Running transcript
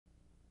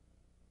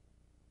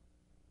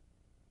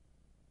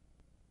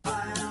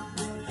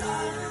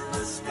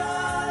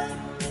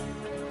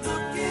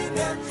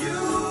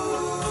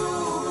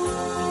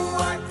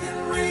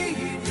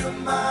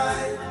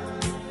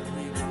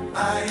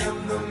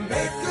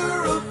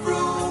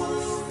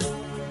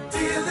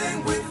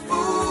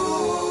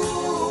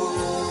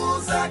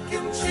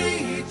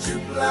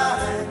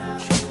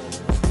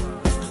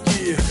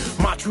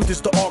truth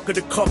is the Ark of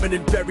the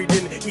Covenant buried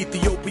in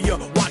Ethiopia.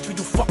 Watch me,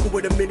 you fucking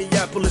with a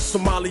Minneapolis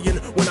Somalian.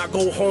 When I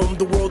go home,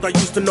 the world I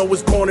used to know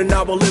is gone, and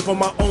now I'll live on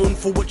my own.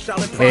 For which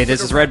shall it Hey,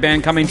 this is Red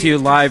Band coming to you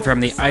live from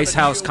the Ice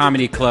House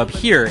Comedy Club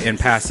here in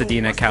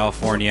Pasadena,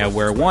 California,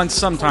 where once,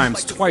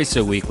 sometimes twice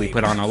a week, we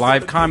put on a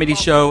live comedy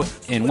show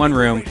in one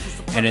room.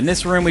 And in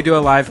this room, we do a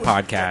live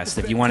podcast.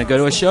 If you want to go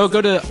to a show,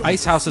 go to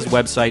Icehouse's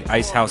website,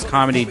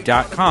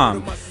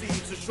 icehousecomedy.com.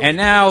 And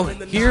now,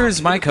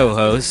 here's my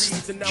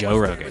co-host, Joe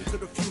Rogan.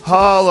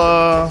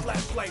 Holla!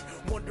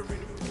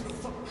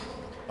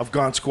 I've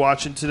gone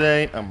squatching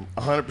today. I'm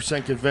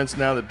 100% convinced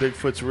now that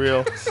Bigfoot's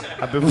real.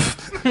 I've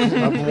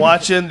been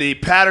watching the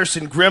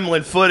Patterson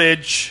Gremlin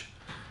footage,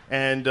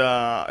 and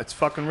it's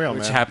fucking real,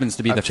 Which man. happens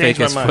to be I've the changed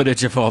my fakest mind.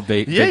 footage of all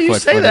Yeah, Bigfoot you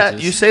say that.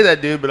 footages. You say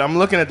that, dude, but I'm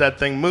looking at that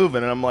thing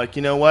moving, and I'm like,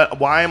 you know what?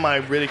 Why am I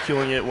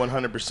ridiculing it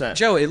 100%?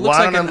 Joe, it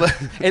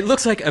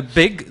looks like a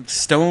big,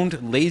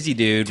 stoned, lazy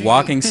dude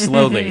walking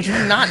slowly. Do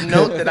you not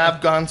note that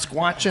I've gone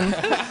squatching?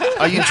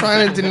 Are you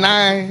trying to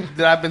deny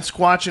that I've been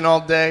squatching all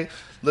day?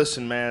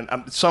 Listen, man,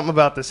 something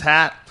about this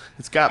hat.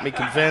 It's got me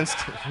convinced.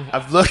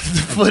 I've looked at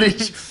the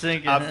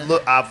footage.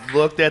 I've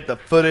looked at the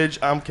footage.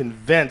 I'm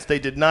convinced they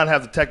did not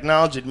have the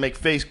technology to make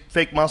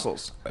fake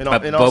muscles. In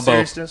all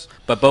seriousness.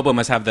 But Bobo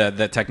must have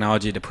the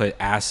technology to put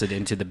acid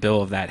into the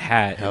bill of that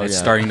hat, and it's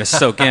starting to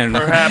soak in.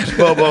 Perhaps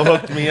Bobo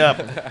hooked me up.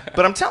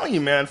 But I'm telling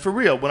you, man, for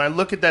real, when I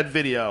look at that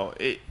video,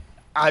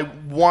 I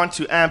want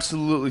to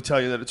absolutely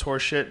tell you that it's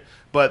horseshit.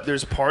 But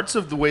there's parts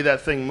of the way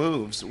that thing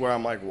moves where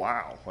I'm like,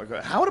 wow,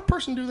 like, how would a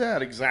person do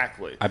that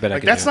exactly? I bet I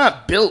could that's do it.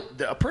 not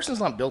built. A person's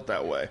not built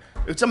that way.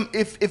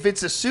 If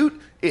it's a suit,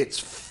 it's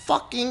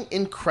fucking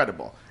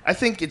incredible. I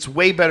think it's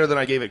way better than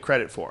I gave it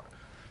credit for,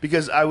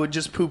 because I would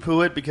just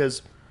poo-poo it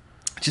because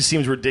it just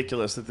seems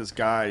ridiculous that this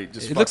guy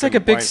just. It looks like a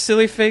big,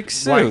 silly fake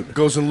suit.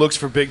 Goes and looks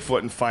for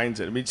Bigfoot and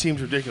finds it. I mean, it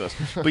seems ridiculous.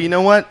 But you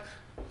know what?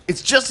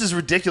 It's just as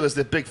ridiculous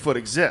that Bigfoot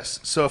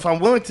exists. So if I'm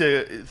willing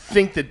to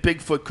think that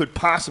Bigfoot could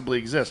possibly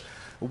exist,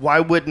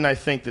 why wouldn't I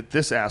think that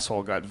this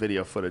asshole got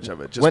video footage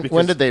of it? Just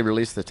When did they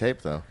release the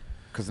tape, though?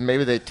 Because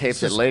maybe they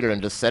taped it later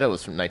and just said it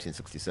was from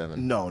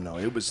 1967. No,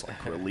 it was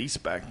like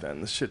released back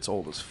then. This shit's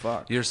old as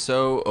fuck. You're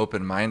so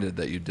open-minded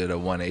that you did a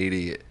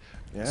 180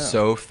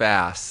 so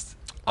fast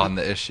on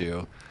the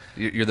issue.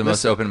 You're the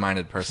most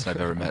open-minded person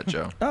I've ever met,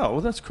 Joe. Oh,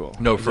 well, that's cool.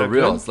 No, Is for that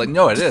real. good? It's like,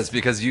 no, it is,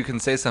 because you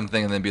can say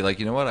something and then be like,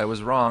 you know what, I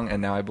was wrong,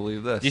 and now I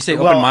believe this. Do you say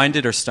Well,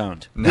 open-minded or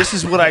stoned? This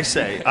is what I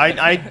say.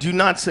 I do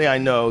not say I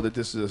know that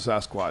this is a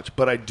Sasquatch,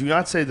 but I do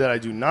not say that I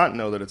do not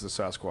know that it's a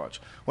Sasquatch.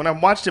 When I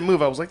watched it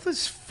move, I was like,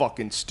 this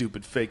fucking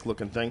stupid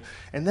fake-looking thing.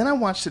 And then I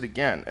watched it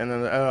again, and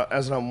then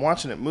as I'm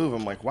watching it move,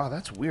 I'm like, wow,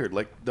 that's weird.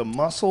 Like, the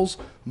muscles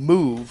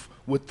move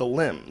with the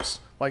limbs.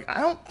 Like,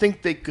 I don't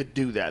think they could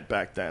do that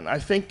back then. I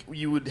think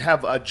you would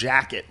have a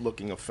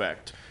jacket-looking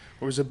effect.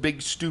 It was a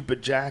big,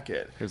 stupid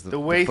jacket. The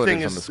way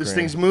this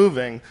thing's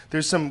moving,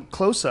 there's some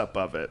close-up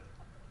of it.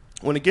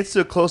 When it gets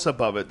to a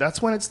close-up of it,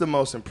 that's when it's the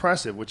most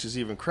impressive, which is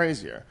even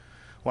crazier.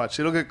 Watch,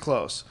 it'll get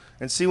close.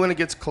 And see when it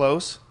gets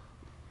close?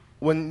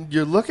 When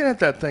you're looking at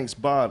that thing's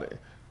body.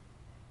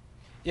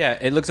 Yeah,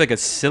 it looks like a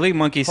silly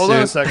monkey suit. Hold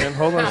on a second.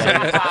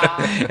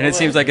 And it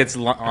seems like it's...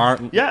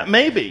 Yeah,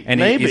 maybe. And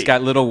maybe. he's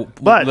got little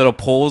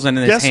poles in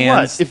his Guess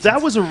hands. what? If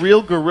that was a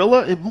real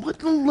gorilla, it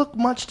wouldn't look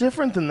much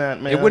different than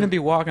that, man. It wouldn't be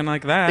walking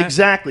like that.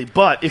 Exactly.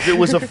 But if it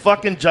was a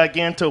fucking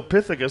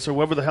Gigantopithecus or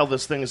whatever the hell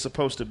this thing is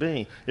supposed to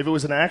be, if it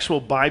was an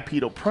actual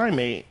bipedal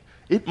primate,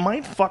 it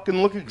might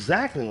fucking look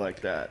exactly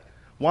like that.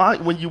 Why?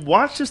 When you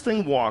watch this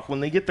thing walk, when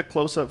they get the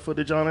close-up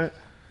footage on it,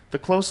 the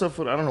close-up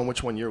footage, I don't know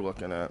which one you're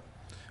looking at.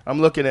 I'm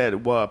looking at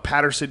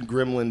Patterson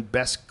Gremlin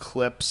Best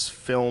Clips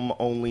Film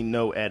Only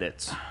No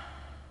Edits.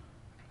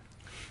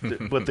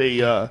 But they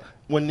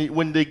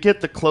when they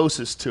get the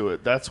closest to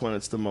it, that's when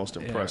it's the most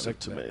impressive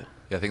to me.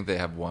 Yeah, I think they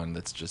have one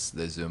that's just,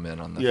 they zoom in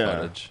on the Yeah.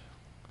 footage.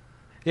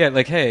 Yeah,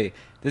 like, hey,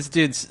 this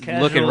dude's Casual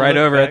looking right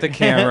look over back. at the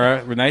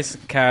camera. Nice,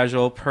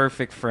 casual,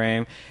 perfect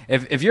frame.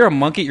 If you're a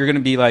monkey, you're going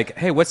to be like,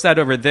 hey, what's that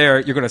over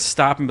there? You're going to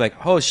stop and be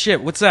like, oh,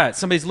 shit, what's that?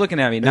 Somebody's looking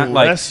at me. Not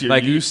Unless you're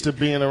like used to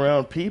being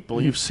around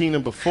people. You've seen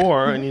them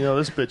before, and you know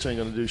this bitch ain't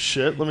going to do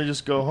shit. Let me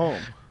just go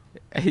home.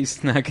 He's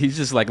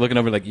just like looking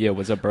over like, yeah,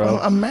 what's up, bro?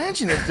 Well,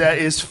 imagine if that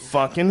is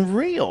fucking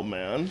real,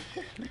 man.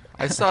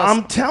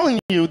 I'm telling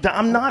you that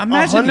I'm not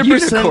Imagine 100%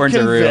 unicorns convinced.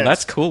 are real.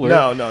 That's cooler.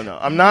 No.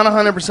 I'm not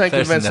 100%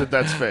 convinced that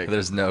that's fake.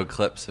 There's no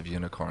clips of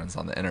unicorns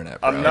on the internet,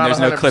 bro. I'm not There's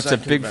no 100% clips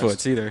of convinced.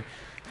 Bigfoots either.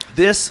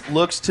 This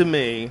looks to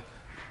me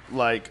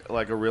like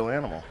a real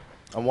animal.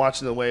 I'm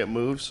watching the way it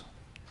moves.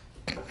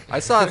 I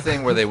saw a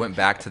thing where they went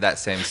back to that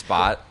same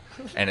spot,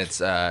 and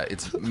it's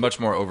much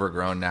more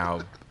overgrown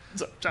now.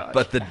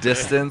 But the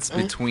distance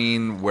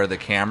between where the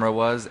camera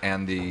was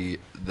and the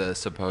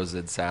supposed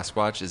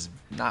Sasquatch is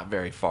not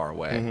very far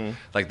away. Mm-hmm.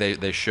 Like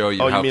they show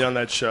you. Oh, how, you mean on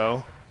that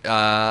show?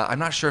 I'm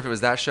not sure if it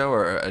was that show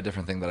or a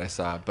different thing that I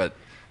saw, but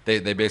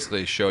they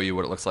basically show you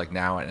what it looks like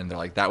now, and they're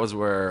like, that was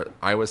where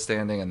I was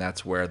standing, and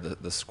that's where the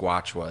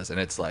Squatch was, and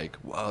it's like,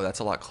 whoa, that's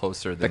a lot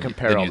closer than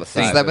compare than all you'd the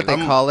think. Is that what they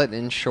call it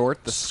in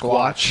short? The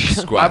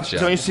squatch? Squatch, yeah.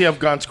 Don't you see I've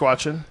gone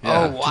squatching?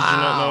 Oh, Did you not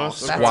wow.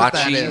 notice? That's what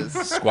that Squatchy, is.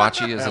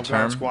 squatchy is a I've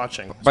gone term.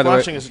 squatching. By the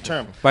way- Squatching is a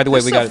term. by the way,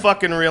 this we is a got-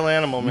 fucking real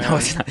animal, man. No,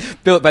 it's not.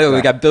 By the way,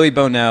 we got Billy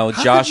Bonnell,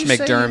 How Josh could you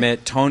say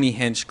McDermitt, Tony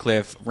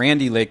Hinchcliffe,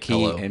 Randy Liedtke,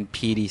 Hello. and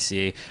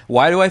PDC.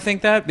 Why do I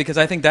think that? Because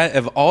I think that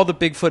of all the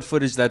Bigfoot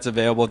footage that's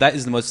available, that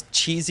is the most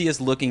cheesiest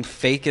looking,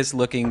 fakest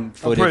looking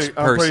footage.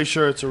 I'm pretty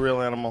sure it's a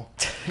real animal.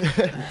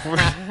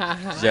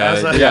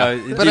 Yeah.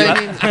 But I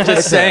mean,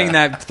 just saying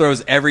that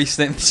throws every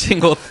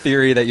single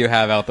theory that you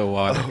have out the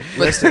water.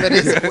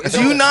 but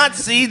Do you not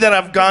see that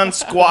I've gone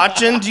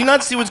squatching? Do you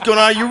not see what's going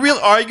on? You're real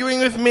arguing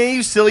with me,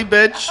 you silly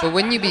bitch. but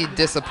wouldn't you be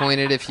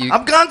disappointed if you?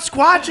 I've gone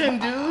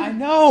squatching, I dude.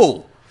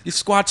 know. You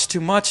squatched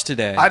too much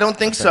today. I don't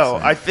think so.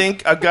 I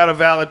think I've got a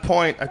valid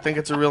point. I think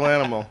it's a real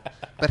animal.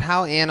 But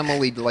how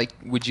animally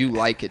would you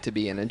like it to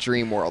be in a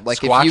dream world? Like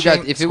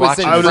Squatching? if it was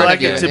in I would front like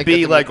of you it and to got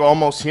be like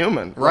almost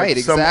human. Right,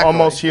 like some exactly.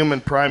 almost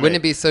human primate. Wouldn't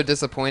it be so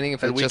disappointing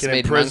if And it we just can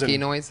made imprison- monkey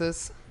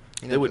noises?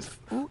 You know, They would just,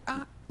 ooh,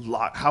 ah.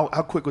 lock. How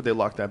quick would they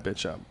lock that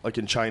bitch up? Like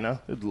in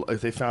China,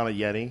 if they found a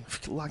Yeti,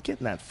 get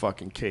in that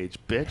fucking cage,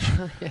 bitch.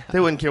 They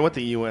wouldn't care what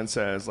the UN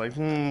says. Like,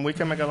 we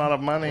can make a lot of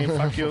money.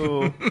 Fuck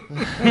you.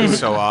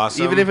 So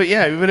awesome. Even if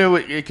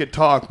it could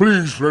talk,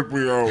 please let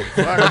me out.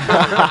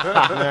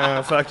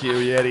 No, fuck you,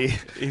 Yeti.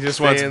 he just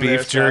Stay wants in there,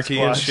 beef jerky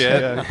and Sasquatch.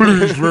 shit. Yeah.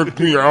 Please let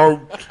me out.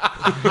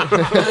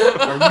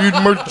 I need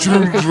my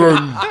children.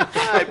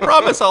 I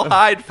promise I'll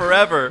hide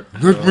forever.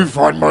 Let me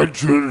find my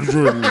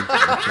children.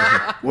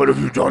 What have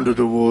you done to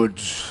the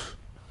woods?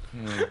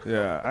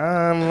 Yeah,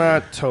 I'm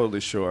not totally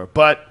sure,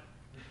 but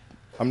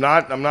I'm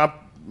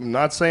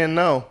not saying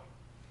no.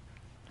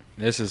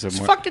 This is a It's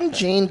more. fucking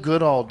Jane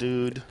Goodall,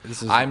 dude.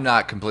 This is I'm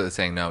not completely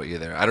saying no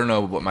either. I don't know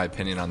what my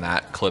opinion on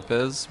that clip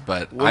is,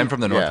 but I'm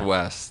from the yeah.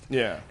 Northwest.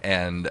 Yeah.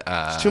 And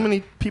Too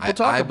many people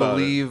talk I about it.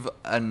 believe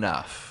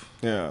enough.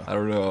 Yeah. I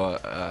don't know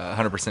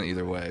 100%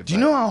 either way. Do you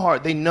know how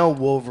hard they know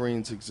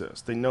Wolverines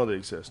exist? They know they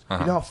exist.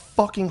 Uh-huh. You know how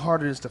fucking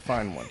hard it is to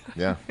find one.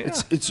 Yeah.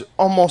 It's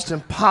almost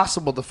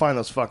impossible to find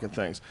those fucking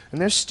things, and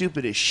they're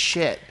stupid as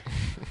shit.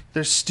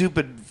 They're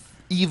stupid,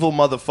 evil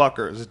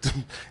motherfuckers,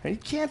 and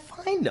you can't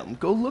find them.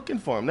 Go looking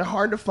for them. They're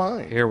hard to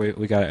find. here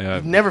we got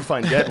You never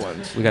find dead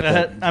ones. we got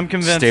the I'm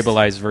convinced.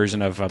 stabilized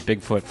version of a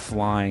Bigfoot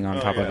flying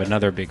on top of yeah.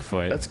 another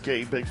Bigfoot. That's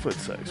gay Bigfoot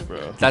sex,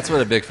 bro. That's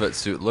what a Bigfoot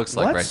suit looks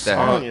like What right there.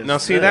 song is No,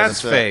 see, this?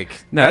 that's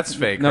fake. No, That's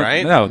fake, no,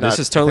 right? No, this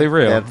is totally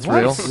real. That's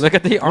real. Look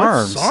at the What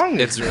arms. song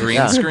is It's this? green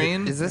Yeah.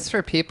 screen. Is this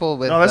for people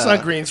with? No, that's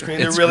not green screen.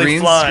 They're It's really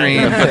green flying.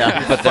 screen,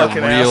 but they're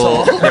Fucking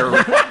real. asshole.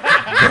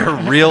 They're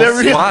real They're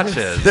real-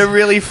 squatches. They're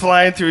really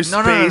flying through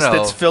No, space no, no.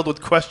 that's filled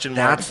with question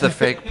marks. That's the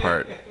fake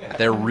part.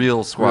 They're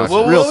real squatches.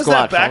 What Real was that squatch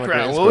on the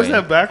background? green What was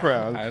screen. that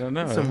background? I don't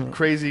know. Some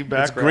crazy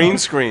background. Green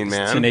screen,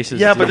 man. Tenacious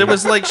Yeah, D. but there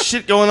was like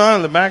shit going on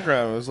in the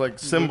background. It was like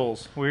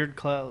symbols. Weird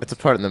clouds. It's a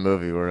part in the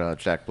movie where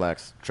Jack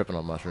Black's tripping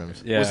on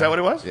mushrooms. Yeah. Was that what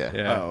it was? Yeah.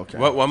 Yeah. Oh, okay.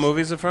 What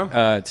movie is it from?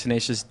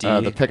 Tenacious D.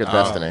 The Pick of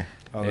Destiny.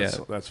 Oh,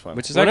 that's fun.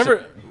 which is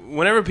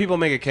Whenever people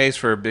make a case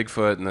for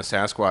Bigfoot and the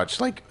Sasquatch,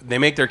 like they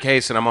make their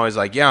case, and I'm always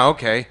like, yeah,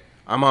 okay,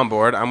 I'm on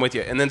board, I'm with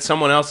you. And then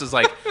someone else is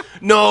like,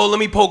 no, let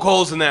me poke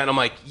holes in that, and I'm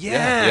like,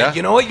 yeah.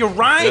 You know what, you're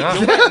right.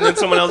 You're right. And then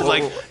someone else is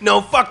like,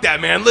 no, fuck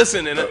that, man.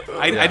 Listen, and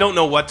I don't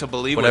know what to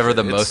believe. Whatever with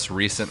the it. It's- most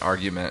recent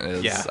argument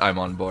is, Yeah. I'm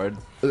on board.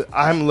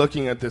 I'm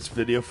looking at this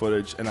video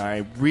footage, and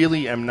I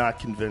really am not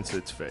convinced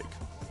it's fake.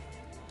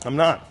 I'm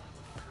not.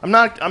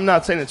 I'm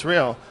not saying it's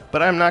real,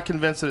 but I'm not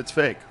convinced that it's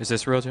fake. Is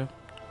this real, Joe?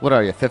 What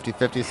are you, 50-50,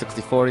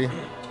 60-40?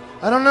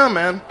 I don't know,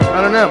 man.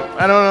 I don't know.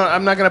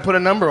 I'm not gonna put a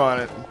number on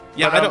it.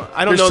 Yeah, But,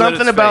 I don't know There's that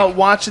something it's about fake.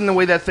 watching the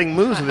way that thing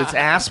moves with its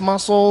ass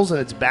muscles and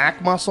its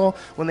back muscle.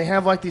 When they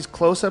have like these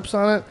close-ups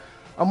on it,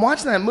 I'm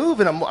watching that move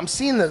and I'm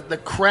seeing the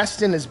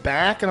crest in his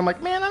back, and I'm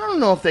like, man, I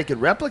don't know if they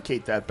could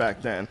replicate that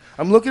back then.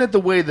 I'm looking at the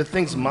way the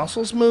thing's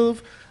muscles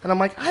move, and I'm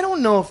like, I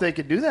don't know if they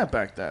could do that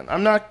back then.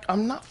 I'm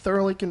not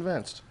thoroughly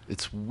convinced.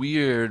 It's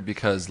weird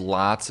because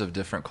lots of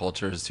different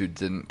cultures who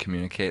didn't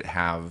communicate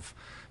have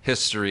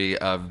history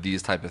of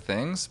these type of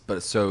things,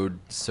 but so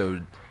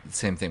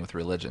same thing with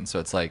religion. So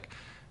it's like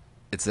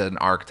it's an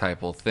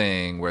archetypal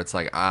thing where it's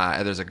like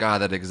there's a god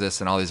that exists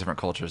in all these different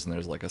cultures, and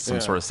there's like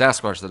some sort of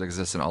Sasquatch that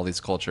exists in all these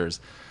cultures,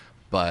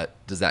 but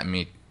does that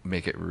make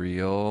it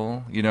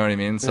real? You know what I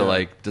mean? So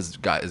like, is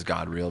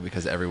God real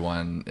because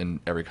everyone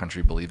in every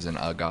country believes in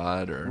a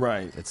god? Or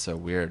Right. It's so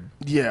weird.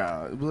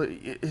 Yeah, well,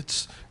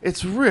 it's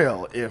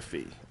real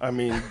iffy. I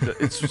mean,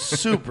 it's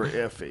super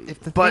iffy.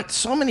 But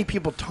so many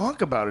people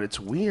talk about it. It's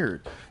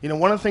weird. You know,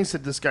 one of the things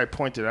that this guy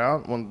pointed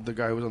out, the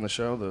guy who was on the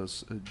show,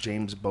 those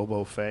James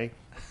Bobo Fay,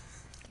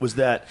 was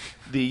that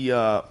the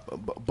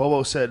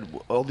Bobo said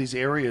all these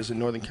areas in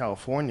Northern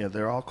California,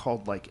 they're all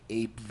called like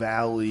Ape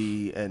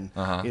Valley and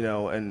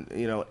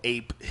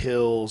Ape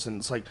Hills, and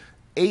it's like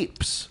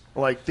apes.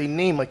 Like they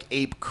name like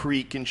Ape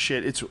Creek and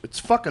shit. It's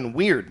fucking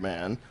weird,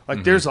 man.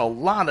 Like there's a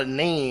lot of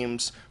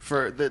names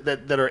for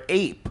that are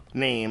ape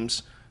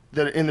names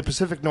that in the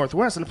Pacific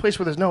Northwest, in a place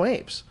where there's no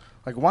apes.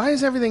 Like, why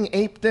is everything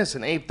ape this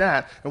and ape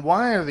that? And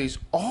why are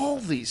all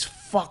these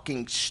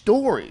fucking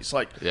stories?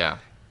 Like, Yeah.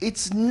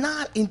 it's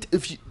not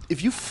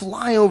if you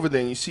fly over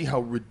there and you see how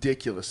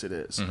ridiculous it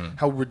is,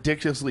 how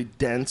ridiculously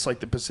dense like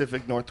the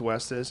Pacific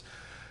Northwest is,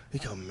 you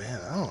go, man,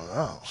 I don't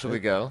know. Should we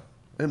go?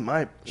 It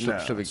might.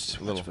 Should we? It's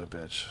too much of a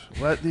bitch.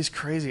 Let these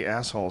crazy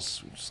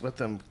assholes just let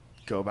them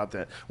go about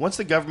that. Once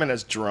the government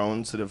has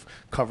drones that have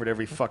covered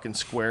every fucking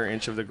square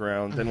inch of the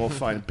ground, then we'll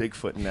find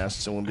Bigfoot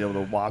nests and we'll be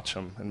able to watch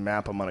them and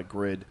map them on a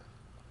grid.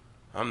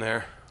 I'm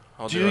there.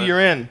 I'll do Dude, it. you're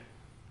in.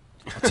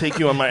 I'll take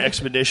you on my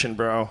expedition,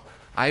 bro.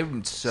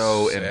 I'm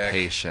so Sick.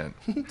 impatient.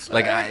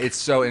 Like, it's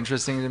so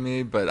interesting to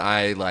me, but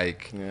I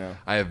Yeah.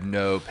 I have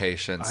no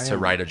patience to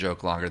write a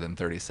joke longer than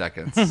 30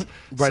 seconds.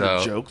 Write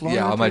a joke longer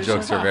Yeah, than all my 30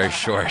 jokes are very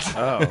short.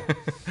 Oh.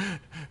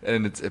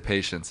 And it's a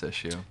patience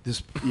issue.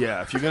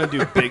 If you're gonna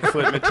do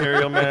Bigfoot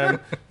material, man,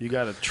 you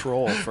gotta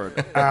troll for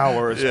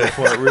hours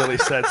before it really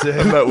sets in.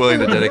 I'm not willing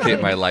to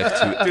dedicate my life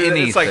to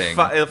anything. It's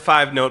like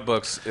 5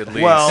 notebooks at least.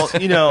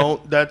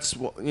 Well, that's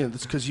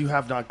because you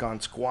have not gone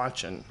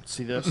squatching.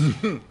 See this?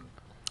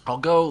 I'll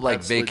go like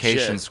That's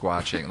vacation legit.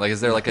 squatching. Like,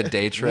 is there like a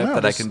day trip No,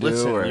 that I just can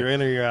listen, do? Or you're in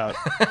or you're out.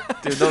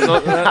 dude,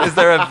 is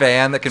there a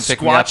van that can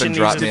pick me up Squatching and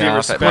drop needs to me be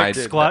off at my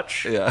respected.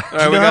 Squatch. Yeah. all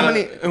right, you know how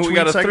many we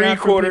got a tweets I got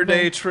from 3/4 people?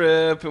 day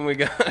trip, and we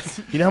got.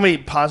 You know how many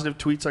positive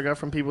tweets I got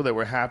from people that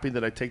were happy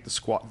that I take the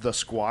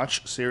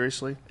squatch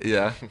seriously?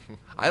 Yeah.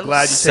 I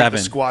Glad you Seven.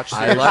 take the squatch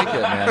I seriously. like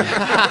it,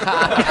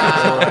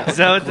 man. Is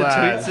that what the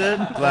Glad. tweet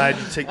said? Glad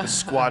you take the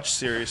squatch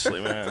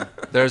seriously, man.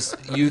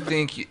 You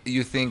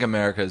think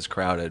America is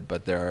crowded,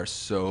 but there are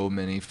so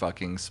many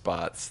fucking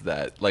spots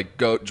that like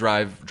go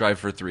drive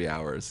for 3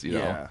 hours, you know?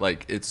 Yeah.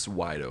 Like, it's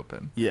wide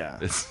open. Yeah.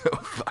 It's so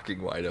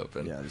fucking wide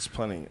open. Yeah, there's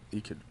plenty.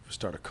 You could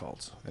start a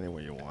cult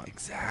anywhere you want.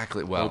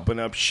 Exactly. Well, Open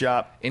up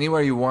shop.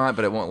 anywhere you want,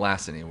 but it won't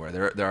last anywhere.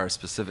 There are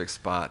specific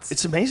spots.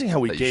 It's amazing how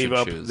we that you gave should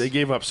up. choose. They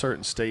gave up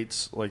certain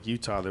states like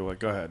Utah. They were like,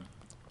 "Go ahead,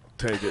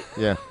 take it,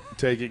 Yeah.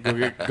 take it,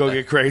 go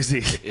get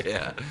crazy.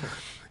 Yeah.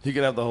 You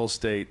can have the whole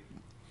state.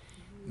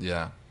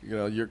 Yeah. You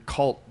know, your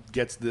cult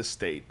gets this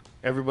state.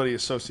 Everybody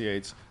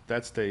associates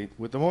that state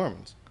with the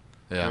Mormons.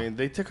 Yeah. I mean,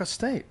 they took a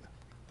state.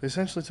 They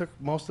essentially took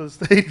most of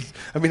the states.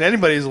 I mean,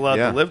 anybody's allowed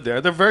Yeah. to live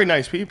there. They're very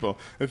nice people.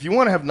 If you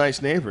want to have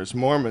nice neighbors,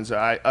 Mormons,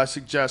 I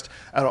suggest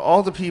out of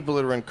all the people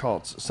that are in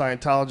cults,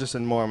 Scientologists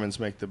and Mormons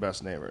make the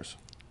best neighbors.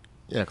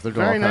 Yeah, because they're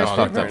doing Very all kinds nice of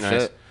fucked people. up Very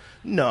nice. shit.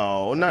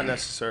 No, not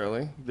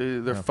necessarily.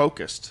 They're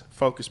focused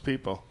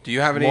people. Do you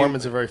have any?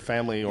 Mormons are very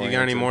family You oriented.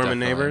 got any Mormon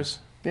definitely. neighbors?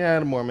 Yeah, I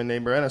had a Mormon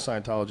neighbor and a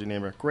Scientology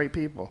neighbor. Great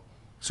people.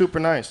 Super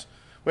nice.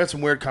 We had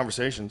some weird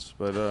conversations,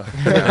 but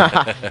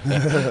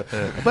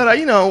but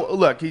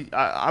look,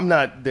 I'm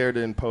not there to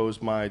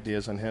impose my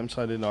ideas on him,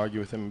 so I didn't argue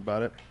with him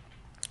about it.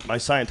 My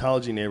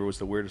Scientology neighbor was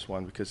the weirdest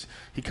one because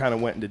he kind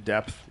of went into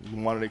depth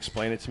and wanted to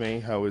explain it to me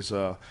how his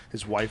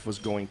wife was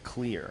going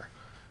clear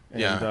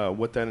and Yeah.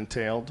 what that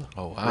entailed.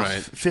 Oh, wow.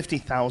 Right.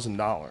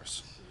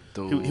 $50,000.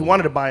 He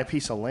wanted to buy a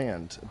piece of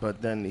land,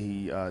 but then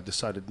he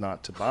decided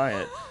not to buy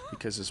it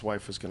because his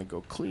wife was going to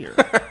go clear.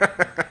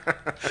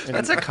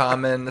 That's a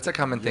common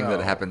thing that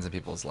No. happens in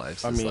people's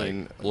lives. I It's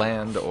mean- like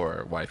land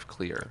or wife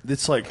clear.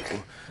 It's like,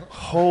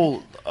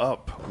 hold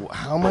up.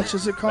 How much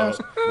does it cost?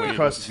 It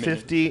costs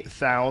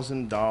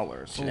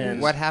 $50,000.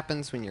 And What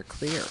happens when you're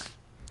clear?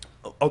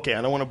 okay,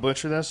 I don't want to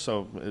butcher this,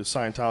 so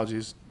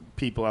Scientology's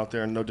people out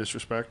there, no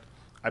disrespect.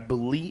 I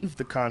believe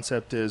the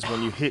concept is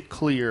when you hit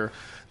clear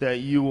that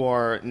you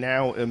are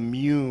now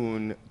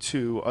immune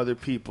to other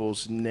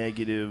people's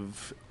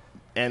negative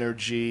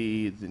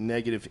energy, the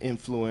negative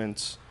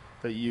influence.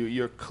 That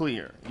you're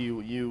clear.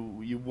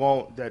 You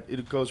won't. That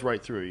it goes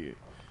right through you.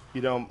 You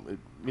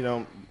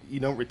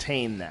don't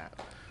retain that.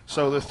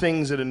 So the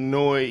things that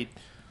annoy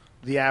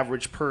the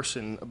average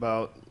person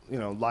about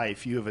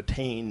life, you have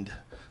attained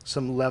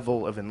some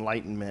level of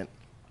enlightenment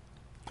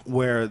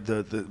where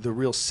the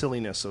real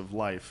silliness of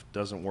life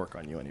doesn't work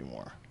on you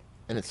anymore.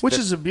 And it's Which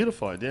is a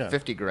beautiful idea.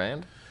 50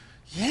 grand.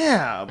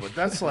 Yeah, but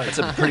that's like It's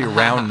a pretty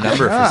round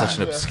number for such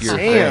an obscure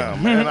thing.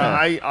 damn. And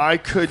I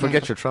couldn't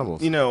Forget your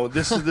troubles.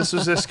 This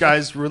was this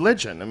guy's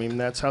religion. I mean,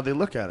 that's how they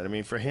look at it. I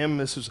mean, for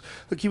him,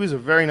 he was a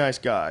very nice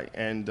guy,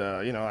 and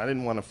I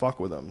didn't want to fuck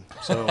with him,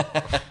 so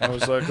I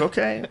was like,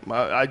 okay.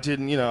 I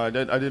didn't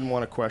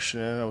want to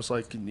question it. I was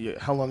like,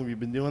 how long have you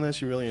been doing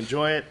this? You really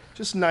enjoy it?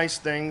 Just nice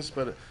things,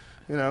 but.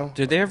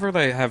 Did they ever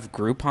have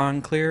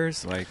Groupon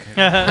clears? Like,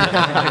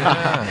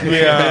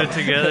 Yeah.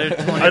 Together.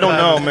 I don't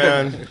know,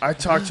 man. I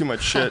talk too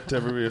much shit to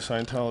everybody at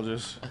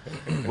Scientologist.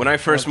 When I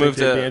first moved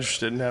they'd be to,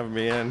 interested in having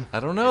me in. I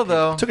don't know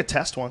though. Took a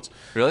test once.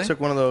 Really? Took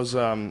one of those.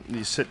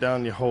 You sit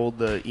down, you hold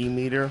the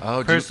e-meter.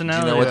 Oh, do you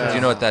Personality. know what? Yeah. Do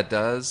you know what that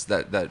does?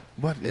 That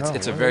What? it's No, a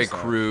what very is that?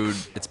 crude.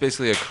 It's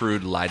basically a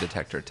crude lie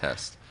detector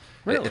test.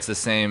 Really? It's the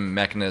same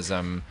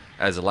mechanism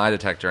as a lie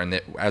detector, and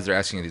as they're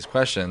asking you these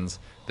questions,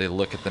 they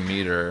look at the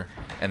meter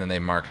and then they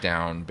mark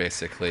down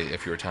basically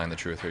if you were telling the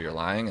truth or you're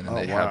lying, and then Oh,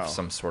 they wow. have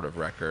some sort of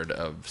record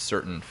of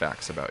certain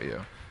facts about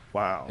you.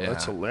 Wow, Yeah.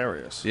 that's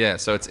hilarious. Yeah,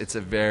 so it's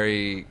a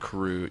very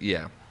crude.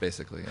 Yeah,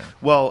 basically. Yeah.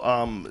 Well,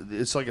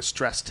 it's like a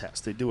stress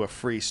test. They do a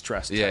free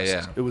stress test.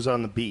 Yeah. It was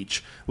on the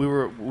beach. We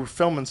were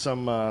filming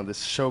some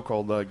this show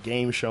called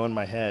Game Show in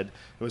My Head.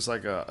 It was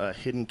like a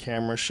hidden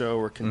camera show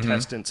where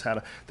contestants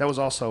had that was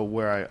also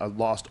where I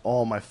lost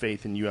all my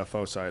faith in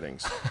UFO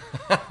sightings.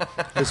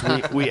 Because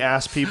we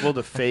asked people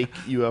to fake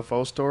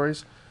UFO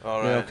stories.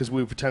 All right. Because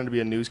we pretended to be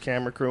a news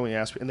camera crew,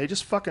 and they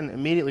just fucking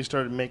immediately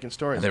started making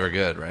stories. And they were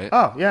good, right?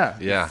 Oh, yeah.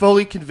 Yeah.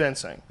 Fully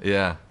convincing.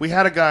 Yeah. We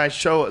had a guy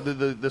show,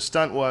 the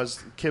stunt was,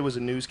 the kid was a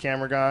news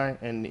camera guy,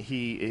 and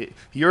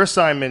your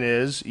assignment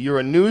is, you're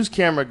a news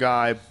camera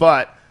guy,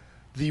 but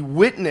the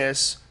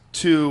witness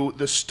to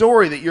the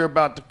story that you're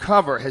about to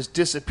cover has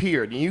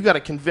disappeared, and you got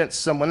to convince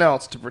someone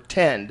else to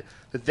pretend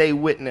that they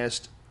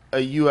witnessed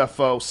a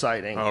UFO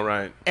sighting. All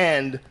right.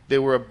 And they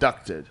were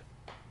abducted.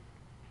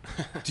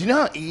 Do you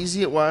know how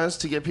easy it was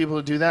to get people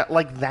to do that?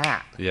 Like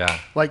that. Yeah.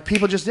 Like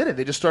people just did it.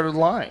 They just started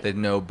lying. They had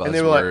no buzzwords. And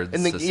they were like,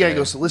 and to he say.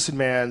 goes, listen,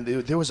 man,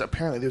 there was a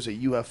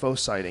UFO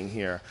sighting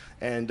here,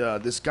 and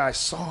this guy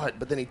saw it,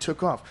 but then he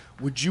took off.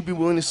 Would you be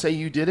willing to say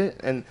you did it?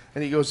 And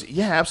he goes,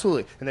 yeah,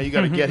 absolutely. And now you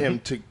got to get him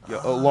to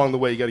along the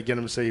way. You got to get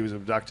him to say he was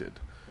abducted.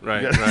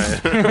 Right.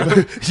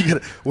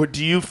 What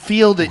do you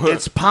feel that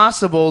it's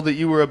possible that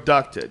you were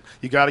abducted?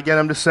 You got to get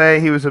him to say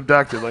he was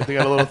abducted. Like they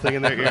got a little thing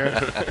in their ear.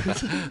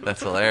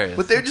 That's hilarious.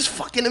 But they just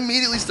fucking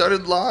immediately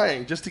started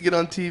lying just to get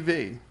on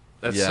TV.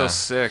 That's Yeah. so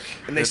sick.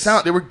 And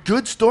they were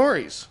good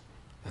stories.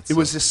 That's It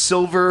was a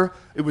silver.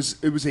 It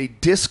was a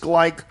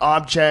disc-like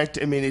object.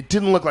 I mean, it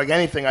didn't look like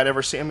anything I'd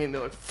ever seen. I mean,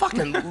 they're like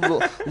fucking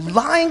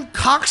lying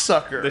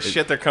cocksucker. The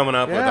shit they're coming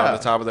up with Yeah. on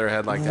the top of their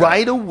head like that.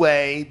 Right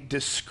away,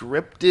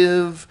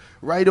 descriptive.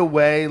 Right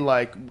away,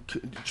 like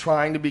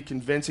trying to be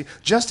convincing.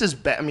 Just as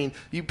bad. I mean,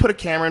 you put a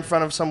camera in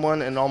front of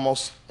someone, and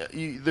almost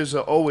there's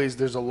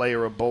a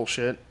layer of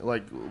bullshit,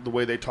 like the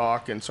way they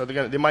talk, and so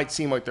they might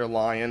seem like they're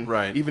lying,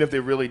 Right. Even if they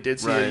really did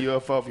see Right. a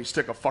UFO. If you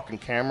stick a fucking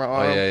camera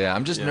on Oh, them, yeah.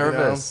 I'm just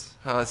nervous.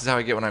 Oh, this is how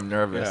I get when I'm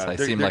nervous. I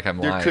seem like I'm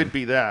lying. There could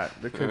be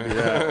that. There could be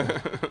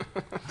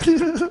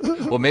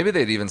that. Well, maybe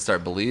they'd even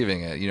start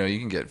believing it. You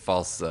can get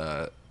false.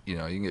 You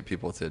can get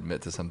people to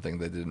admit to something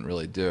they didn't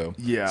really do.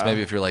 Yeah. So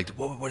maybe if you're like,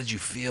 what did you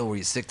feel? Were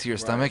you sick to your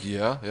stomach?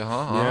 Yeah.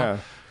 Yeah.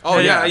 Oh,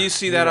 yeah. You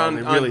see that on...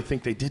 They really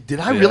think they did. Did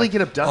I really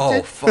get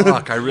abducted? Oh,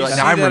 fuck. I realize. You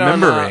Now see I'm that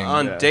remembering.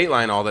 on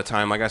Dateline all the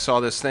time. Like I saw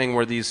this thing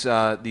where these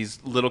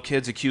little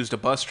kids accused a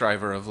bus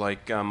driver of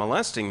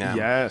molesting them.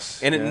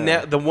 Yes, and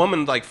yeah. the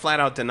woman flat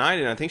out denied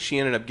it. And I think she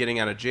ended up getting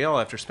out of jail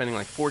after spending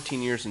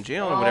 14 years in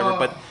jail or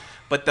whatever.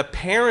 But the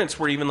parents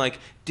were even like,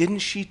 didn't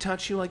she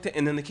touch you like that?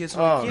 And then the kids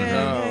were like,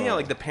 yeah.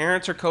 Like the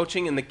parents are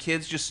coaching, and the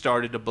kids just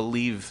started to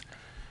believe.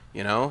 They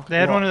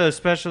had one of those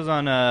specials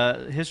on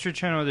History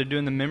Channel where they're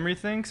doing the memory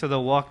thing. So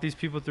they'll walk these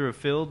people through a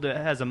field that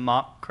has a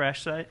mock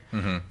crash site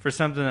for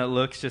something that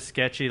looks just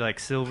sketchy,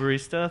 like silvery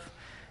stuff.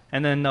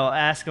 And then they'll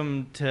ask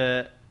them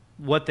to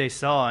what they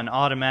saw, and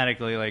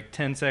automatically,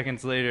 10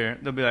 seconds later,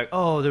 they'll be like,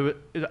 oh,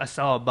 I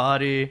saw a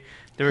body.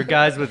 There were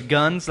guys with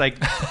guns.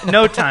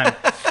 No time.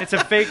 It's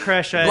a fake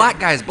crash site. Black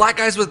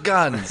guys with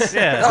guns.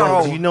 Yeah.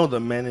 Well, do you know the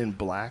Men in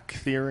Black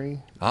theory?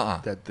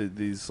 That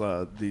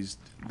These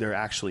they're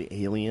actually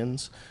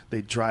aliens.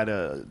 They try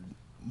to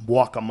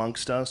walk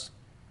amongst us.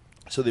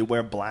 So they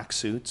wear black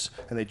suits,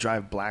 and they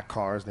drive black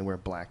cars, and they wear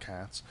black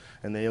hats.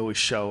 And they always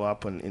show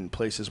up in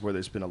places where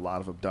there's been a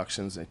lot of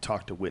abductions, and they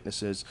talk to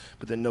witnesses,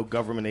 but then no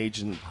government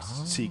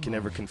agency can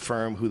ever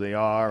confirm who they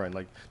are. And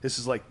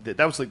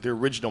that was the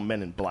original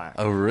Men in Black.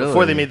 Oh, really?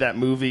 Before they made that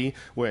movie,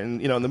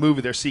 when in the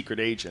movie they're secret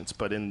agents,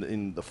 but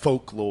in the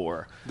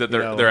folklore that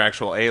they're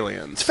actual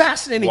aliens. It's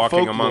fascinating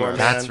walking folklore, among us.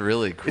 man. That's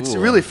really cool. It's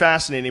really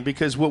fascinating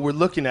because what we're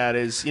looking at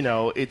is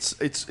it's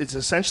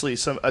essentially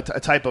a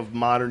type of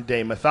modern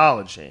day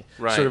mythology.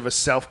 Right. Sort of a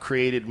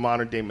self-created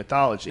modern day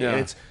mythology. Yeah. And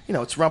it's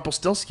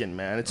Rumpelstiltskin,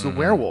 man. It's the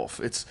werewolf.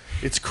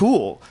 It's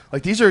cool.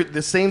 Like these are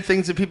the same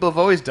things that people have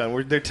always done.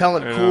 Where they're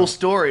telling cool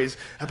stories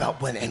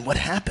about what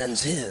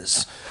happens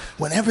is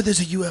whenever there's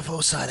a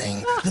UFO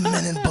sighting, the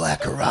Men in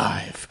Black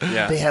arrive.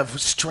 Yeah. They have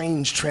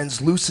strange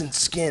translucent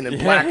skin and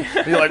black.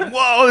 And you're like,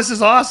 whoa, this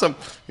is awesome.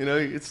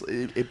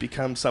 It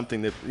becomes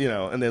something that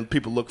and then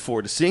people look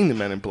forward to seeing the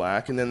Men in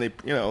Black, and then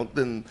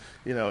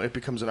it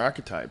becomes an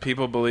archetype.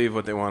 People believe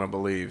what they want to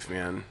believe,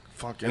 man.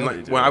 Fucking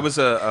When I was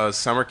a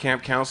summer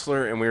camp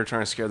counselor and we were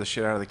trying to scare the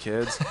shit out of the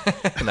kids,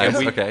 Nice.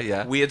 we, Okay,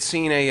 yeah. we had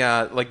seen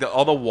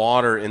all the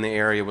water in the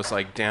area was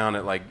down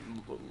at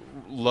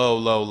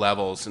low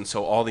levels, and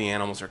so all the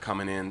animals are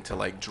coming in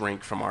to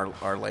drink from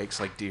our lakes,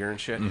 like deer and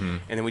shit. And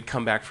then we'd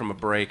come back from a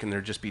break and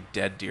there'd just be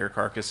dead deer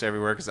carcass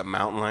everywhere because the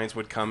mountain lions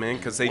would come in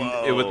because they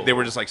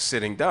were just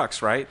sitting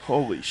ducks, right?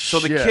 Holy So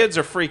shit. the kids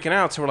are freaking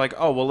out, so we're like,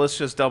 oh well, let's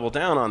just double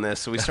down on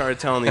this. So we started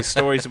telling these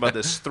stories about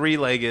this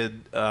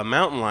three-legged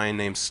mountain lion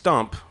named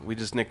Stump. We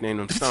just nicknamed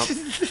him Stump.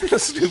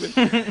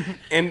 Stupid.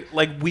 And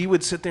we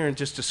would sit there and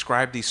just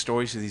describe these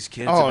stories to these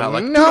kids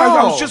about no. dude,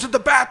 I was just at the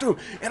bathroom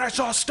and I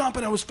saw a Stump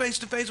and I was face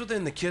to face with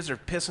it. And the kids are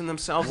pissing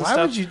themselves and Why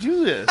stuff. would you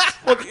do this?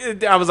 Look,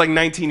 I was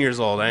 19 years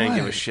old. I didn't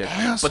give a shit.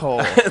 Asshole.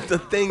 But the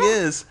thing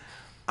is,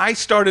 I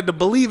started to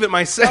believe it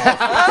myself.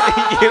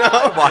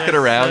 Walking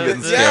around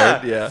getting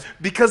scared. Yeah.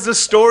 Because the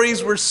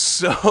stories were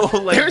so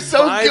They're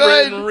so vibrant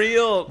good. and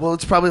real. Well,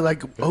 it's probably like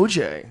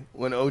OJ.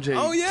 When OJ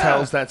Oh, yeah.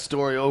 tells that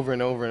story over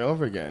and over and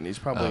over again, he's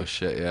probably Oh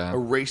shit. Yeah.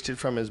 erased it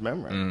from his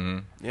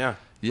memory. Yeah.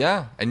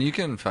 Yeah. And you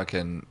can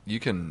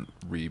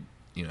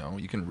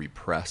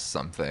repress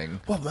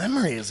something. Well,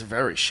 memory is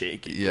very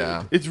shaky.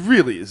 Yeah. It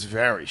really is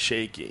very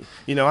shaky.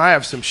 I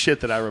have some shit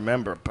that I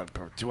remember, but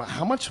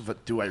how much of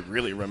it do I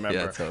really remember?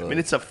 Yeah, totally. I mean,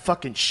 it's a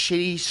fucking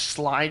shitty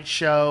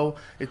slideshow.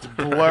 It's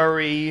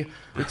blurry.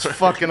 It's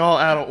fucking all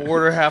out of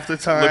order half the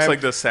time. Looks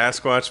like the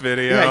Sasquatch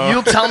video. Yeah,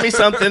 you'll tell me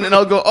something, and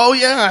I'll go, "Oh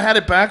yeah, I had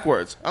it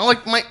backwards." I'm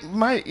like my.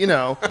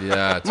 Yeah. I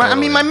mean,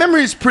 Totally. my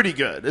memory is pretty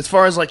good as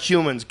far as like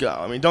humans go.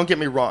 I mean, don't get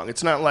me wrong.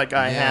 It's not like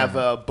I have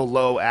a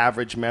below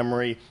average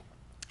memory.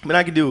 I mean,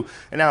 I can do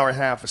an hour and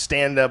a half of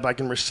stand-up. I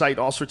can recite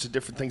all sorts of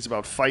different things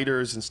about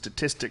fighters and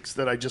statistics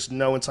that I just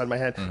know inside my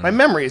head. My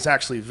memory is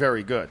actually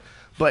very good.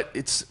 But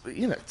it's,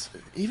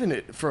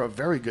 for a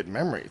very good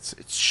memory,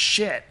 it's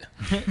shit.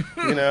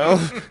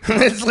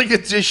 It's like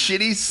it's a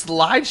shitty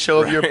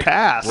slideshow of your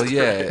past. Well,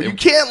 yeah. You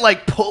can't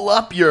like pull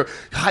up your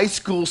high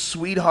school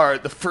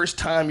sweetheart the first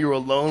time you were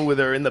alone with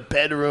her in the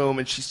bedroom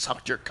and she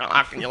sucked your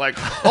cock and you're like,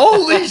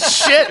 holy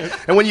shit.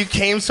 And when you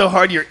came so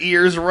hard, your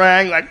ears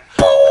rang like,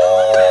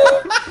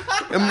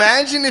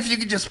 imagine if you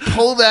could just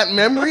pull that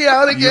memory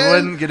out again. You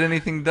wouldn't get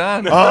anything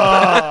done.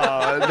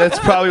 Oh, that's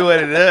probably what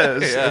it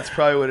is. Yeah. That's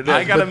probably what it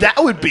is. But that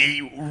would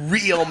be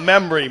real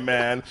memory,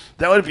 man.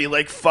 That would be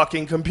like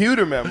fucking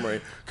computer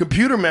memory.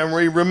 Computer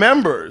memory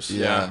remembers.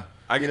 Yeah.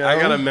 I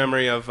got a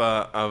memory of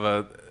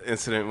a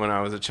incident when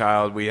I was a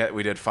child.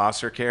 We did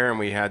foster care, and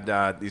we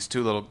had these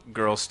two little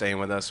girls staying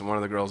with us, and one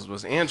of the girls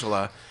was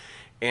Angela.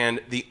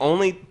 And the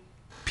only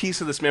piece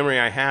of this memory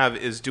I have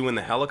is doing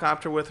the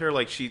helicopter with her.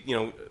 Like she,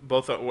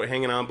 both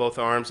hanging on both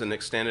arms and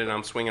extended, and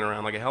I'm swinging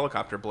around like a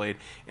helicopter blade,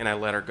 and I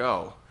let her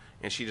go.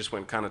 And she just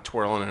went kind of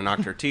twirling and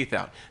knocked her teeth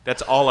out.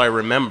 That's all I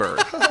remember.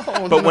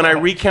 But when I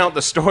recount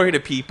the story to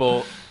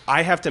people,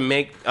 I have to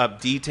make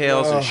up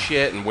details and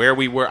shit and where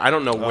we were. I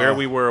don't know where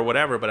we were or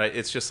whatever, but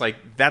it's just like,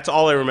 that's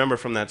all I remember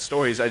from that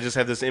story. Is I just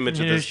have this image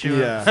of this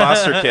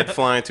foster kid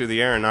flying through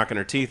the air and knocking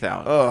her teeth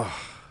out.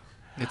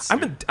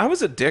 I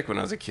was a dick when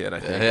I was a kid, I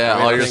think. Yeah,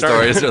 all your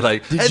stories are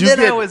like, Did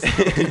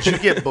you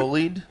get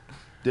bullied?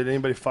 Did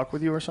anybody fuck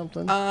with you or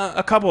something?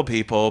 A couple of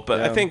people,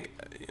 but I think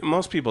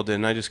most people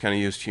didn't. I just kind of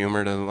used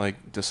humor to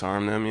like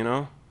disarm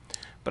them,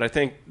 But I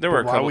think there were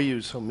a couple. Why were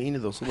you so mean to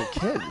those little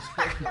kids?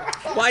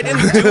 Well, I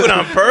didn't do it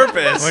on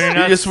purpose. You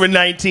just were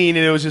 19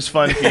 and it was just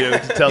fun for you to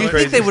tell you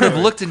crazy think they would have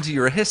stories. looked into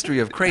your history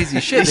of crazy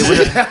shit?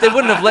 They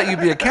wouldn't have let you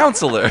be a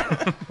counselor.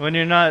 When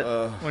you're not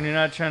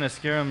trying to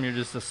scare them, you're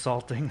just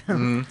assaulting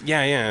them.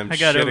 Yeah, I'm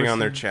shitting on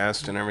their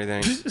chest and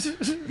everything.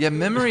 Yeah,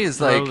 memory is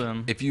like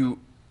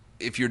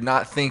if you're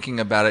not thinking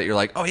about it, you're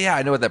like, oh yeah,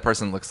 I know what that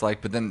person looks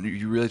like, but then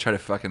you really try to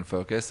fucking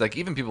focus. Like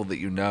even people that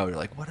you're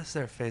like, what is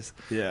their face?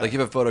 Yeah. Like you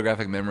have a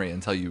photographic memory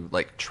until you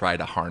like try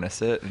to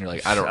harness it, and you're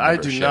like, I don't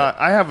remember shit.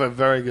 I have a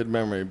very good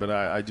memory, but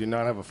I do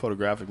not have a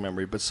photographic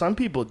memory. But some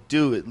people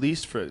do, at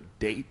least for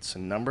dates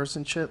and numbers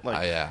and shit.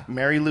 Like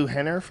Mary Lou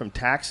Henner from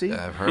Taxi.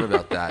 Yeah, I've heard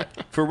about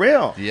that. For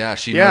real. Yeah,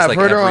 she knows like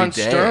I've heard her every on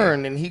day.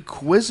 Stern, and he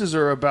quizzes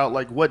her about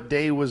like what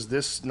day was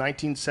this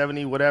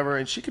 1970 whatever,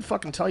 and she could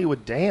fucking tell you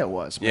what day it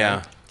was. Man.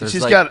 Yeah.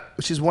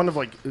 She's one of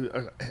like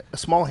a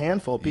small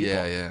handful of people.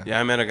 Yeah.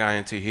 I met a guy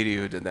in Tahiti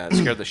who did that. It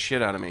scared the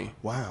shit out of me.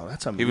 Wow,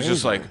 that's amazing. He was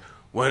just like,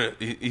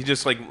 he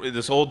just like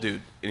this old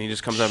dude, and he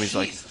just comes up and he's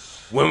like,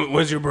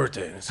 when's your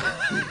birthday? And it's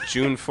like,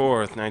 June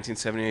 4th,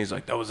 1978. He's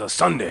like, that was a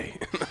Sunday.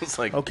 It's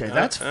like, okay,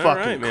 that's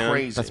fucking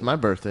crazy. That's my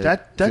birthday.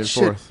 That June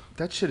shit. 4th.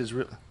 That shit is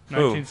real.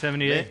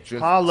 1978. June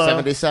Holla.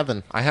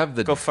 77. I have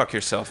the Go fuck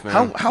yourself, man.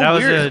 How That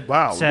was weird. a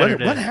Wow.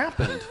 Saturday. What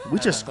happened? We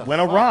just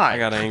went awry. I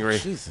got angry.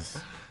 Jesus.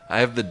 I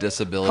have the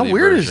disability. How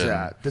weird version.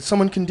 is that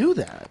someone can do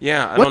that?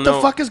 Yeah, I what don't the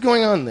know. fuck is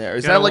going on there?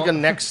 Is Yeah, that like well- a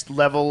next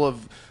level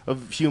of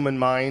human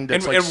mind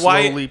that's And- like and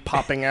why- slowly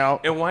popping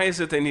out? And why is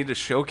it they need to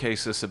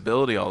showcase this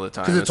ability all the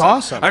time? 'Cause it's like,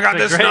 awesome. I got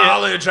It's this great-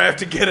 knowledge. I have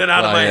to get it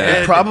out of my yeah.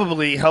 head. It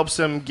probably helps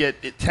them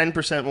get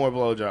 10% more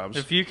blowjobs.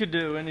 If you could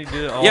do it, you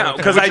do it all Yeah, the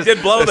because time. I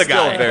did blow the That's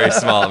still guy. a very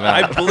small I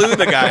amount. blew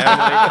the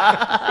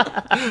guy.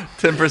 I'm like,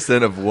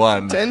 10% of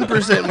one.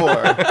 10%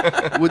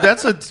 more. Well,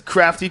 that's a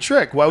crafty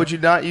trick. Why would you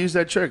not use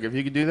that trick? If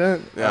you could do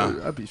that, Yeah.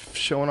 I'd be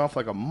showing off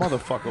like a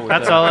motherfucker with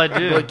That's that. all I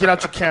do. Like, get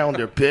out your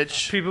calendar,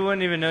 bitch. People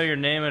wouldn't even know your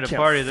name at a Can't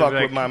party. They'd fuck be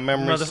like, with my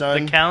memory,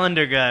 son. The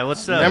calendar guy.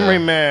 What's up? Memory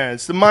man.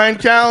 It's the mind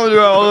calendar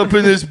all up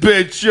in this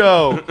bitch,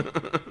 yo.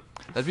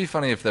 That'd be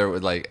funny if there were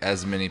like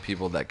as many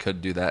people that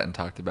could do that and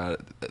talked about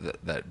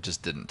it that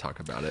just didn't talk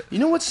about it. You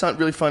know what's not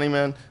really funny,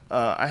 man?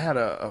 I had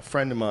a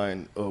friend of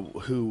mine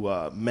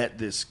who met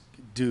this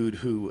dude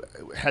who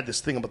had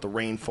this thing about the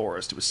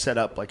rainforest. It was set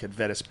up like at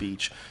Venice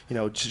Beach,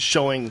 just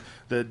showing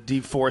the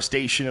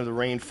deforestation of the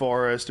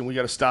rainforest, and we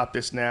got to stop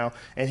this now.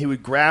 And he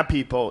would grab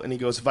people, and he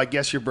goes, if I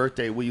guess your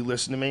birthday, will you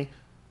listen to me?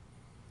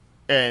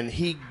 And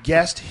he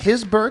guessed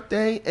his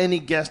birthday, and he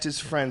guessed his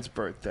friend's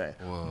birthday.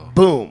 Whoa.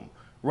 Boom,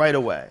 right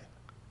away.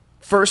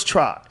 First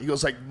trot. He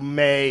goes like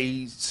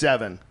May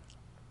 7. And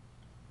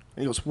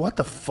he goes, what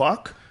the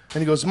fuck?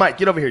 And he goes, Mike,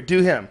 get over here.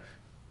 Do him.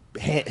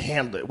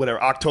 Handle it.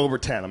 Whatever. October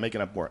 10. I'm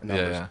making up more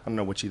numbers. Yeah. I don't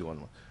know which either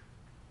one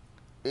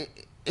was.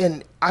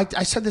 And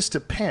I said this to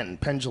Penn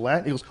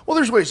Jillette. He goes, well,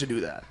 there's ways to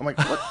do that. I'm like,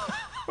 what?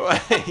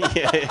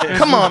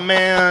 Come on,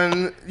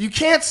 man. You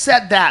can't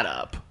set that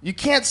up. You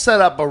can't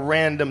set up a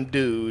random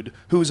dude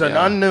who's an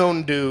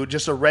unknown dude,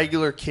 just a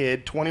regular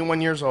kid,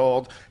 21 years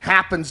old,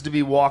 happens to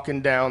be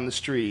walking down the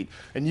street,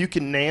 and you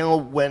can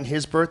nail when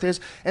his birthday is.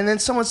 And then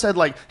someone said,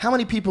 like, how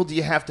many people do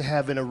you have to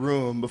have in a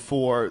room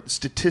before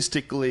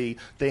statistically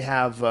they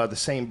have the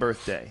same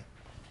birthday?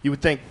 You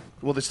would think,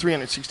 well, there's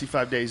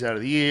 365 days out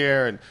of the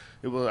year, and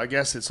I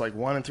guess it's like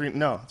 1 in 3.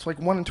 No, it's like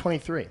 1 in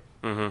 23.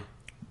 Mm-hmm.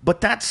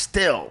 But that's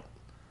still...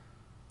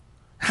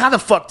 How the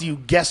fuck do you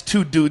guess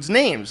two dudes'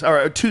 names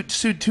or two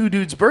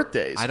dudes'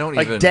 birthdays? I don't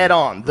like even dead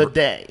on the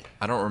day.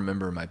 I don't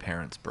remember my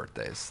parents'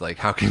 birthdays. Like,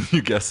 how can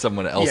you guess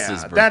someone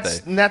else's birthday?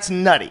 That's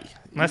nutty.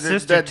 My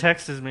sister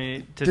texts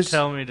me to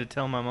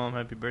tell my mom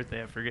happy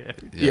birthday. I forget.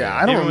 Yeah,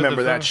 I don't Even with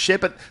remember the that phone.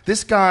 shit. But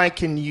this guy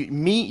can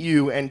meet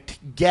you and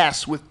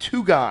guess with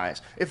two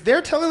guys if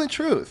they're telling the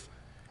truth,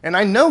 and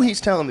I know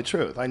he's telling the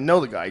truth. I know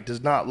the guy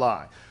does not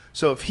lie.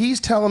 So if he's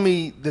telling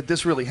me that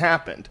this really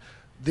happened,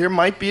 there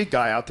might be a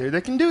guy out there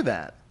that can do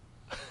that.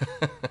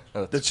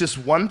 That's just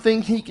one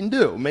thing he can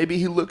do. Maybe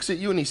he looks at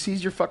you and he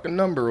sees your fucking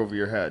number over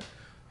your head.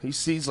 He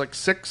sees like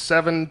 6,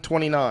 7,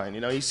 29.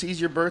 You know, he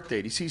sees your birth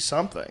date. He sees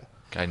something.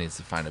 Guy needs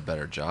to find a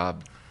better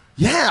job.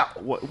 Yeah.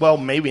 Well,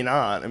 maybe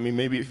not. I mean,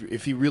 maybe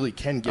if he really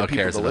can get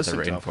people to listen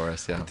to him.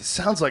 Rainforest, yeah. It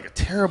sounds like a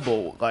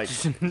terrible, like,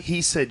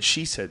 he said,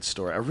 she said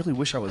story. I really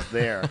wish I was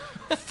there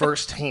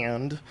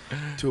firsthand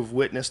to have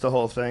witnessed the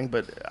whole thing.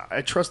 But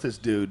I trust this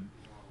dude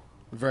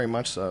very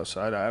much so.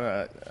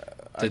 So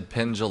Did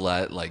Penn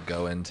Jillette like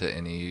go into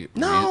any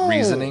No.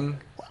 reasoning?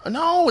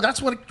 No,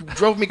 that's what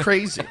drove me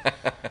crazy.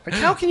 Like,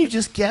 how can you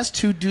just guess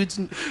two dudes?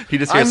 He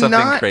just hears something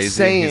crazy.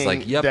 Saying He's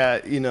like, "Yep."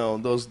 That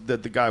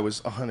that the guy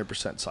was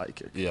 100%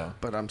 psychic. Yeah.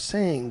 But I'm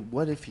saying,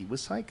 what if he was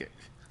psychic?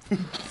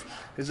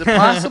 Is it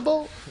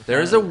possible?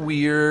 There is a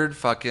weird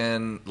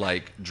fucking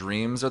like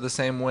dreams are the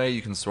same way.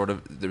 You can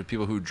there are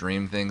people who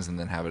dream things and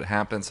then have it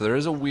happen. So there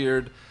is a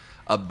weird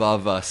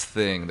above us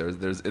thing.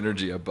 There's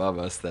energy above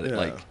us that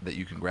that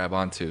you can grab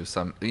onto.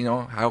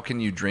 How can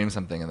you dream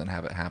something and then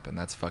have it happen?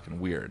 That's fucking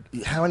weird.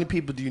 How many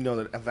people do you know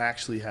that have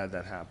actually had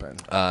that happen?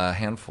 A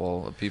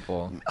handful of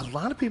people. A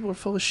lot of people are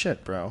full of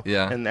shit, bro.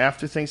 Yeah. And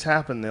after things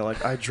happen, they're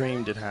like, I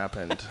dreamed it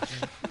happened.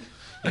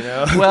 You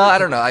know? Well, I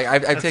don't know.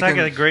 I've That's taken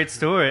like a great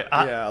story.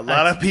 A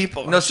lot of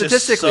people. No, are just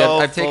statistically, so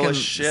I've full taken of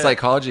shit.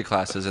 psychology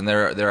classes, and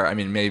there are. I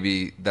mean,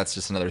 maybe that's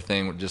just another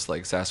thing, just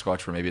like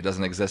Sasquatch, where maybe it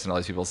doesn't exist, and all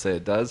these people say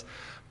it does.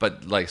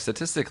 But like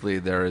statistically,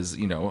 there is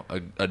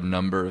a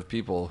number of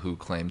people who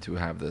claim to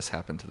have this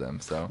happen to them.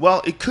 So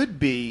well, it could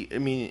be. I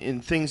mean, in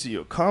things that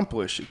you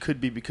accomplish, it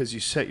could be because you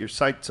set your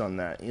sights on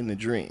that in the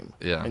dream,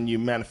 and you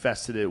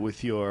manifested it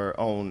with your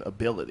own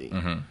ability.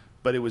 Mm-hmm.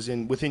 But it was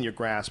within your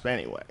grasp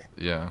anyway.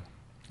 Yeah.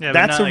 Yeah,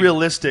 That's a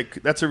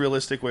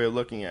realistic way of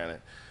looking at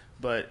it.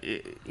 But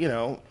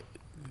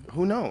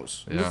who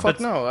knows? Yeah. Who the fuck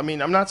know? I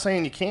mean, I'm not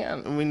saying you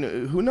can. I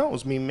mean, who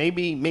knows? I mean,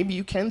 maybe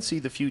you can see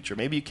the future.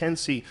 Maybe you can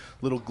see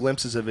little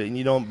glimpses of it, and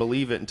you don't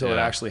believe it until it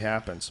actually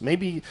happens.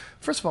 Maybe,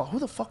 first of all, who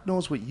the fuck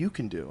knows what you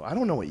can do? I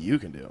don't know what you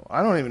can do.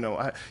 I don't even know.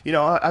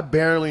 I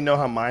barely know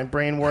how my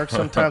brain works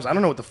sometimes. I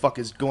don't know what the fuck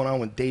is going on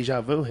when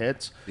deja vu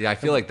hits. Yeah, I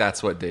feel like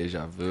that's what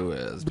deja vu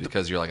is,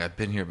 because you're like, I've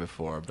been here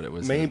before, but it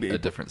was a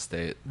different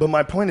state. But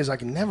my point is, I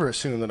can never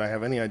assume that I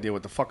have any idea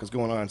what the fuck is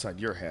going on inside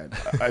your head.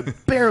 I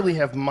barely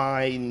have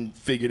mine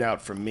figured out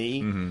for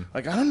me. Mm-hmm.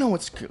 Like, I don't know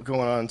what's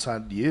going on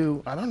inside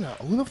you. I don't know.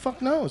 Who the fuck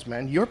knows,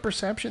 man? Your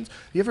perceptions.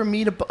 You ever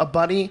meet a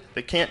buddy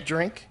that can't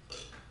drink?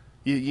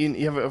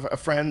 You have a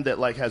friend that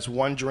like has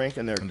one drink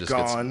and they're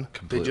gone.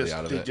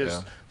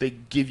 They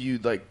give you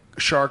like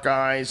shark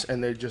eyes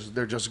and they're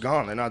just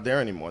gone. They're not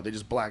there anymore. They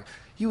just black.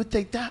 You would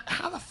think that,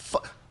 how the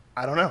fuck?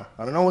 I don't know.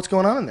 I don't know what's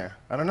going on in there.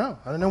 I don't know.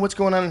 I don't know what's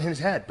going on in his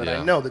head, but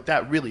I know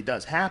that really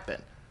does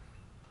happen.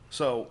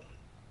 So,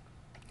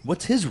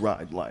 what's his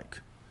ride like?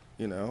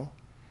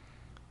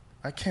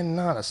 I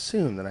cannot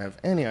assume that I have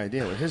any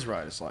idea what his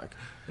ride is like.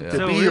 Yeah. To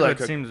So be weird, like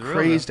it a seems real,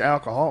 crazed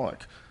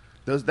alcoholic.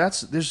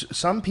 There's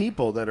some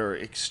people that are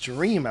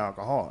extreme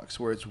alcoholics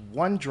where it's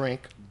one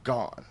drink,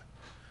 gone.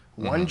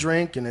 One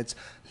drink and it's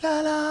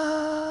la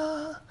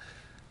la,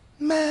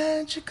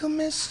 magical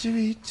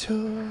mystery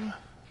tour.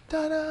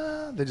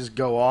 Da-da. They just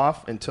go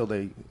off until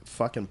they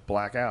fucking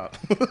black out.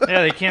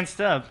 Yeah, they can't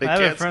stop. They I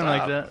have a can't friend stop.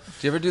 like that.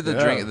 Do you ever do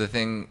the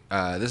thing?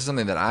 This is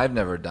something that I've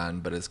never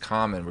done, but it's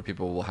common where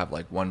people will have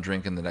like one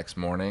drink in the next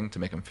morning to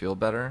make them feel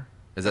better.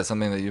 Is that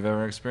something that you've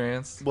ever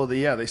experienced? Well,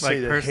 they say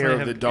the hair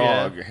of the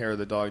dog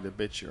that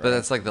bit you. Right? But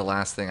that's like the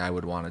last thing I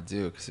would want to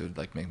do because it would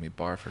like make me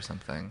barf or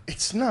something.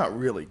 It's not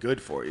really good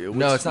for you.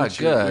 No, it's not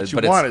good.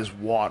 What you want is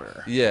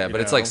water. Yeah,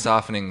 but it's like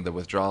softening the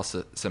withdrawal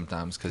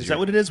symptoms. Is that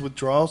what it is?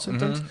 Withdrawal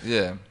symptoms? Mm-hmm,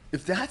 yeah.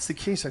 If that's the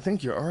case, I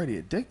think you're already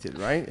addicted,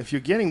 right? If you're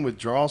getting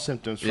withdrawal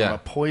symptoms from a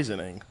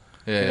poisoning,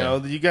 Yeah, you know,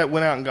 you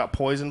went out and got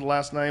poisoned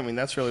last night. I mean,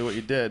 that's really what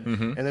you did.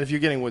 And then if you're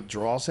getting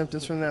withdrawal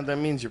symptoms from that, that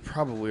means you're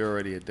probably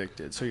already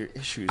addicted. So your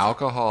issues.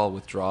 Alcohol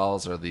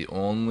withdrawals are the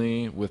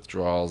only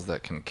withdrawals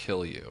that can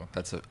kill you.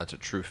 That's a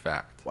true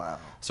fact. Wow.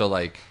 So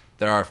like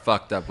there are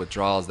fucked up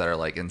withdrawals that are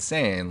like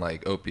insane,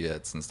 like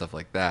opiates and stuff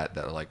like that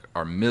are like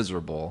are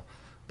miserable,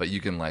 but you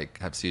can like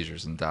have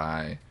seizures and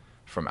die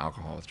from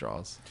alcohol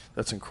withdrawals.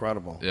 That's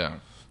incredible. Yeah.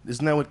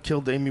 Isn't that what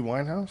killed Amy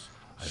Winehouse?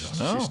 I don't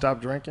know. She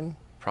stopped drinking?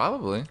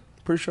 Probably.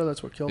 Pretty sure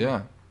that's what killed Yeah.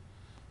 her.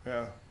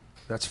 Yeah.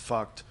 That's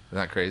fucked. Isn't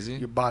that crazy?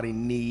 Your body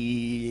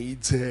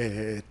needs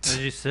it. Did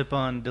you sip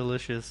on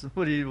delicious?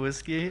 What do you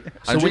whiskey? So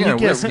I'm when drinking you a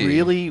get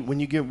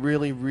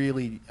whiskey.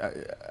 really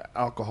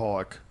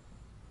alcoholic,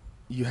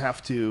 you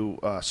have to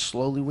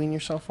slowly wean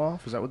yourself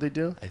off. Is that what they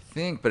do? I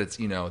think, but it's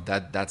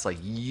that's like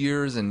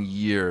years and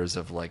years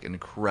of like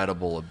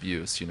incredible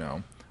abuse,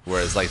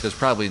 Whereas like there's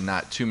probably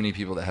not too many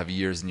people that have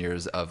years and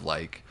years of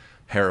like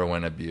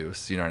heroin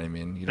abuse. You know what I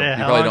mean? You Yeah,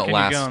 how probably long don't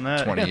can you go on last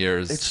that? 20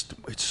 years.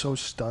 It's so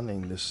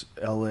stunning. This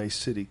L.A.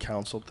 City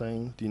Council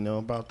thing. Do you know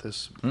about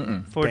this?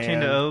 14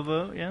 ban, to 0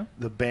 vote, yeah.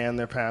 The ban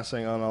they're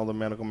passing on all the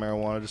medical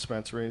marijuana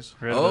dispensaries.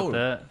 Read Oh. about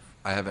that.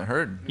 I haven't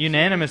heard.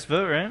 Unanimous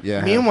vote, right?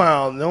 Yeah.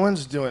 Meanwhile, no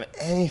one's doing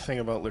anything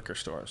about liquor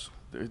stores.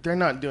 They're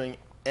not doing.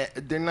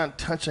 They're not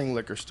touching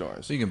liquor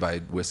stores. So you can buy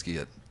whiskey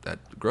at that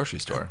grocery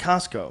store.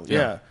 Costco, Yeah.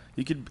 yeah.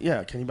 You could,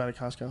 yeah. Can you buy it at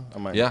Costco? I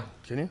might. Yeah.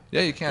 Can you?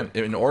 Yeah, you can.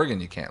 In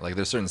Oregon, you can't. Like,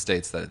 there's certain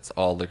states that it's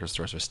all liquor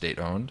stores are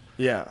state-owned.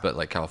 Yeah. But,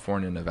 like,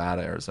 California,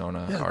 Nevada,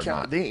 Arizona Yeah, are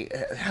not. they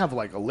have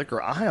like a liquor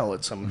aisle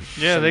at some.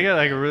 Yeah, they got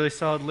like a really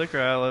solid liquor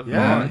outlet.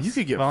 Yeah, Vons. you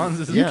could get. Vons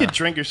is You Yeah. could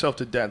drink yourself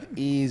to death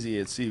easy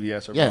at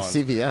CVS or Yeah, Vons.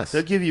 CVS.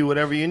 They'll give you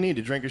whatever you need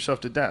to drink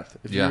yourself to death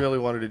if Yeah. you really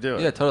wanted to do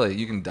it. Yeah, totally.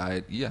 You can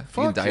die. Yeah, you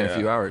Fuck can die in a yeah.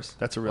 few hours.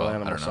 That's a real Well, I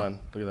animal, don't know. son.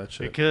 Look at that It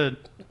shit. could.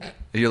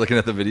 You're looking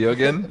at the video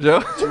again, Joe?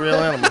 It's a real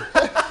animal.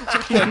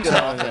 I'm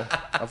telling you.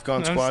 I've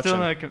gone I'm still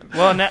squatching. not.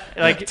 Well,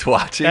 like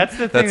Twatching? that's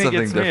the thing That's that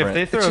gets something me. If different.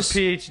 they throw It's just- a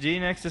PhD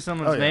next to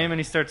someone's Oh, yeah. name and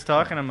he starts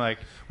talking, I'm like,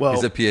 Well,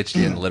 He's a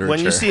PhD in literature. when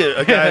you see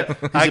a guy, he's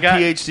I a got-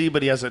 PhD,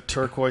 but he has a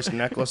turquoise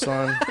necklace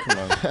on. Come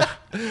on.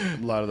 A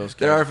lot of those guys.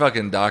 There are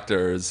fucking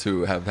doctors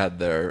who have had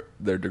their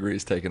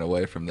degrees taken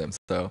away from them.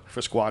 So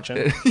For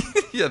squatching.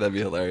 yeah, that'd be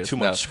hilarious. Too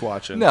much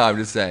squatching. No, I'm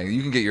just saying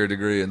you can get your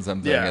degree in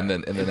something Yeah. and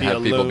then It'd be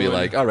have people be alone.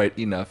 like, all right,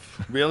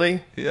 enough.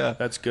 Really? Yeah.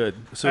 That's good.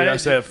 So I I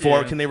said, did-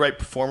 yeah. can they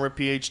write former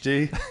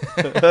PhD?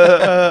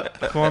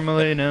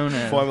 formerly known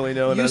as Formerly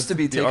known Used as to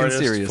be the taken artist,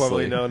 seriously.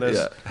 Formerly known as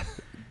Yeah.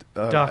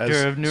 Doctor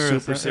as of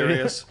neuroscience. Super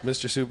serious,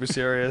 Mr. Super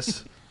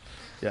serious.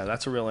 Yeah,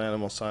 that's a real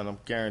animal, son. I'm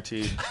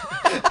guaranteed.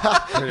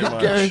 Pretty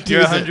much. Guaranteed.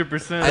 You're Use it.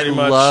 100%. Pretty I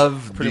much,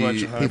 love pretty much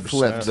the- 100%. He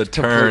flipped. the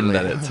turn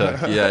that Completely. it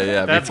took.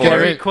 Yeah. That's Before,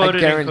 Gary I quoted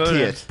and guarantee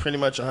quoted. it. Pretty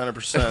much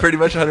 100%. pretty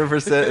much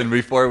 100%. And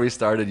before we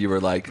started, you were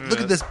like, look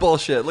at this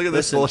bullshit. Look at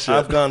this Listen, bullshit.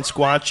 I've gone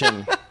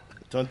squatching.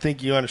 Don't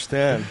think you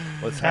understand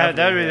what's happening.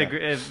 That would be the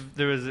here. if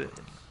there was if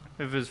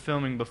it was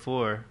filming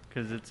before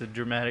because it's a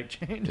dramatic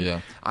change.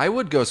 Yeah, I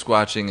would go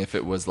squatching if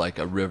it was like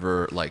a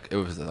river, like it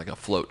was like a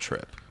float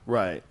trip,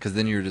 Right. because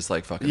then you're just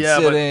like fucking Yeah,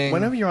 sitting. but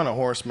whenever you're on a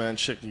horse, man,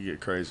 shit can get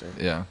crazy.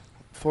 yeah,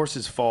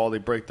 Horses fall, they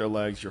break their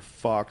legs, you're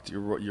fucked.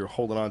 You're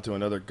holding on to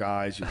another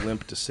guy's, you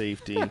limp to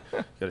safety. You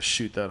got to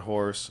shoot that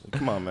horse.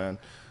 Come on, man.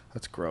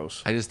 That's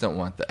gross. I just don't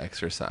want the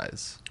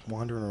exercise.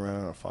 Wandering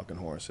around on a fucking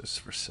horse is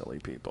for silly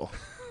people.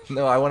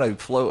 No, I want to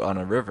float on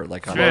a river,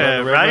 like on Yeah,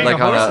 a riding like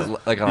a on horse a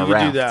is- like on You a can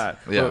raft. do that.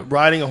 Yeah, But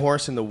riding a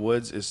horse in the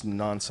woods is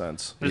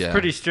nonsense. It's Yeah.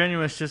 pretty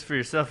strenuous just for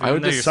yourself. I Even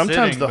would though just- you're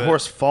Sometimes sitting, the but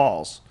horse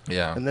falls,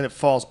 yeah. and then it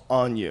falls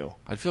on you.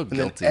 I'd feel And then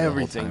guilty the whole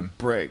everything time.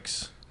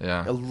 breaks.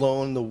 Yeah,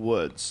 Alone in the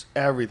woods,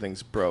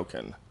 everything's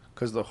broken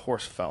because the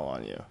horse fell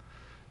on you.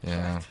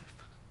 yeah.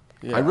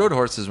 Yeah. I rode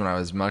horses when I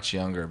was much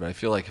younger, but I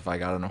feel like if I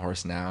got on a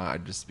horse now,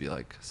 I'd just be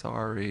like,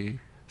 sorry,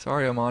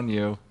 I'm on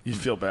you. You'd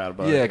feel bad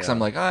about it. Yeah, because I'm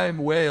like, I'm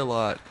way a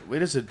lot.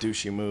 Wait, is a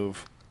douchey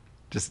move.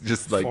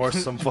 Just like,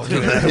 Force some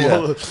fucking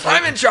animal.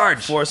 I'm in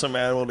charge. Force some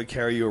animal to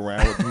carry you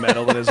around with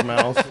metal in his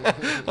mouth.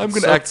 I'm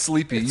gonna So- act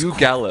sleepy. You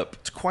gallop.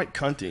 It's quite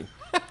cunty.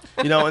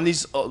 You know, and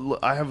these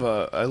I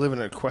live in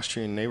an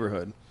equestrian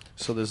neighborhood,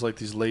 so there's like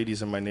these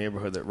ladies in my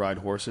neighborhood that ride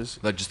horses.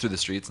 Like just through the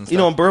streets and stuff. You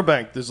know, in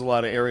Burbank, there's a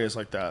lot of areas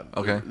like that.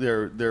 Okay.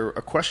 They're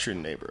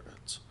equestrian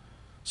neighborhoods.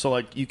 So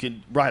like you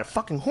could ride a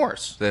fucking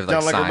horse They have,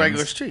 down like, like a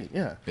regular signs? street.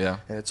 Yeah. Yeah.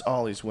 And it's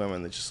all these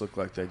women that just look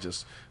like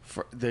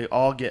they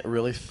all get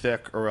really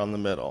thick around the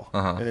middle.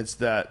 Uh-huh. And it's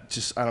that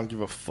just I don't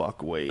give a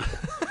fuck weight.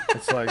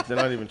 It's like they're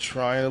not even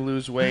trying to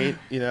lose weight,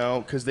 you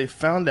know, because they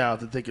found out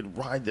that they could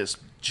ride this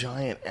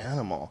giant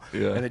animal,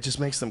 Yeah. and it just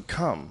makes them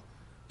come.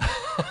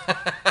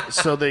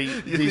 So they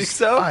think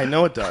so? I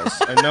know it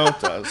does. I know it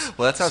does.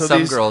 Well, that's how So some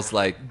these girls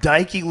like.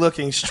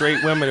 dykey-looking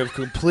straight women have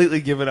completely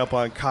given up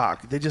on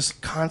cock. They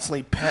just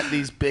constantly pet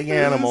these big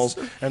animals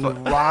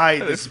and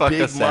ride this fuck a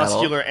big saddle.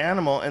 muscular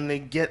animal, and they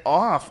get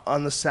off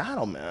on the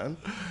saddle, man.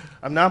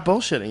 I'm not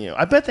bullshitting you.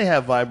 I bet they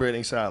have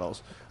vibrating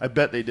saddles. I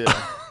bet they do.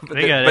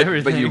 they got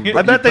everything.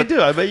 I bet they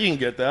do. I bet you can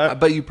get that.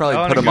 But you I probably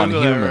wanna put them on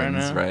Google that right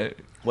humans, now. right?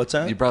 What's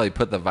that? You probably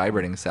put the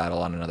vibrating saddle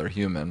on another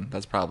human.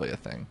 That's probably a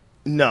thing.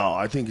 No,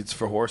 I think it's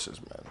for horses,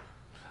 man.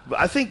 But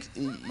I think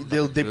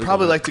they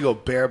probably like to go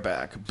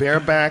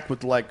bareback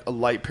with like a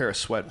light pair of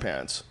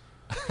sweatpants.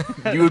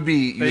 You would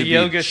be The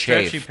yoga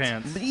chafed. stretchy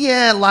pants. But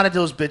yeah, a lot of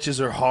those bitches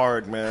are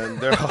hard, man.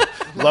 They're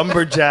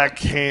lumberjack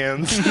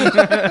hands.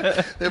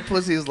 Their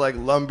pussy is like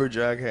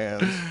lumberjack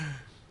hands.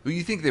 Well,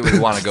 you think they would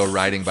want to go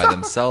riding by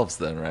themselves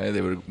then, right?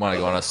 They would want to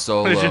go on a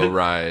solo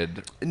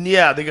ride. And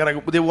yeah, they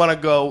want to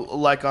go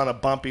like on a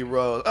bumpy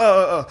road.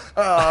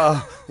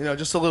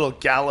 Just a little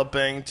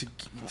galloping to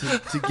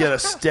get a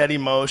steady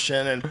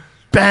motion and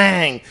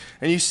bang.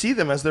 And you see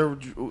them as they're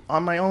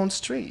on my own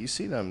street. You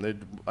see them.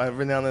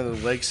 Every now and then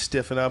the legs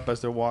stiffen up as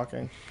they're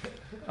walking.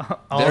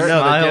 They're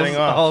getting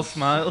off. all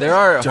smiles. There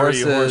are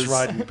Dirty horses, horse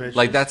riding bitches.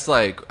 like that's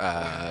like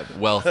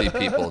wealthy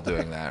people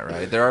doing that,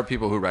 right? There are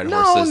people who ride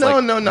No, horses.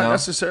 not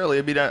necessarily.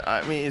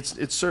 I mean,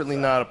 it's certainly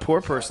not a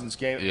poor person's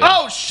game. Yeah.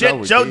 Oh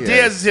shit, Joe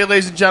Diaz is here,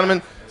 ladies and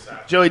gentlemen.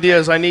 Joey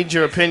Diaz, I need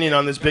your opinion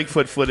on this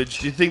Bigfoot footage.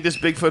 Do you think this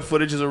Bigfoot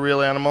footage is a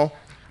real animal?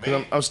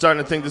 'Cause I'm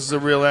starting to think this is a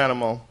real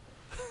animal.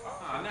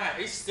 I'm not.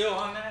 He's still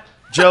on that.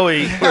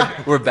 Joey,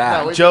 We're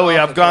back. No, Joey,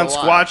 I've gone For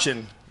a while.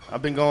 squatching.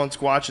 I've been going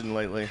squatching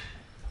lately.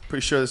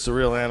 Pretty sure this is a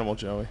real animal,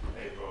 Joey.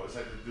 Hey, bro, it's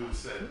like the dude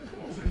said.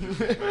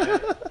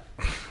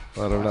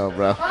 I don't know,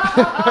 bro.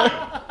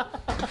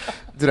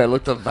 Dude, I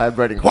looked up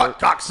vibrating What,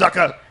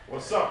 cocksucker?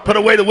 What's up? Put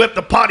away the whip.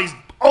 The party's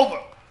over.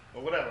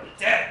 Or whatever.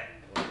 Dead.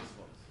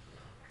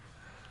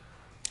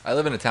 I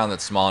live in a town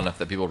that's small enough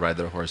that people ride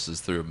their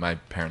horses through my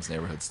parents'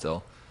 neighborhood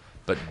still,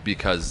 but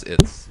because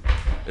it's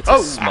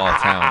a small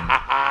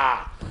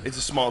town. It's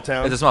a small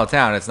town. It's a small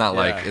town. It's not Yeah,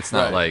 like it's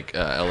not right. like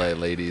L.A.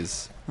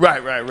 ladies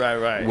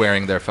Right.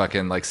 wearing their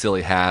fucking like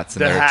silly hats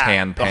and The their hat,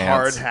 tan the pants.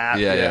 hard hat,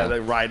 Yeah.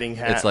 the riding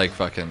hat. It's like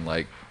fucking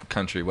like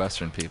country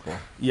western people.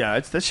 Yeah,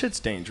 that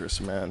shit's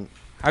dangerous, man.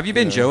 Have you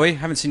been, Joey?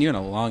 Haven't seen you in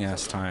a long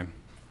ass time.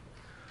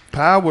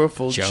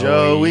 Powerful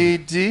Joey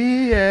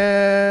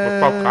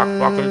Diaz. What's up,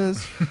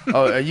 cockfuckers?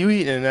 Oh, are you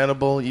eating an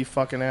edible, you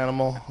fucking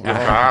animal?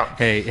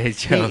 Hey,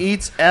 Joe. He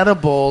eats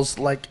edibles.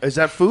 Like, is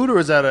that food or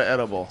is that an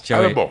edible?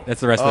 Joey, edible. that's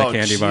the rest of the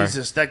candy bar.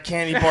 Jesus, that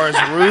candy bar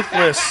is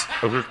ruthless.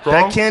 Is it strong?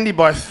 That candy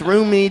bar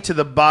threw me to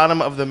the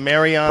bottom of the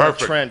Mariana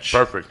Trench.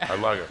 Perfect. I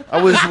like it.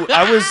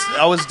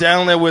 I was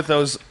down there with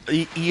those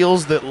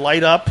eels that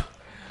light up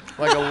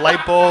like a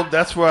light bulb.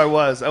 That's where I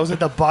was. I was at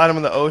the bottom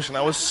of the ocean.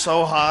 I was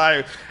so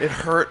high, it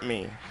hurt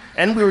me.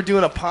 And we were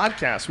doing a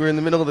podcast. We were in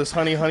the middle of this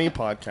Honey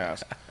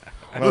podcast.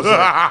 And I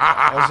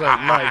was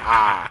like,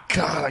 my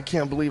God, I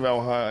can't believe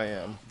how high I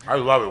am. I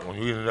love it when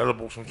you eat an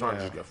edible.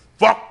 Sometimes you get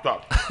fucked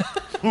up.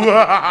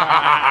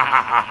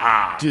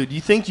 Dude,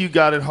 you think you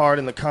got it hard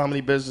in the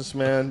comedy business,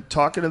 man?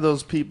 Talking to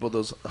those people,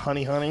 those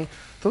honey,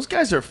 those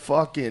guys are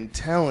fucking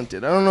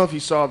talented. I don't know if you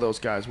saw those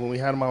guys when we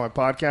had them on my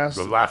podcast.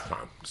 The last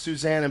time.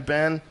 Suzanne and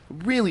Ben,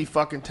 really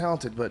fucking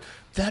talented, but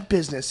that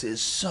business is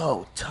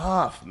so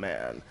tough,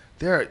 man.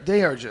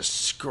 They are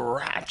just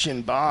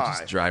scratching by.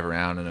 Just drive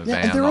around in a Yeah,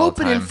 van and they're all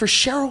the opening time. for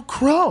Sheryl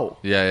Crow.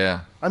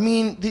 Yeah. I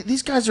mean,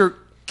 these guys are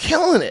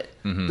killing it.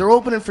 Mm-hmm. They're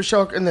opening for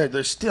Sheryl, and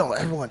they're still,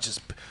 everyone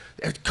just,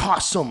 it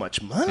costs so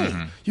much money.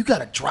 Mm-hmm. You got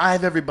to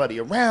drive everybody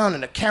around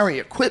and to carry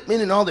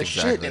equipment and all this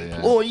shit, Exactly, and yeah.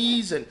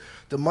 employees, and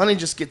the money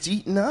just gets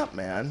eaten up,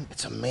 man.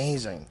 It's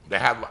amazing. They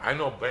have. I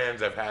know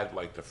bands have had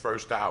like the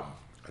first album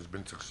has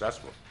been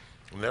successful,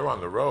 and they're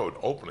on the road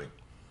opening.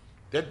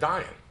 They're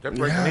dying. They're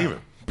breaking even.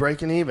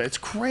 Breaking even. It's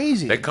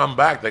crazy. They come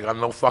back, they got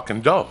no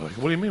fucking dough. Like,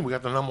 what do you mean? We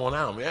got the #1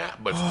 album. Yeah,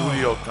 but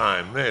studio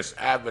time, this,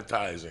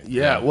 advertising.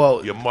 Yeah,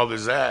 well, Your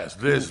mother's ass,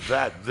 this,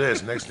 that,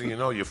 this. Next thing you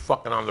know, you're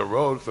fucking on the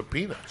road for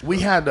peanuts. we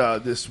had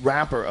this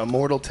rapper,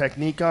 Immortal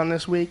Technique, on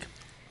this week.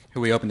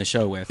 Who we opened the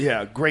show with.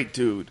 Yeah, great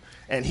dude.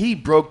 And he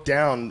broke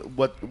down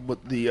what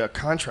the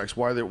contracts,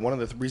 why they're, one of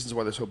the reasons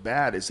why they're so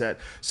bad is that,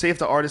 say if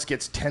the artist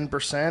gets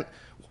 10%,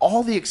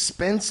 all the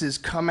expenses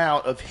come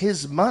out of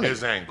his money.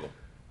 His angle.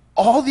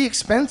 All the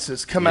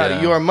expenses come out of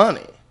Yeah. your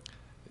money.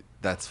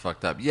 That's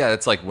fucked up. Yeah,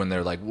 it's like when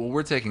they're like, well,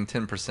 we're taking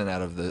 10%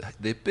 out of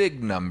the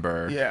big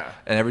number. Yeah.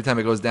 And every time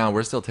it goes down,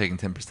 we're still taking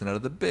 10% out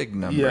of the big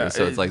number. Yeah,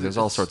 So it's like there's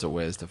all it's- sorts of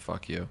ways to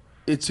fuck you.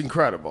 It's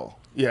incredible.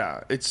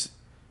 Yeah, it's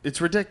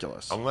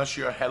ridiculous. Unless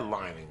you're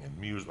headlining and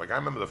music. Like, I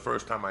remember the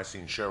first time I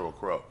seen Sheryl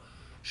Crow.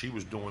 She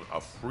was doing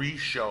a free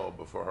show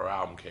before her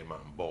album came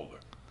out in Boulder.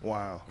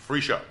 Wow. A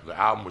free show. The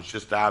album was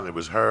just out. It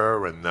was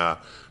her and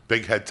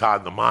Big Head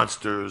Todd and the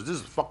Monsters. This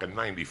is fucking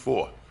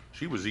 94.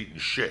 She was eating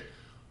shit.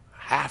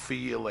 Half a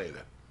year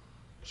later,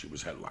 she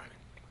was headlining.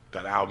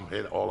 That album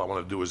hit. All I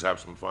want to do is have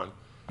some fun.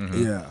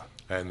 Yeah.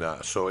 And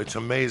so it's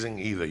amazing.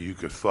 Either you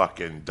could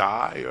fucking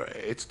die or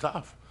it's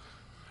tough.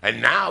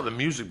 And now the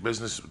music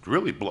business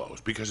really blows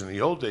because in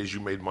the old days you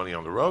made money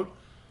on the road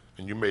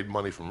and you made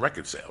money from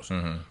record sales.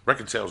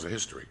 Record sales are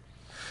history.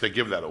 They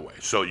give that away.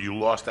 So you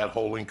lost that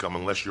whole income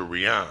unless you're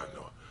Rihanna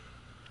or,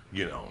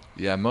 you know.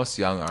 Yeah, most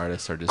young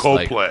artists are just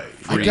Coldplay.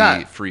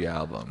 like free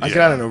albums. I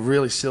got in a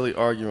really silly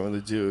argument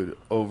with a dude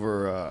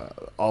over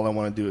All I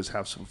Want to Do Is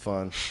Have Some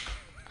Fun.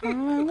 All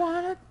I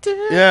wanna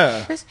do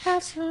Yeah. is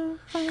have some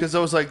fun. Because I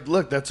was like,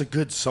 look, that's a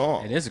good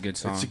song. It is a good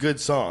song. It's a good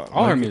song.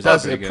 All her Like, music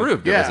doesn't- is It good.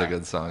 proved it was Yeah. a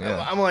good song.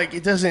 Yeah. I'm like,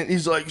 it doesn't.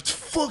 He's like, it's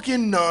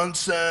fucking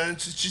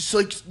nonsense. It's just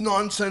like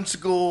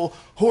nonsensical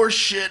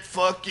horseshit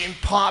fucking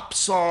pop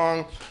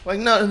song. Like,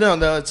 no.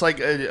 It's like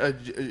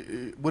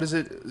what is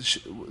it?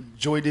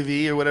 Joy de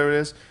vie or whatever it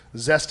is.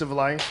 Zest of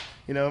life.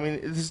 You know, I mean,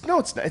 it's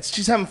not. It's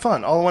she's having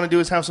fun. All I want to do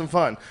is have some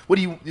fun.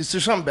 Is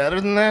there something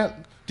better than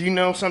that? Do you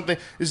know something?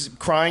 Is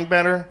crying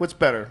better? What's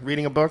better?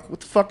 Reading a book? What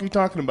the fuck are you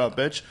talking about,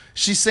 bitch?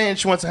 She's saying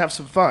she wants to have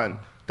some fun.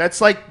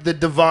 That's like the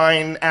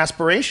divine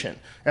aspiration.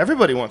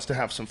 Everybody wants to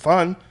have some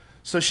fun.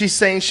 So she's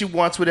saying she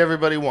wants what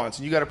everybody wants.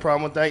 And you got a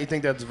problem with that? You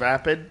think that's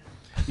vapid?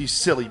 You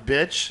silly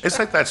bitch. It's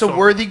like that It's a song.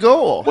 worthy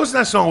goal. Wasn't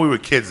that song when we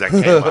were kids that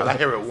came out? I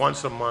hear it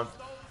once a month.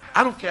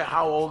 I don't care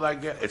how old I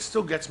get. It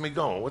still gets me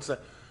going. What's that?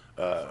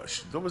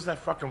 What was that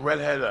fucking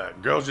redhead?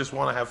 Girls Just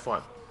Want to Have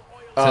Fun.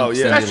 Oh,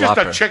 yeah. That's just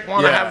a Lauper. chick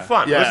want to Yeah, have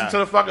fun. yeah. Listen to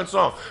the fucking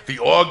song. The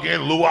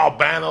organ, Lou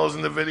Albano's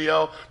in the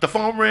video. The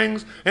phone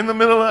rings in the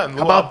middle of it.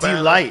 How about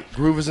Delight?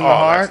 Groove is in the Oh,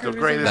 heart. that's the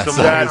greatest That of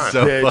song all is time.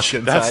 so bitch.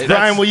 fucking That's tight.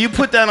 Brian, will you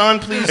put that on,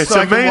 please, It's so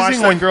I can watch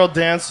amazing that when girl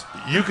dance?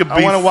 You could I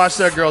be. want to watch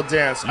that girl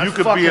dance. You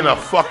could be in a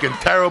fucking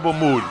terrible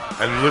mood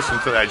and listen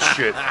to that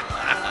shit.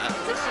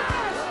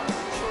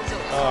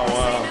 Oh,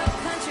 wow.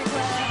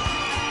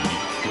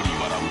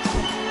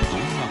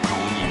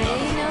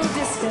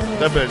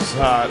 That bitch is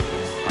hot.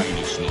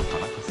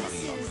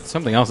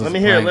 Something else is Let me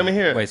hear it, playing. let me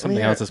hear it, let Wait, me something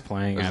hear else it. is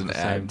playing There's at an the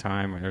ad. same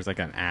time. Or there's like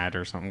an ad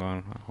or something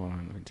going on. Hold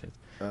on. Let me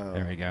just,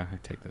 there we go. I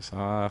take this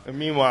off. And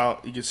meanwhile,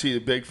 you can see the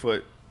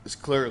Bigfoot is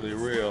clearly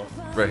real.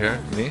 Right here,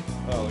 me.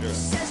 Oh, look at that.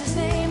 Says his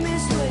name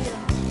is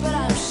William, but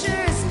I'm sure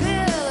it's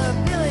Bill or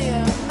Billy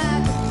or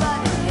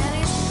McAbutty, and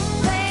he's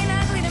plain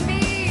ugly to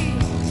me.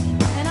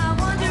 And I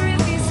wonder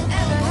if he's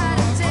ever had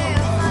a day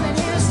of fun in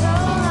his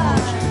whole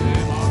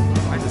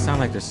life. Why does it sound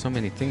like there's so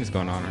many things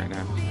going on right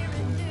now?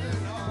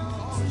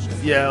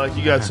 Yeah, like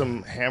you got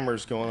some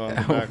hammers going on in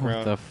the What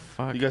background. the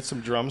fuck? You got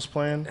some drums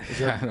playing? Is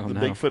that I don't the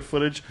know. Bigfoot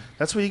footage?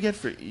 That's what you get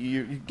for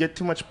you get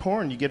too much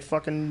porn. You get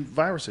fucking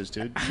viruses,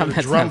 dude. You get a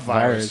That's drum not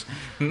virus.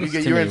 virus. Too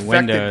You're many infected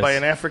windows. by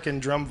an African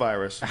drum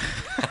virus.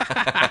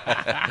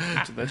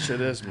 That's what that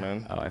shit is,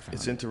 man. Oh, I found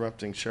It's it.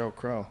 interrupting Sheryl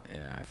Crow.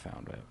 Yeah, I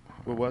found it.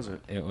 What was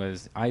it? It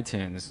was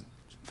iTunes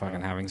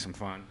fucking having some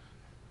fun.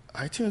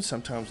 iTunes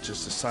sometimes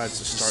just decides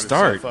to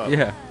start itself up.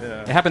 Yeah.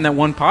 It happened that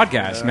one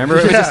podcast. Remember?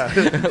 It was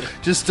Yeah.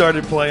 Just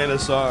started playing a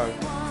song.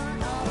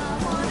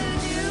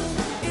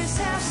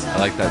 I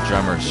like that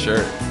drummer's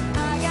shirt.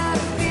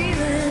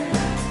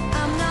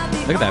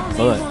 Look at that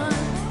butt.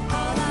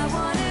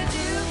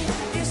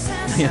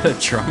 Yeah, the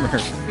drummer.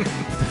 What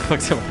the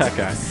fuck's up with that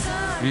guy?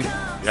 You-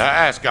 Your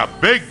ass got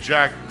big,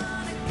 Jack.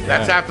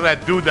 That's Yeah. after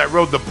that dude that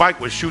rode the bike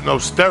was shooting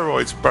those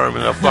steroid sperm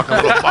in a fucking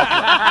little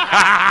bubble.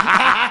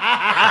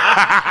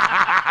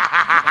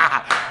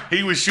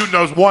 He was shooting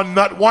those one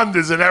nut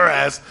wonders in her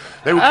ass.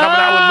 They were coming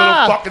out with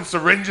little fucking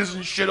syringes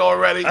and shit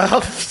already.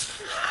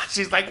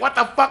 She's like, what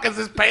the fuck is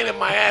this pain in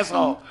my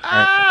asshole?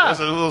 There's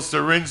a little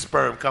syringe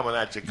sperm coming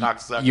at you,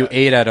 cocksucker. You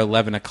ate at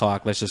 11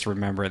 o'clock. Let's just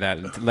remember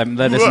that. Let us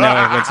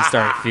know once you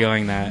start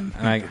feeling that.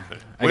 And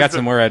I got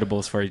some more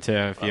edibles for you, too.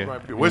 If you,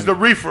 Where's the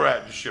reefer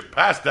at? You should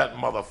pass that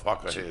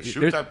motherfucker here. Shoot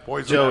There's- that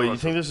poison Joey, arrow. you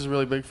think this is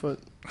really Bigfoot?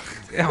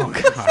 Oh,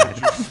 God.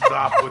 Would you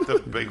stop with the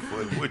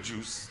Bigfoot? Would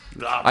you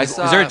stop? I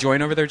saw. Is there a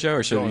joint over there, Joe? Or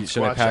Go should and I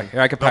squash pack? it. Here,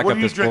 I could Now, pack what up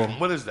are you this bowl. drinking?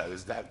 What is that?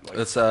 Is that like...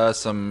 It's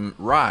some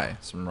rye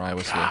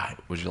whiskey. God.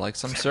 Would you like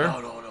some, sir?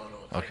 No.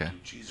 Thank Okay. you,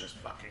 Jesus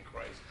fucking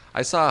Christ.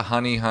 I saw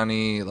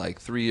Honey like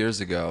 3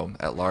 years ago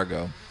at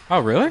Largo. Oh,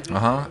 really?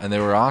 And they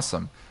were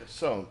awesome.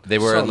 So They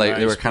were so they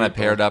were nice kind of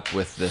people. paired up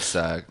with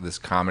this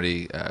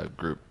comedy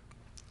group.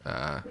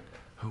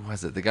 Who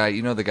was it? The guy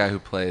who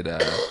played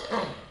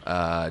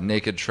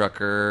Naked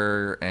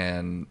Trucker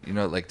and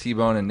like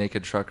T-Bone and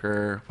Naked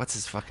Trucker. What's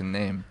his fucking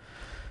name?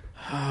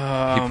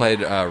 He played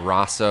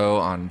Rosso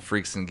on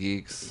Freaks and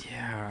Geeks.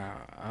 Yeah.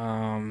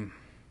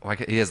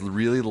 Like he has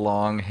really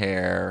long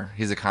hair.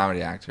 He's a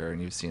comedy actor,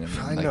 and you've seen him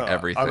I in like know.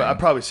 everything. I've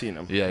probably seen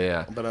him.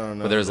 Yeah. But I don't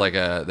know. But there's like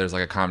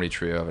a comedy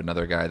trio of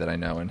another guy that I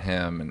know and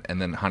him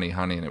and then Honey,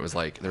 and it was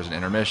like there's an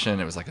intermission.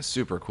 It was like a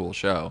super cool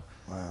show.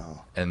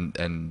 Wow.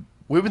 And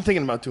We've been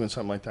thinking about doing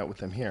something like that with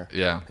them here.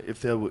 yeah.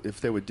 If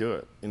they would do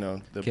it,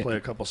 they'll Get- play a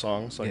couple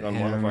songs like Get on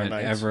one of him our and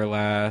nights.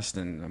 Everlast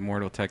and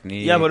Immortal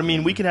Technique. Yeah, but I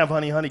mean, we can have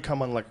Honey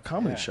come on like a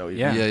comedy show.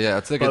 Yeah. Yeah.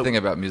 It's the But- good thing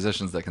about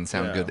musicians that can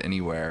sound Yeah. good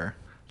anywhere.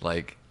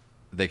 Like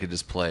they could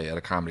just play at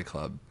a comedy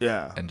club.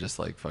 Yeah. And just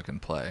like fucking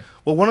play.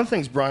 Well, one of the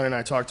things Brian and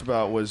I talked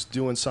about was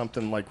doing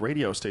something like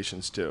radio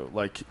stations do.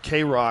 Like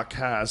K-Rock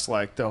has,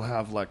 they'll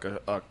have like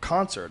a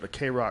concert, a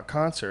K-Rock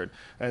concert,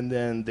 and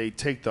then they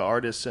take the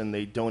artists and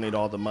they donate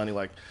all the money.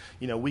 Like,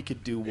 we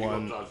could do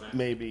one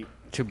maybe.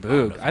 To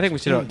boob. I think we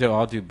should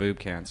all do boob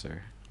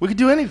cancer. We could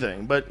do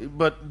anything,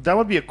 but that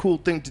would be a cool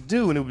thing to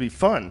do, and it would be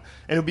fun,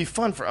 and it would be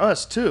fun for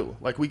us too.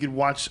 Like we could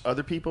watch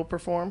other people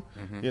perform,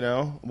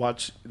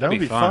 watch. That would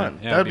be fun.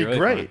 Yeah, that would it'd be be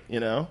really great,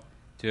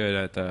 Do it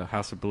at the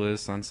House of Blues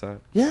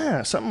Sunset.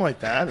 Yeah, something like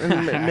that,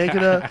 and make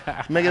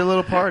it a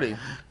little party.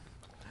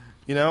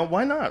 You know,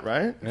 why not,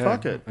 right? Yeah.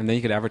 Fuck it. And then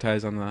you could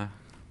advertise on the.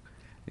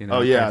 You know,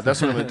 Oh, yeah,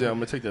 that's what I'm going to do. I'm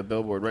going to take that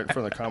billboard right in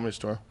front of the Comedy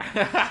Store.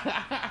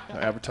 I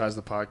advertise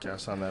the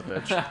podcast on that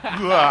bitch.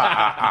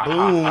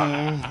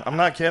 Boom. I'm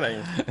not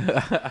kidding.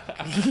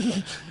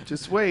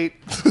 Just wait.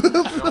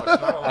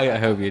 I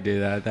hope you do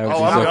that. That would be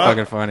I'm so not.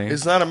 fucking funny.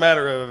 It's not a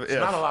matter of It's if.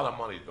 not a lot of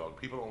money, dog.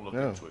 People don't look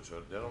into it, so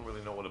they don't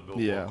really know what a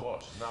billboard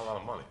costs. It's not a lot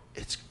of money.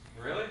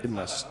 It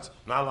must.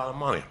 Not a lot of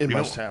money. It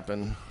must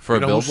happen. For a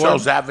Who billboard?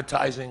 sells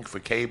advertising for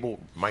cable?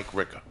 Mike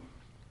Ricker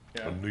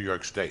from New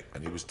York State.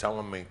 And he was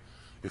telling me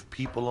if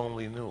people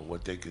only knew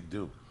what they could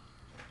do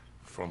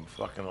from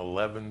fucking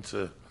 11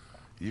 to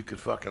you could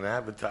fucking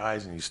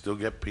advertise and you still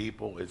get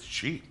people. It's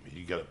cheap.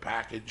 You get a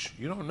package.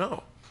 You don't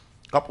know.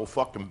 Couple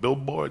fucking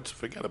billboards.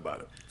 Forget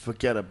about it.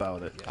 Forget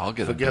about it. I'll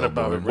get Forget a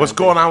about it. billboard. What's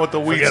going on with the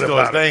weed Forget stores?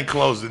 about They ain't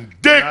closing.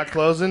 Dick! Not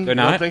closing? They're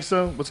You don't not? think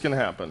so? What's going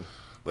to happen?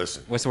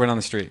 Listen, What's the word on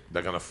the street?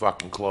 they're going to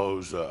fucking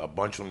close a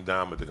bunch of them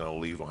down, but they're going to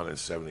leave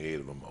 178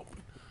 of them open.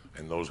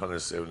 And those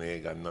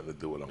 178 got nothing to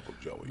do with Uncle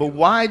Joey. But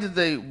why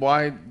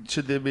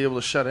should they be able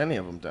to shut any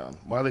of them down?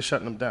 Why are they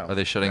shutting them down? Are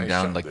they shutting They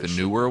down shut like this the shit.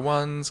 newer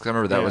ones? 'Cause I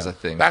remember that Yeah. was a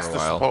thing That's for a the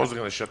while. supposedly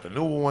going to shut the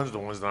newer ones, the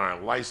ones that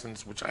aren't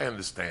licensed, which I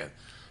understand.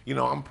 You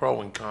know, I'm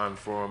pro and con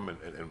for them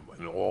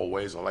in all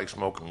ways. I like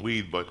smoking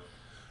weed, but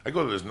I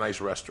go to this nice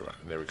restaurant,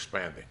 and they're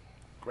expanding.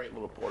 Great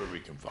little Puerto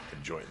Rican fucking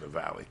joint in the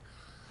valley.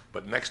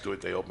 But next to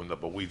it, they opened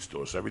up a weed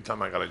store. So every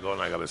time I got to go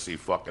and I got to see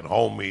fucking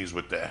homies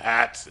with their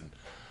hats and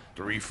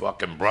 3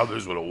 fucking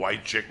brothers with a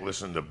white chick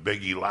listening to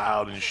Biggie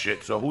Loud and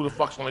shit. So who the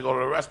fuck's going to go to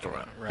the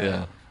restaurant?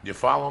 Yeah. You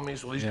follow me?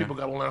 So these people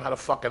got to learn how to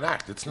fucking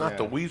act. It's not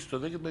the weed store.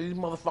 These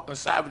motherfucking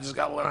savages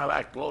got to learn how to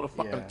act. Blow the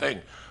fucking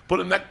thing. Put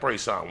a neck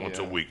brace on once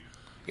a week.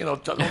 You know,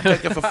 don't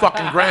take it for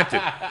fucking granted.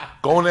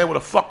 Go in there with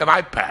a fucking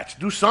eye patch.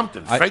 Do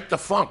something. Fake the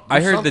funk. Do I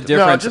heard something. the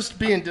difference. No, just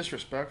being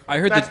disrespectful. I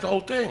heard That's the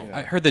whole thing.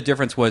 I heard the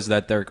difference was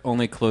that they're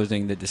only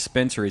closing the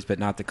dispensaries, but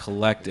not the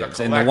collectives.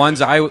 The And the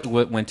ones I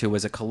went to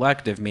was a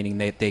collective, meaning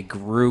they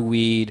grew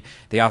weed.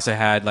 They also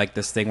had like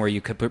this thing where you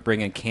could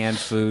bring in canned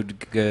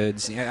food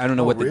goods. I don't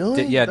know what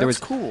really? yeah, there That's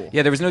was cool.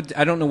 Yeah, there was no.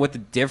 I don't know what the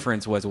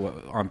difference was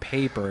on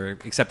paper,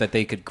 except that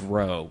they could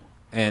grow.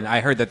 And I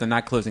heard that they're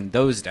not closing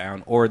those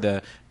down, or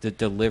the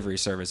delivery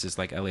services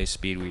like LA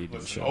Speedweed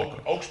and shit.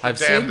 I've Oaksterdam,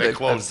 seen they the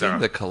closed down.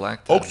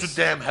 collectives.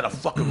 Oaksterdam had a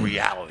fucking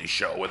reality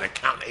show where they're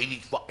counting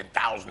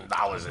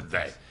 $80,000 a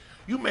day.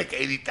 You make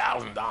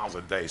 $80,000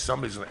 a day.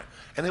 Somebody's there.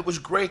 And it was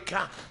great.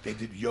 They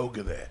did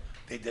yoga there.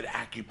 They did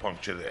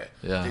acupuncture there.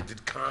 Yeah. They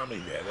did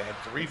comedy there. They had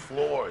 3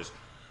 floors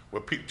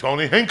where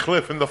Tony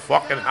Hinchcliffe in the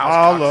fucking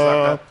house.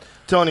 Hello. cocksucker.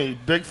 Tony,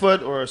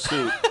 Bigfoot or a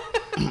suit?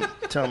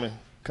 Tell me.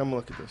 Come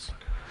look at this.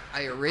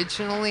 I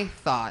originally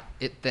thought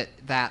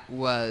that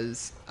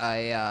was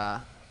a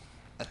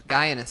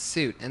guy in a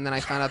suit, and then I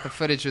found out the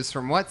footage was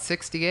from what,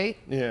 68?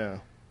 Yeah.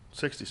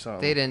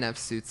 60-something. They didn't have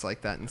suits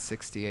like that in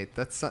 68.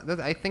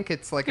 I think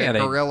it's like Yeah, a they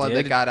gorilla did.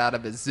 that got out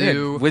of a Yeah,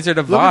 zoo. Wizard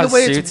of Look at Oz the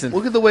way suits.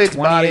 look at the way its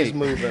body's 28.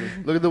 moving.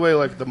 Look at the way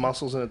like the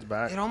muscles in its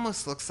back. It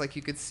almost looks like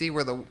you could see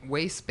where the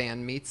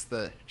waistband meets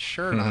the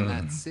shirt on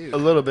that suit. A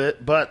little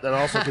bit, but that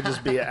also could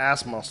just be an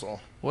ass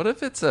muscle. What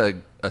if it's a Look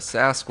at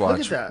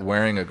Sasquatch that.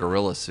 wearing a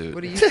gorilla suit?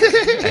 What do you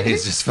think? And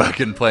he's just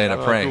fucking playing a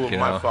I'm prank, doing you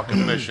my know?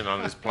 fucking mission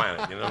on this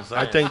planet. You know what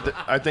I'm saying?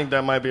 I think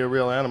that might be a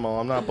real animal.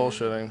 I'm not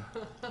bullshitting.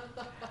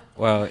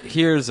 Well,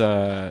 here's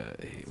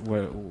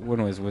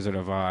when was Wizard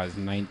of Oz?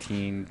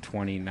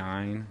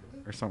 1929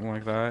 or something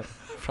like that.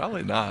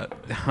 Probably not.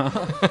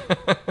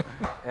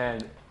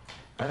 And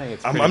I think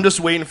it's. I'm just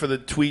waiting for the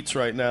tweets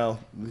right now.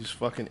 These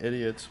fucking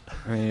idiots.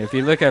 I mean, if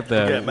you look at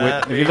the Get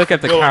mad at if you me. look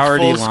at the Go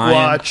cowardly full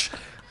lion, squatch.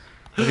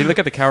 if you look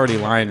at the cowardly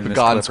lion in this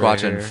God's clip right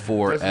watching here,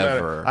 Doesn't matter.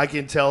 forever. I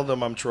can tell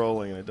them I'm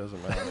trolling, and it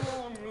doesn't matter.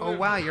 Oh,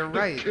 wow, you're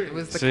right. It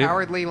was the See?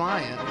 Cowardly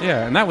Lion.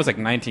 yeah, and that was like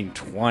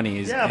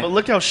 1920s. Yeah, but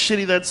look how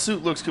shitty that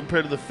suit looks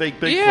compared to the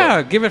fake Bigfoot.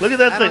 Yeah, give it- Look at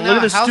that I thing. don't Look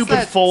know. at the How's stupid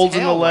that folds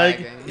in the tail leg.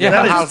 wagging? Yeah,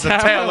 that is How's the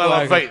tail wagging.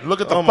 elevate? Look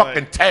at the Oh my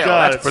fucking tail.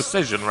 God, That's it's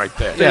precision right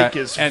there. Yeah, fake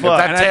as and-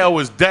 fuck. If that tail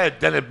was dead,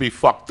 then it'd be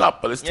fucked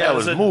up. But his Yeah, tail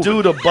there's is a moving.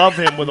 dude above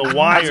him with a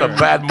wire. That's a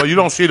bad. You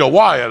don't see the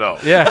wire though.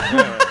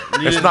 yeah,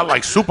 It's not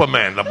like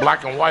Superman, the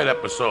black and white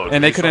episode.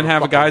 and they You saw couldn't the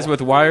have fucking guys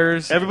with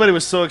wires. Everybody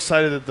was so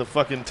excited that the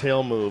fucking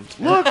tail moved.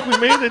 Look, we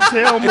made the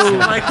tail move.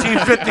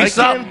 1950 I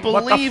something. can't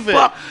What the believe it.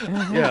 fuck?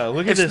 Yeah,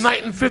 look at It's this.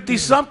 1950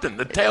 something.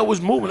 The tail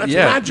was moving. That's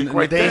Yeah. magic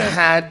right They there.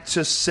 had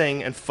to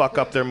sing and fuck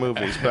up their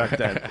movies back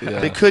then.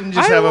 They couldn't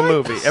just have a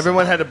movie.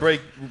 Everyone had to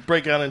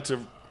break out into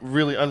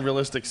really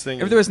unrealistic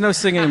singing. If there was no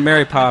singing in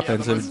Mary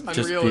Poppins, it would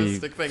just be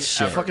unrealistic thing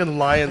shit. ever. fucking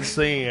lions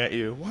singing at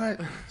you. What?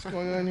 What's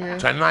going on here?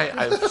 Tonight,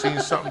 I've seen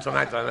something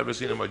tonight that I've never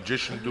seen a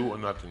magician do or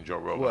nothing, Joe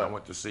Rogan. What? I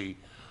went to see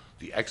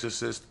The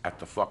Exorcist at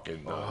the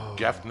fucking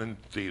Geffnen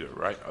Theater,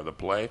 right? Or the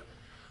play.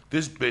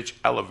 This bitch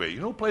elevated.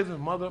 You know who plays his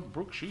mother?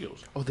 Brooke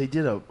Shields. Oh, they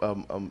did a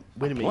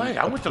wait a minute. Play.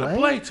 I went to the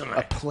play tonight.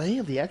 A play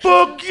of the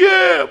Exorcist? Fuck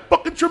yeah!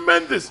 Fucking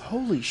tremendous.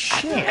 Holy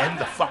shit. At the end,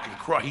 the fucking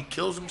cross, he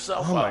kills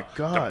himself. Oh, my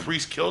God. The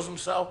priest kills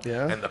himself,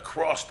 Yeah. and the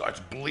cross starts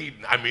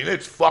bleeding. I mean,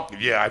 it's fucking,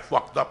 I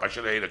fucked up. I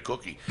should have ate a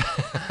cookie.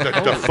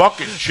 The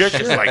fucking chick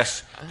is like,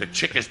 the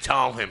chick is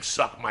telling him,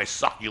 suck my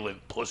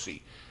succulent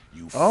pussy.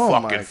 You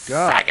fucking my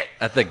God. faggot.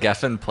 At the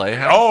Geffen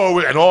Playhouse? Oh,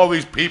 and all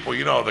these people,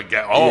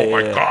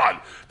 my God.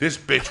 This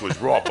bitch was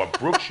raw. But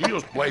Brooke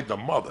Shields played the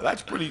mother.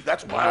 That's why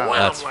I went.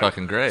 That's I'm like,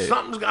 fucking great.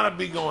 Something's got to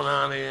be going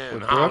on here in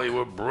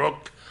Hollywood.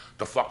 Brooke.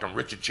 The fucking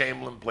Richard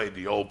Chamberlain played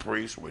the old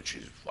priest, which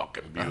is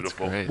fucking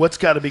beautiful. Great. What's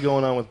got to be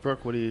going on with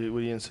Brooke? What are you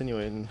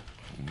insinuating?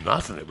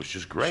 Nothing. It was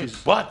just great.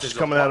 She's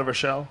coming out of her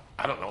shell?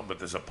 I don't know, but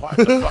there's a part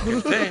of the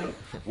fucking thing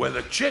where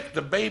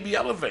the baby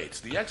elevates.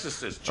 The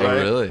Exorcist chick. Oh,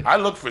 really? I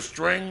looked for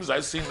strings. I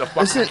seen the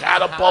fucking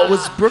catapult.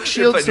 Was Brooke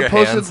Shields put your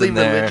hands supposedly in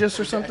there. religious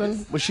or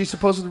something? Was she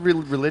supposedly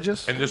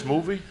religious? In this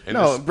movie?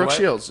 No, Brooke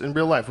Shields in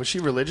real life. Was she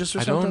religious or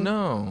I something?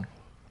 don't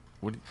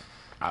know.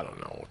 I don't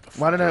know what the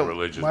fuck Why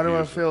do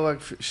I views. feel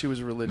like she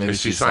was religious? Maybe Is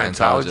she she's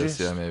Scientology? Scientologist.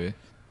 Yeah, maybe.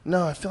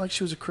 No, I feel like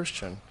she was a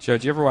Christian. Joe,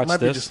 did you ever watch Might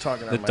be this? just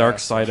talking out The my Dark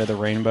ass. Side of the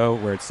Rainbow,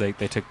 where it's like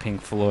they took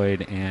Pink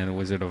Floyd and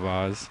Wizard of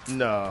Oz,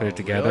 No. put it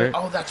together. Really?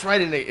 Oh, that's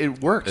right, and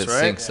it works, It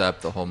right? syncs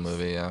up the whole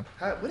movie, yeah.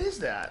 What is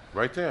that?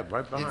 Right there,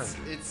 right behind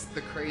you. It's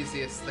the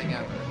craziest thing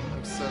ever.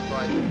 I'm so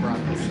glad you brought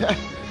this up.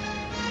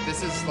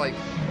 This is like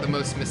the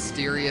most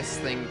mysterious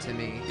thing to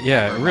me.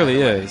 Yeah, ever, it really by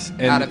the way, is.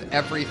 And- out of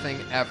everything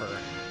ever.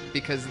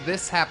 Because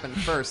this happened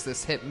first,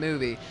 this hit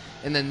movie,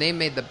 and then they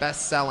made the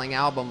best-selling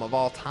album of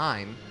all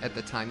time at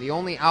the time. The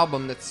only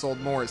album that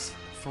sold more is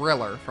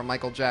Thriller from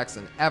Michael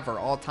Jackson, ever,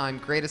 all-time,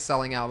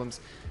 greatest-selling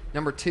albums.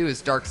 Number 2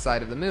 is Dark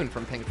Side of the Moon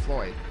from Pink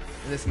Floyd.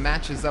 And this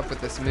matches up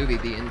with this movie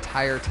the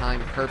entire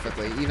time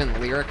perfectly. Even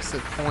lyrics at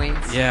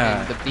points,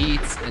 Yeah. and the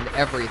beats, and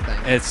everything.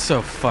 It's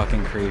so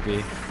fucking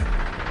creepy.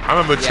 I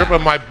remember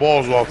tripping my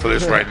balls off to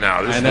this right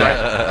now. This I is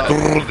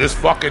know. like, this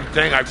fucking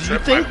thing. I Do you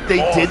think they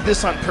did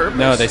this on purpose?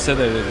 No, they said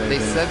that They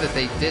said that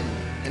they didn't,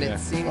 and it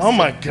seems. Oh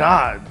my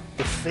God,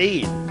 the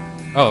fade.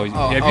 Oh,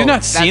 have you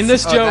not seen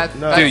this, Joe?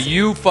 Dude,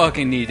 you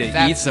fucking need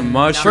to eat some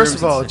mushrooms. First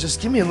of all, just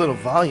give me a little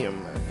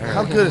volume.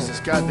 How good is this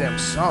goddamn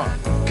song?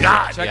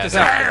 God, check this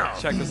damn. out.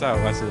 Check this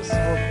out. Watch this.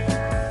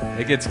 I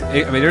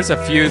mean, there's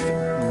a few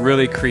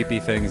really creepy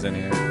things in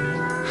here.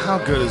 How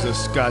good is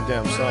this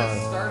goddamn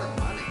song?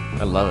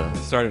 I love it.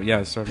 Started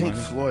Pink running.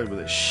 Floyd with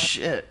this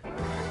shit. When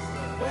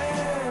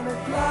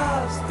at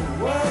last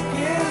the work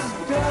is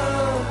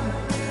done,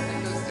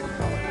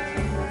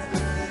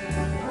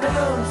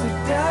 rounds it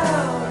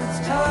down, it's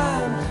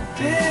time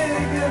to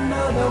dig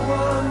another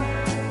one.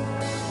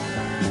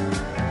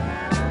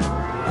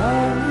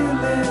 How you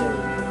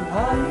live,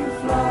 how you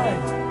fly,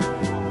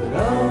 but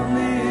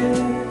only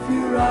if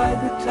you ride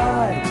the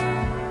tide.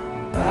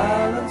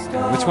 Balanced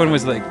on Which one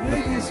was like? the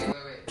biggest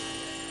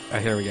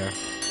Here we go.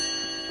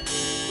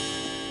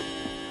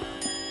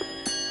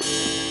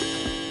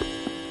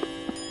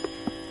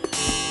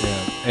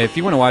 Yeah. If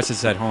you want to watch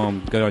this at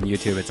home, go on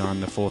YouTube. It's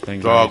on the full thing.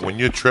 Dog, when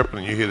you're tripping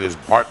and you hear this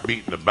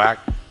heartbeat in the back,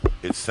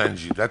 it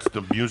sends you. That's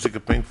the music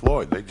of Pink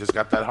Floyd. They just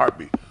got that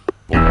heartbeat.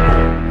 Boom,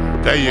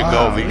 boom. There you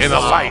go. The this inner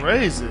is light.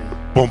 Crazy.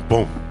 Boom,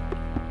 boom.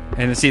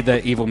 And to see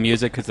the evil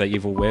music, because the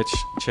evil witch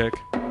chick.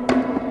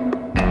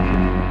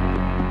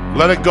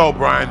 Let it go,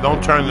 Brian.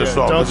 Don't turn this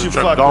off. don't This you is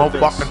fuck don't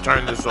with this. fucking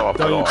turn this off.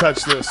 Don't at you all.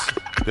 touch this.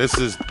 This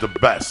is the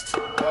best.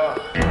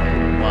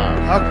 Wow.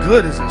 How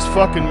good is this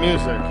fucking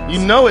music?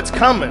 You know it's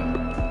coming.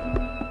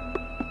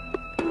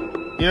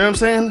 You know what I'm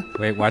saying?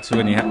 Wait, watch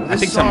when you. I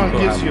This think song something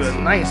cool gives you happens.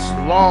 a nice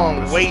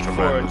long This is wait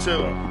for it tremendous.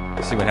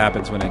 too. See what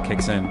happens when it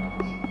kicks in.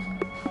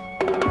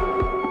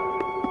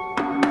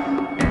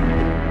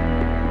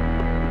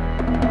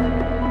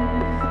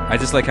 I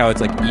just like how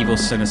it's like evil,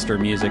 sinister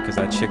music because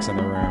that chick's in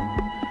the room.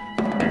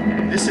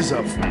 This is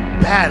a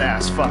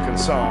badass fucking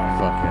song.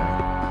 Fuck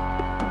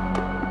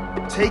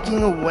yeah.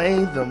 Taking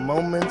away the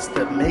moments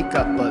that make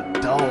up a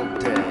dull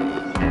day.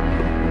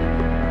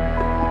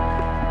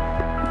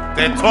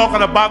 They're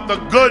talking about the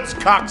goods,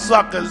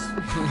 cocksuckers.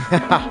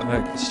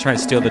 Like, she's trying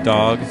to steal the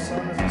dog. The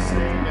sun is the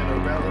same in a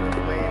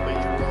relative way, but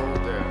you're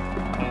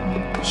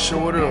older.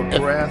 Shorter of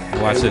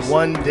breath. Watch and this.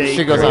 One day.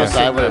 She goes closer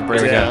outside with to a break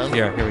Here we death. go.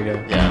 Here we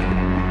go. Yeah.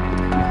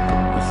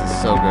 This is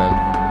so good.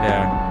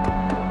 Yeah.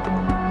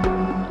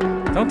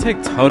 Don't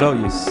take Toto,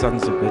 you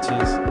sons of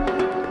bitches.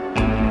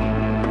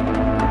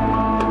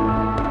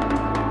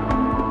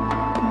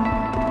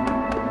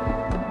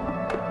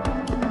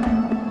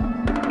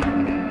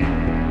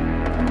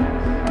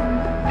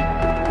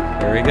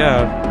 Here we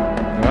go.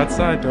 Go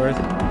outside,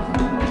 Dorothy.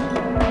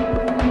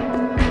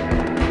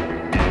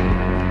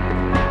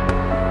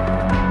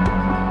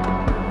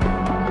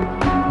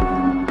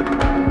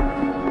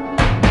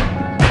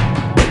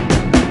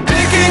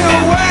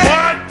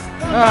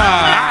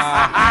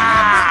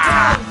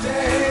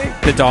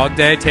 The dog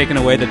day, taking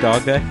away the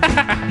dog day.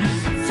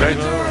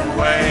 Taking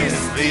away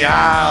the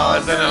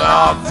hours in an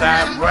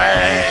all-time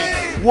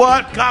rain.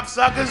 What,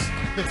 cocksuckers?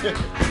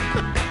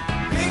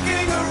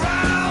 thinking around.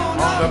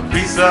 a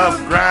piece of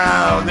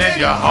ground in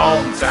your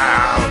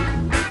hometown.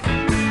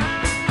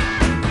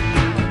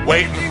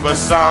 Waiting for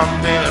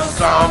something or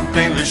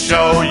something to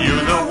show you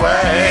the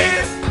way.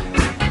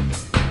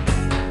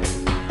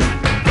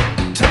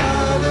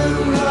 Tired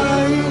of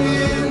lying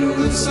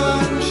in the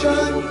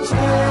sunshine,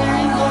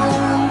 staying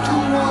home to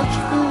watch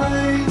the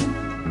rain.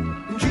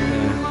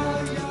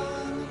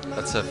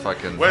 That's a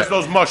fucking. Where's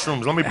those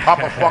mushrooms? Let me pop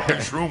a fucking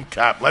shroom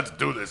cap. Let's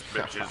do this,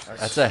 bitches.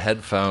 That's a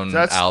headphone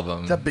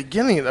album. That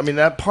beginning, I mean,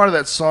 that part of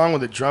that song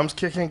with the drums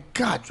kicking,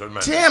 God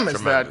damn,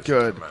 is that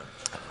good.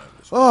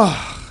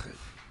 Oh,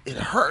 it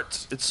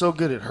hurts. It's so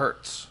good, it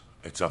hurts.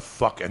 It's a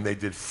fuck, and they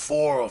did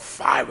 4 or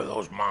 5 of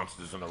those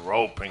monsters in a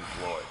row, Pink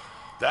Floyd.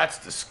 That's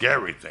the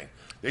scary thing.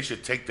 They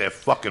should take their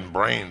fucking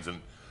brains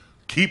and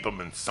keep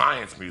them in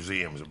science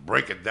museums and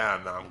break it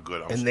down. Now I'm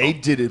good. And they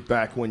did it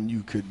back when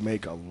you could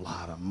make a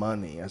lot of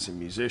money as a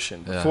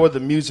musician. Before the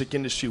music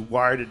industry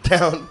wired it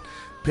down,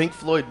 Pink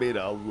Floyd made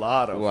a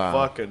lot of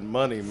fucking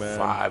money, man.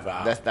 5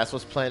 hours. That's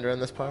what's playing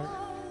during this part?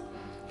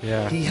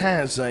 Yeah. He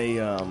has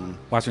a...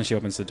 Watch when she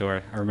opens the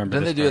door. I remember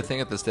Didn't this they do a part. thing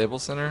at the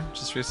Staples Center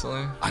just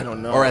recently? I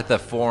don't know. Or at the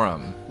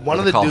Forum. One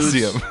of the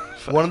Coliseum. dudes...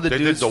 One of the They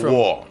dudes did the from,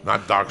 Wall,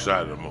 not Dark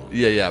Side of the Moon.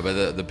 Yeah,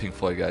 but the Pink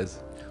Floyd guys.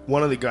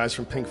 One of the guys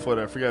from Pink Floyd,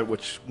 I forget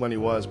which one he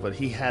was, but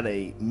he had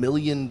a $1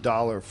 million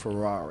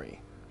Ferrari.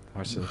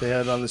 Watch this. They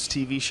had it on this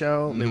TV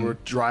show. They were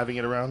driving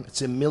it around.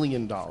 It's $1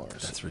 million.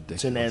 That's ridiculous.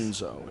 It's an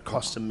Enzo. It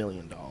costs $1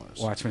 million.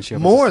 Watch when she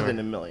opens More the door.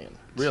 than $1 million.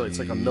 Really, it's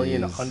like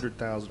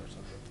 $1,100,000 or something.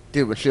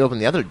 Dude, when she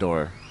opened the other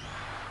door.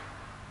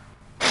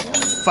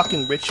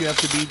 Fucking rich you have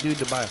to be, dude,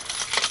 to buy a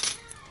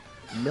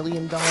 $1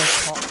 million car.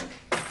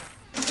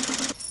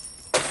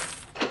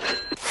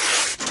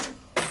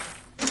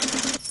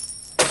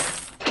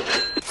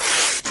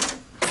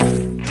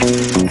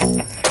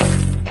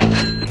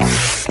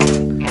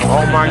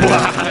 Oh my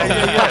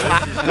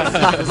God.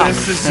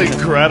 This is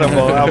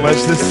incredible how much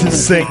this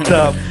is synced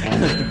up.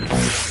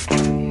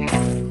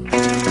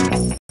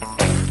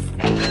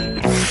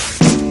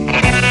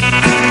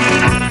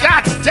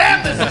 God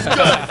damn, this is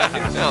good.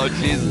 Oh,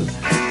 Jesus.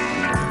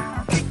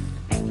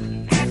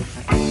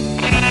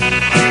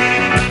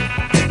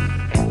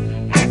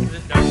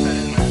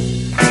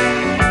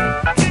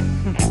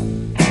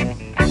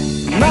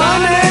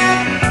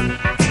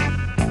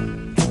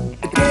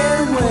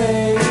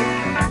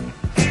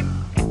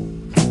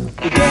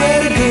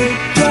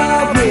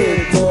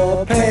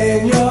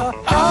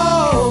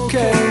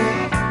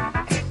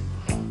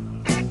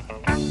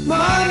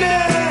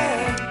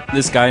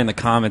 This guy in the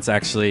comments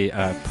actually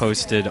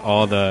posted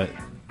all the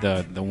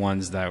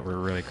ones that were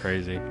really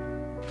crazy.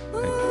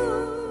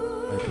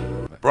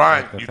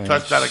 Brian, you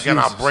touch that again,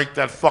 I'll break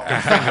that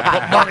fucking finger.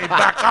 Put money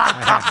back on,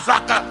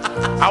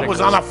 cocksucker. I was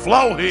on a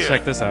flow here.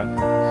 Check this out.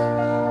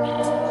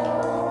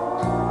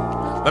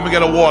 Let me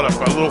get a water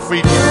for a little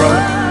Fiji,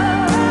 brother.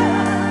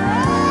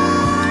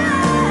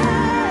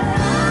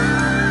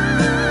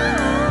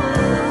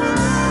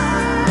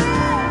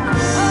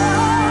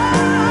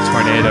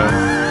 Tornado.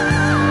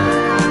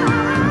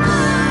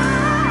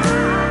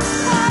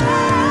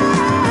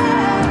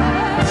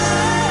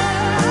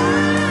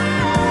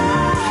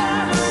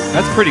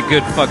 That's pretty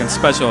good fucking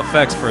special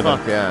effects for the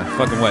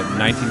fucking what,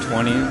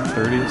 1920,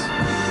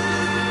 30s?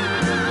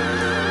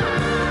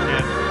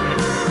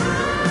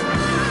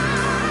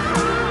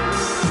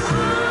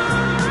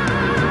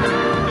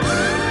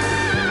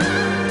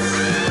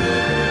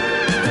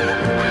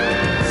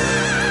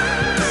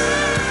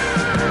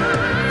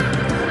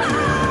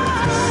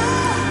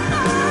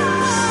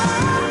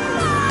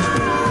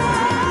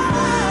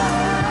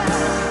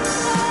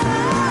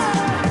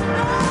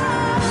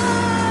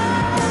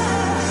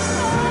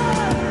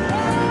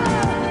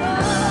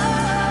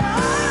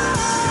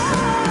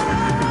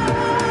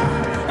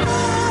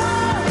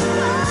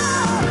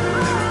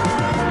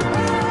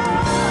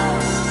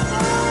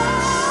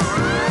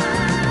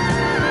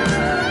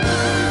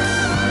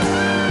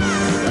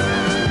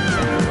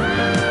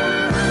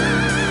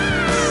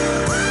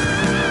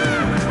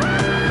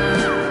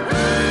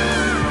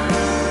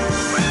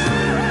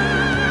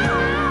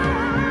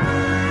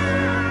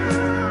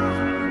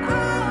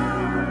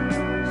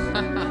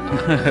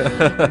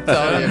 I'm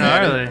telling you,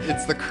 Gnarly. man,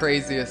 it's the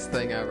craziest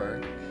thing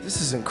ever.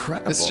 This is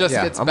incredible. This just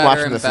gets I'm better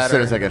watching and this better. as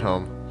soon as I get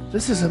home.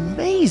 This is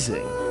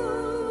amazing.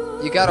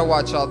 You gotta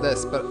watch all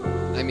this, but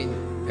I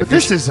mean, But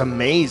this is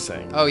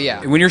amazing. oh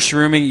yeah, When you're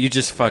shrooming, you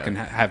just fucking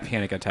have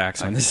panic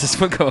attacks, and this is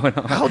what's going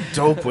on. How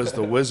dope was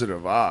the Wizard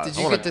of Oz? did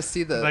you get to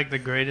see the? Like the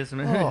greatest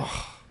man.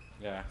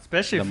 Yeah.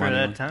 Especially The for money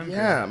that one. time.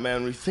 Yeah,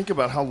 man. We think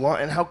about how long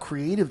and how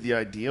creative the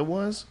idea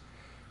was.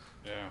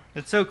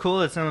 It's so cool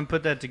that someone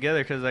put that together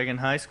because, like, in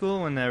high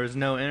school when there was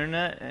no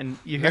internet and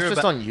you hear That's just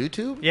about on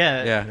YouTube?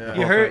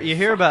 Yeah. You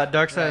hear about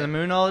Dark Side of the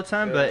Moon all the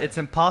time, but it's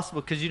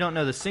impossible because you don't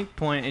know the sync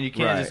point and you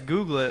can't just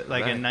Google it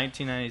like in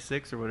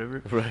 1996 or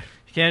whatever. Right.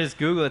 You can't just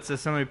Google it so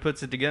somebody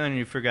puts it together and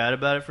you forgot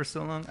about it for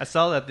so long. I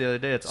saw that the other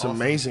day. It's awesome.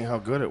 amazing how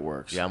good it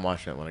works. Yeah, I'm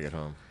watching it when I get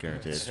home.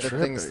 Guaranteed.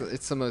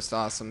 It's the most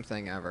awesome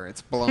thing ever.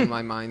 It's blown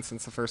my mind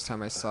since the first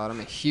time I saw it. I'm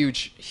a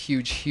huge,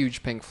 huge,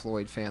 huge Pink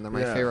Floyd fan. They're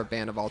my favorite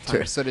band of all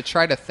time. So to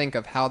try to think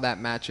of how that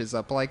matches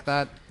up like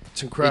that,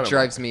 it's incredible. It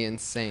drives me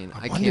insane.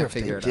 I can't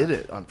figure it out. They did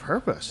it on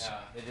purpose. No,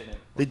 they didn't.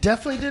 They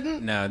definitely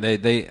didn't? No,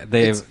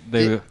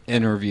 they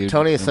interviewed.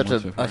 Tony is such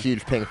a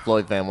huge Pink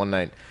Floyd fan. One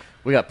night,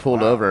 we got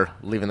pulled over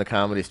leaving the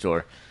Comedy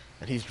Store,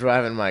 and he's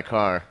driving my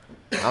car.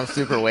 I'm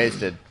super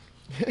wasted.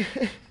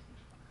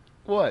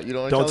 What? You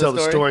don't tell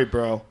the story,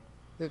 bro.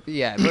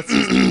 Yeah,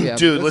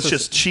 let's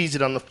just cheese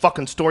it on the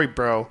fucking story,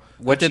 bro.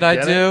 What did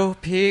I do,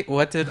 Pete?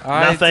 What did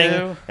I do?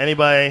 Nothing.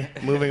 Anybody?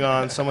 Moving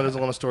on. Someone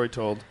doesn't want a story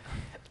told.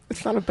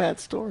 It's not a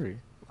bad story.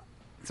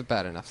 It's a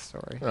bad enough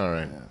story. All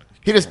right. Yeah.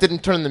 He just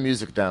didn't turn the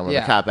music down when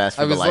the cop asked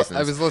for the license.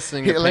 I was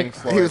listening to Pink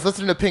Floyd. He was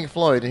listening to Pink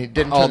Floyd, and he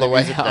didn't turn the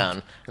music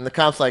down. And the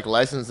cop's like,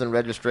 license and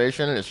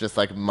registration, and it's just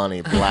like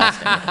money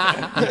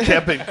blasting. He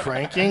kept it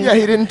cranking? Yeah,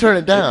 he didn't turn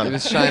it down. It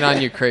was Shine On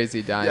You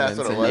Crazy Diamonds.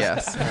 Yeah, that's what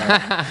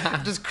it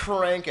was. Just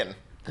cranking.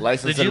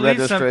 License and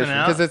registration.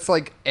 Because it's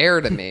like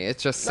air to me. It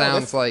just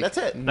sounds like... That's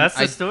it. That's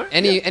the story?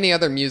 Any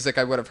other music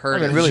I would have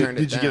heard. I mean, really,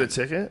 did you get a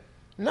ticket?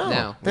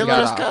 No, they let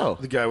us go.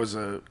 The guy was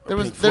a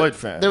Pink Floyd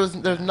fan. There's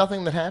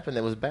nothing that happened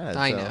that was bad.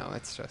 I know.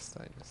 It's just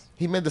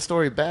he made the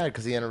story bad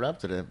because he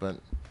interrupted it. But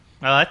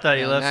I thought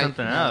you left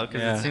something out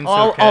because it seems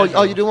so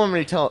casual. You do want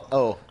me to tell?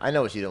 Oh, I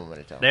know what you don't want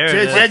me to tell. There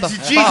it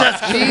is. Jesus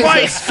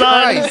Christ,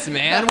 son! Christ,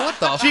 man, what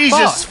the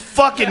Jesus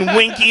fuck? fucking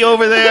Winky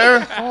over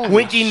there.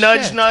 Winky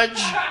shit.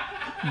 nudge.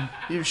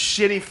 You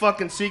shitty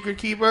fucking secret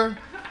keeper.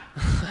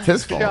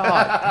 His fault.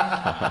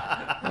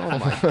 God. Oh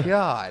my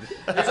God.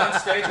 He's on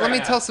stage. Let me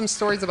tell some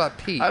stories about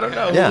Pete. I don't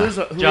know. Yeah.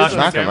 Who Josh is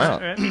knock him McDermott,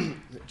 out. right?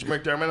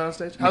 McDermott on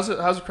stage? How's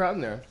the crowd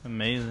in there?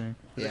 Amazing.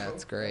 Yeah,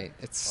 it's great.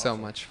 It's so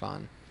much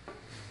fun.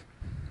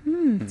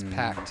 It's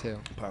packed too.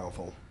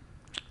 Powerful.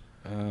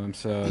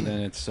 So then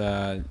it's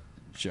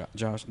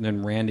Josh,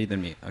 then Randy,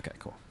 then me. Okay,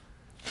 cool.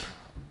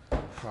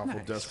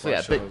 Powerful death So,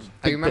 yeah, shows.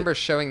 I remember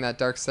showing that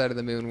Dark Side of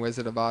the Moon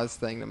Wizard of Oz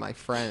thing to my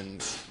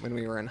friends when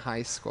we were in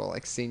high school,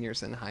 like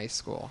seniors in high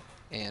school.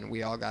 And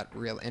we all got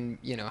real, and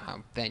you know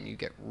how then you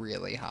get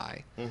really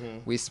high.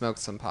 We smoked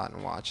some pot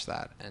and watched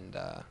that, and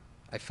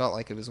I felt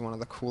like it was one of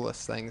the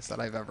coolest things that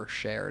I've ever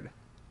shared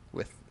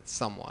with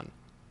someone.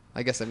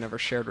 I guess I've never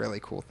shared really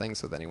cool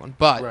things with anyone,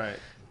 but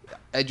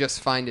I just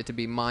find it to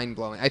be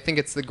mind-blowing. I think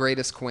it's the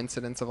greatest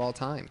coincidence of all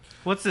time.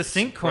 What's the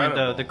sync point,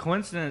 though? The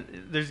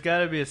coincidence, there's got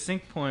to be a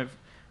sync point.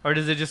 Or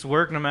does it just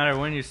work no matter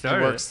when you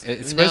start it?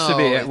 It's supposed to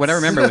be. What I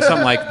remember was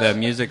something like the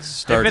music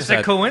starts. If it's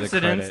a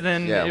coincidence,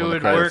 then it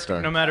would work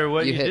no matter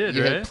what you did,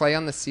 You right? hit play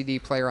on the CD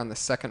player on the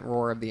second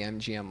roar of the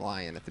MGM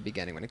Lion at the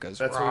beginning when it goes.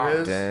 That's roar. what it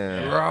is?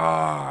 Damn.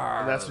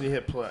 And that's when you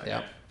hit play.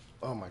 Yep.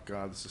 Oh my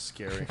God, this is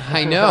scary.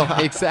 I know,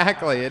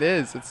 exactly. It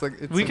is. It's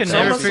like we can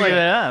never figure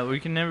that out.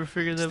 We can never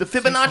figure that. It's the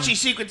Fibonacci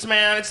sequence,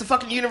 man. It's the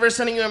fucking universe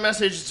sending you a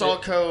message. It's all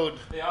code.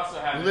 They also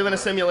have you live in a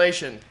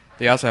simulation.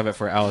 They also have it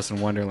for Alice in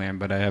Wonderland,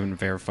 but I haven't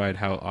verified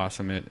how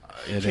awesome it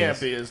is. It can't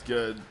be as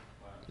good.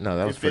 No,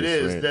 that was if it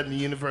is, sweet. then the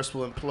universe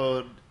will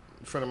implode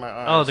in front of my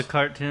eyes. Oh, the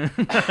cartoon.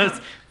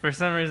 For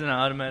some reason,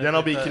 I automatically. Then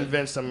I'll be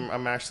convinced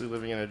I'm actually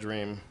living in a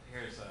dream.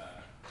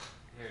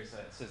 It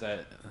says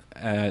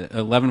at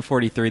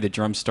 11:43, the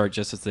drums start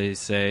just as they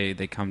say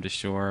they come to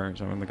shore or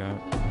something like that.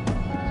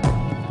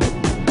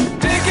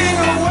 Taking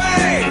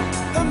away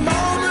the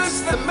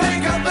moments that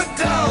make up a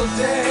dull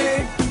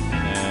day.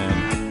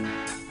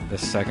 And the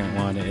second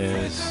one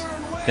is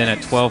then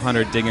at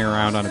 1200, digging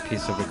around on a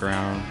piece of the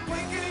ground.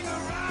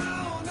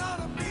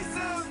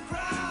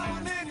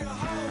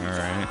 All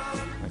right,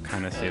 I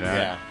kind of see that.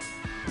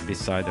 Yeah.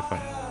 Beside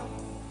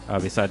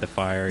the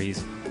fire,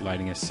 he's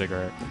lighting a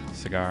cigar.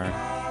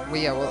 Well,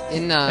 yeah. Well,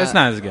 in it's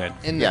not as good.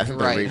 In Yeah, I the, think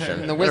they're right,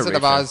 reaching. in the Wizard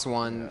of They're Oz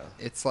one,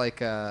 it's like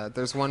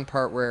there's one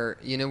part where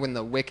you know when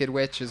the Wicked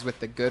Witch is with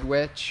the Good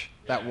Witch.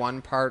 That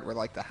one part where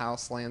like the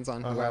house lands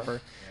on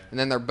whoever, and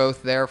then they're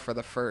both there for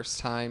the first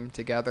time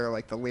together.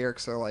 Like the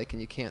lyrics are like,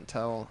 and you can't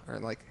tell, or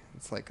like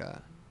it's like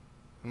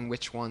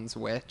which one's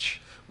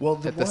which. Well,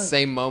 at the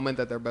same moment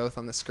that they're both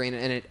on the screen,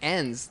 and it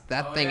ends.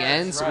 That thing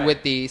ends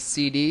with the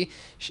CD,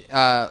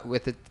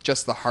 with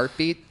just the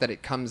heartbeat that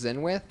it comes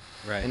in with,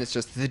 and it's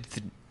just,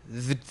 and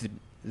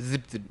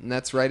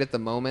that's right at the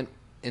moment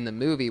in the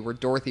movie where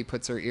Dorothy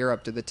puts her ear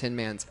up to the Tin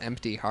Man's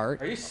empty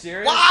heart. Are you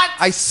serious? What?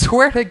 I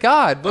swear to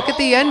God! Look at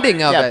the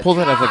ending of it. Yeah, pull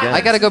that up again. I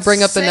gotta go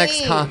bring up the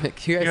next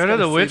comic. You guys Go to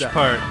gotta the see witch that.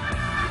 part.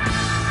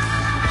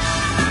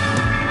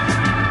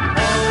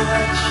 All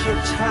that you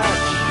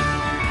touch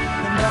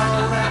and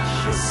all that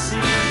you see,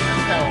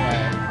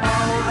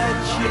 all that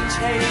you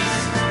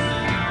taste,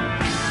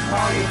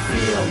 all you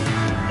feel,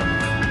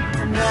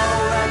 and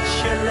all that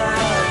you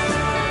love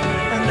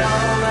and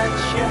all that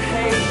you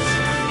hate,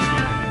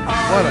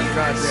 What a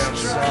goddamn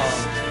song.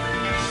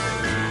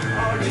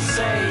 All you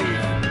say,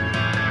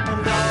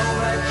 and all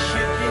that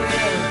you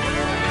give,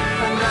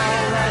 and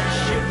all that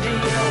you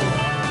deal,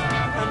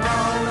 and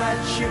all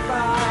that you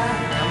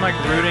buy. I'm like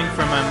rooting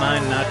for my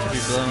mind not to be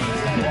blown.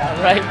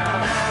 Yeah, right.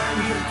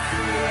 You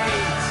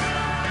create,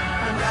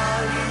 and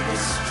all you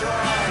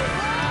destroy,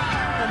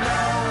 and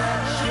all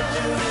that you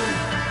do,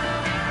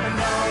 and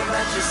all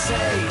that you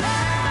say,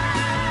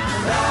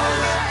 and all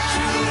that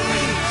you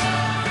eat,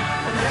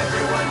 and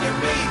everyone you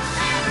meet,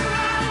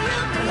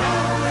 and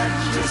all that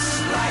you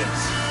slight,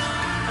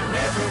 and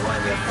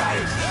everyone you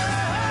fight,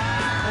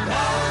 and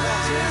all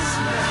that is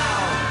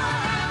now,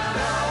 and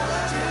all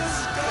that is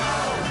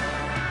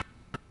gone.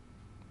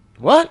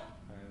 What?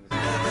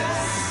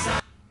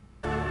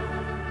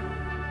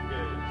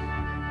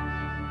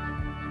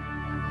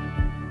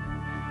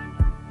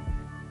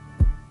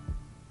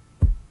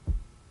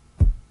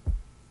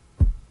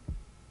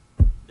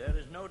 There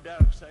is no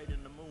dark side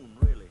in the moon,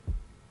 really.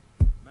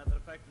 Matter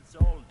of fact, it's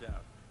all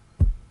dark.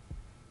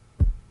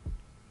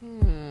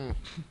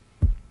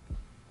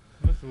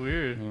 That's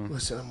weird.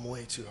 Listen, I'm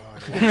way too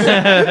hard.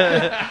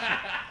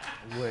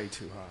 Way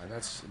too hard.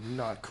 That's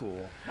not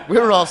cool. We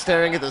were all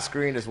staring at the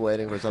screen just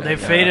waiting for something.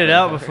 They to faded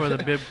happen. out before the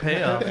big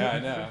payoff. Yeah, I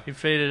know. He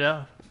faded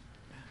out.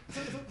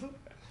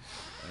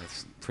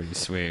 That's pretty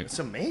sweet. It's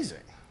amazing.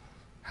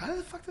 How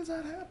the fuck does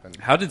that happen?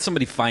 How did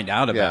somebody find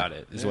out about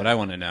it? Is what I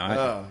want to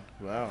know.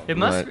 Oh, wow. It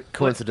must Right.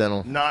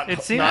 Coincidental. Not,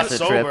 It seems not like-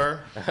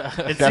 sober. It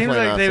Definitely seems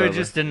like not they would sober.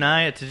 just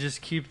deny it to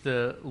just keep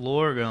the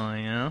lore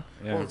going, you know?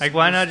 Yeah. Well, Like,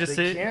 why not just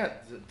They say...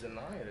 can't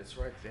deny it. It's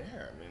right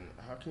there. I mean,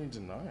 how can you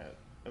deny it?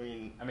 I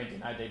mean,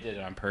 they did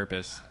it on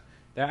purpose.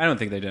 I don't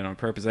think they did it on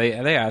purpose. They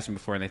asked him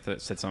before, and they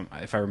said something.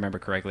 If I remember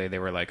correctly, they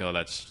were like, "Oh,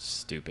 that's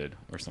stupid,"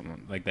 or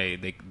something. Like they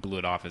blew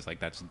it off as like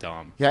that's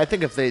dumb. Yeah, I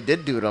think if they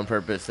did do it on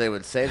purpose, they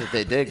would say that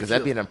they did, because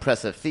that'd be an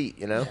impressive feat,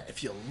 you know?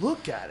 if you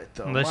look at it,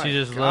 though, Unless my you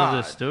just God.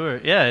 love the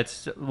story. Yeah,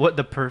 it's what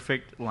the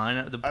perfect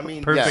lineup, the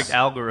perfect yes.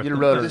 algorithm. You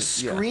wrote The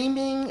Yeah.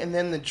 screaming and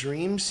then the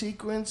dream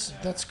sequence,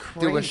 that's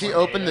crazy. Dude, when she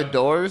opened the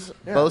doors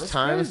Yeah, both that's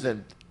times, crazy.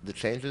 the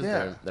changes,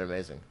 Yeah. they're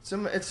amazing. It's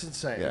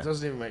insane. Yeah. It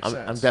doesn't even make I'm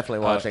sense.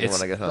 definitely watching it It's-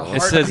 when I get home.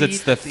 It says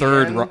it's the Heartbeat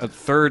at the end.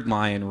 third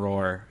lion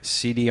roar.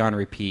 CD on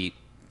repeat.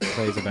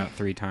 Plays about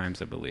 3 times,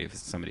 I believe.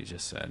 Somebody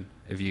just said.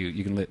 If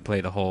you can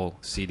play the whole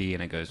CD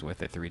and it goes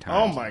with it 3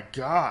 times. Oh my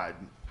God.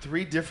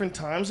 3 different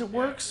times it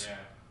works? Yeah.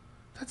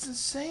 That's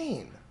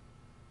insane.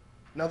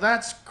 Now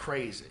that's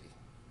crazy.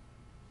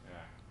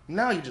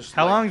 Now you just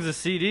How long is the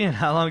CD and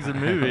how long is the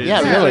movie?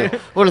 Yeah, really.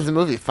 What is the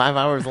movie? 5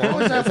 hours long? How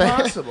is that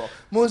possible?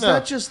 Well, is No.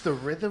 that just the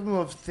rhythm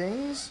of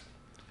things?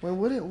 Well,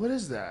 what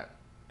is that?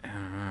 I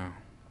don't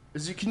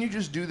know. Can you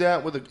just do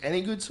that with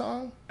any good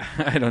song?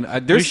 I don't know.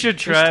 We should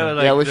try with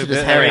like Yeah, we the should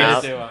just Harry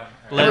hang out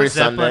Led every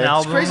Zeppelin Sunday. The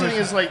album. crazy thing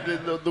is like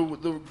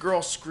the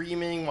girl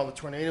screaming while the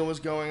tornado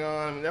was going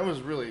on. I mean, that was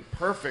really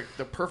perfect.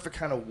 The perfect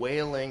kind of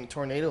wailing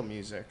tornado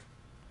music,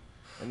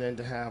 and then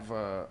to have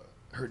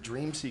her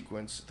dream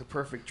sequence, the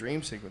perfect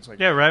dream sequence. Like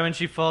Yeah, right when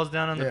she falls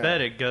down on the Yeah.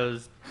 bed, it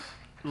goes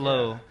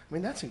low. I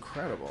mean, that's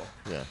incredible.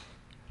 Yeah.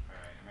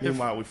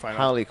 Meanwhile, we find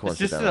Highly It's just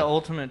coincidental. the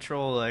ultimate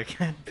troll, like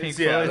Pink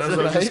yeah, Floyd. that's what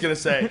I was just gonna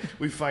say.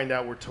 We find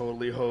out we're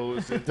totally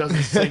hosed. It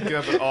doesn't sync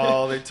up at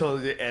all. They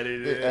totally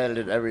edited it. They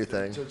edited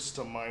everything. Just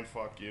to mind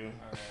fuck you.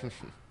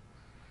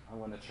 I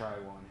want to try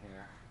one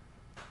here.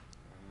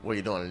 What,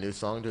 you doing a new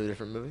song to a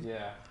different movie?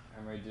 Yeah,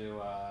 I'm going to do,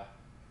 hold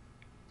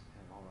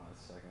on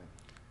a second.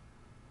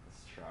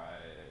 Let's try.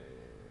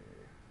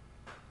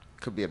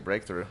 Could be a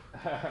breakthrough.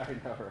 I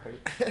know,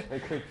 right?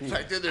 It could be.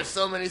 Like, dude, there's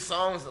so many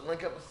songs that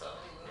link up with so many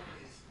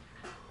movies.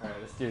 All right,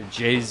 let's do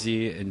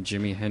Jay-Z and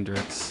Jimi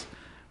Hendrix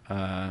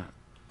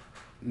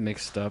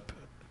mixed up.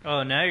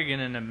 Oh, now you're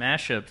getting into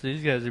mashups.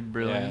 These guys are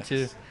brilliant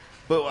too.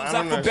 But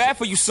I feel bad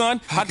for you,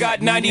 son. I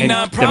got 99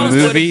 And the problems,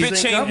 but a movie-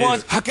 bitch ain't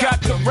one. I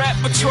got the rap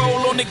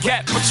patrol on the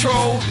Gap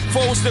Patrol.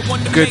 Foes that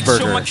want to Good make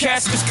sure Burger. my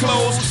casket's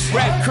closed.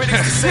 Rap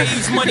critics that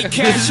saves money,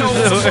 cash holes.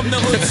 I'm from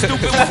the hood,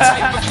 stupid. What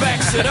type of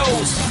facts are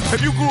those?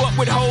 If you grew up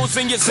with hoes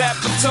in your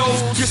zapper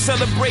toes, you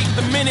celebrate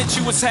the minute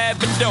you was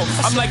having dough.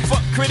 I'm like,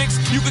 fuck critics,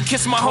 you can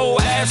kiss my whole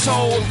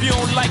asshole. If you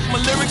don't like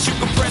my lyrics, you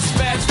can press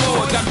fast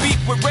forward. Got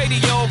beef with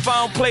radio if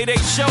I don't play they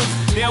show.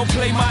 They don't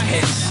play my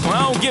hits, well,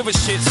 I don't give a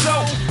shit. So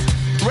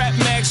Rap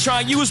mags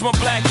try and use my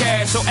black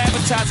ass so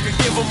advertisers could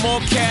give them more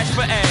cash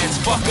for ads,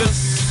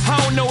 fuckers. I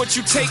don't know what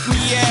you take me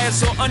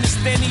as or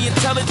understand the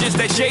intelligence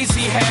that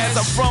Jay-Z has.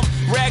 I'm from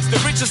rags, the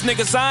richest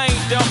niggas, I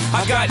ain't dumb.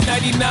 I got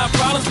 99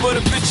 problems, but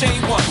a bitch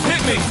ain't one.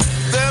 Hit me.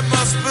 There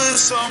must be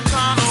some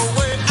kind of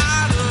way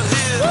out of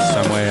here.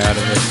 Some way out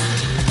of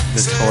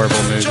this horrible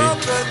movie.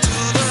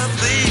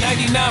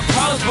 99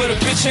 problems, but a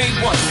bitch ain't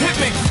one. Hit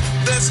me.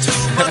 There's too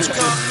much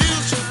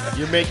confusion.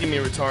 You're making me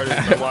retarded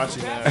by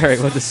watching that. All right,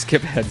 we'll just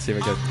skip ahead and see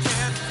what goes.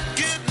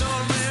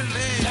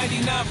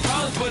 99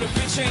 problems, but a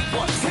bitch ain't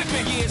one. Hit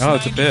me. Oh,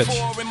 it's a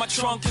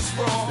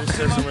bitch. This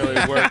doesn't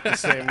really work the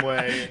same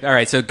way. All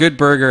right, so Good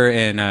Burger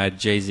and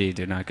Jay-Z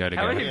do not go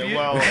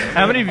together.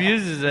 How many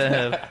views does that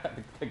have?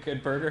 A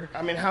Good Burger?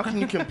 I mean, how can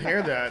you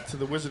compare that to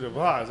The Wizard of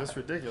Oz? That's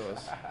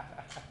ridiculous.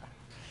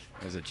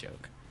 It was a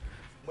joke.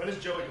 When is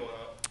Joey going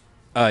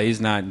up? He's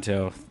not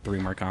until 4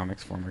 more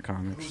comics.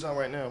 Who's on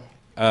right now?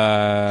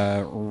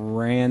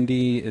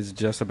 Randy is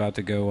just about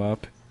to go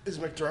up. Is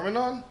McDermott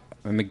on?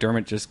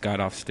 McDermitt just got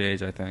off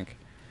stage, I think.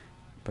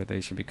 But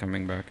they should be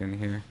coming back in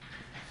here.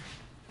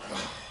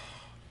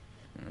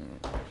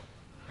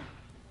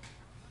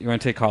 You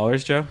want to take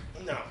callers, Joe?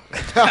 No.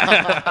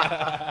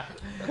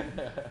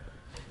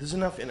 There's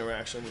enough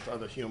interaction with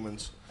other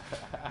humans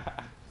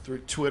through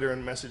Twitter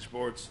and message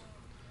boards.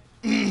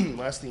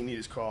 Last thing you need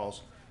is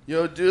calls.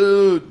 Yo,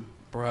 dude.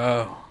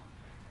 Bro.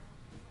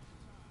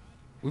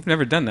 We've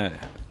never done that.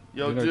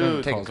 Yo, We've never done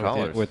dude. calls Taking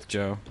callers. with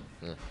Joe.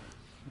 Yeah.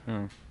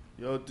 Oh.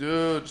 Yo,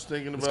 dude. Just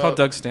thinking about... It's called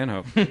Doug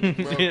Stanhope. Bro,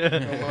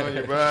 come on,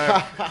 you're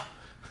back.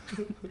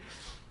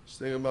 Just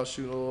thinking about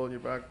shooting a little in your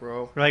back,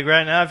 bro. Like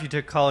right now, if you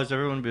took callers,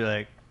 everyone would be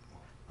like,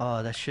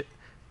 "Oh, that shit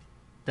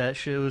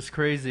was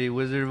crazy.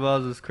 Wizard of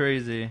Oz was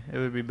crazy." It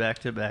would be back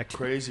to back.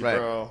 Crazy, Right.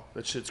 bro.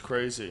 That shit's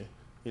crazy.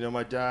 You know,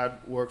 my dad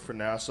worked for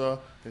NASA,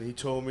 and he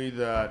told me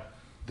that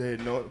they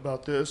had known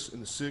about this in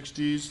the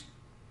 60s,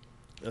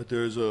 that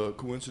there's a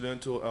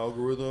coincidental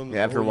algorithm.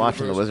 Yeah, after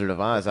watching The Wizard of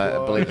Oz, I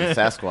believe it's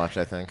Sasquatch,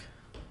 I think.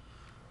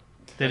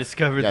 They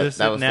discovered Yeah, this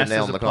that at was the nail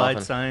NASA's in the Applied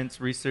coffin. Science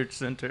Research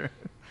Center.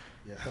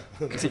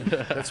 Yeah.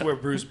 That's where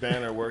Bruce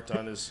Banner worked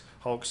on his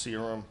Hulk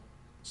serum.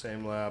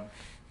 Same lab.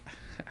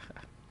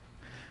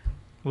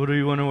 What do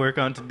you want to work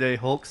on today,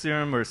 Hulk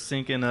serum or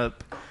syncing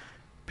up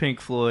Pink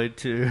Floyd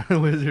to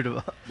Wizard of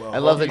Oz? Well, I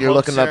love that you're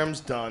Hulk looking up- serum's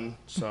done,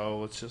 so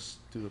let's just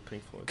do the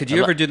Pink Floyd. Could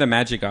you ever do the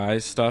Magic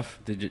Eyes stuff?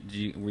 Were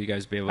you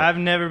guys be able to? I've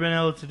never been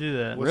able to do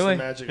that. What's Really?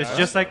 the magic It's eye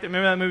just stuff? like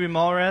remember that movie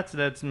Mallrats?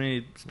 That's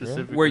me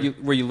specifically.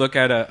 where you look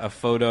at a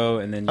photo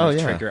and then you Oh,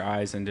 yeah. trick your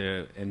eyes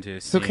into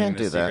seeing can't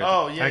the do that? secret.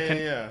 Oh, yeah, I yeah,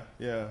 can-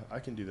 yeah. I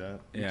can do that.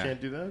 You Yeah.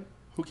 can't do that?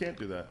 Who can't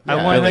do that? I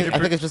Yeah, want I to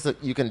think it's just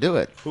that you can do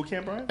it. Who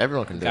can't, Brian?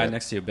 Everyone can do Guy it.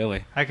 next to you,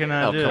 Billy. I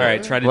cannot Oh, do it. come All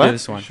right, try to What? do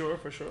this one.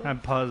 For sure. I'm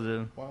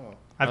positive. Wow.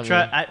 I've I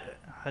tried. mean, It's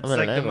I'm at like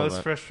an the angle, most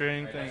but-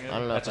 frustrating thing. I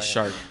don't know. That's a if I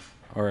shark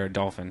or a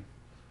dolphin.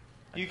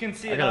 You can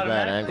see I it got a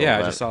bad automatically. angle. Yeah, I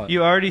but just saw it.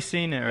 You already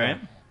seen it, right?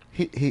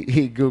 He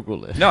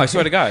Googled it. No, I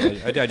swear to God, I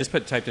did. I just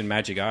typed in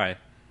Magic Eye.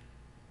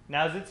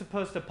 Now is it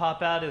supposed to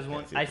pop out as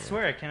one? I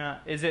swear I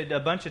cannot. Is it a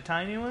bunch of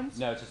tiny ones?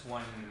 No, it's just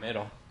one in the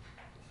middle.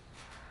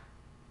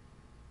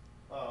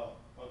 Oh,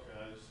 okay.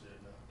 I just see it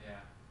now. Yeah. Yeah,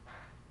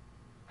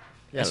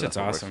 That shit's that's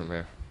what works awesome. from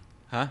here.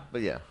 Huh?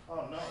 But yeah. Oh,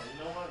 no.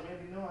 You know what?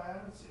 Maybe no, I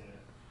haven't seen it.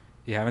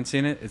 You haven't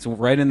seen it? It's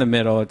right in the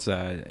middle. It's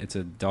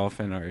a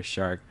dolphin or a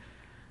shark.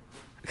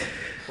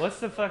 What's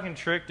the fucking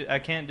trick? I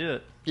can't do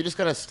it. You just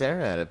gotta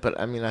stare at it. But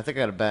I mean, I think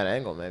I got a bad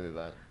angle maybe,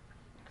 but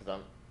because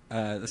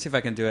I'm. Let's see if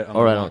I can do it. On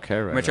Or the I don't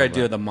care right I'm gonna try now, to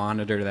do but- the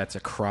monitor that's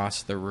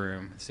across the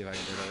room. Let's see if I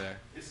can do it over there.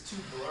 It's too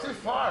blurry. Too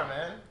far,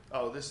 man.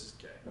 Oh, this is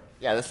gay.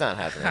 Yeah, that's not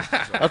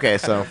happening. Okay,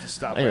 so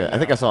Stop anyway, right I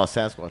think now. I saw a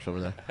Sasquatch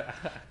over there.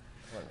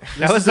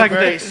 This was is like a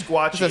very the-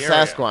 squatchy It's a area.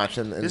 Sasquatch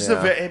in This is the,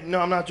 a very, no,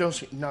 I'm not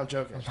joking. Not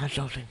joking. I'm not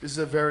joking. This is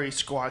a very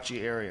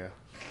squatchy area.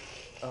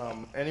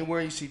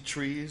 Anywhere you see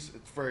trees,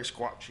 it's very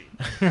squatchy.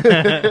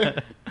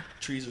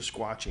 Trees are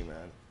squatchy,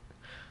 man.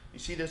 You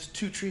see, there's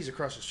 2 trees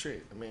across the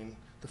street. I mean,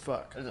 the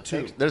fuck?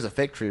 There's a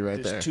fake tree right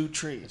There's there. 2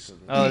 trees.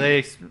 Oh,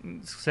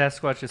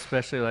 Sasquatch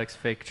especially likes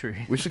fake trees.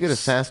 We should get a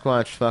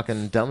Sasquatch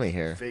fucking dummy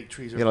here. Fake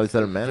trees Get all are these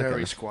other very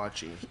mannequins.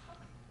 squatchy.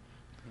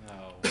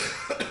 No.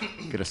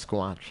 Get a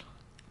squatch.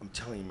 I'm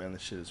telling you, man,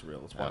 this shit is real.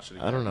 Let's watch it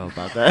again. I don't know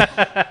about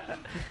that.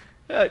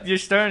 You're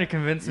starting to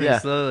convince me Yeah.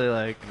 slowly.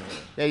 Like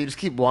Yeah, you just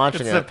keep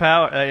watching it's it. the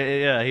power.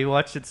 Yeah, he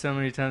watched it so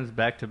many times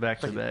back to back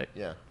to back.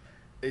 Yeah.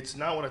 It's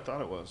not what I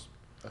thought it was.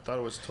 I thought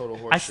it was total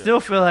horseshit. I still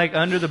feel like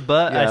under the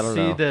butt, Yeah, I I don't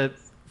see know. the.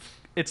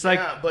 It's like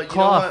yeah, but you know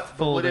cloth what?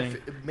 But what folding.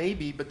 if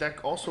maybe? But that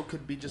also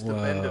could be just a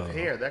bend of Whoa.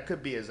 hair. That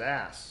could be his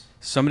ass.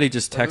 Somebody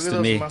just Like, look at texted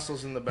those me.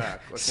 muscles in the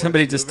back. Like,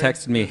 Somebody when it's just moving,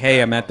 texted me, there's "Hey,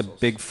 back I'm at the muscles.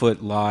 Bigfoot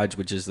Lodge,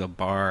 which is the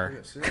bar.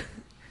 Yeah, see?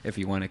 If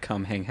you want to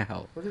come hang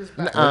out." Look at his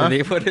back.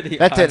 What are the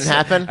That didn't odds?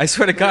 happen. I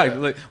swear to God.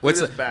 Look, what's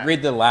his the, back.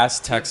 read the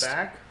last The text.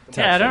 back?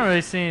 Yeah, I don't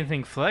really see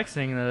anything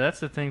flexing though. That's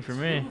the thing for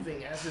me.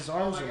 Moving as his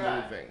arms are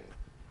moving.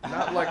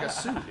 Not like a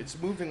suit. It's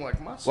moving like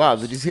muscles. Wow,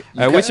 did you see?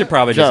 We should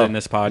probably just Joe, end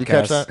this You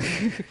catch podcast.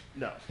 that?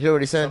 No. You hear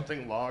what he said?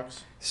 Something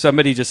logs.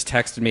 Somebody just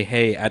texted me,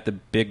 "Hey, at the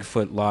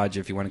Bigfoot Lodge,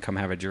 if you want to come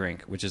have a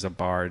drink," which is a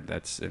bar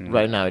that's in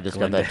Right now, I just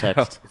got that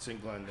Glendale. text. It's in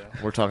Glendale.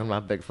 We're talking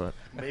about Bigfoot.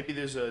 Maybe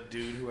there's a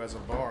dude who has a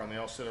bar and they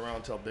all sit around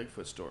and tell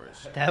Bigfoot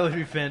stories. That would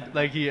be fantastic.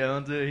 Like he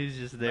owns it. He's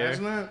just there.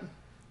 Isn't that?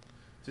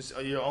 Just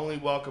you're only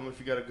welcome if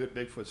you got a good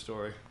Bigfoot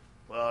story.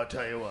 Well, I'll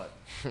tell you what.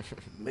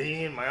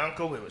 Me and my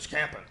uncle, we was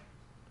camping,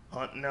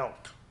 hunting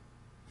elk.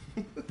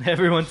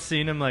 Everyone's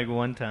seen him like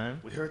one time.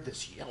 We heard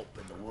this yelp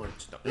in the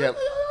woods. Yep.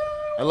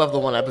 I love the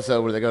one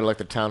episode where they go to like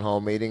the town hall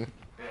meeting,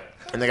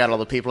 and they got all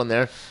the people in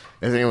there.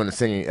 Is anyone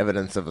singing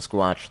evidence of a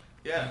squatch?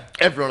 Yeah.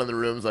 Everyone in the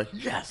room's like,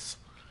 yes.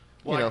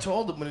 Well, You know. I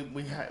told him when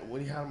we had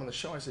him on the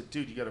show, I said,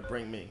 dude, you got to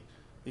bring me.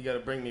 You got to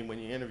bring me when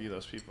you interview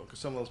those people, because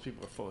some of those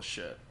people are full of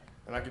shit.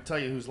 And I can tell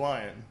you who's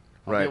lying.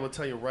 I'll Right. be able to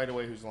tell you right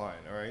away who's lying,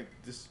 all right?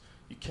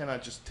 You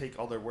cannot just take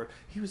all their word.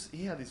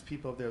 He had these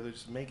people up there that were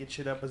just making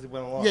shit up as they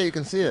went along. Yeah, you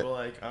can see it. They were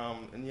like,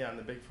 and yeah, and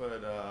the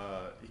Bigfoot,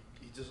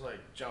 he just like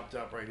jumped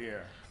up right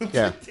here.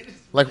 Yeah,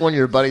 like one of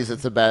your buddies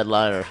that's a bad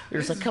liar.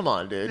 You're just like, come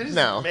on, They're dude. just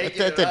No, that making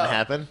didn't it up.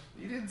 happen.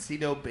 You didn't see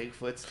no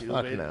Bigfoot, stupid.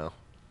 Fuck no.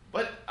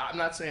 But I'm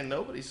not saying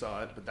nobody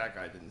saw it, but that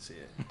guy didn't see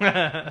it.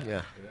 Yeah. You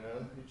know?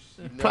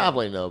 You know?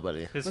 Probably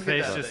nobody. His Look at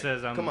face that just thing.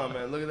 says, "I'm." Come on,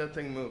 man. Look at that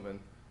thing moving.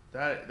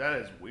 That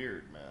is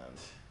weird, man.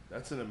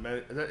 That's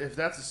if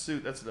that's a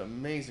suit, that's an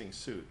amazing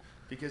suit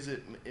because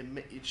it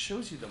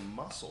shows you the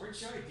muscles. Where'd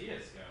Joey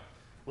Diaz go?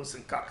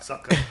 Listen,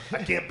 cocksucker,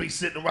 I can't be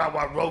sitting around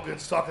while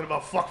Rogan's talking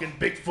about fucking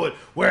Bigfoot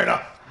wearing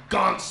a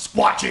gone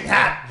squatching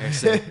hat.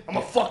 I'm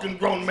a fucking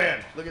grown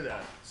man. Look at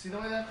that. See the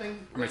way that thing?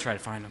 I'm gonna try to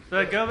find him.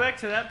 But go back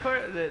to that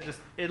part. That just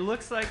it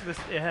looks like this.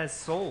 It has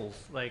souls.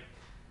 Like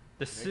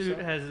the suit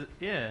so? has.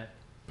 Yeah.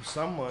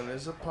 Someone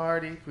is a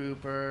party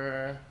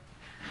pooper.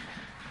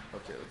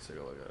 Okay, let's take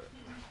a look at it.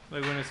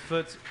 Like when his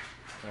foot's.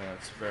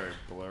 It's very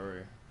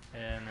blurry.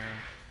 Yeah,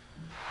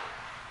 no.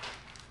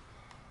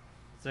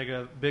 It's like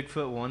a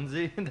Bigfoot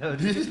onesie. No,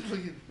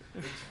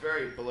 It's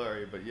very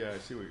blurry, but yeah, I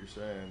see what you're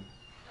saying.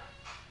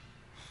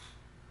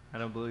 I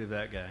don't believe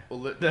that guy. Well,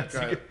 that That's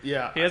guy, good.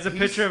 yeah. He has a he's-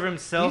 picture of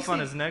himself he's on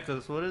the- his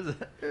necklace. What is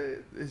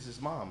it? It's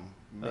his mom,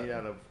 made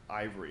out of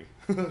ivory.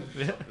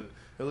 Yeah.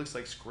 It looks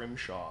like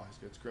Scrimshaw. He's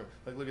got Scrim.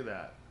 Like, look at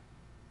that.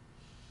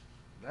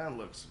 That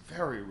looks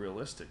very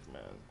realistic,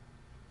 man.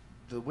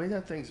 The way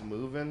that thing's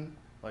moving,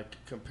 like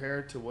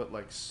compared to what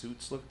like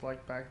suits looked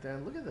like back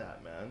then. Look at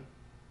that, man.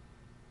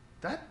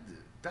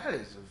 That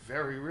is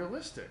very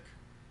realistic.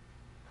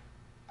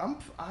 I'm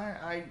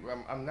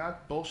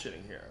not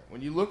bullshitting here.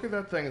 When you look at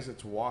that thing as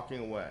it's walking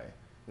away,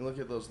 you look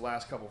at those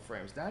last couple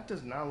frames. That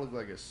does not look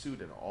like a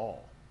suit at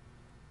all.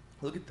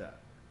 Look at that.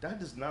 That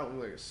does not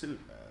look like a suit,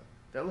 man.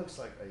 That looks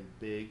like a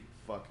big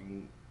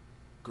fucking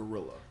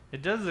gorilla.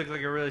 It does look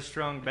like a really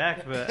strong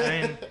back, but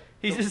I mean,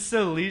 he's just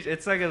so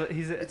it's like a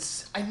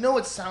I know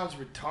it sounds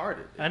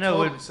retarded. I know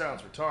Totally it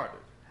sounds retarded.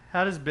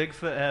 How does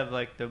Bigfoot have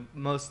like the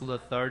most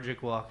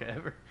lethargic walk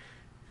ever?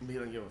 He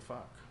don't give a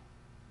fuck.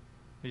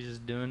 He's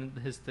just doing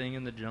his thing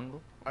in the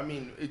jungle. I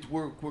mean,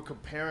 we're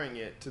comparing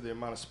it to the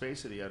amount of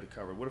space that he had to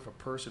cover. What if a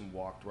person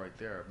walked right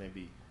there?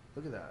 Maybe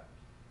look at that.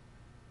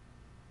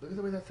 Look at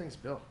the way that thing's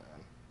built,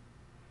 man.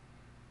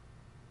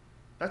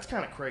 That's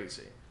kind of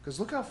crazy. Because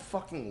look how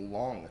fucking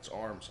long its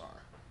arms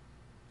are.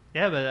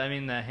 Yeah, but I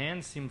mean, the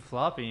hands seem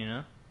floppy, you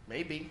know?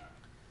 Maybe.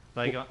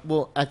 Like,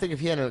 Well, I think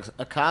if you had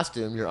a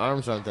costume, your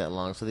arms aren't that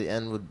long, so the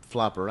end would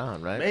flop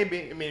around, right?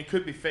 Maybe. I mean, it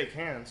could be fake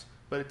hands,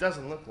 but it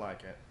doesn't look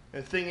like it.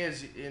 And the thing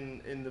is,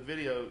 in the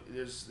video,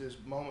 there's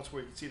moments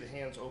where you can see the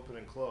hands open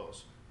and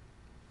close.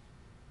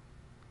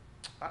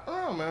 I don't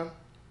know, man.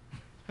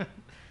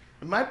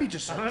 It might be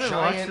just I'm a gonna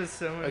watch giant, this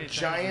so many times.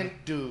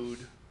 giant dude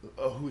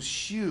who's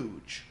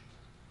huge.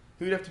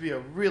 He would have to be a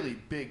really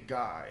big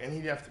guy, and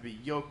he'd have to be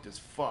yoked as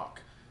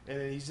fuck. And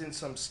then he's in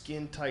some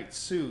skin-tight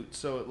suit,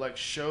 so it like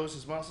shows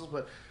his muscles.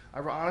 But I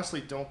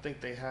honestly don't think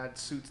they had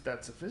suits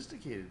that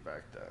sophisticated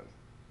back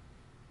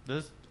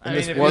then. I mean,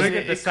 if you look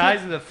at the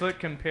size of the foot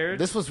compared,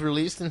 This was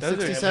released in those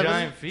are '67.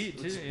 giant feet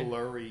too. It's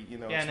blurry, you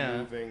know. Yeah, It's no.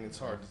 moving. It's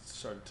hard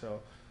to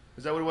tell.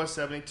 Is that what it was?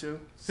 72?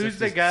 Who's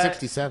the guy?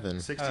 67.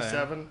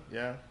 67?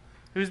 Yeah.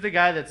 Who's the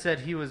guy that said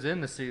he was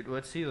in the suit?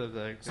 What's he look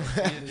like? He's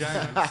a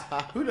giant.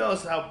 Who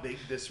knows how big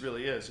this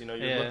really is? You know,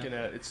 you're Yeah. looking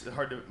at. It's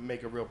hard to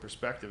make a real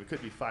perspective. It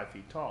could be 5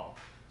 feet tall.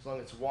 As long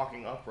as it's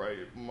walking upright,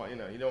 you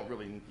know,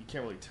 you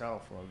can't really tell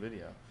from a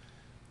video.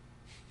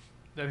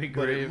 That'd be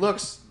But great. it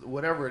looks,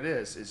 whatever it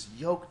is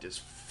yoked as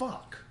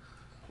fuck.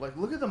 Like,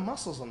 look at the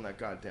muscles on that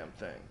goddamn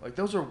thing. Like,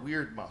 those are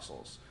weird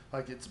muscles.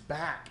 Like, its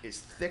back is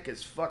thick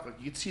as fuck. Like,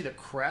 you'd see the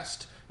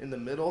crest in the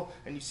middle,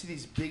 and you see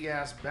these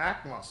big-ass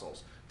back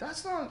muscles.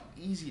 That's not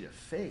easy to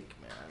fake,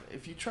 man.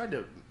 If you tried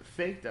to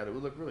fake that, it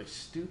would look really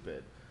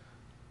stupid.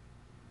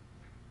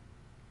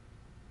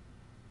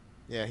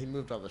 Yeah, he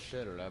moved all the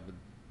shit, or I would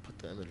put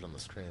the image on the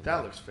screen.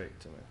 That looks fake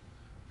to me.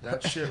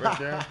 That shit right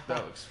there,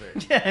 that looks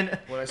fake. Yeah, and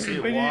when I see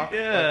it when you- walk,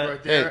 yeah. like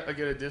right there, Hey, I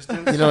get a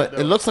distance. You know, that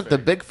it looks like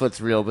fake. the Bigfoot's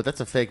real, but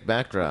that's a fake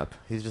backdrop.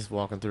 He's just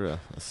walking through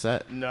a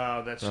set.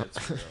 No, that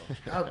shit's real.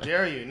 How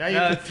dare you? Now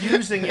you're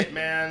confusing it,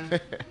 man.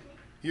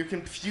 You're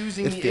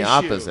confusing It's the the issue.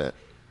 opposite.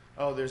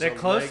 Oh, there's The a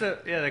close-up,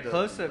 leg, yeah, the the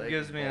close-up leg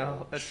gives me a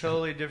bulge.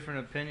 totally different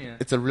opinion.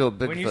 It's a real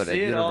When you Bigfoot see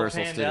at it all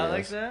Universal panned Studios. out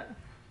like that,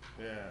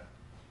 Yeah.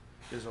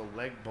 There's a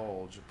leg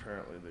bulge,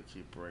 apparently, they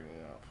keep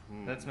bringing up.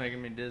 that's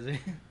making me dizzy.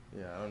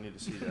 Yeah, I don't need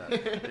to see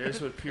that.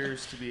 There's what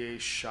appears to be a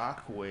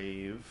shock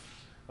wave.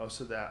 Oh,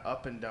 so that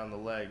up and down the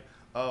leg.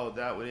 Oh,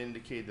 that would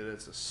indicate that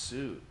it's a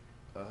suit.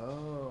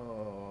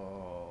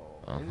 Oh,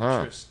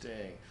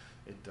 interesting.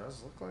 It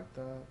does look like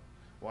that.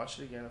 Watch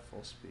it again at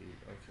full speed.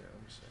 Okay,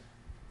 let me see.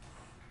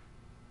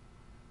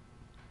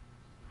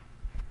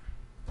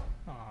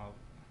 Oh,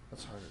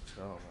 That's hard to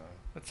tell, man.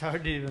 it's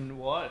hard to even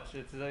watch.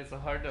 It's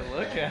hard to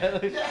look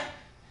at.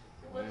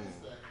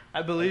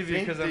 I believe you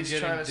because I'm he's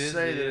getting trying to dizzy.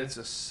 say that it's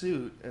a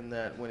suit and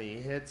that when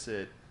he hits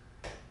it,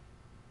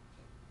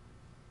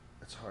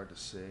 it's hard to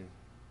see.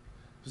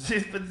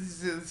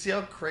 See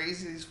how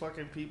crazy these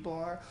fucking people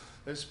are?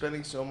 They're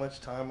spending so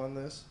much time on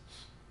this.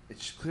 It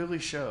should clearly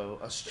show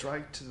a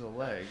strike to the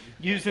leg.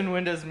 Using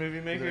Windows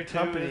Movie Maker With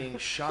accompanying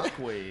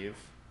shockwave.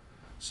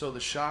 So the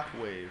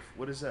shockwave,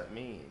 what does that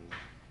mean?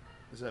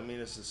 Does that mean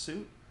it's a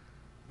suit?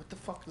 What the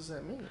fuck does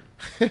that mean?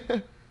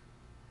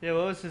 Yeah,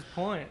 what was his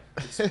point?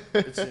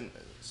 It's in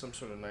some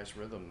sort of nice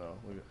rhythm, though.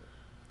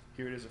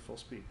 Here it is at full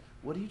speed.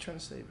 What are you trying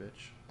to say,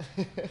 bitch?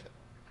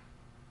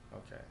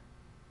 Okay.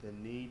 The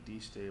knee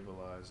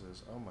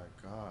destabilizes. Oh my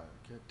god.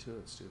 Get to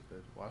it,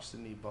 stupid. Watch the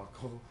knee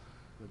buckle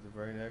with the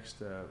very next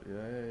step.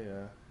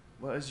 Yeah.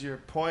 What is your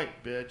point,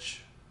 bitch?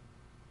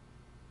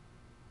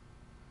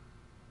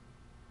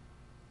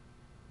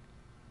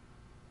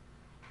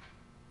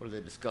 What are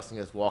they discussing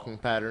as walking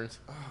patterns?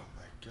 Oh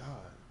my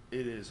god.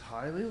 It is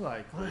highly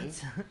likely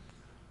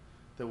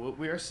that what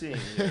we are seeing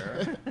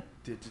here,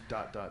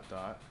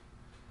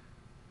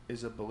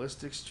 is a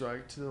ballistic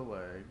strike to the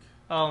leg.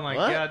 Oh my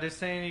god, they're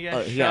saying he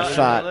got he shot got in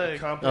shot. the leg.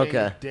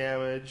 Accompanying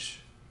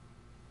damage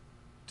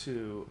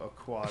to a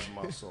quad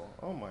muscle.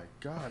 Oh my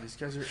god, these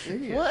guys are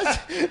idiots.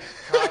 What?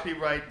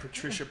 Copyright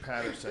Patricia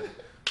Patterson.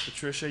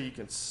 Patricia, you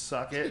can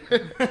suck it.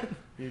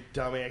 You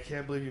dummy. I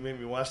can't believe you made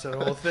me watch that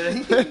whole thing.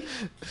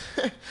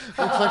 Looks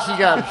like she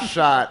got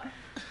shot.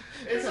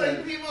 It's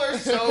like people are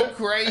so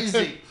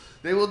crazy.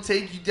 They will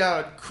take you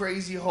down a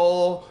crazy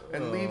hole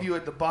and leave you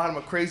at the bottom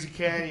of Crazy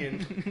Canyon.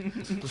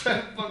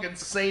 Try to fucking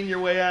seine your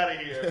way out of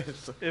here.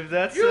 If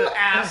that's you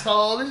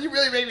asshole! Did you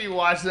really make me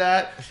watch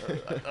that?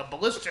 A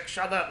ballistic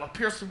shot that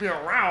appears to be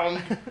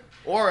around,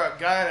 or a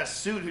guy in a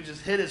suit who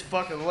just hit his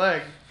fucking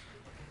leg.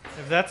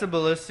 If that's a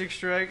ballistic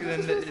strike,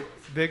 then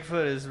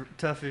Bigfoot is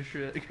tough as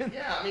shit.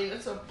 Yeah, I mean,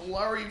 it's a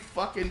blurry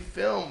fucking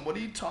film. What are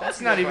you talking about?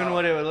 That's not even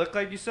what it would look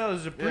like. You saw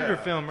the Zapruder Yeah.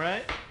 film,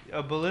 right?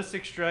 A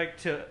ballistic strike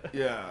to...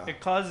 Yeah. It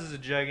causes a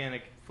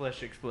gigantic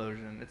flesh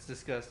explosion. It's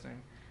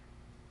disgusting.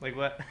 Like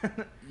what?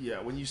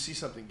 Yeah, when you see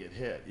something get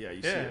hit,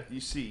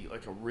 you see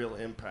like a real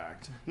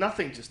impact.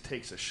 Nothing just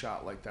takes a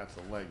shot like that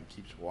to the leg and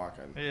keeps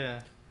walking.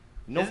 Yeah.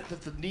 Note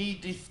that the knee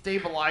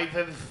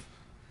destabilizes.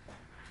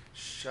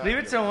 Leave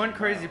it to one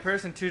crazy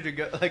person too to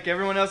go. Like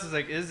everyone else is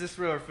like, is this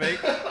real or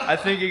fake? I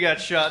think he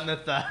got shot in the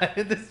thigh.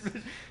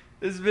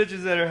 This bitch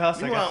is at her house.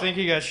 Like, I think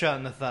he got shot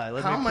in the thigh.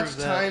 Let me how prove much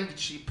that. time did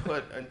she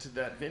put into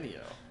that video?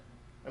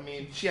 I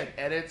mean, she had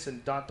edits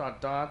and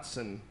dots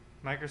and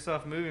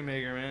Microsoft Movie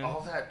Maker, man.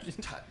 all that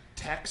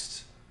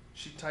text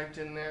she typed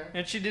in there.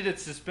 And she did it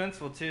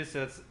suspenseful too,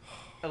 so it's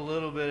a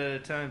little bit at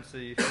a time. So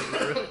you feel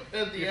really,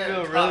 At the you end,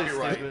 feel really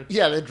copyright. stupid.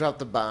 Yeah, they dropped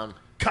the bomb.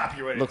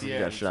 Copyright Looks at the like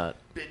he end. got shot.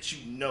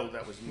 Bitch, you know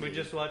that was me. We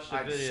just watched the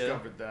I video.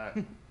 discovered that.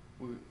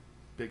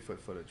 Bigfoot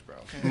footage, bro.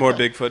 More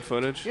Bigfoot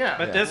footage? Yeah.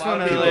 But Yeah. this A lot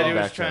one, of the people- lady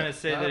was back trying then. to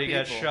say A lot that of he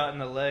got people- shot in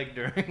the leg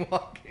during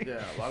walking.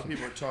 Yeah, a lot of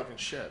people are talking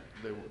shit.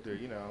 They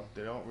you know,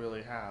 they don't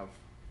really have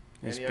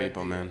These any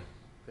people, idea. man.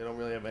 They don't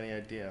really have any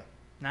idea.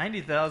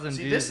 90,000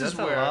 See, views. this That's is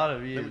where, a lot of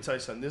let me views. tell you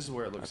something. This is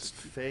where it looks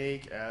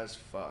fake as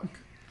fuck.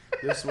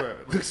 This is where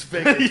it looks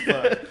fake as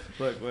fuck.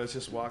 Look, when it's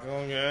just walking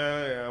along,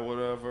 yeah,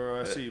 whatever.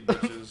 I see you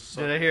bitches.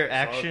 Suck, Did I hear suck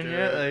action it,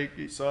 yet?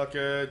 Like, suck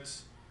it.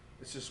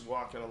 It's just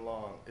walking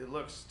along. It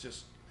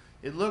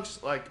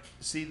looks like,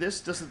 see,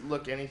 this doesn't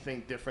look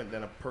anything different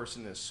than a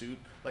person in a suit.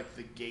 Like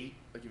the gait,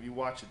 like if you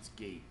watch its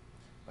gait,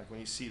 like when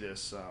you see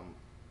this,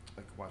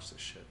 like watch this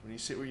shit.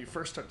 When you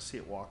first start to see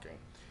it walking,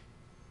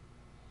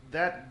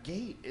 that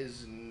gait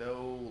is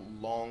no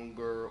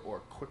longer or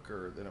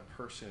quicker than a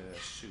person in a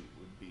suit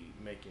would be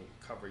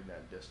covering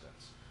that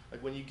distance.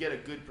 Like when you get a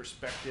good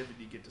perspective and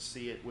you get to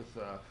see it with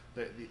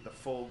the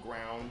full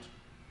ground.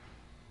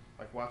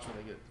 Like watch when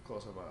they get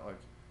close up on it. Like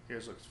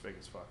here's looks fake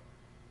as fuck.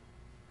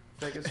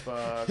 Fake as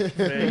fuck. Fake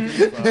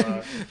as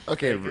fuck.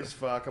 Okay. Fake as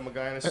fuck. I'm a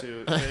guy in a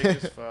suit. Fake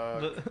as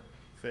fuck.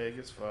 Fake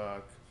as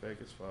fuck. Fake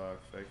as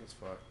fuck. Fake as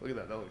fuck. Look at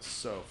that. That looks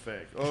so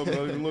fake. Oh, I'm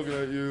not even looking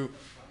at you.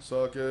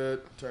 Suck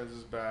it. Turns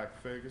his back.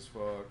 Fake as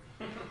fuck.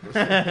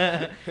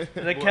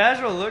 the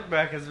casual look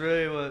back is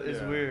really what is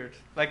Yeah. weird.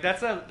 Like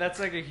that's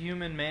like a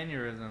human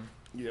mannerism.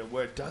 Yeah,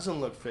 where it doesn't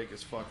look fake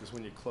as fuck is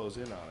when you close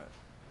in on it.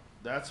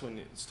 That's when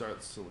it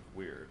starts to look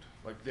weird.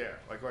 Like there.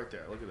 Like right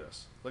there. Look at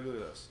this. Look at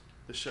this.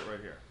 This shit right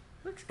here.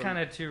 Looks kind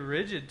of too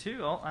rigid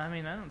too. I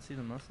mean, I don't see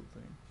the muscle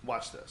thing.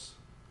 Watch this.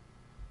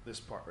 This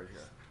part right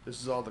here.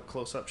 This is all the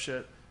close-up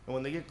shit. And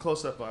when they get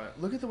close-up on it,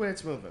 look at the way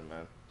it's moving,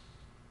 man.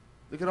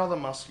 Look at all the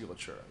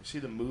musculature. You see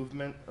the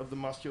movement of the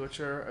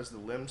musculature as the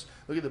limbs.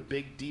 Look at the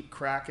big, deep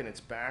crack in its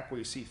back where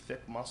you see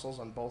thick muscles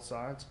on both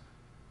sides.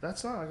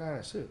 That's not a guy in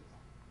a suit.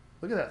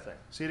 Look at that thing.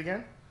 See it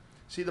again?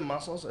 See the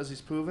muscles as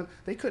he's moving?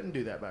 They couldn't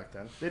do that back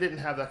then. They didn't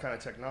have that kind of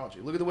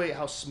technology. Look at the way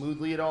how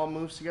smoothly it all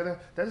moves together.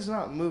 That is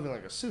not moving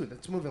like a suit.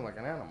 That's moving like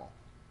an animal.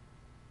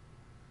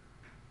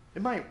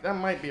 That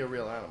might be a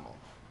real animal.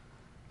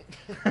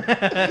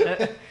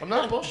 I'm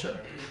not bullshitting.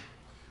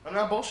 I'm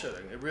not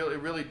bullshitting. It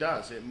really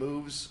does. It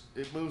moves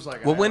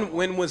like Well, an animal.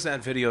 when was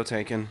that video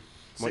taken?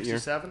 What year?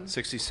 67?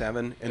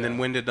 67. And Yeah. then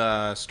when did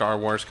Star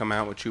Wars come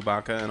out with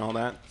Chewbacca and all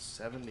that?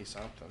 70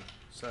 something.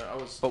 So I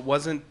was But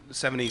wasn't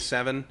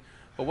 77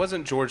 But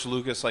wasn't George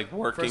Lucas like First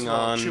working of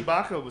all, on?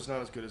 Chewbacca was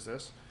not as good as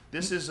this.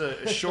 This is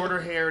a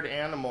shorter-haired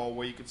animal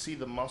where you could see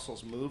the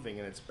muscles moving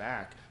in its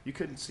back. You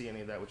couldn't see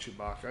any of that with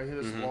Chewbacca. He had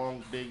this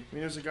long, big. I mean,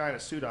 there was a guy in a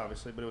suit,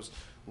 obviously, but it was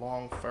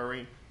long,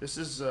 furry. This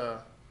is.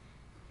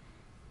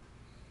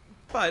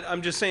 But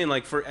I'm just saying,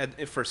 like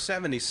for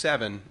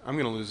 77, I'm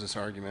gonna lose this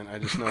argument. I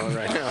just know it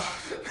right now.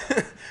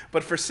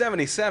 But for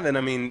 77,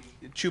 I mean,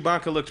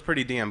 Chewbacca looked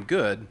pretty damn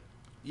good.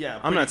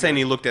 Yeah, I'm not saying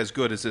he looked as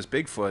good as this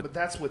Bigfoot. But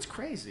that's what's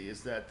crazy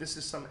is that this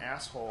is some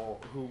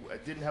asshole who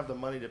didn't have the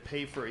money to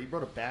pay for. He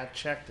wrote a bad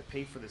check to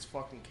pay for this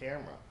fucking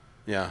camera.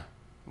 Yeah.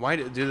 Why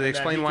did they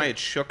explain why it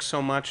shook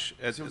so much?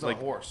 He was on a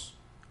horse.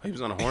 Oh, he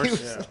was on a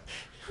horse.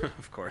 Yeah,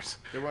 of course.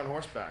 they were on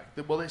horseback.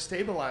 Well, they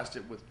stabilized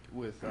it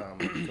with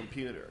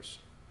computers.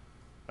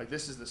 Like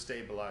this is the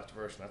stabilized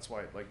version. That's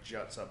why it like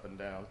juts up and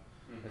down,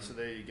 and so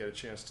there you get a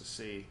chance to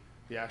see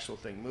the actual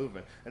thing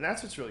moving. And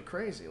that's what's really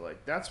crazy.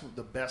 Like that's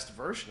the best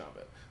version of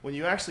it. When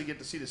you actually get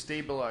to see the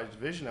stabilized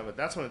vision of it,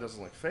 that's when it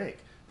doesn't look fake.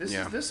 This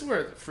is where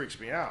it freaks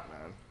me out,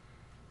 man.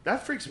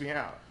 That freaks me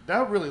out.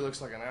 That really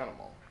looks like an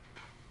animal.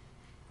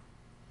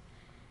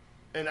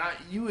 And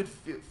you would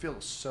feel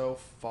so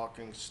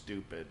fucking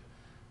stupid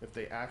if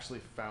they actually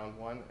found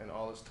one, and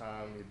all this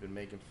time he'd been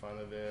making fun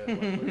of it.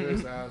 Like, look at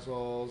this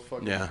assholes,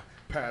 fucking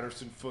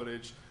Patterson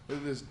footage. Look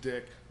at this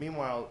dick.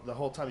 Meanwhile, the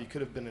whole time you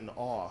could have been in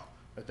awe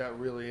that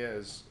really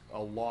is a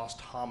lost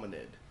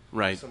hominid.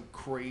 Right. Some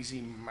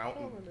crazy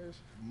mountain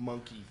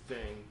monkey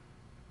thing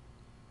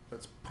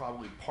that's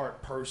probably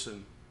part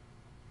person.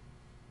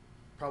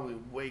 Probably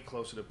way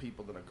closer to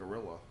people than a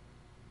gorilla.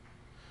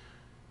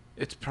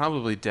 It's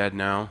probably dead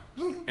now,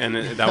 and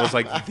that was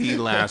like the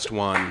last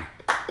one.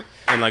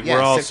 And like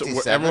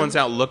everyone's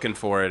out looking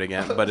for it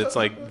again, but it's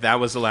like that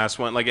was the last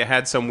one. Like it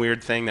had some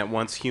weird thing that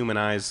once human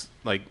eyes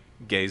like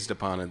gazed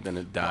upon it, then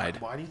it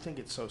died. Why do you think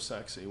it's so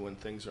sexy when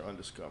things are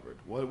undiscovered?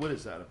 What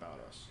is that about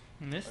us?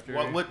 Mystery.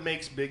 Like, what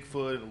makes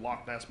Bigfoot and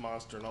Loch Ness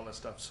Monster and all that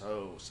stuff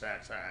so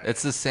sexy?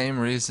 It's the same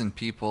reason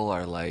people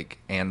are like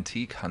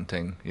antique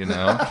hunting, you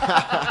know?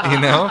 You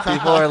know?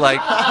 People are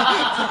like,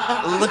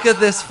 look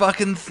at this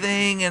fucking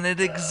thing and it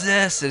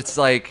exists. It's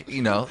like,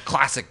 you know,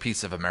 classic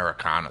piece of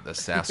Americana, the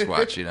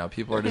Sasquatch, you know?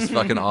 People are just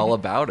fucking all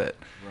about it.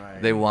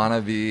 Right. They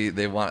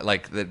want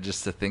like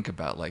just to think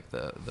about like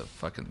the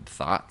fucking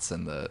thoughts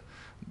and the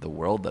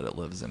world that it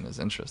lives in is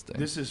interesting.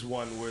 This is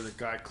one where the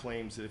guy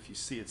claims that if you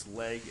see its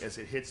leg as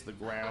it hits the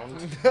ground,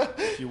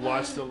 if you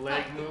watch the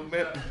leg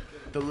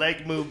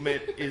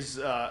movement is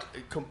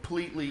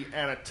completely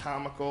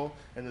anatomical,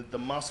 and that the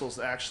muscles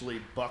actually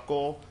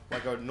buckle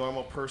like a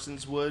normal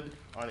person's would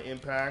on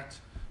impact.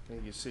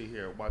 And you see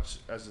here, watch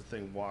as the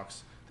thing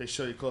walks. They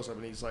show you close up,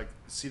 and he's like,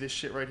 "See this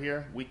shit right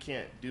here? We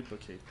can't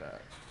duplicate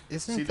that.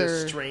 See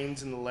the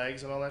strains in the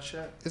legs and all that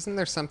shit." Isn't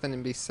there something to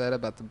be said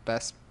about the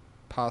best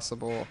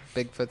possible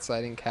Bigfoot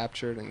sighting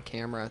captured in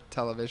camera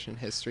television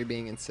history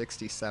being in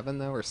 67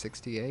 though, or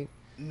 68?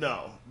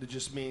 No, it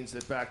just means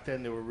that back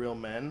then there were real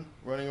men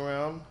running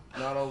around,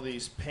 not all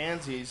these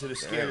pansies that are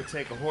scared to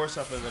take a horse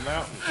up in the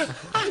mountains.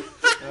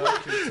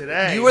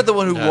 Today, you were the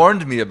one who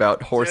warned me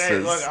about horses. Today,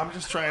 look, I'm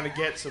just trying to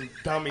get some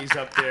dummies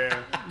up there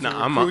to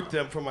recruit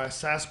them for my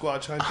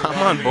Sasquatch hunting.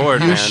 I'm on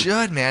board, man. You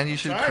should, man. You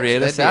should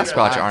create a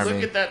Sasquatch army.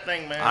 Look at that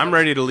thing, man. I'm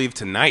ready to leave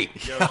tonight.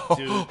 Yo,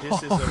 dude,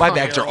 this is my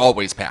bags are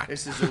always packed.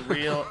 This is a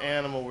real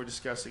animal we're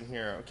discussing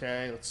here,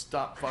 okay? Let's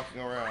stop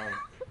fucking around.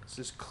 This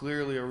is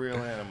clearly a real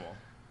animal.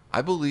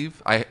 I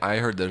believe I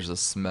heard there's a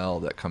smell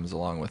that comes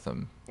along with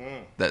them.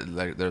 That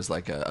like, there's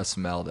like a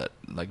smell that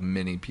like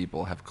many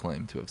people have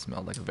claimed to have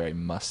smelled, like a very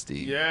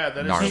musty,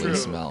 gnarly true.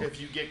 smell. If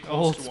you get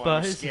close to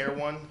one, you scare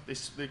one,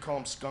 they call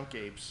them skunk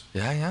apes.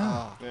 Yeah.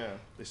 Yeah,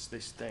 they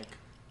stink.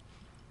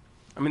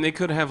 I mean, they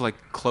could have like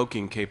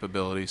cloaking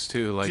capabilities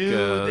too, like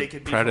Dude, they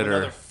could be Predator. From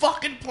another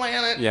fucking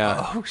planet.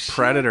 Yeah,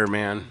 Predator,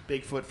 man.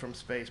 Bigfoot from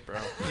space, bro.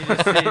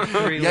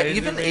 Yeah,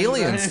 even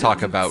aliens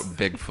talk about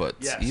Bigfoots.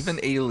 Yes. Even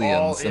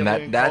aliens,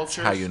 and that's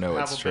how you know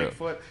it's true.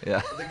 Bigfoot.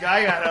 Yeah. The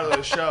guy got out of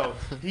the show.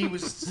 He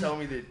was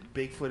telling me that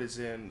Bigfoot is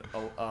in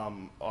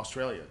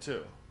Australia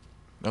too.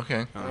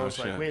 Okay. And I was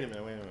like, wait a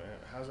minute.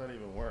 How does that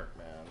even work,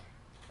 man?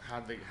 How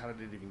did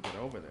it even get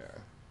over there?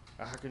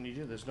 How can you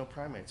do? There's no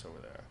primates over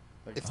there.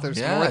 Like, If there's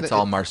it's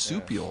all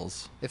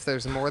marsupials. If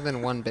there's more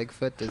than one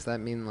Bigfoot, does that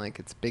mean like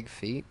it's big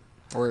feet,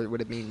 or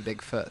would it mean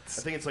Bigfoots?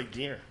 I think it's like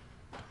deer.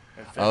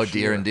 Oh,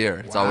 deer and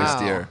deer. It's always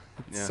deer.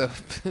 Yeah. So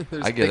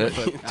there's I get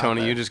Bigfoot it.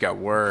 Tony, you just got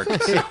worked.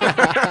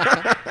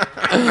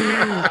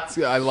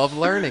 I love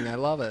learning. I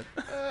love it.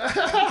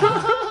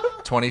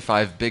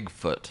 25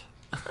 Bigfoot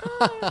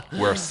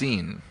were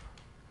seen.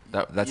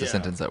 That's a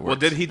sentence that works. Well,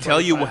 did he tell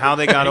you how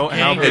they got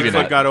how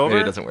Bigfoot got over?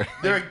 Maybe it doesn't work.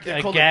 They're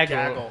called a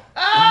gaggle.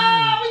 We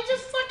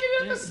just fucking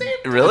in the same.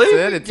 Really?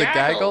 That's it? It's a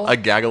gaggle? A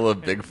gaggle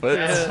of Bigfoot?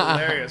 That's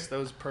hilarious. That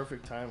was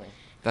perfect timing.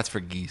 That's for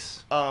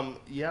geese.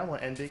 Yeah, well,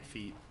 and big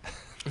feet.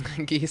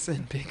 Geese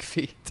and big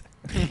feet.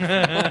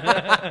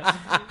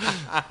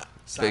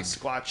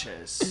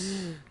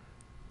 Sasquatches.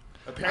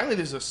 Apparently,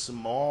 there's a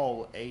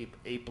small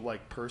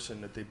ape-like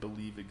person that they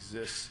believe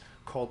exists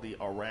called the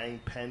orang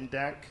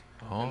pendek.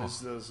 And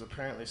there's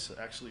apparently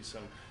actually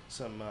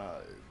some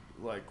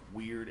like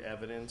weird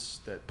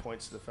evidence that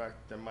points to the fact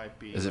that there might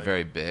be. Is it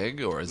very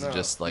big, or is it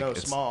just like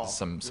it's small?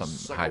 some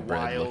It's like hybrid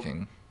a wild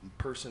looking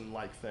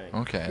person-like thing?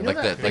 Okay, you know like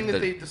that the thing that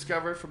they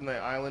discovered from the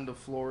island of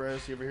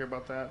Flores. You ever hear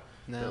about that?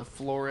 No. The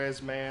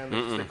Flores man.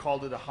 They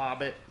called it a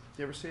hobbit.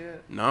 You ever see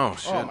it? No,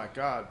 shit. Oh my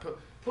God!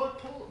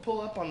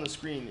 Pull up on the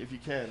screen if you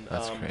can.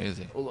 That's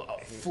crazy.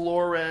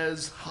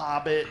 Flores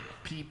hobbit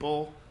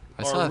people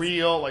are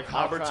real. Like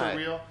hobbits are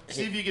real.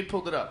 See if you can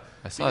pull it up.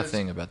 I saw a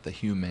thing about the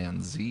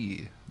human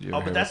Z.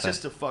 But that's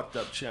just a fucked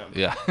up chimp.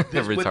 Yeah,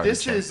 what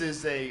this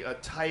is a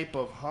type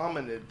of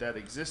hominid that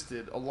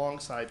existed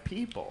alongside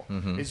people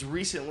as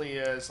recently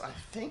as I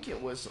think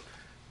it was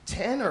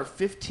 10 or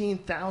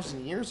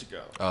 15,000 years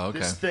ago. Oh, okay.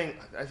 This thing,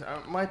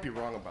 I might be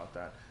wrong about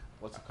that.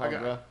 What's it called,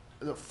 bro?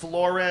 The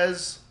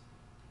Flores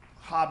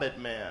Hobbit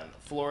Man.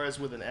 Flores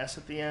with an S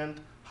at the end.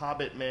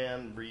 Hobbit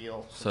Man,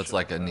 real. So it's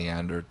like a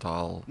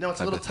Neanderthal. No, it's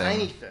a little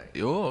tiny thing.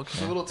 Oh, okay.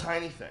 It's a little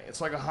tiny thing.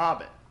 It's like a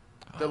hobbit.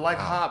 They're like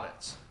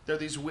hobbits. They're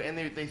these, and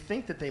they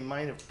think that they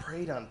might have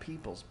preyed on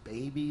people's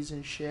babies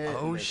and shit.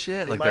 Oh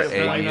shit! They Like might they're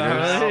have wiped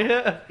eaters.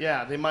 them out.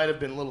 Yeah, they might have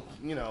been little,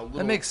 little.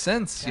 That makes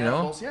sense,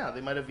 cannibals. Yeah, they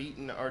might have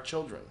eaten our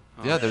children.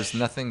 Yeah, there's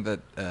nothing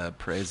that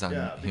preys on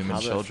human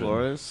children.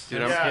 Flores?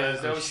 Dude,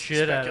 that was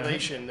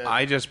speculation.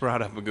 I just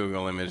brought up a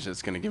Google image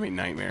that's going to give me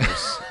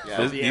nightmares.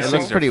 These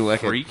things are pretty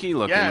wicked. freaky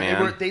looking, yeah,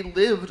 man. they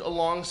lived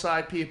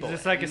alongside people. Is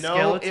this like a no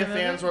skeleton ifs, of it?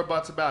 ands, or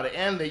buts about it.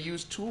 And they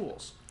used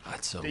tools.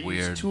 That's so They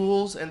weird. used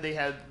tools, and they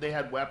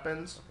had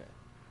weapons.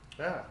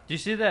 Yeah. Do you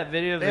see that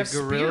video of They the have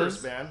gorillas?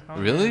 spears, man. Oh,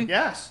 Really?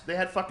 Yes, they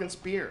had fucking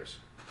spears.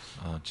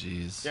 Oh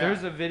jeez. Yeah. There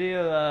was a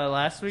video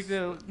last week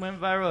that went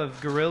viral of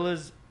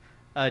gorillas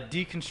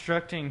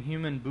deconstructing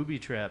human booby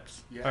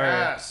traps.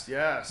 Yes.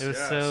 It was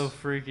so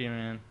freaky,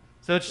 man.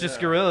 So it's just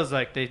Yeah. gorillas,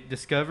 like they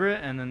discover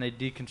it and then they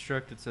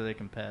deconstruct it so they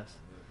can pass.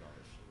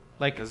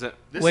 Like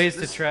ways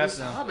to trap this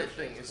them. Hobbit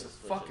thing is a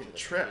fucking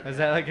trip. Is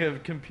that like a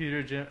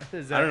computer gym?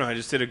 Is that I don't know. I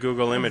just did a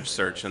Google image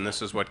search, and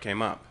this is what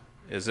came up.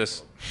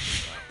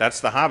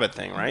 That's the Hobbit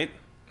thing, right?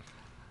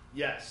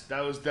 Yes,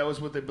 that was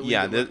what they believed.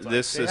 Yeah, it looked like.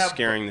 this They is have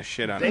scaring the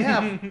shit out of They me.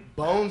 have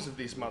bones of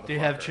these motherfuckers. Do you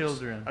have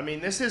children? I mean,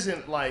 this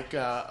isn't like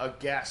a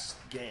guess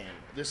game.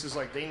 This is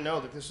like they know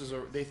that this is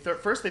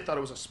first they thought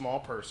it was a small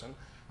person,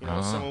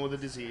 someone with a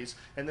disease,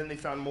 and then they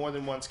found more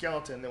than one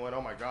skeleton. They went,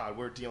 oh my god,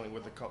 we're dealing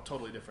with a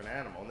totally different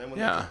animal. And then when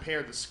they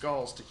compared the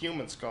skulls to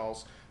human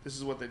skulls, this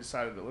is what they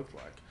decided it looked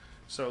like.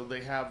 So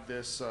they have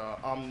this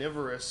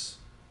omnivorous,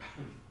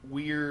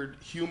 weird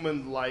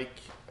human-like,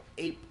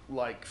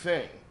 ape-like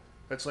thing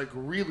that's like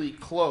really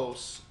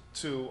close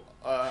to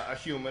a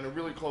human and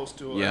really close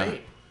to an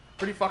ape.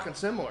 Pretty fucking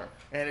similar.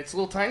 And it's a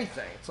little tiny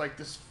thing. It's like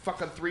this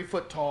fucking 3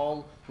 foot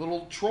tall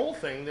little troll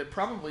thing that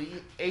probably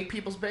ate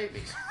people's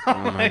babies. Oh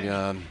my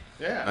god.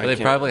 Yeah. Well, they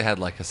probably had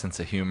like a sense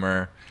of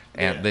humor,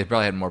 and they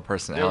probably had more They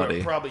personality.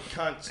 were probably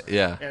cunts.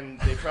 Yeah. And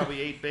they probably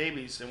ate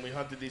babies, and we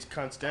hunted these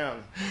cunts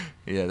down.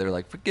 Yeah, they were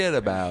like, forget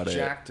about it.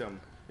 Jacked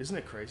them. Isn't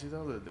it crazy,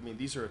 though? I mean,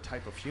 these are a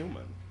type of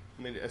human.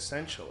 I mean,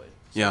 essentially.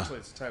 Yeah. Essentially,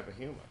 it's a type of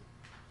human.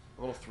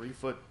 A little 3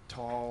 foot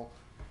tall,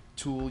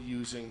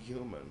 tool-using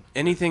human.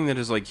 Anything that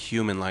is like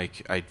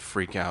human-like, I'd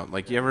freak out.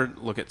 Like, you ever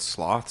look at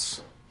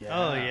sloths?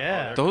 Oh,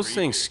 yeah. Those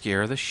things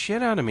scare the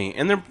shit out of me.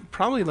 And they're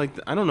probably like,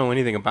 I don't know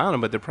anything about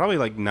them, but they're probably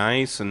like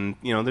nice and,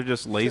 they're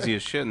just lazy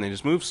as shit and they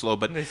just move slow.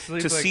 But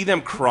to see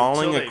them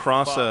crawling Until they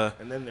across fuck,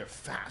 and then they're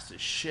fast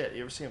as shit.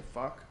 You ever see them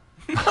fuck?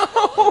 They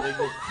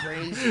go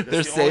crazy.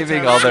 They're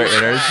saving all their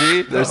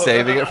energy. They're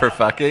saving it for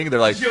fucking. They're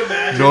like, Could you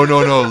imagine? no,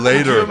 Could you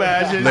later.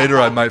 imagine? Later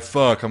I might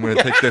fuck. I'm going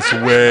to take this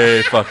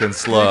way fucking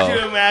slow. Could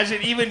you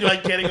imagine even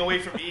like getting away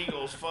from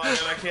eagles? Fuck, and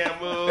I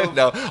can't move.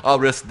 No, I'll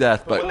risk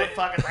death, But but when they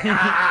fuck, it's like,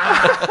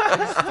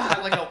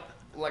 ah!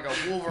 like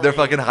a Wolverine. they're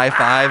fucking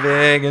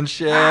high-fiving and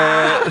shit.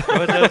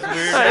 With those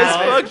weird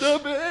I fucked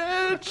a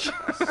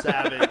bitch.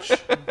 Savage.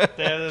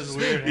 They have those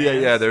weird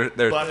hands. Yeah, they're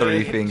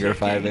Buttering, three-finger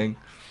fiving.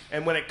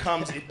 And when it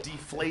comes, it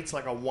deflates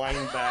like a wine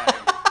bag.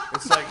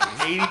 It's like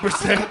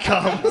 80%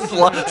 cum.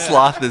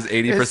 Sloth is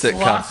 80% cum.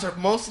 Sloths are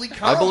mostly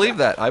cum. I believe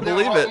that. I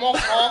believe They're it.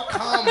 almost all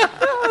cum.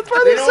 That's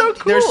why they're so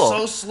cool. They're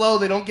so slow,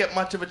 they don't get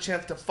much of a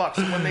chance to fuck.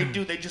 So when they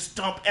do, they just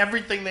dump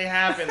everything they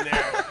have in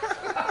there.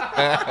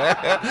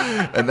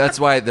 And that's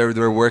why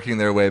they're working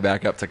their way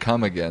back up to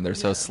cum again. They're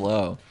so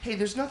slow. Hey,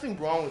 there's nothing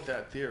wrong with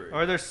that theory.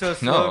 Or they're so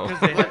slow No.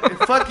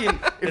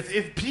 because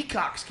If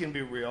peacocks can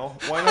be real,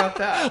 why not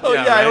that? Oh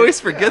yeah, I always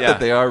forget that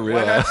they are real.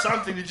 Why not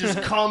something that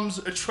just comes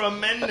a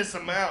tremendous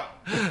amount?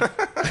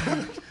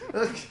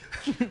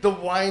 The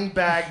wine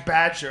bag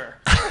badger.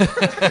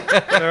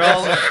 they're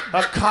all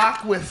A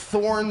cock with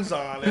thorns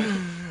on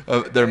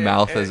it. Their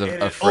mouth is And a it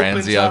opens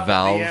frenzy up of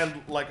valve. At the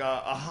end like a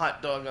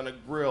hot dog on a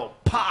grill.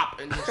 Pop!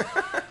 And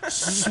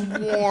just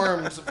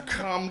swarms of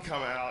cum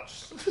come out.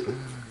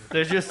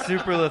 they're just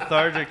super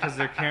lethargic because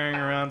they're carrying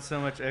around so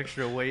much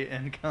extra weight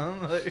and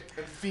cum. Like,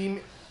 And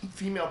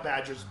female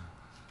badgers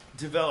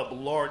develop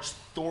large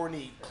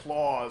thorny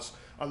claws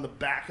on the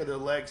back of their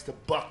legs to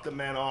buck the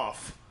men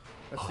off.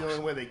 That's the only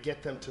way they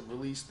get them to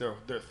release their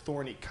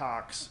thorny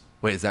cocks.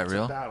 Wait, is that It's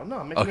real? a battle. No,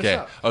 I'm making Okay. this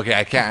up. Okay,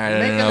 I can't. I don't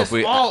Making know this if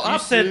we. all You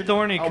up, said dude.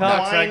 thorny A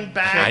cocks. wine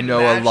bag I know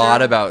badger, a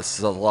lot about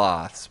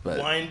sloths, but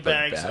wine but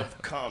bags bad.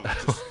 of cum,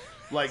 just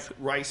like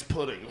rice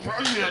pudding.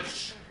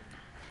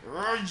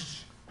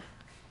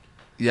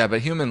 Yeah,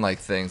 but human-like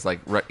things, like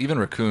even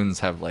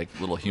raccoons have like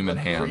little human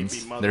They're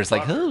hands. creepy They're just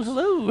like, motherfuckers.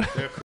 hello.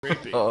 They're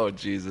creepy. Oh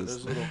Jesus!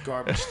 Those little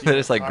garbage They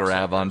just like stealing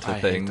grab cocksuckers. onto I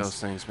hate things. those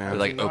things, man. They're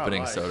like Do not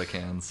opening like. soda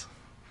cans.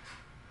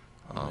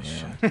 Oh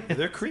man.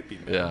 They're creepy,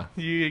 man. Yeah.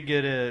 You could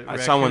get a I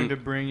saw raccoon one- to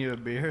bring you a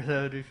beer.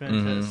 That would be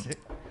Mm-hmm. fantastic.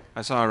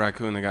 I saw a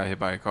raccoon that got hit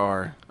by a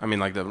car. I mean,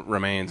 like the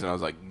remains, and I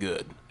was like,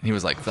 good. He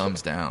was like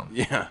thumbs down.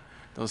 Yeah,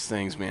 those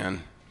things,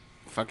 man.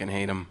 Fucking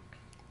hate them.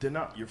 They're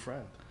not your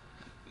friend.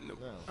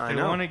 I They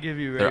know. want to give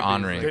you. They're rabies,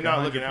 honoring. like They're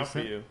not looking out for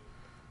 100%.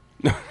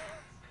 you.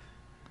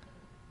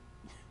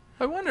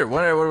 I wonder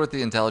what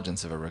the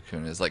intelligence of a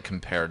raccoon is like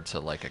compared to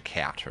like a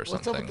cat or What's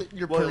something. up with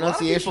your Well, a lot of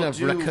pronunciation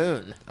people of do-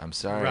 raccoon? I'm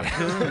sorry. A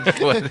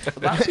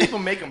lot of people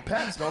make them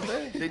pets, don't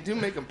they? They do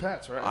make them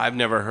pets, right? I've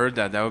never heard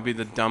that. That would be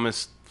the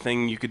dumbest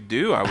thing you could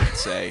do, I would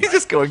say. He's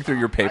just going through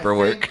your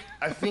paperwork.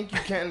 I think you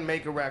can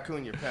make a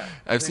raccoon your pet.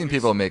 I I've think seen it's-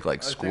 people make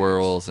like I think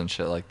squirrels and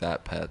shit like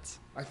that pets.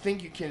 I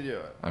think you can do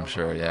it. I'm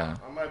sure, yeah.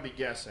 I might be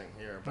guessing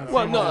here. But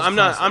Well, no, I'm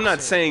not. I'm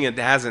not saying. saying it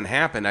hasn't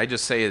happened. I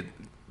just say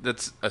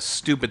that's a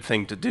stupid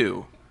thing to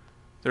do.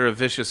 They're a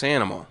vicious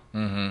animal.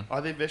 Mm-hmm. Are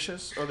they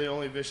vicious? Or are they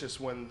only vicious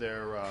when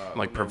they're Like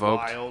when they're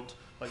provoked? wild?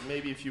 Like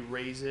maybe if you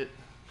raise it.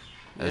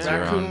 As your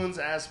own. Raccoons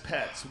as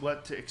pets.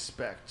 What to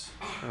expect?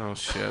 Oh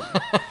shit!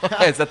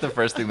 Is that the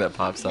first thing that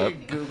pops You're up?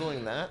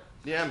 googling that?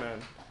 Yeah, man.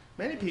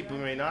 Many people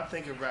may not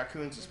think of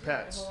raccoons as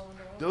pets.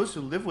 Those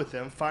who live with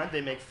them find they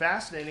make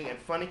fascinating and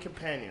funny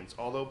companions,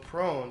 although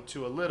prone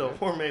to a little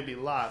or maybe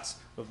lots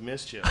of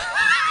mischief.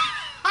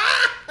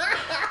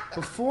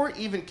 Before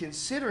even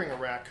considering a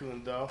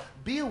raccoon, though,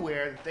 be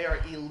aware that they are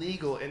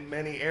illegal in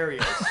many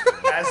areas,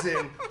 as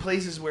in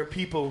places where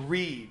people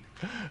read.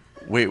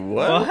 Wait,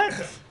 what?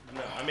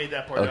 No, I made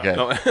that part Okay.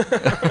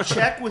 up.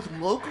 Check with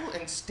local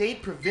and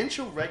state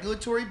provincial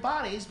regulatory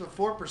bodies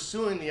before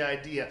pursuing the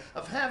idea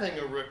of having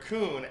a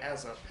raccoon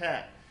as a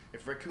pet.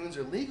 If raccoons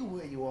are legal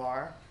where you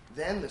are,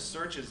 then the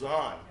search is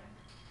on.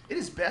 It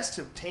is best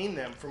to obtain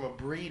them from a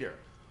breeder,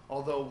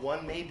 although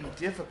one may be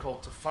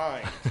difficult to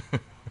find.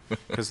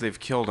 Because they've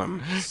killed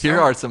them. Here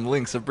are some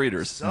links of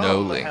breeders. Some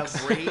No links.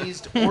 have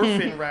raised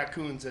orphan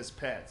raccoons as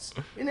pets.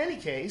 In any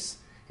case,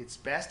 it's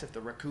best if the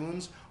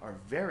raccoons are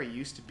very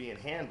used to being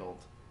handled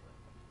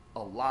a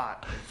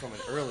lot from an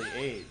early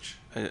age.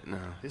 No.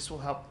 This will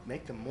help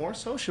make them more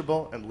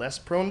sociable and less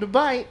prone to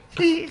bite.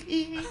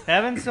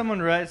 Having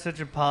someone write such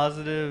a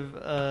positive,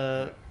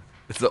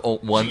 It's the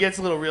one. She gets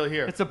a little real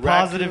here. it's a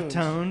positive Raccoons,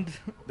 toned.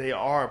 They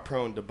are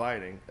prone to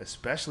biting,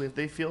 especially if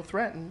they feel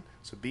threatened.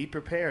 So be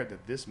prepared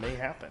that this may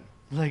happen.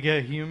 Like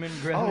a human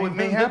grounding. Oh, it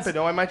may them. happen.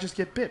 Oh, I might just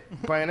get bit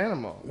by an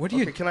animal. What do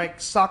you- Okay, can I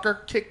soccer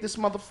kick this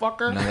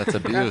motherfucker? No, that's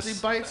After he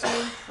abuse. bites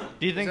me?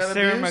 Do you think Is that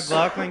Sarah abuse?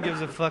 McLachlan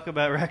gives a fuck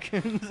about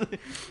raccoons?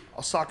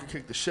 I'll soccer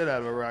kick the shit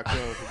out of a raccoon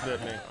if it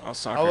bit me. I'll I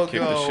soccer will kick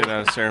the go- shit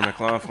out of Sarah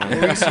McLachlan.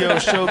 Mauricio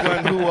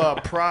Shogun Hua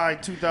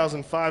Pride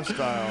 2005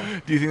 style.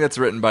 Do you think that's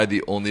written by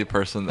the only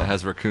person that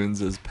has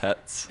raccoons as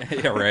pets?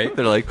 Yeah, right.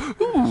 They're like,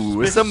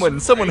 ooh,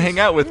 someone hang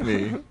out with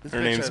me. This Her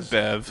bitch name's has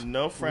Bev.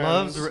 No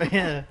friends. Loves,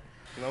 yeah.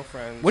 No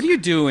friends. What do you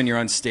do when you're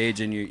on stage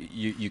and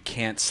you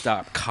can't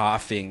stop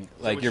coughing?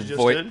 Like what your you just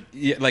voice. did?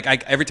 Yeah, like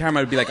every time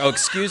I would be like, "Oh,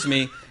 excuse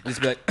me," and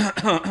just be like,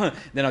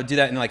 then I'll do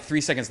that, and like 3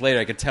 seconds later,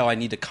 I could tell I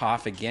need to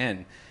cough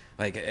again.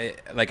 Like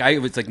I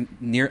was like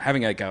near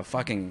having like a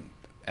fucking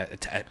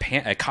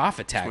a cough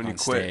attack When you on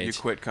quit, stage. you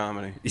quit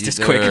comedy. You just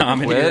Either quit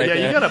comedy. quit- right Yeah,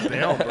 there. you gotta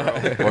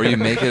bail, bro. Or you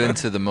make it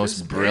into the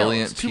most bail.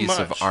 brilliant It's too piece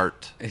of much.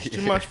 art. It's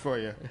too much for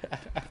you.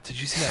 Did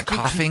you see that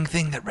coughing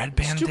thing that Red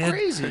Band too did?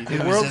 crazy. It The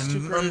was world's too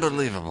crazy.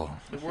 unbelievable.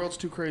 The world's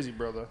too crazy,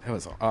 brother. That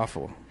was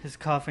awful. His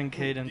coughing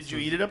cadence. Did you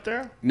eat it up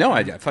there? No,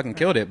 I fucking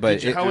killed it.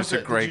 But How was a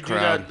it? great Did you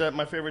crowd. do that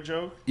my favorite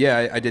joke?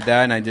 yeah, I did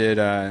that, and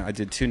I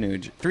did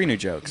three new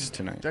jokes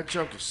tonight. That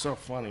joke is so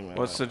funny, man.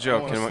 What's the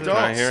joke? Don't Can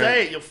I hear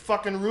say it? it. You'll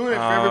fucking ruin it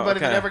for Oh, everybody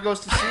that okay. never goes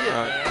to see it,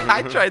 man.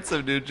 I tried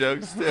some new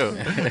jokes too.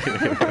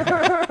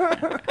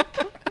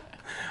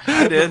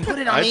 I did. Put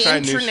it on I the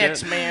tried new internet,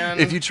 shit. man.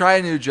 If you try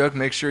a new joke,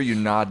 make sure you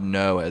nod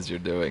no as you're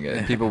doing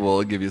it. People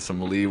will give you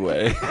some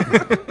leeway.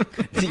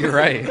 You're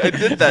right. I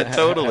did that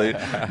totally.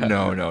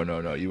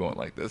 No, you won't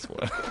like this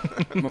one.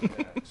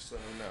 So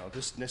no,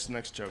 this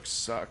next joke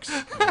sucks.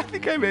 I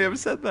think I may have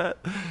said that.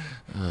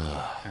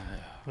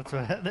 That's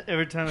what,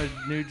 every time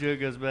a new joke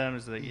goes bad, I'm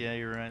just like, yeah,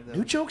 you're right.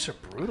 New jokes are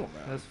brutal,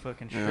 man. That's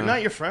fucking They're true. not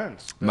your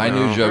friends. My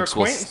No. new jokes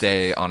will acquaintances.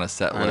 stay on a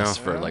set I know.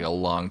 list for like a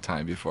long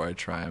time before I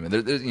try them. And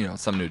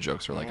there's some new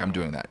jokes are like, I'm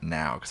doing that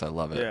now because I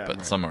love it. Yeah, but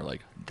right. some are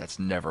like, that's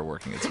never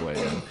working its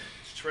way in.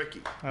 It's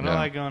tricky. I don't Yeah.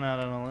 like going out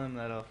on a limb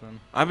that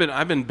often.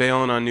 I've been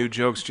bailing on new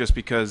jokes just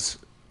because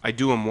I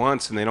do them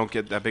once and they don't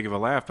get that big of a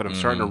laugh. But I'm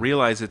starting to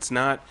realize it's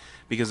not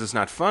because it's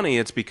not funny.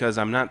 It's because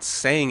I'm not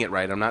saying it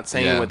right. I'm not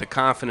saying Yeah. it with the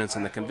confidence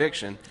and the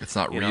conviction. It's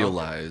not You know?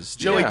 realized.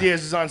 Joey Yeah.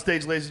 Diaz is on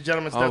stage, ladies and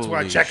gentlemen. So that's where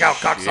I Holy check out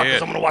cocksuckers.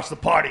 shit. I'm gonna watch the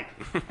party.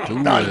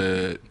 Do done.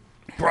 it.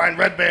 Brian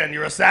Redband,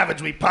 you're a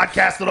savage. We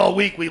podcasted all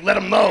week. We let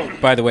him know.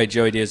 By the way,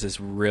 Joey Diaz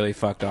is really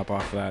fucked up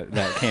off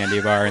that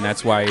candy bar, and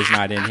that's why he's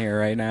not in here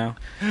right now.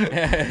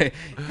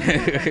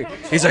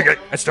 He's like,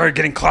 I started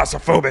getting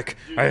claustrophobic.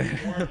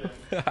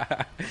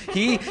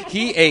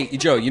 He ate,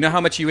 Joe, you know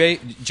how much you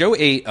ate? Joe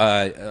ate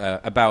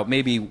about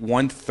maybe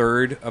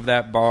 1/3 of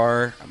that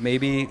bar,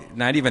 maybe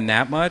not even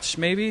that much,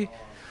 maybe.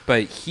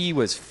 But he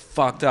was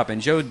fucked up,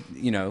 and Joe,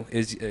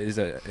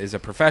 is a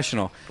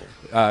professional.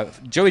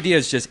 Joey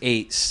Diaz just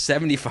ate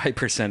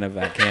 75% of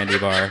that candy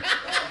bar,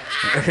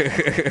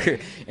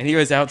 and he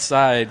was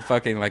outside,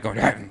 fucking like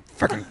going,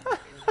 fucking.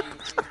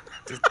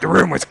 The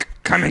room was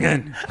coming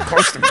in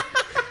close to me. On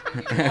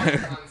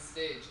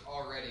stage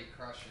already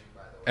crushing,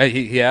 by the way.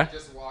 Yeah. He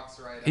just walks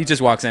right up. He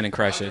just walks in and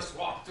crushes. I just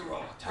walked through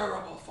a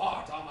terrible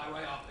fart on my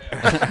way up there.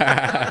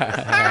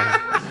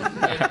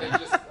 And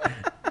just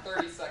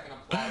 30-second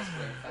applause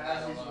break.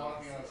 As he's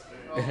walking on stage.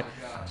 Oh my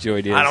God.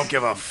 Joey Diaz. I don't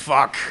give a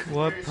fuck.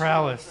 What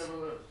prowess.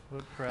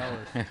 What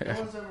prowess. No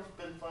one's ever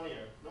been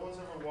funnier. No one's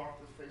ever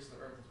walked the face of the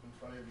earth that's been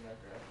funnier than that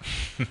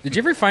guy. Did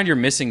you ever find your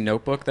missing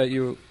notebook that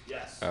you?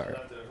 Yes. All right. I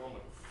left it at home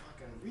like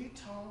fucking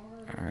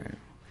retard. All right.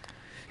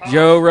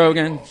 Joe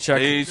Rogan, check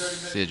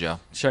See you, Joe.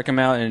 check him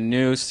out in a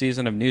new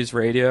season of News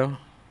Radio.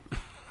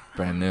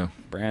 Brand new.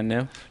 Brand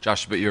new.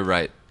 Josh, but you're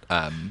right.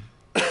 I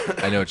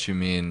know what you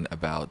mean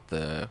about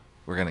we're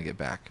going to get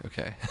back,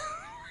 okay?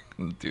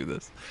 We're going to do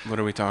this. What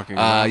are we talking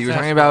about? You were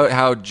talking about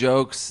how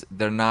jokes,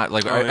 they're not,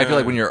 like, I feel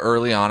like when yeah. you're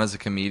early on as a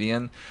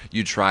comedian,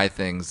 you try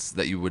things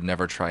that you would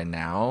never try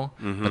now,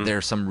 but there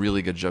are some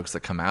really good jokes that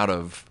come out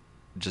of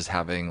just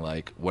having,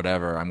 like,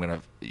 whatever, I'm going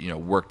to,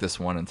 work this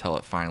one until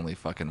it finally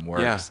fucking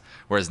works. Yeah.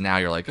 Whereas now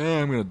you're like,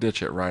 I'm going to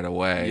ditch it right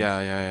away.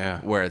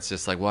 Yeah. Where it's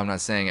just like, well, I'm not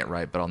saying it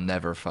right, but I'll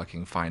never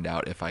fucking find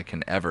out if I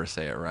can ever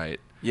say it right.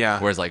 Yeah.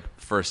 Whereas, like,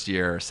 first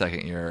year,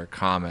 second year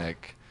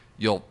comic,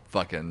 you'll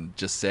fucking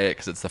just say it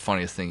because it's the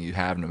funniest thing you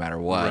have no matter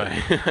what.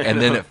 Right.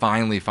 And then it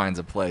finally finds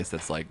a place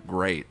that's, like,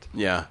 great.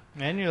 Yeah.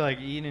 And you're like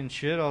eating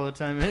shit all the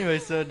time anyway,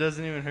 so it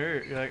doesn't even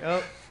hurt. You're like,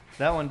 oh,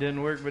 that one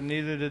didn't work, but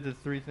neither did the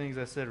 3 things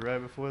I said right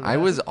before that. I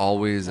was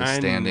always a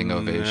standing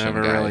ovation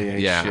never guy. really ate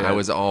Yeah, shit. I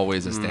was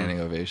always a standing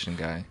ovation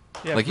guy.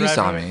 Yeah, like you Brad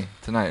saw Pitt. me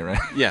tonight, right?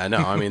 Yeah, no,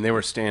 I mean, they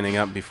were standing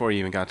up before you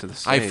even got to the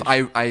stage.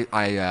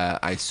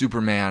 I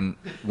Superman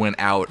went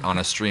out on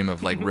a stream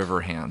of like river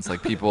hands,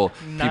 like people,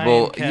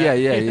 9 cat.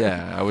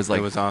 yeah. I was like,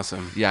 it was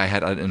awesome. yeah, I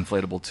had an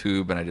inflatable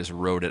tube and I just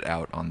rode it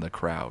out on the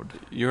crowd.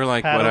 You're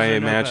like Paddles what I or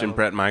no imagine paddles?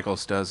 Bret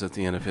Michaels does at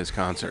the end of his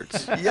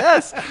concerts.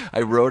 Yes,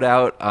 I rode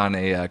out on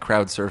a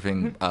crowd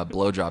surfing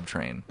blowjob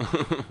train.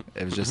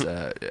 It was just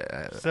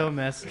So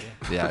messy.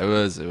 yeah, it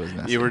was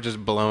messy. You were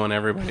just blowing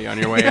everybody on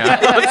your way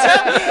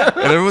out. and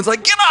everyone's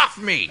like, get off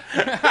me!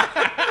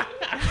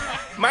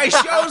 My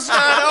show's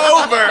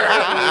not over.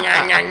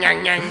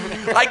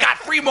 I got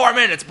 3 more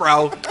minutes,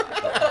 bro.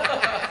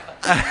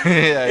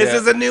 This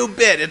is a new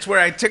bit. It's where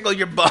I tickle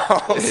your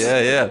balls.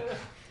 Yeah.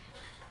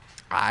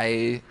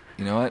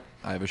 You know what?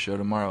 I have a show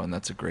tomorrow, and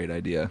that's a great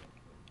idea.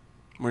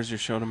 Where's your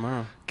show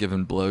tomorrow?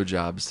 Giving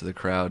blowjobs to the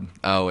crowd.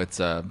 Oh, it's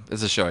a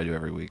show I do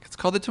every week. It's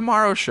called The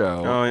Tomorrow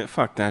Show. Oh, yeah,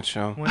 fuck that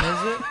show. When is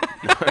it?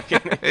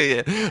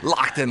 Yeah,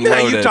 locked and Yeah,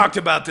 loaded. you talked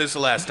about this the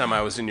last time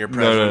I was in your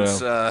presence.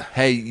 No.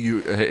 Hey,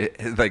 you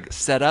like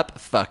set up?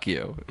 Fuck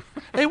you.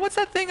 Hey, what's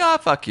that thing?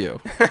 Fuck you.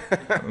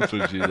 That's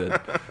what you did.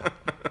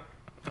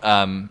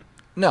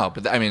 No,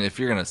 but I mean, if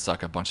you're gonna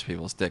suck a bunch of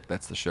people's dick,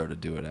 that's the show to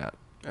do it at.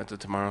 At the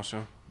Tomorrow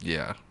Show?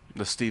 Yeah.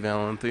 The Steve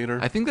Allen Theater?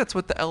 I think that's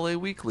what the LA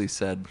Weekly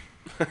said.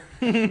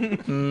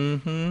 If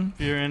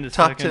you're into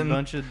Top sucking 10 a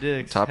bunch of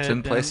dicks. Top head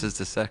 10 down. places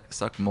to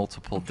suck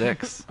multiple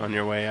dicks On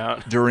your way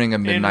out? during a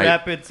In midnight.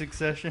 rapid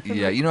succession.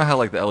 Yeah, you know how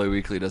like the LA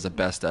Weekly does a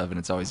best of, and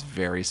it's always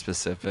very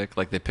specific.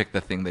 Like they pick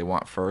the thing they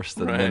want first,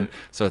 and then Right.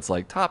 so it's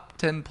like top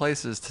 10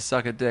 places to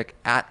suck a dick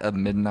at a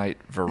midnight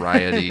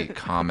variety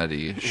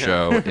comedy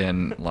show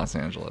in Los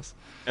Angeles.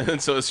 And then,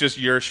 so it's just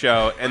your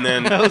show, and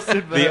then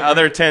Hosted by- the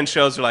other 10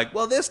 shows are like,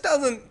 well, this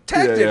doesn't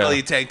technically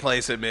yeah. take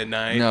place at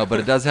midnight. No, but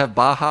it does have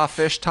Baja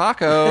Fish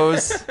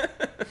Tacos.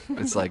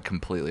 It's like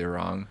completely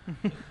wrong.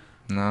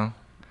 No.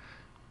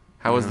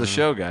 How was the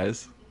show,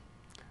 guys?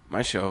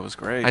 My show was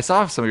great. I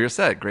saw some of your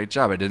set. Great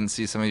job. I didn't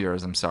see some of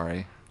yours. I'm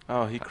sorry.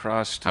 Oh, he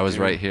crushed. I was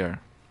dude. right here.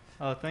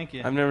 Oh, thank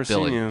you. I've never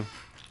Billy. seen you.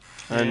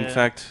 In Yeah.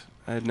 fact,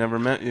 I had never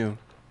met you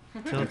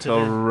Till until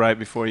today. right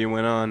before you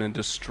went on and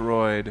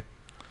destroyed.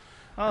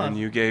 Oh, And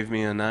you gave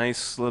me a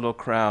nice little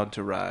crowd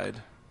to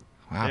ride.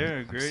 Wow, They're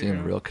I'm great, seeing a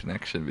man. real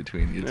connection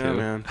between you Yeah, two.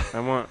 man.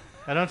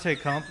 I don't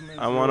take compliments.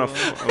 I want real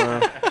to.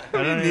 well.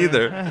 I don't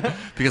Neither,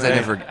 because Hey,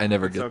 I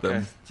never it's get okay.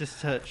 them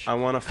Just touch. I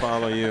want to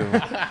follow you.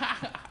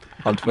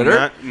 on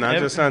Twitter. Not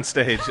just on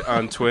stage,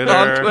 on Twitter.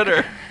 On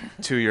Twitter.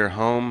 To your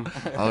home.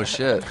 Oh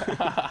shit!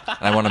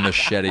 I want to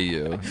machete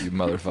you, you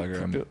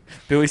motherfucker.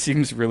 Billy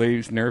seems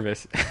really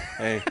nervous.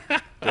 Hey,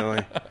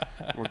 Billy.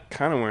 We're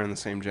kind of wearing the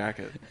same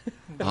jacket.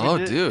 Oh, we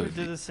did, dude. We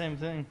did the same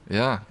thing.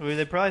 Yeah.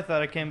 They probably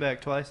thought I came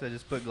back twice. I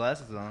just put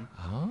glasses on.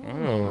 Oh.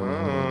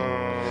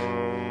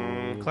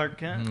 Clark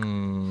Kent.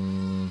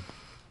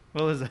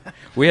 What was that?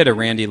 We had a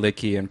Randy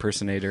Liedtke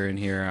impersonator in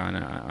here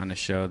on a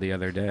show the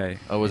other day.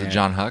 Oh, was it And-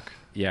 John Huck?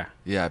 Yeah.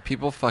 Yeah,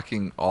 people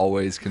fucking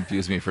always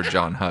confuse me for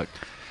John Huck.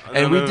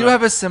 And we do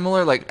have a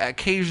similar, like,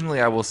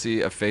 occasionally I will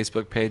see a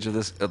Facebook page of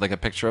this, like a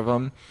picture of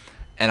him,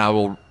 and I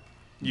will...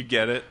 You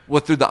get it?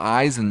 Well, through the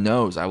eyes and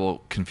nose, I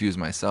will confuse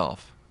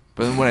myself.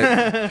 But then when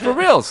I... for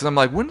real, because I'm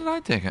like, when did I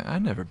take it?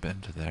 I've never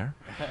been to there.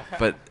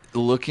 But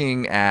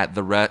looking at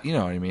the you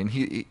know what I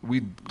mean?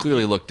 We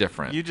clearly look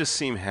different. You just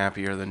seem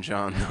happier than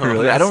John. Though.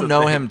 Really? I don't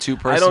know him too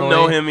personally. I don't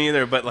know him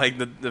either, but like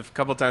the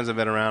couple times I've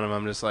been around him,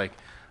 I'm just like,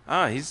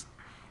 he's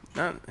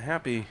not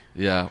happy.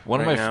 Yeah, one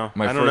right of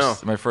now.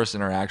 my first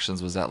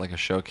interactions was at like a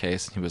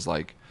showcase, and he was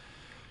like,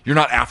 "You're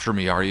not after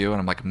me, are you?" And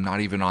I'm like, "I'm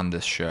not even on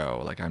this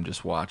show. Like, I'm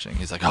just watching."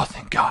 He's like, "Oh,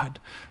 thank God!"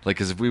 Like,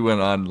 because if we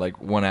went on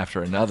like one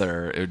after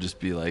another, it would just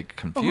be like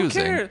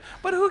confusing. Who cares?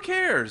 But who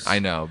cares? I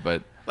know,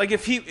 but like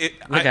if he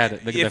Look at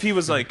it. Look at if he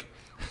was like,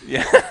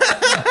 yeah.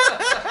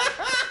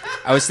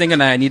 I was thinking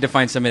that I need to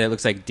find somebody that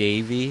looks like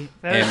Davey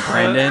and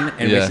Brendan,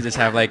 and we should just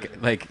have like.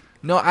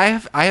 No, I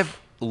have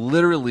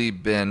literally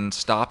been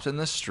stopped in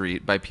the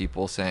street by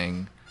people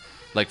saying,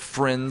 like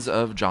friends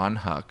of John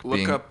Huck,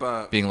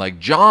 being like,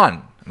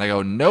 John, and I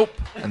go, nope,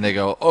 and they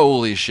go,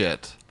 holy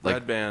shit. Like,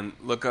 Red Band,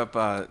 look up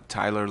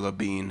Tyler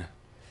Labine.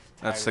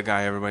 That's the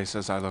guy everybody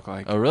says I look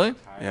like. Oh, really?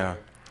 Yeah.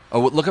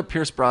 Oh, look up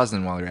Pierce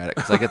Brosnan while you're at it,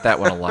 because I get that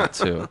one a lot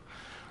too.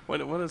 What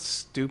a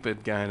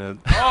stupid guy to.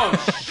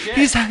 Oh shit!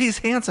 He's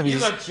handsome. You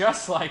look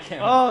just like him.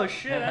 Oh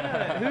shit! I know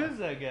that. Who's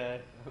that guy?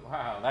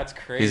 Wow, that's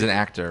crazy. He's an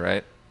actor,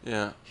 right?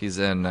 Yeah. He's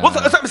in. Well,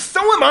 so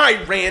am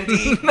I,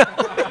 Randy. No,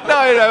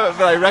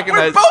 but I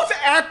recognize. We're both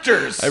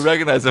actors. I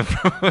recognize him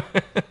from.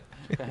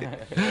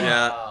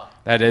 Yeah.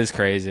 That is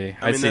crazy.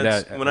 I see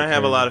that. When I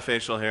have a lot of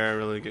facial hair, I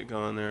really get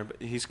going there.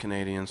 But he's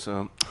Canadian,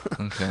 so.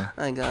 Okay.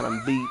 I got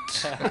him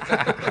beat.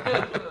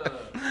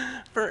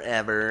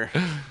 Forever.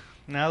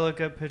 Now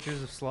look up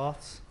pictures of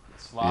sloths.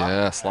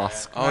 Yeah,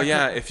 sloths. Oh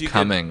yeah, if you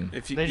coming.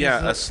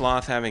 A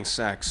sloth having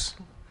sex.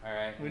 All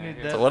right. We need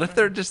So that. what if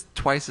they're just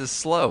twice as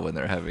slow when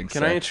they're having sex?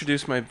 Can I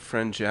introduce my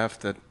friend Jeff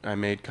that I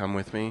made come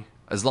with me?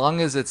 As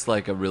long as it's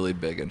like a really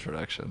big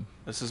introduction.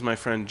 This is my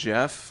friend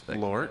Jeff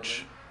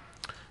Lorch.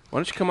 Why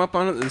don't you come up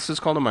on it? This is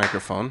called a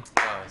microphone.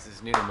 Oh, this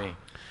is new to me.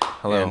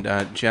 Hello.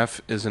 And Jeff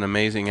is an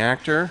amazing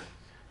actor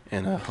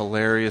and a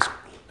hilarious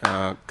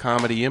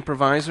comedy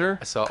improviser.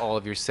 I saw all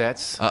of your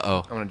sets. Uh-oh.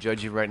 I'm going to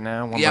judge you right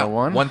now, one Yeah, by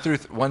one. one through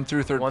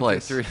third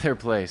place. Through third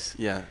place.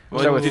 Yeah. We'll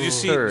start with Did you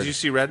third.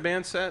 see Red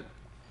Band set?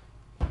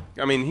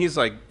 I mean, he's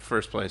like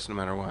first place no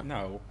matter what.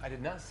 No. I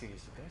did not see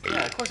his set.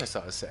 Yeah, of course I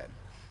saw his set.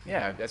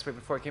 Yeah, that's right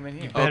before I came in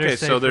here. Better Okay,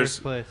 say so first there's-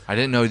 place. I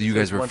didn't know that you So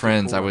guys it's were 1 through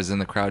friends. I 4. was in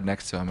the crowd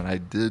next to him, and I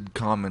did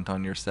comment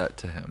on your set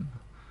to him.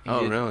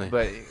 Oh, really?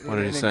 But What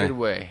did he in say? a good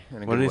way.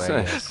 In a What good did he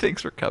way, say? yes.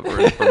 Thanks for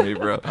covering for me,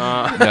 bro.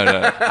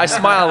 No. I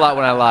smile a lot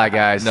when I lie,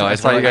 guys. No, I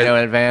That's saw what you guys- know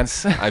in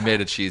advance. I made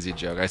a cheesy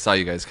joke. I saw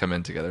you guys come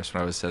in together, so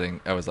when I was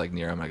sitting, I was like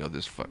near him. I go,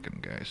 "This fucking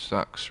guy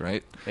sucks,"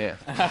 right? Yeah.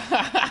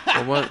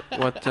 Well,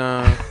 what?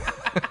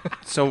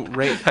 So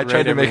rate. I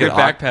tried to make it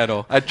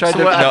backpedal. I tried So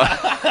to. what- No,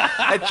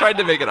 I tried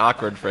to make it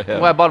awkward for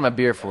him. Well, I bought him a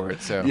beer for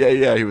it, so.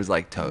 Yeah. He was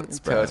like, "Totes,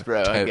 bro. Totes,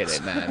 bro. I get Totes,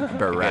 it, man.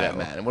 bro." I get it,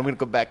 man. And we're going to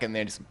go back in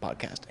there and do some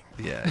podcasting.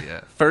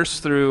 Yeah.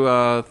 First through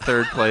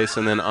third place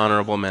and then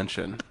honorable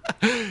mention.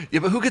 Yeah,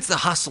 but who gets the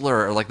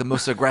hustler or like the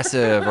most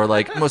aggressive or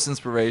like most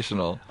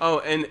inspirational? Oh,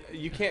 and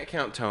you can't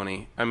count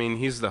Tony. I mean,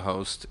 he's the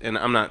host, and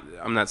I'm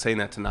not saying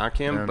that to knock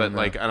him, No, but no.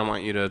 like I don't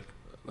want you to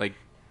like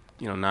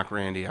knock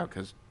Randy out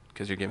because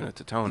you're giving it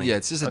to Tony. Yeah,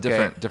 it's just a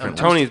Okay. different.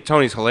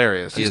 Tony's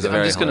hilarious. He is I'm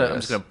very just gonna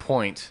hilarious.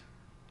 point.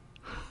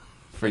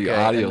 For you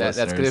Okay, audio and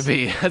listeners.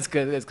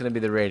 that's gonna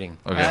be the rating.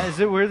 Okay. Is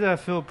it weird that I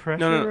feel pressure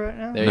No. right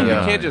now? There No, you you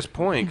go. can't just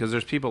point because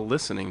there's people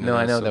listening. To No,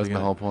 I this, know so that was they my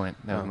gotta- whole point.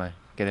 That was Oh. my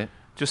get it.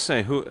 Just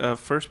say who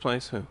first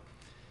place who.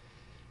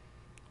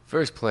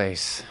 First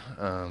place.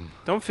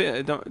 Don't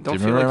feel Do you feel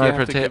remember like my you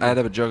have to give I had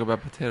a joke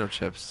about potato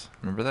chips.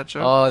 Remember that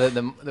joke? Oh,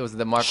 there was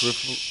the Mark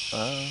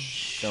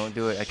Ruffalo. Don't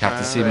do it. I Have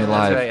to see me That's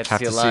live. right, Have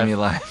to see me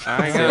live.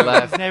 I See it got,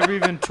 live. I've never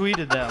even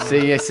tweeted that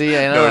one. See,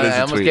 I know. No, it is I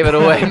a almost tweet. gave it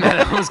away, man.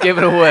 I almost gave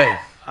it away.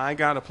 I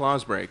got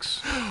applause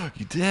breaks.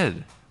 You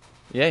did.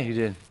 Yeah, you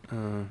did.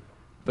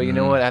 But you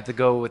know what? I have to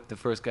go with the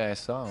first guy I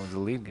saw. It was the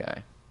lead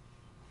guy.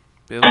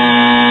 Billy.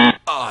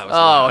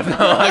 Oh no,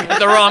 I got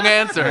the wrong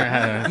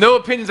answer. No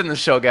opinions on the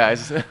show,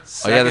 guys. Oh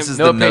yeah, this is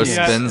no the no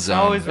opinions. spin It's zone.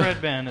 always Red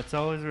Band. It's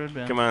always Red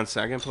Band. Come on,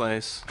 second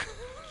place.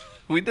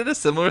 We did a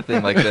similar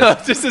thing like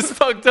this. This is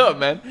fucked up,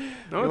 man.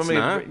 No, You it's want me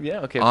to- not. Yeah,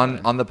 okay. on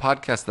fine. on the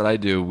podcast that I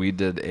do, we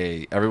did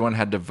everyone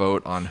had to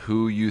vote on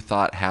who you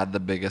thought had the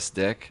biggest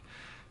dick,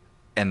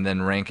 and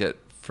then rank it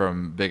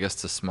from biggest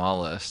to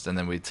smallest, and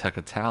then we took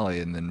a tally,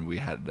 and then we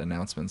had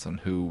announcements on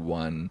who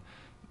won.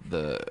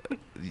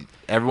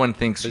 Everyone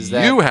thinks Is you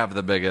that- have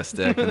the biggest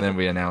dick, and then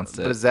we announced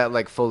it. But is that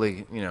like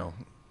fully,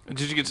 Did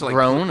you get to like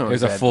grown? Or It was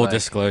is a that, full like-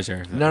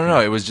 disclosure.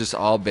 No, it was just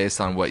all based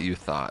on what you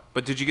thought.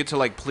 But did you get to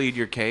like plead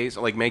your case,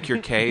 like make your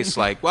case,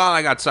 like, well,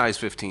 I got size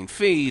 15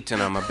 feet,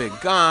 and I'm a big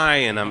guy,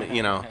 and I'm,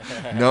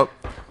 Nope.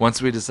 Once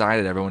we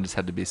decided, everyone just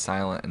had to be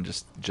silent and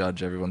just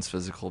judge everyone's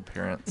physical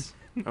appearance.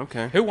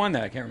 Okay. Who won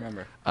that? I can't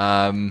remember.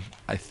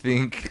 I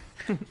think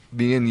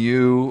me and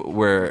you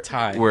were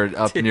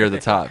up near the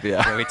top.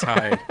 Yeah, we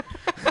tied.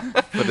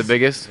 For the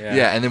biggest?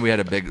 Yeah, and then we had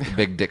a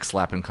big dick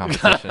slapping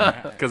competition.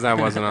 Because I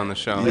wasn't on the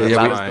show.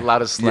 Yeah, the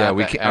loudest slap.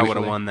 I would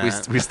have won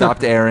that. We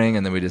stopped airing,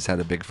 and then we just had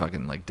a big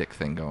fucking like dick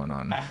thing going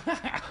on.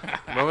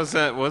 What was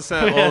that? What's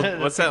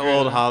that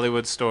old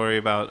Hollywood story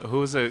about? Who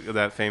was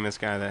that famous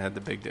guy that had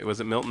the big dick? Was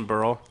it Milton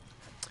Berle?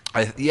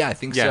 I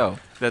think so.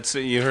 That's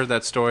you heard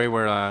that story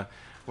where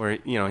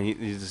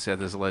he just had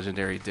this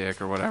legendary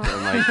dick or whatever,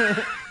 and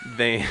like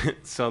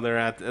they're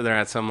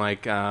at some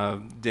like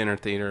dinner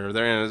theater, or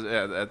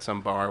they're at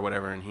some bar or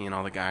whatever, and he and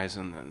all the guys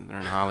and they're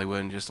in Hollywood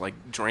and just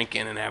like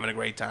drinking and having a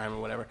great time or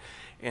whatever.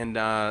 And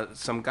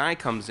some guy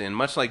comes in,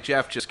 much like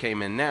Jeff just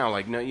came in now.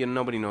 Like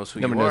nobody knows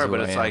who you are,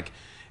 but it's like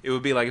it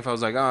would be like if I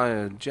was like,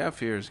 oh, Jeff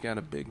here's got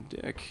a big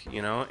dick,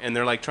 and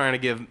they're like trying to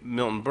give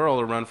Milton Berle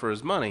a run for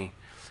his money.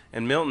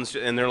 And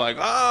they're like,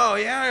 oh,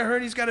 yeah, I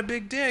heard he's got a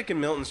big dick.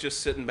 And Milton's just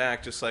sitting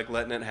back, just like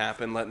letting it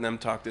happen, letting them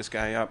talk this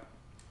guy up.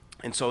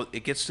 And so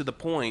it gets to the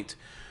point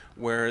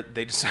where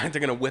they decide they're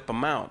going to whip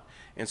him out.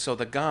 And so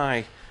the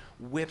guy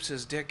whips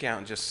his dick out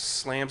and just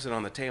slams it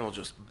on the table,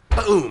 just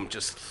boom,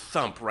 just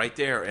thump right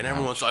there. And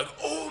everyone's like,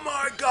 oh,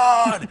 my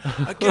God,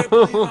 I can't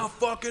believe how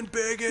fucking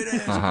big it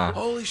is.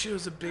 Holy shit, it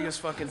was the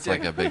biggest fucking dick. It's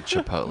like a big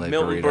Chipotle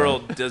Milton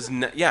burrito. Berle does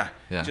not,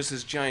 just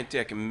his giant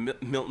dick. And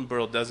Milton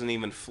Berle doesn't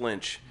even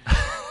flinch.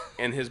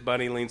 And his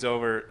buddy leans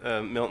over,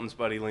 Milton's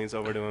buddy leans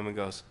over to him and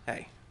goes,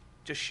 hey,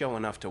 just show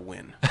enough to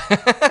win.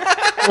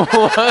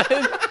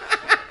 What?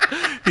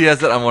 He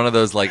has it on one of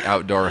those like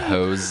outdoor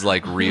hose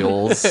like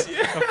reels.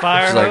 A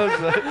fire hose.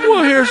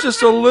 Well, here's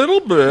just a little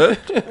bit.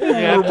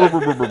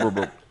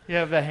 You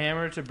have the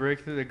hammer to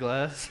break through the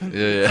glass.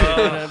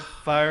 Yeah. In a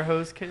fire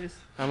hose case.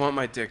 I want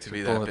my dick to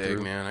be that big,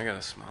 man. I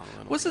gotta smile a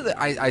little. Was it?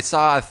 I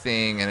saw a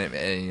thing, and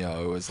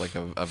it was like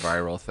a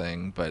viral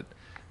thing, but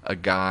a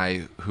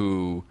guy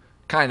who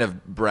kind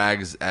of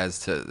brags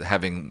as to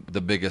having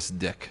the biggest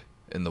dick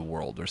in the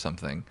world or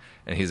something,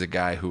 and he's a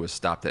guy who was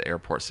stopped at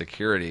airport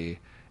security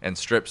and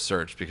strip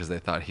searched because they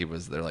thought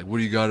they're like, what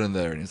do you got in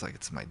there? And he's like,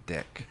 it's my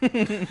dick.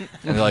 And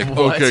they're like,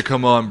 okay,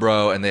 come on,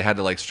 bro. And they had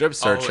to like strip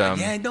search him.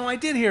 Yeah, no, I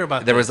did hear about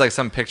that. There was like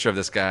some picture of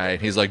this guy,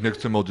 and he's like,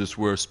 next time I'll just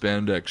wear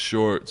spandex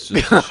shorts.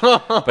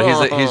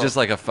 But he's just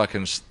like a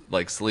fucking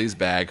like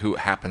sleazebag who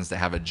happens to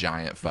have a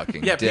giant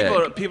fucking dick.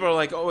 People are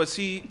like, oh, is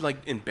he like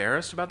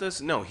embarrassed about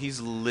this? No,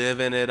 he's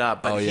living it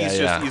up. But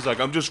he's like,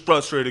 I'm just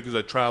frustrated because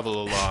I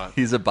travel a lot.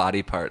 He's a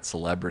body part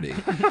celebrity.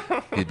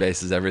 He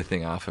bases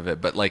everything off of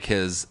it. But like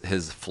his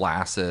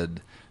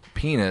flaccid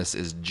penis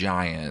is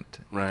giant.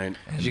 Right.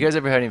 Did you guys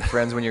ever have any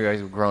friends when you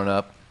guys were growing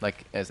up,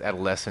 like as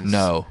adolescents?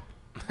 No.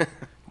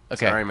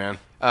 Okay. Sorry, man.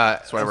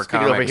 That's why we're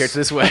comics. Over here to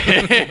this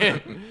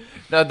way.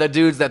 No, the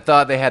dudes that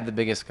thought they had the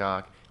biggest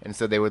cock, and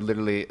so they would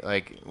literally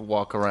like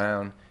walk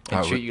around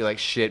and treat you like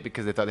shit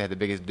because they thought they had the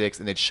biggest dicks,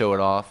 and they'd show it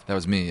off. That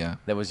was me, yeah.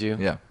 That was you?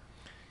 Yeah.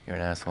 You're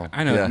an asshole.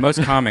 I know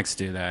most comics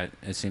do that.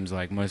 It seems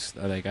like most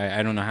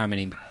I don't know how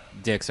many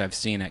dicks I've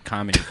seen at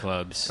comedy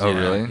clubs. Oh,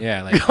 really?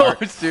 Yeah, like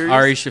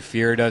Ari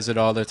Shaffir does it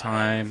all the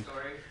time.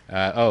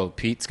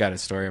 Pete's got a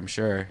story, I'm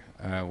sure.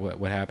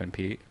 What happened,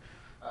 Pete?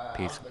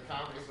 Pete's. The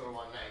comedy store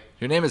one night.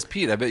 Your name is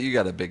Pete. I bet you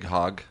got a big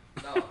hog.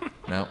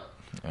 No?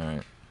 All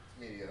right.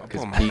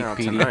 Because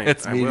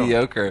it's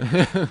mediocre.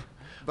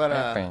 But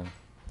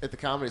at the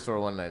comedy store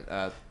one night,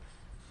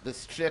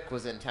 this chick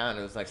was in town.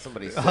 It was like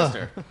somebody's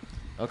sister.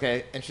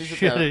 Okay, and she's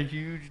She had a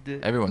huge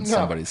dick. Everyone's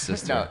somebody's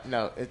sister.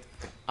 No.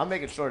 I'll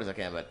make it short as I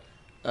can,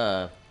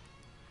 but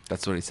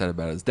that's what he said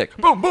about his dick.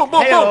 Boom, boom, boom,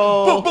 boom,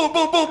 Hey-o. boom,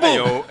 boom, boom, boom.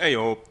 Ayo,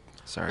 ayo.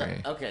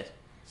 Sorry. Okay.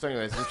 So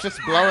anyways, it's just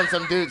blowing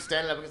some dude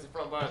standing up against the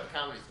front bar of the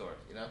comedy store,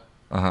 you know?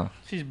 Uh-huh.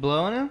 She's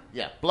blowing him?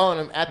 Yeah, blowing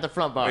him at the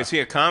front bar. Wait, is he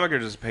a comic or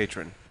just a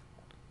patron?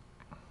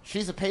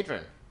 She's a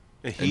patron.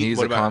 And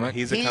he's a comic?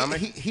 He's a comic?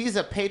 He's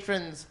a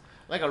patron's,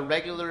 like a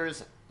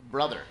regular's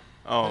brother.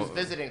 Oh. Who's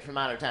visiting from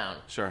out of town.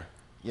 Sure.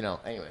 You know,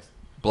 anyways.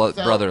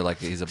 Brother, like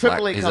he's a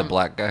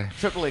black guy.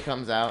 Tripoli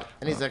comes out,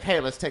 and he's like, hey,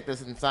 let's take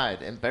this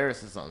inside.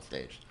 Embarrasses on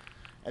stage.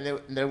 And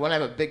they want to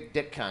have a big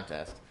dick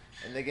contest.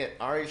 And they get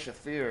Ari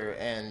Shaffir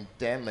and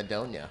Dan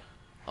Madonia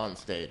on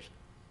stage.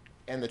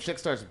 And the chick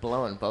starts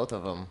blowing both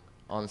of them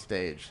on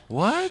stage.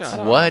 What?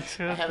 What?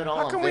 I have it all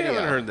How on come video. we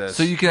haven't heard this?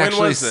 So you can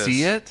actually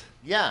see it?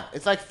 Yeah,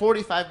 it's like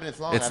 45 minutes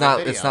long. It's I have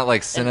not. a It's video. not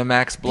like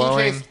Cinemax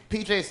blowing.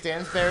 PJ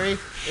Stansberry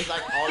is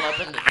like all up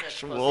in the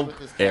chick with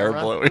his Air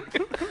camera. blowing.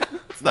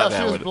 No,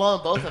 she was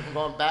blowing both of them,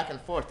 going back and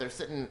forth. They're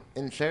sitting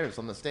in chairs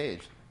on the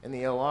stage in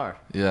the OR.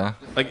 Yeah.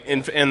 Like,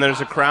 and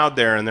there's a crowd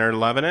there, and they're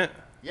loving it.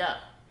 Yeah.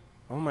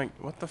 Oh my!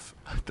 What the?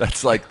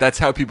 That's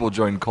how people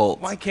join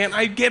cults. Why can't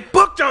I get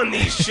booked on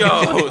these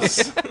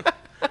shows?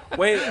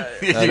 Wait,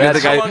 you got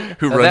the guy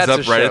who runs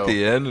up right at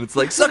the end, and it's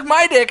like, suck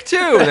my dick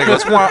too, and it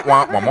goes wah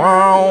wah wah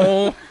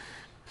wah.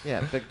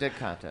 Yeah, big dick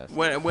contest.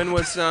 When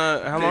was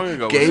how long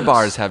ago? Gay was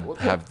bars this?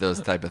 have those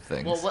type of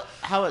things. Well,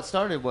 how it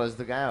started was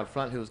the guy out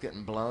front who was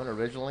getting blown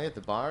originally at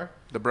the bar.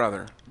 The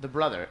brother.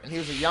 And he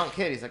was a young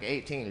kid. He's like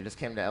 18. He just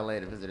came to L.A.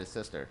 to visit his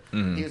sister.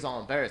 Mhm. He was all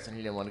embarrassed and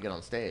he didn't want to get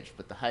on stage.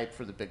 But the hype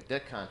for the big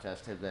dick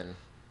contest had been,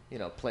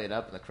 played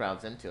up and the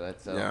crowd's into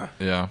it. So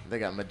Yeah. they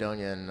got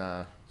Madonia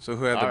and. So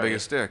who had the Ari.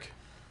 biggest dick?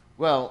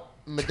 Well,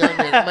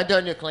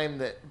 Madonia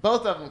claimed that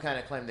both of them kind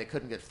of claimed they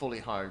couldn't get fully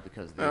hard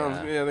because the,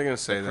 they're gonna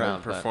say the that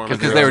crowd, but- performance.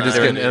 Because they were just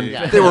getting,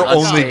 they were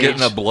only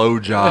getting a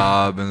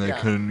blowjob, and they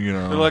couldn't,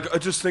 They're like, I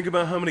just think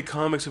about how many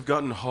comics have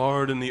gotten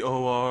hard in the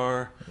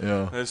OR.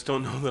 Yeah. I just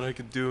don't know that I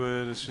could do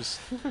it. It's just,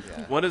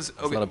 what is?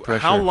 a lot of Okay,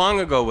 pressure. how long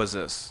ago was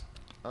this?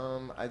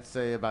 I'd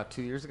say about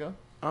 2 years ago.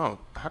 Oh,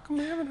 how come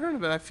we haven't heard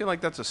of it? I feel like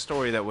that's a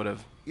story that would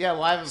have. Yeah,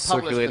 well, I haven't published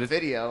the circulated.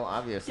 video,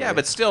 obviously. Yeah,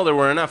 but still, there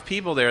were enough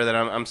people there that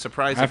I'm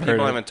surprised I've that heard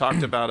people it. haven't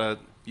talked about it.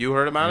 You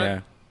heard about Yeah.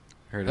 it?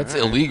 Heard That's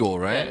it. illegal, Yeah,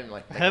 I right? didn't,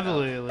 like,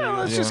 Heavily illegal.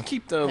 Let's just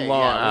keep the Hey,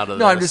 law yeah, out of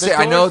No, I'm this. just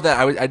saying. I know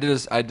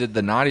that I did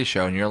the naughty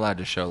show, and you're allowed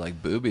to show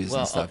like boobies Well,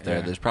 and stuff there.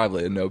 yeah. There's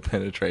probably a no a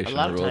penetration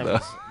lot of rule though.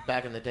 times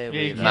back in the day, Yeah, you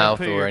we'd, can't Mouth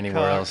put or your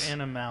anywhere cock else. in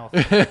a mouth.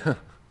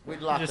 we'd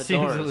lock Just the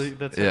doors. seems ille-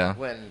 that's Yeah.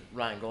 When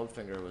Ryan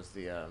Goldfinger was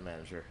the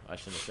manager. I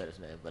shouldn't have said his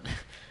name, but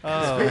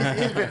Oh.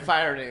 he's been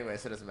fired anyway,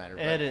 so it doesn't matter.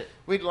 But Edit.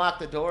 we'd lock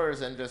the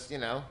doors and just,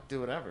 do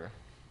whatever.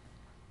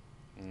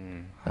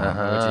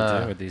 What'd you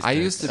do with these? I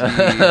dicks? used to be.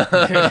 Look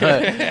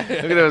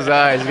at those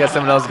eyes. You got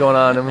something else going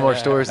on. And more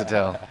stories to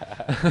tell.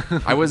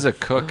 I was a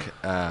cook.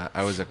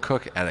 I was a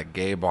cook at a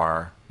gay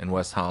bar in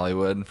West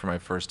Hollywood for my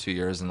first 2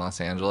 years in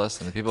Los Angeles,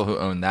 and the people who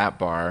owned that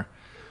bar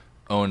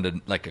owned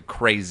a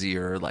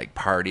crazier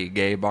party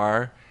gay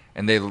bar,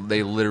 and they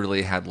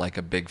literally had like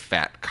a big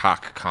fat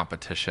cock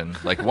competition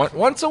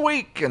once a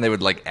week, and they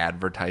would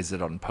advertise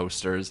it on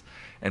posters,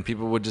 and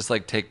people would just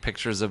take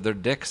pictures of their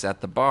dicks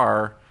at the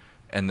bar,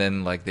 and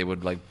then they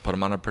would put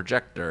them on a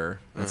projector.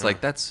 And it's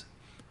that's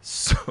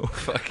so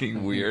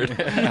fucking weird.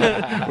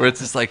 Where it's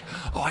just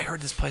oh, I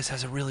heard this place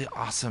has a really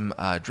awesome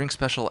drink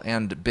special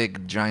and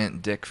big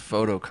giant dick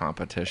photo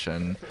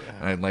competition,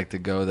 and I'd like to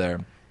go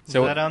there. Is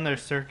that on their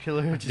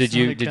circular? just Did on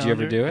you the ever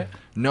calendar? do it?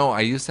 No,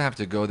 I used to have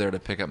to go there to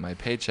pick up my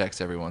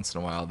paychecks every once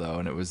in a while, though,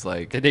 and it was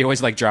Did they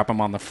always drop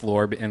them on the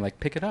floor and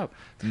pick it up?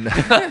 no,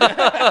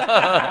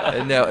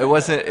 it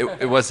wasn't.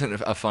 It wasn't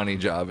a funny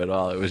job at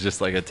all. It was just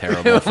a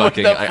terrible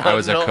fucking. I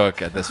was a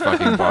cook at this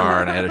fucking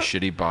bar, and I had a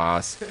shitty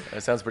boss.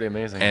 That sounds pretty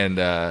amazing. And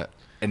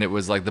it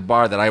was the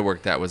bar that I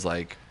worked at was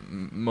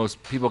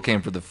most people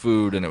came for the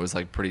food, and it was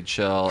pretty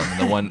chill.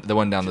 And the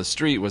one down the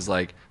street was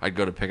I'd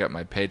go to pick up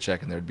my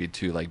paycheck, and there'd be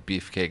two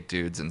beefcake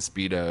dudes in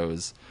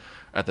Speedos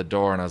at the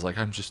door, and I was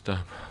I'm just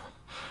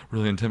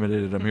really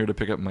intimidated. I'm here to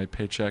pick up my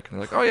paycheck.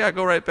 And they're oh yeah,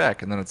 go right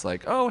back. And then it's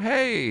oh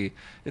hey,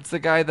 it's the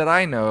guy that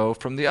I know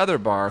from the other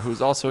bar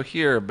who's also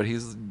here, but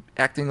he's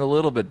acting a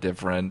little bit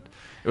different.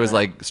 It was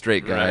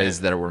straight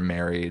guys that were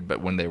married, but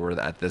when they were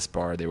at this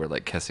bar, they were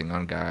kissing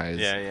on guys.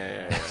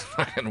 Yeah. It's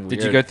fucking weird.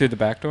 Did you go through the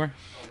back door?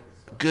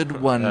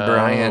 Good one,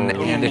 Brian.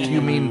 And if you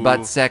mean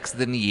butt sex,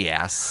 then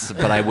yes.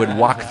 But I would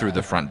walk through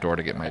the front door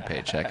to get my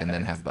paycheck and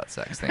then have butt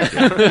sex. Thank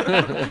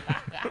you.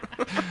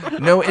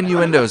 No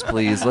innuendos,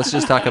 please. Let's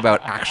just talk about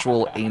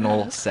actual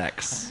anal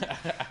sex.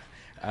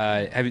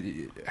 How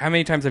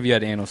many times have you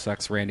had anal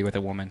sex, Randy, with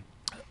a woman?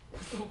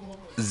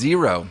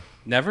 0.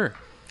 Never.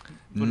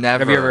 Never.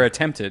 Have you ever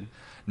attempted?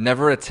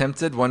 Never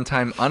attempted. One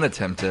time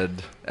unattempted,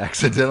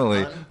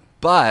 accidentally.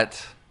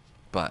 But.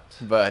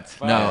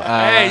 No.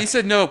 Hey, you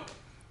said no.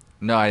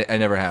 No, I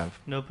never have.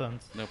 No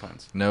puns. No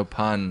puns. No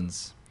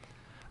puns.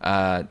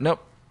 Nope.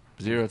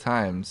 0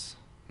 times.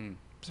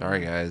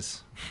 Sorry,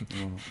 guys.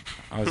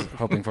 I was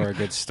hoping for a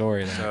good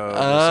story there. So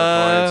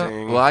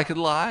disappointing. Well, I could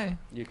lie.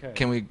 You could.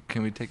 Can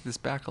we take this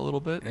back a little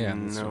bit? Yeah.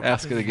 No.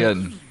 Ask it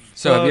again.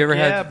 So have you ever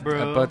Yeah, had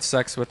bro. butt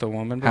sex with a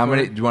woman before? How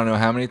many? Do you want to know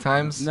how many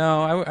times?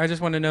 No, I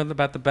just want to know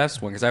about the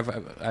best one, because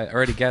I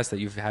already guessed that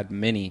you've had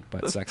many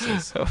butt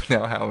sexes. Oh,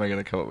 now how am I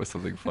going to come up with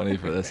something funny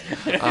for this?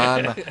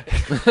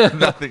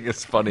 Nothing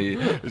is funny.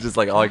 It's just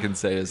all I can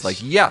say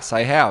is yes,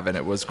 I have, and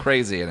it was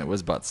crazy, and it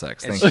was butt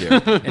sex. Thank you.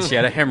 And she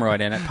had a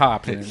hemorrhoid, and it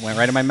popped, and it went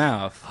right in my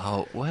mouth.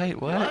 Oh,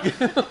 wait, what?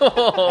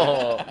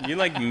 You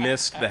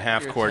missed the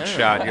half-court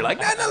shot. You're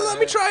no, let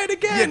me try it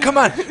again. Yeah, come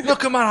on. No,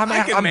 come on.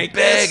 I'm make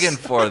begging this.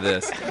 for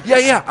this. Yeah.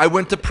 I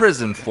went to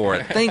prison for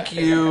it. Thank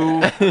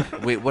you.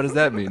 Wait, what does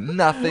that mean?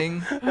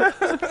 Nothing. All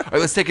right,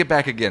 let's take it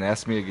back again.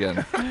 Ask me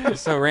again.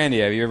 So, Randy,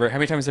 how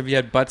many times have you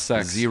had butt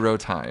sex? 0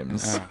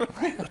 times. Oh.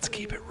 Let's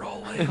keep it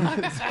rolling.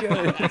 It's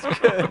good. It's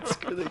good.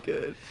 It's really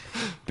good.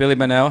 Billy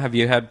Bonnell, have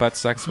you had butt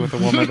sex with a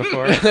woman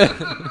before?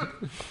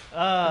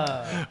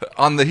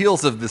 On the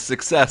heels of the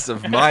success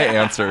of my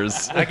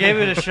answers. I gave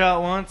it a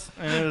shot once,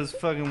 and it was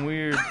fucking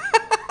weird.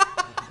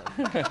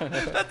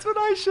 That's what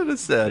I should have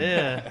said.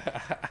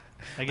 Yeah.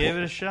 I gave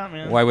it a shot,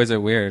 man. Why was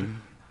it weird?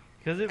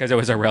 Because it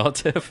was a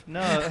relative?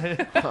 No.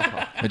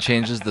 It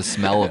changes the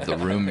smell of the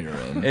room you're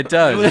in. It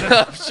does.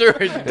 I'm sure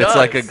it does. It's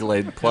like a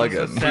Glade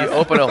plug-in. You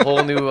open a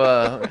whole new,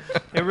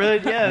 It really,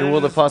 yeah. new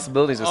world of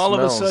possibilities of All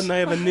smells. of a sudden, I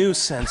have a new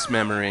sense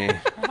memory.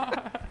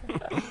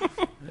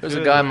 There's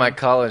a guy in my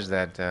college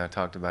that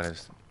talked about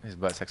his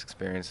butt sex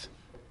experience.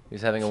 He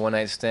was having a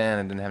one-night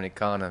stand and didn't have any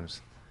condoms,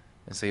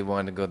 and so he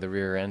wanted to go to the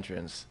rear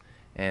entrance.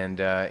 And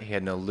he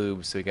had no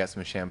lube, so he got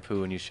some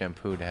shampoo and used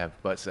shampoo to have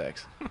butt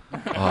sex.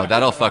 Oh,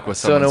 that'll fuck with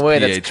So someone's in a way,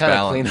 pH that's kind of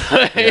balance.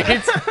 clean.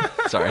 Yeah.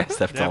 Sorry, I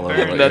stepped That all over.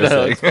 burns. what No, you were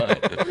no, it's saying.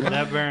 fine.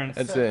 That burns.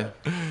 That's it.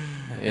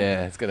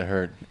 Yeah, it's gonna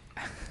hurt.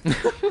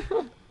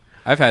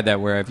 I've had that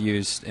where I've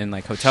used in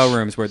like hotel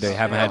rooms where they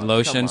haven't had come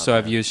lotion, on, so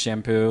I've man. used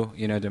shampoo,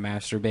 to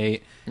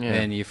masturbate, Yeah. and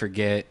then you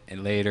forget it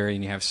later,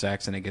 and you have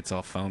sex, and it gets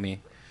all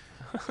foamy.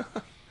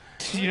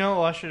 You don't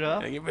wash it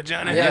off? Your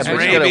vagina Yeah, has but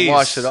you gotta rabies.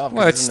 wash it off.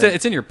 Well, it's doesn't it?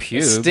 it's in your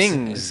pubes. It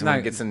stings It's when not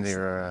it gets into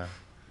your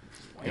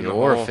In the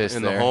orifice hole,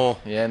 in the there. hole.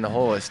 Yeah, in the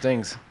hole. It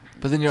stings.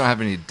 But then you don't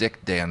have any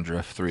dick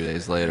dandruff 3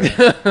 days later.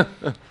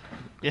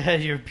 Yeah,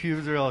 your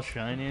pubes are all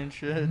shiny and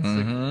shit. It's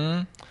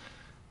like-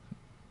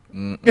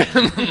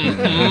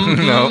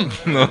 No.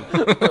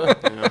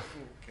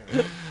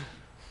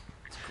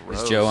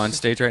 Is Joe on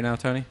stage right now,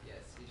 Tony?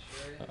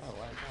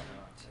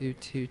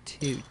 Two.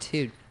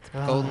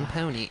 Golden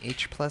Pony,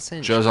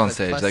 H+N. Joe's on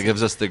stage. That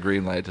gives us the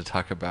green light to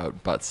talk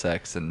about butt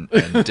sex and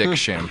dick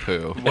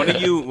shampoo. What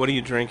are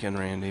you drinking,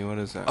 Randy? What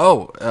is that?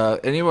 Oh,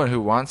 anyone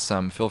who wants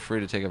some, feel free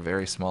to take a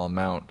very small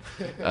amount.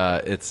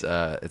 It's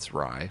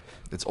rye.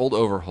 It's Old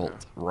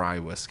Overholt rye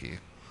whiskey.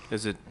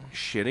 Is it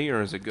shitty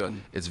or is it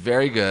good? It's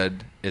very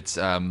good. It's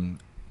not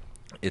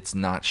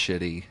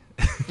shitty.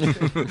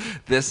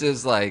 This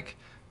is like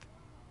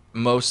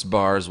most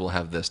bars will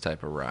have this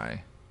type of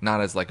rye.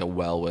 Not as like a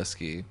well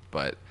whiskey,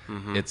 but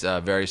it's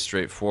very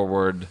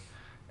straightforward.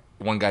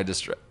 One guy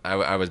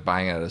I was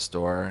buying it at a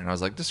store, and I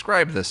was like,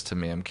 "Describe this to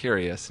me. I'm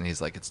curious." And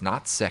he's like, "It's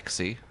not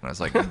sexy." And I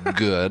was like,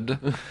 "Good."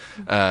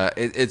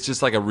 It's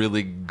just like a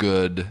really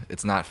good.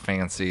 It's not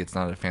fancy. It's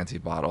not a fancy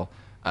bottle.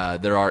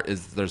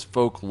 There's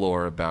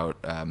folklore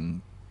about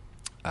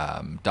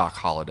Doc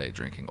Holliday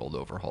drinking Old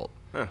Overholt.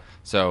 Huh.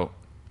 So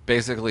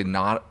basically,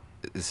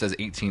 it says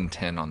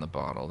 1810 on the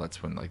bottle.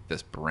 That's when like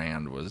this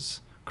brand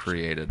was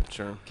created.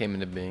 Sure. Came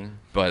into being.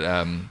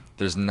 But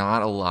there's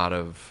not a lot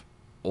of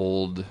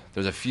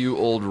there's a few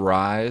old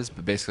ryes,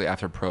 but basically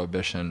after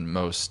Prohibition,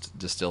 most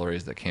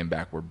distilleries that came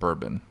back were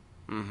bourbon.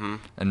 Mm-hmm.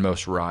 And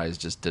most ryes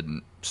just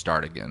didn't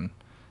start again.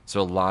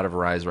 So a lot of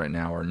ryes right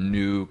now are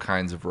new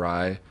kinds of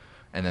rye,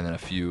 and then a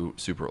few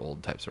super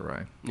old types of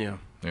rye. Yeah.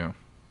 Yeah.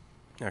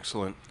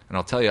 Excellent. And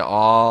I'll tell you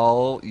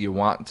all you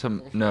want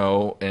to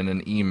know in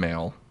an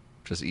email.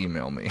 Just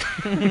email me.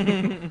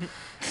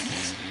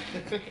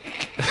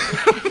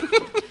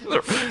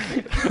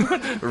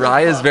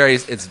 Rye is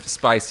it's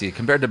spicy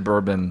compared to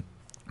bourbon.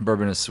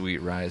 Bourbon is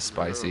sweet, rye is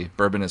spicy.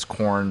 Bourbon is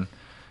corn,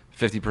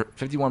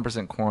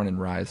 51% corn,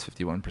 and rye is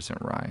 51%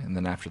 rye. And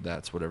then after that,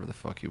 it's whatever the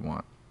fuck you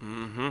want.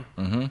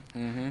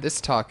 This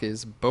talk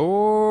is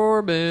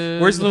bourbon.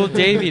 Where's little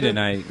Davey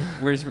tonight?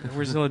 Where's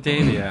little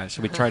Davey at?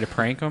 Should we try to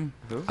prank him?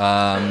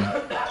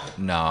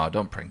 No,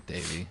 don't prank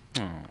Davey.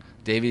 Oh.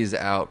 Davey's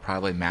out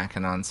probably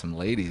macking on some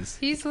ladies.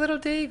 He's little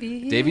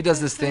Davey. Davey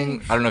does this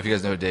thing. I don't know if you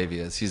guys know who Davey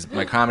is. He's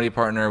my comedy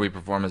partner. We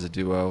perform as a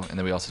duo, and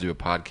then we also do a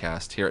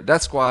podcast here at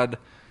Death Squad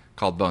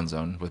called Bone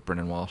Zone with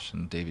Brendan Walsh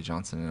and Davey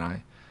Johnson and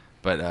I.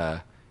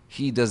 But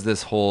he does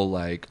this whole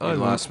like... You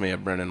lost me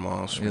at Brendan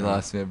Walsh. You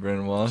lost me at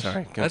Brendan Walsh.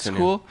 Sorry, That's continue.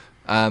 cool.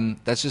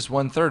 That's just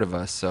 1/3 of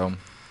us, so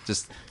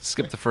just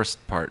skip the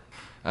first part.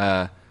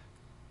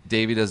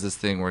 Davey does this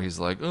thing where he's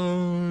like,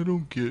 "Oh, I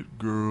don't get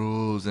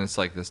girls," and it's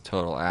like this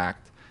total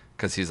act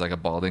because he's like a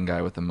balding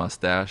guy with a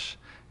mustache,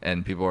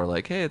 and people are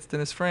like, "Hey, it's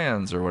Dennis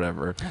Franz" or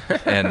whatever,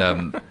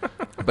 and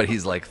but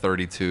he's like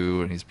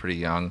 32 and he's pretty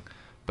young,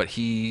 but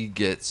he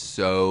gets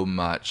so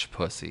much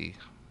pussy,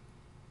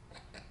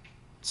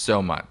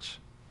 so much.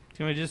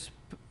 Can we just?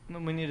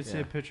 We need to see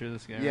a picture of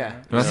this guy. Yeah.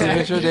 Right? You want to see a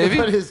picture of Davey?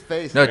 Put his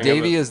face No, there.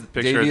 Davey is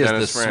Picture of the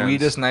Dennis Franz.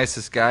 sweetest,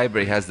 nicest guy,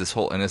 but he has this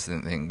whole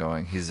innocent thing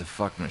going. He's a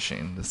fuck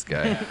machine, this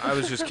guy. I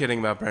was just kidding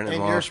about Brendan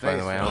In your Walsh, by the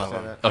face, way. I don't love say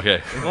him. that.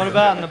 Okay. What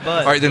about in the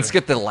butt? All right, then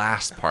skip the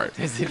last part.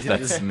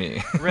 That's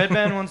me. Red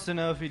Band wants to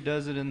know if he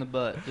does it in the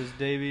butt. Does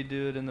Davey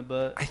do it in the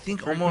butt? I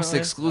think almost frequently?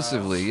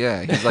 exclusively,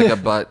 yeah. He's like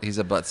he's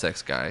a butt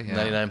sex guy. Yeah.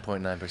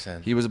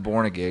 99.9%. He was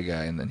born a gay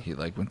guy, and then he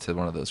like went to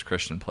one of those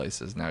Christian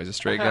places. Now he's a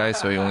straight guy,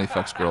 so he only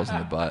fucks girls in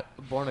the butt.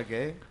 Born a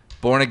gay?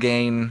 Born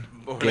again.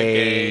 Born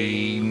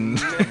Gain.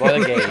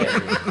 Born gay.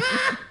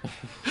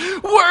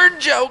 Word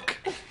joke.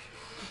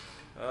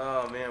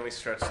 Oh, man, we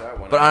stretched that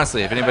one. But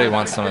honestly, if anybody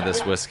wants some of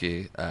this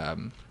whiskey,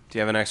 do you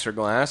have an extra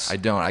glass? I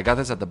don't. I got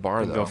this at the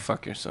bar, though. Go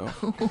fuck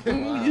yourself.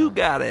 You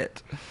got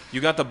it.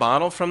 You got the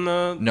bottle from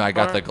the No, I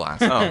got bar? the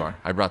glass at the bar.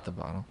 I brought the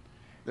bottle.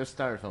 They're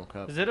styrofoam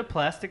cups. Is it a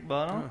plastic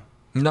bottle?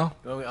 No.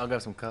 I'll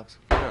grab some cups.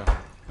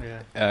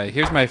 Yeah.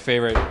 Here's my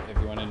favorite, if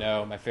you want to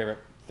know, my favorite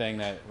thing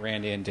that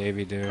Randy and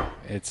Davey do.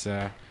 It's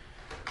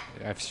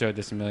I've showed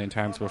this a million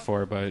times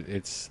before, but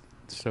it's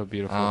so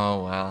beautiful.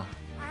 Oh, well.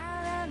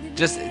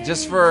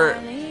 Just for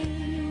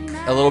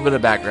a little bit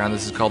of background,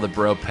 this is called the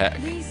bro peck.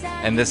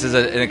 And this is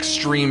an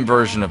extreme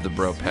version of the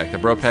bro peck. The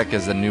bro peck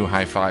is a new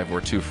high five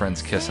where two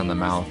friends kiss on the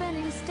mouth.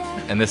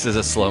 And this is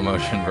a slow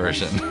motion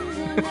version.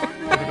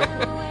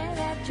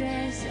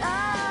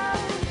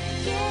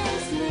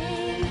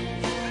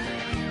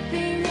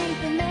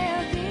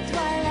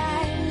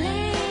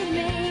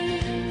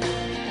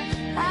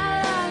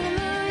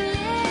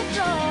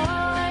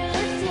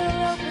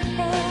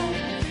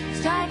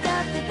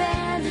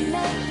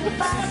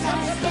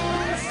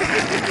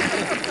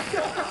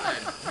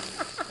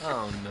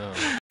 Oh no.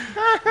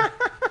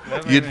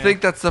 You'd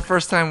think that's the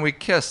first time we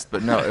kissed,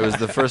 but no, it was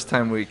the first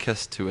time we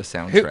kissed to a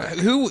soundtrack.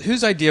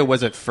 Whose idea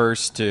was it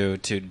first to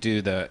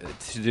do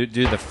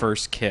the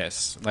first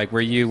kiss? Like,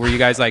 were you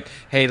guys like,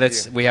 hey,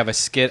 we have a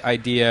skit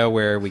idea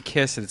where we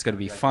kiss and it's going to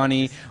be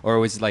funny, or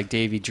was it like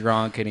Davey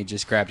drunk and he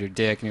just grabbed your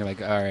dick and you're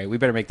like, all right, we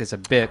better make this a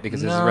bit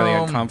because this is really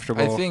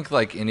uncomfortable? I think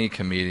like any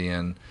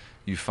comedian,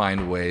 you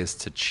find ways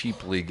to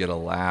cheaply get a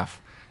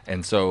laugh,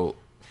 and so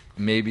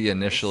maybe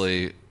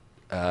initially.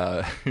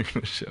 I'm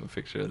gonna show a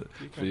picture of the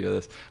video of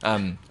this.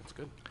 That's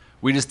good.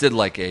 We just did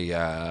like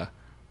an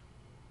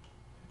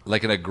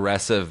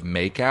aggressive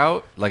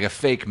makeout, like a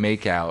fake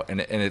makeout,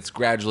 and it's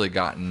gradually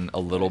gotten a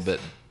little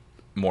bit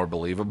more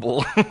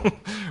believable.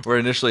 Where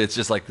initially it's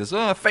just like this,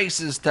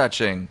 faces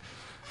touching,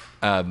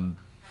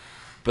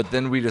 but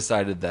then we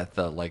decided that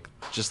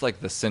just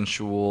the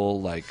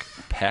sensual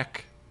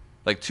peck,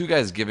 like two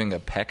guys giving a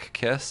peck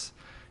kiss,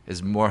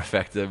 is more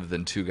effective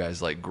than two guys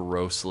like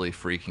grossly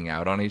freaking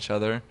out on each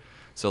other.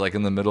 So like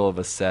in the middle of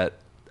a set,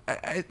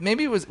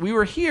 maybe it was we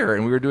were here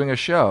and we were doing a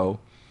show,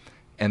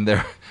 and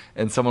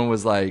someone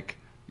was like,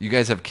 "You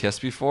guys have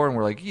kissed before?" And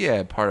we're like,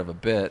 "Yeah, part of a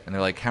bit." And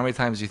they're like, "How many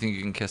times do you think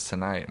you can kiss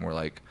tonight?" And we're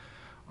like,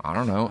 "I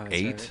don't know,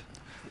 8." Right.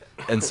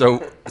 And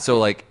so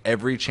like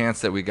every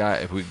chance that we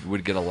got, if we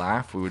would get a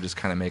laugh, we would just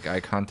kind of make eye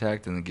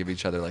contact and then give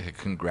each other like a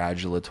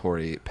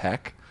congratulatory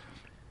peck.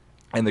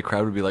 And the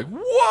crowd would be like,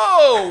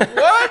 "Whoa,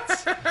 what?"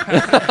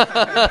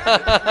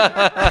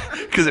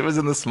 Because it was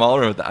in the small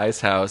room at the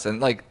Ice House. And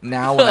like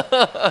now,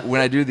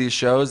 when I do these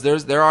shows,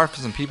 there are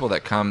some people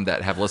that come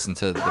that have listened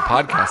to the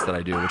podcast that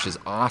I do, which is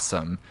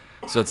awesome.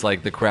 So it's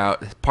like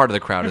part of the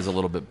crowd is a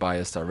little bit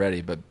biased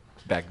already. But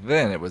back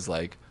then, it was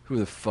like, who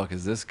the fuck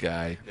is this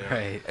guy?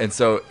 Right. And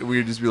so we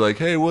would just be like,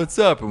 "Hey, what's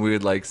up?" And we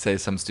would like say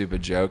some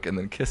stupid joke and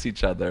then kiss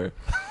each other.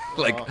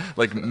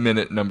 Like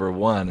minute number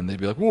 1, and they'd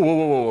be like,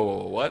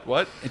 whoa,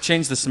 what? It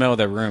changed the smell of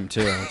their room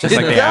too, just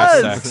like it the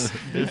does. ass sex.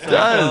 It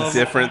does.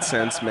 Different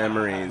sense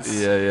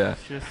memories. Yeah.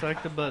 Just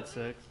like the butt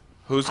sex.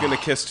 Who's gonna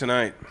kiss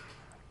tonight?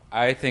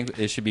 I think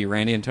it should be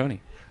Randy and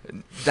Tony.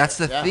 That's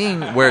the thing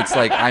where it's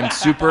like I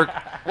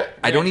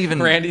don't even.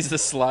 Randy's the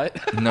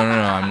slut. No,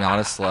 I'm not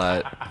a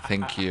slut.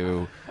 Thank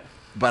you.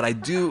 But I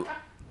do.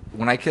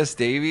 When I kiss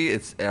Davey, I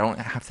don't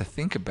have to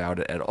think about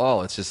it at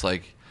all. It's just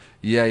like.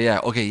 Yeah,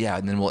 okay, yeah,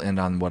 and then we'll end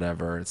on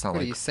whatever. It's not What,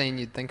 like. are you saying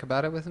you'd think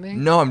about it with me?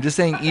 No, I'm just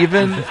saying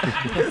even.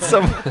 It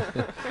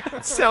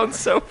sounds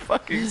so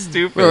fucking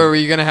stupid. Or were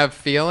you gonna have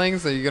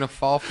feelings? Are you gonna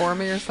fall for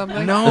me or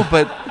something? No,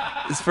 but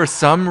for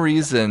some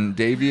reason,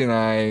 Davey and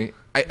I.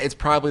 It's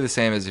probably the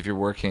same as if you're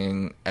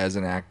working as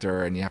an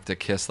actor and you have to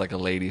kiss like a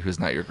lady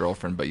who's not your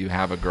girlfriend, but you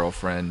have a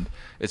girlfriend.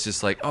 It's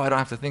just like, oh, I don't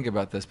have to think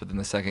about this. But then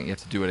the second you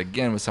have to do it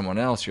again with someone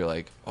else, you're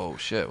like, oh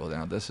shit, well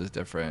now this is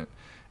different.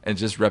 And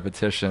just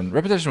repetition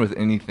with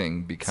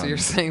anything becomes. So you're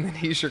saying that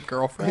he's your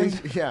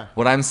girlfriend? Yeah.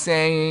 What I'm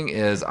saying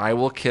is I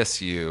will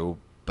kiss you,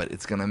 but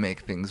it's going to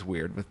make things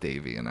weird with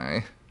Davey and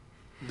I.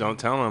 Don't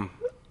tell him.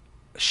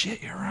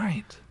 Shit, you're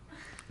right.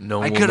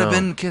 No, I could have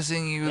been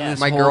kissing you this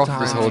My whole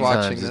girlfriend's time.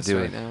 watching Just this do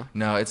right it. now.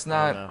 No, it's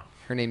not.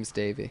 Her name's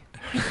Davey.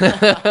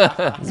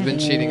 He's been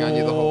cheating on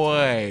you the whole time.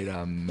 Wait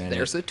a minute.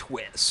 There's a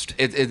twist.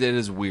 It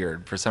is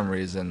weird. For some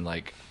reason,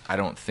 like, I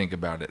don't think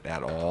about it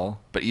at all.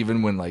 But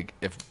even when, like,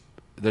 if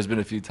there's been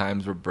a few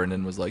times where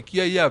Brendan was like,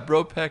 yeah,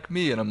 bro peck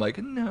me. And I'm like,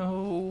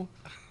 no.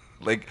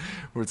 Like,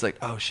 where it's like,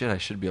 oh, shit, I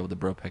should be able to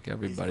bro peck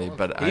everybody.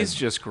 But He's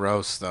just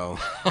gross, though.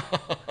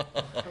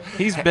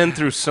 He's been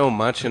through so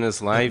much in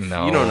his life.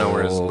 No. You don't know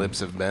where his lips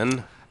have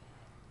been.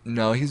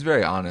 No, he's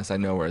very honest. I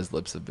know where his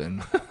lips have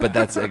been. But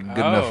that's a good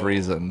enough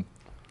reason.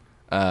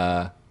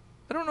 I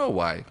don't know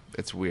why.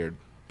 It's weird.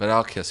 But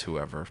I'll kiss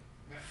whoever.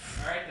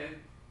 All right, then.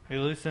 He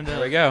loosened up.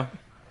 There we go.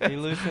 He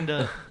loosened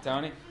up.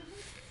 Tony?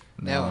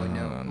 No.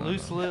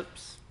 Loose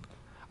lips.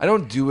 I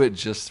don't do it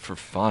just for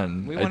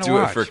fun. We I wanna do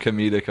watch. it for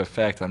comedic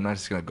effect. I'm not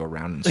just going to go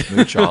around and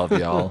smooch all of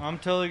y'all. I'm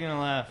totally going to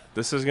laugh.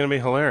 This is going to be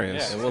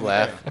hilarious. We'll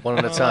laugh one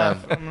at a time.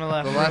 I'm going to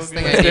laugh. The last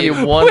thing It's I gonna be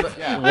need. one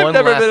I've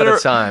never laugh been at in a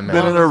time, Been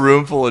man. in a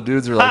room full of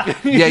dudes who are like,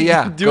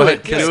 yeah, go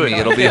ahead, kiss me.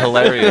 It'll be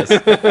hilarious.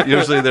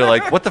 Usually they're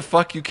like, what the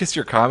fuck? You kissed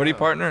your comedy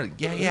partner?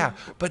 Yeah.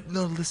 But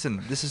no,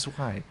 listen, this is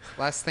why.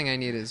 Last thing I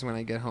need is when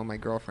I get home, my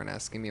girlfriend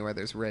asking me why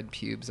there's red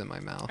pubes in my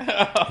mouth.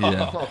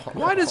 Yeah.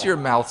 Why does your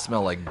mouth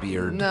smell like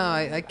beard? No,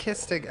 I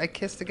kissed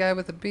a guy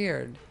with a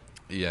beard.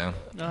 Yeah.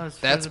 No, it's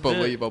for That's the bit.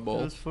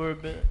 believable. It was for a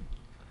bit.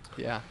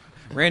 Yeah.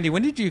 Randy,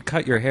 when did you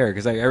cut your hair?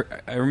 Because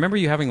I remember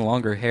you having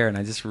longer hair, and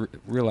I just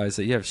realized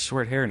that you have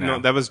short hair now. No,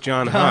 that was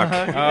John Huck.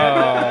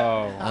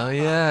 Oh,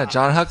 yeah.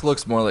 John Huck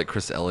looks more like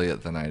Chris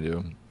Elliott than I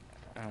do.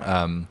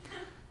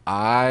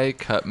 I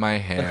cut my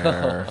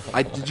hair.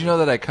 Did you know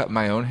that I cut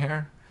my own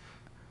hair?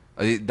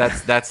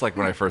 That's like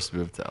when I first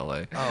moved to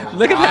LA. Oh,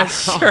 Look at that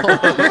shirt.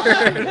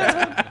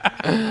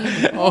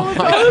 Oh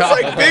my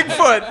god. Like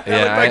Bigfoot.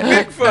 Yeah, Like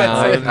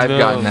Bigfoot. I've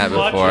gotten that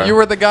before. You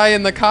were the guy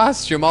in the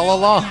costume all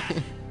along.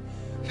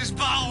 Just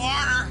bottle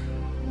water.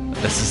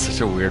 This is such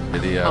a weird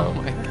video. Oh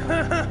my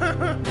god.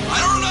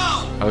 I don't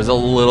know. I was a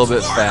little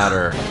bit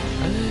fatter.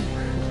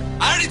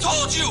 I already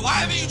told you. Why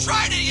haven't you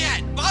tried it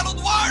yet?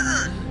 Bottled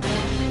water.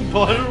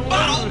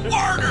 Bottled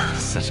water.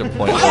 Such a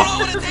point. I don't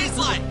know what it tastes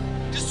like.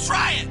 Just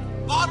try it.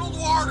 Bottled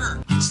water.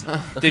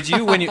 Did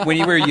you when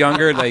you were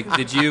younger, like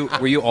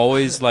were you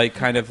always like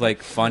kind of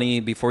like funny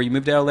before you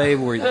moved to LA?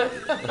 Were you,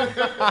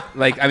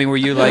 were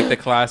you like the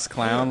class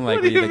clown?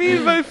 Like, What do you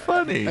mean by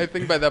funny? I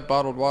think by that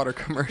bottled water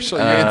commercial,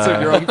 you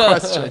answered your own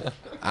question.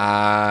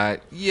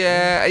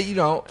 Yeah,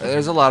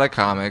 there's a lot of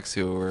comics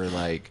who were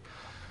like,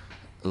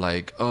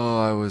 oh,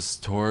 I was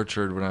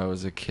tortured when I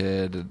was a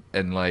kid,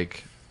 and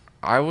like,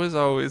 I was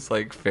always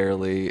like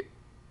fairly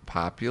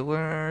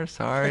popular.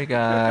 Sorry,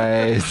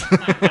 guys.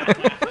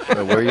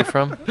 Where are you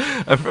from?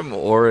 I'm from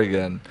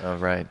Oregon. Oh,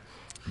 right.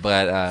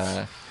 But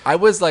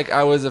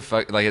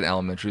in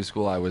elementary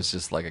school, I was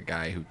just like a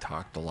guy who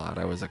talked a lot.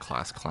 I was a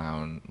class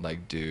clown,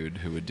 like dude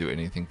who would do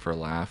anything for a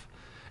laugh.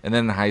 And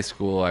then in high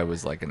school, I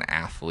was like an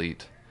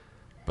athlete,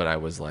 but I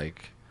was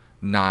like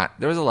not.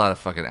 There was a lot of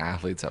fucking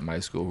athletes at my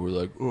school who were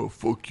like, "Oh,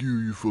 fuck you,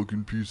 you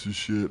fucking piece of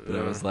shit." But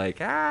I was like,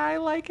 I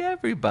like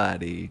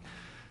everybody.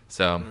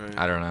 So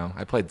I don't know.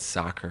 I played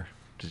soccer.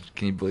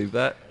 Can you believe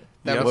that?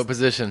 What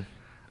position?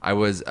 I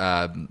was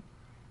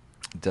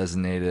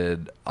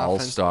designated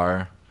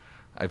all-star.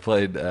 I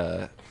played.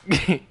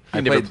 You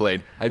never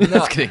played.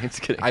 It's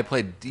kidding. I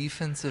played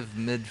defensive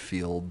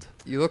midfield.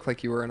 You look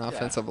like you were an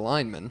offensive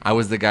lineman. I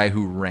was the guy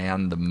who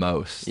ran the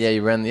most. Yeah,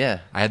 you ran. Yeah,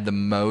 I had the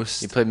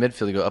most. you played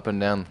midfield. You go up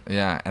and down.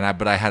 Yeah,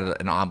 but I had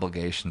an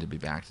obligation to be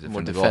back to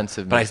More defend the goal.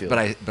 defensive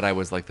midfield. But I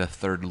was like the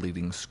third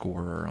leading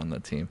scorer on the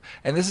team.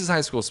 And this is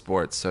high school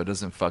sports, so it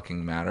doesn't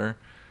fucking matter.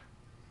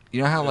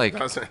 You know how like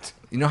doesn't.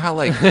 You know how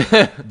like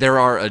there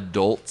are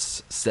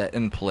adults set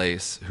in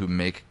place who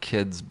make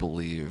kids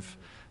believe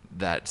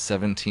that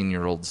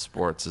 17-year-old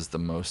sports is the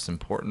most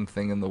important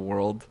thing in the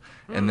world,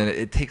 and then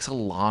it takes a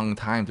long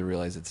time to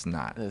realize it's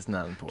not. It's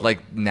not important.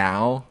 Like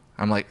now,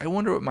 I'm like, I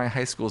wonder what my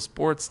high school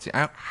sports team.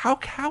 How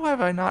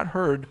have I not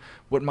heard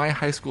what my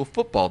high school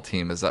football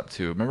team is up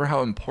to? Remember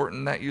how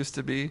important that used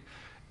to be?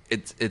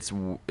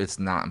 It's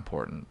not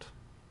important.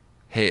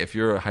 Hey, if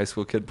you're a high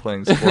school kid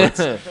playing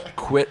sports,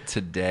 quit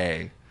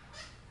today.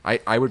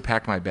 I would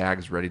pack my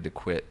bags ready to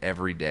quit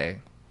every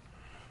day.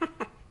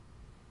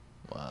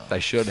 Wow. I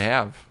should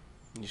have.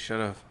 You should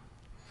have.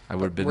 I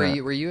would have been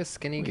Were you a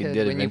skinny kid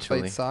when you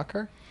played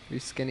soccer? Were you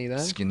skinny then?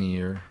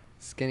 Skinnier.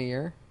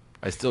 Skinnier?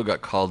 I still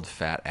got called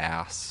fat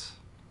ass.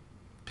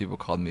 People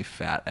called me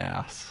fat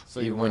ass.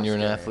 So when you're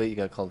an athlete, you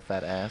got called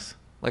fat ass?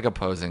 Like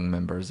opposing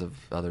members of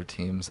other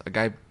teams. A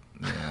guy,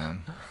 yeah.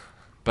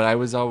 But I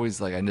was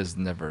always like, I was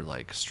never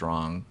like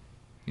strong.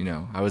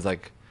 I was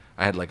like,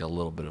 I had like a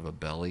little bit of a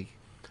belly.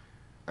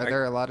 Are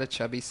there a lot of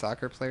chubby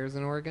soccer players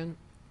in Oregon?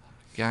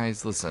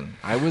 Guys, listen,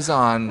 I was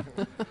on,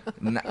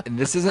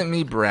 this isn't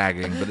me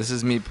bragging, but this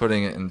is me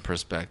putting it in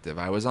perspective.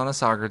 I was on a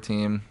soccer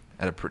team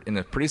in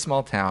a pretty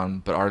small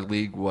town, but our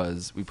league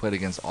we played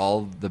against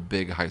all the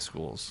big high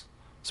schools.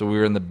 So we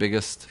were in the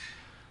biggest,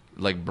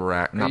 like,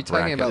 Are you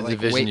talking about like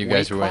division weight, you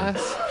guys weight were in?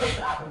 class?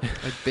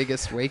 Like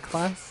biggest weight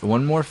class?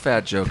 One more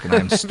fat joke and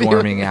I'm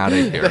storming out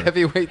of here.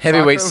 The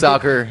heavyweight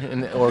soccer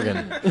in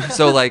Oregon.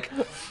 So, like,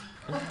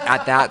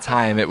 at that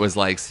time, it was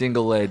like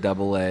single A,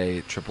 double A,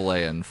 triple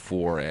A, and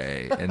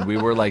 4A. And we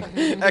were like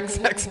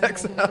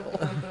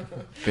XXXL.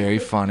 very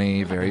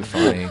funny, very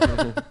funny.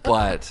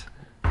 But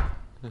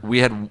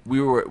we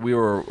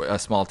were a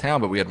small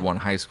town, but we had one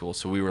high school.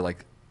 So we were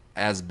like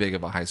as big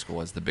of a high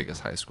school as the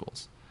biggest high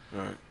schools.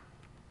 Right.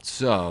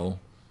 So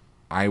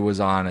I was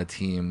on a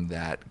team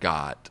that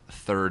got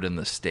third in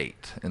the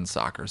state in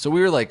soccer. So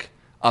we were like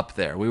up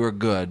there. We were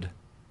good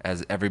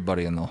as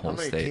everybody in the whole How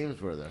many state.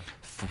 teams were there?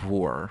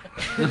 4.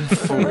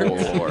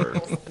 4.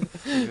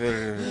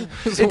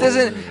 It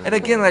doesn't. And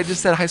again, I just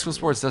said high school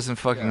sports doesn't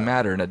fucking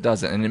matter, and it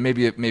doesn't. And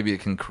maybe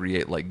it can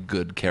create like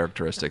good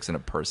characteristics in a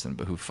person,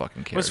 but who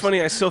fucking cares? What's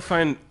funny, I still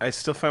find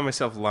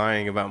myself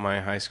lying about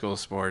my high school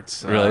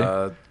sports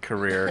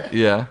career.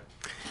 Yeah.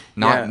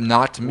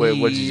 Not me.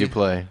 Wait, what did you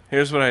play?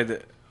 Here's what I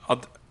did.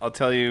 I'll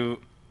tell you.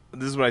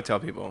 This is what I tell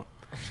people.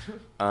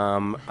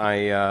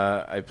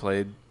 I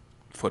played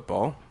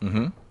football.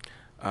 Mm-hmm.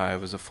 I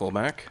was a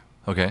fullback.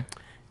 Okay.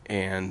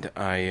 And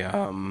I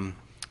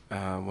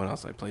what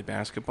else? I played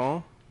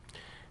basketball.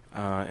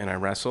 And I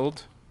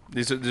wrestled.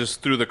 These are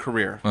just through the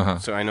career. Uh-huh.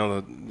 So I know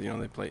that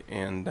they play.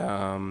 And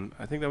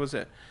I think that was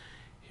it.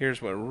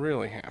 Here's what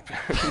really happened.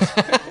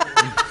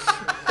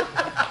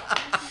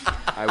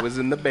 I was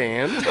in the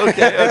band.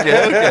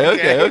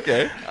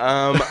 Okay.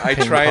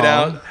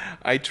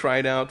 I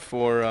tried out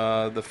for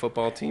the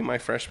football team my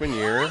freshman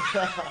year,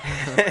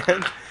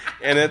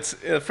 and it's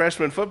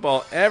freshman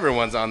football.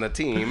 Everyone's on the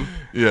team.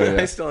 Yeah.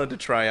 I still had to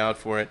try out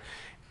for it,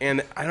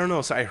 and I don't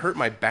know. So I hurt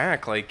my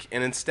back,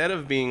 and instead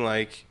of being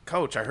like,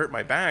 "Coach, I hurt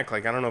my back,"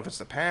 I don't know if it's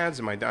the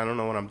pads, I don't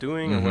know what I'm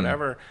doing or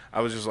whatever.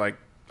 I was just like,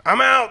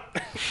 "I'm out,"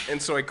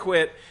 and so I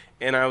quit.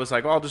 And I was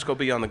like, I'll just go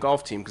be on the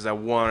golf team because I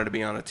wanted to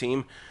be on a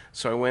team.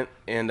 So I went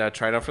and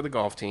tried out for the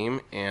golf team,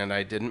 and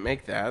I didn't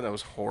make that. I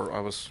was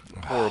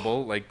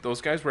horrible. Like,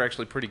 those guys were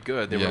actually pretty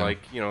good. They were like,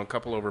 a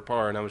couple over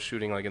par, and I was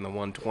shooting like in the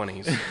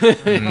 120s.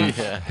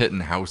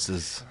 Hitting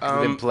houses.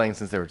 They've been playing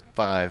since they were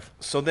 5.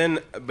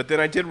 But then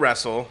I did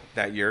wrestle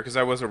that year because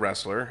I was a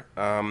wrestler.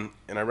 And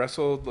I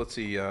wrestled,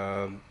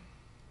 I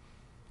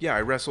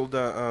wrestled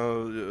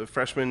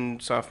freshman,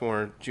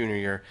 sophomore, junior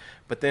year.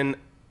 But then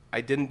I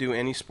didn't do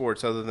any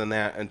sports other than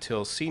that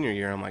until senior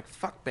year. I'm like,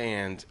 fuck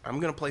band. I'm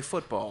going to play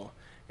football.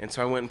 And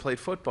so I went and played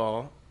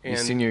football. Your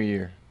senior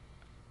year.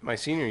 My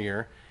senior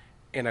year.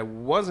 And I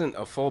wasn't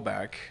a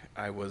fullback.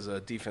 I was a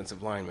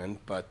defensive lineman.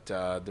 But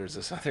there's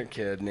this other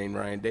kid named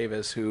Ryan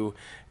Davis who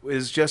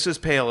is just as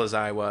pale as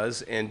I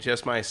was and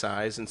just my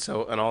size. And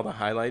so on all the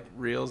highlight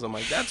reels, I'm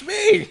like, that's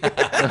me.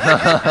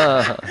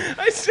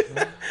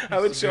 I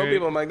would show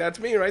people, I'm like, that's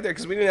me right there.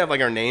 Because we didn't have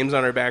like our names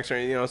on our backs or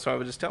anything, so I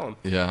would just tell them.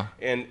 Yeah.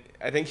 And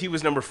I think he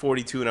was number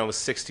 42 and I was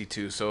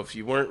 62. So if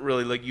you weren't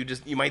really like, you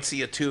might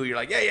see a 2. You're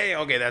like, yeah,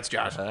 okay, that's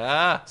Josh.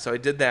 So I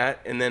did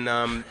that. And then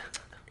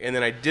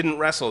I didn't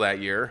wrestle that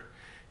year.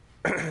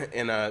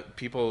 And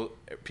people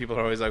are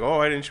always like, oh,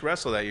 why didn't you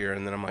wrestle that year?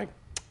 And then I'm like,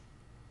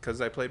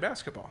 because I played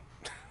basketball.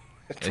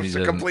 It's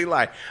a complete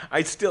lie.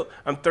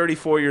 I'm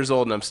 34 years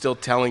old and I'm still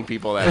telling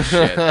people that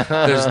shit.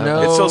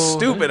 It's so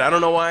stupid. I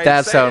don't know why.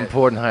 That's how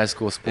important high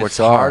school sports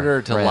are. It's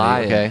harder to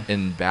lie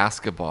in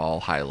basketball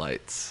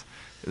highlights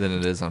than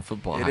it is on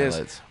football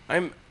highlights.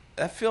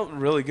 That felt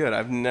really good.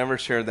 I've never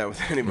shared that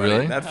with anybody.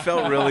 Really? That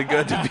felt really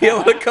good to be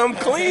able to come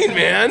clean,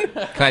 man.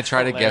 Can I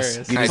try to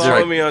guess?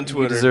 Follow me on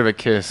Twitter. You deserve a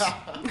kiss.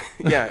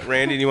 Yeah,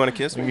 Randy, do you want to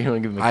kiss me?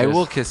 I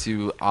will kiss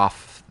you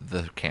off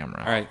the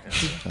camera. All right.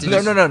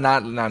 No,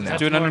 not now.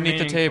 Do it underneath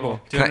the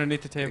table. Can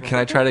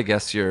I try to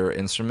guess your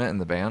instrument in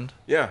the band?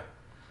 Yeah.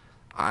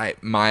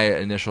 My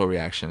initial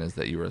reaction is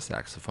that you were a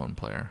saxophone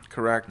player.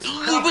 Correct.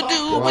 Yes.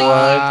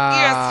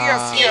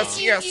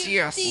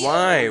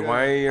 Why?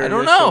 Why your I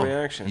don't initial know.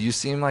 reaction? You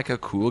seem like a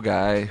cool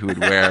guy who would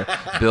wear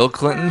Bill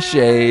Clinton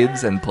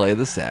shades and play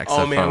the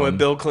saxophone. Oh man, when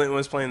Bill Clinton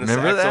was playing the sax,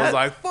 I was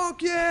like,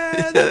 "Fuck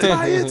yeah, that's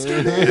my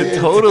instrument!"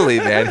 Totally,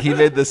 man. He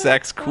made the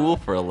sax cool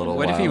for a little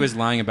while. What if he was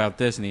lying about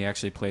this and he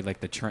actually played like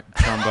the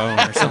trombone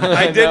or something?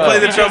 I did play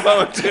the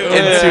trombone too.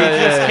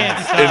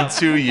 In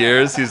 2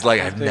 years, he's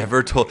like, I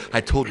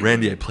told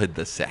Randy I played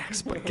the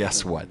sax, but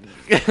guess what?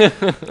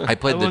 I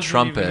played the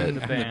trumpet.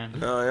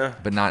 Oh yeah,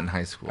 but not in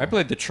high school. I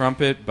played the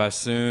trumpet,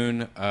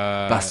 bassoon.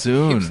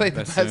 Bassoon. You played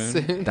the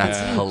bassoon. That's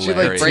hilarious. Did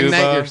you like bring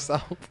that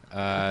yourself?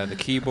 The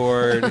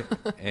keyboard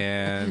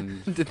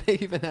and. Did they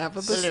even have a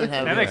bassoon? They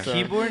had a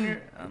keyboard in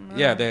your.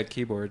 Yeah, they had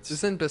keyboards.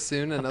 Isn't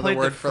bassoon another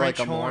word for like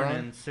a moron?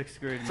 In 6th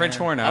grade. French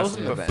horn. I was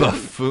a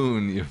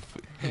buffoon.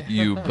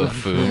 You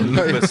buffoon.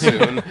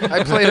 Bassoon.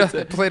 I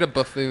played a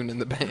buffoon in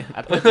the band.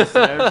 I played the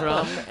snare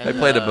drum. And I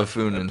played a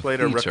buffoon in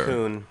played a theater.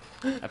 raccoon.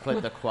 I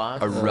played the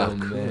quad. A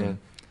raccoon.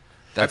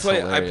 That's I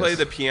hilarious. played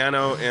the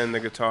piano and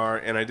the guitar,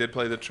 and I did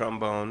play the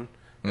trombone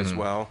as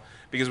well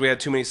because we had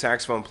too many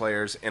saxophone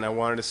players, and I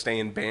wanted to stay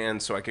in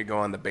band so I could go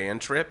on the band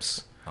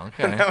trips.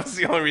 Okay. And that was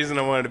the only reason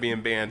I wanted to be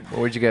in band.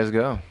 Where'd you guys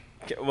go?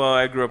 Well,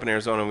 I grew up in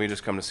Arizona, and we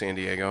just come to San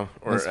Diego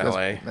or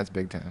LA. That's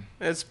big time.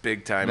 It's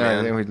big time,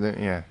 No, man.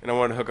 yeah. And I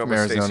wanted to hook up From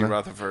with Stacey Arizona.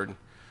 Rutherford.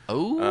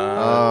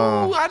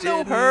 Oh, I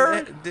know her.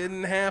 It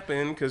didn't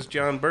happen because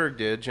John Berg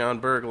did. John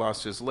Berg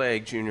lost his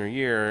leg junior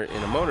year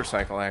in a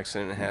motorcycle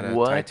accident and had a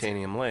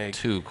titanium leg.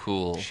 Too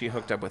cool. She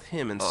hooked up with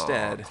him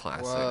instead. Oh,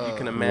 classic. Whoa. You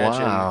can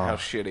imagine Wow. how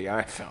shitty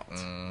I felt.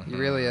 You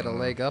really had a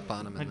leg up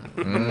on him in that.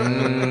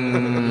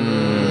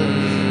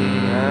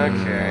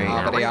 Okay.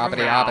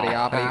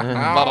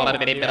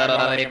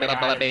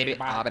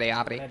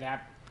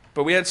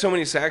 But we had so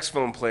many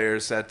saxophone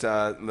players that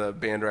the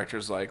band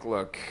director's like,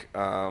 look,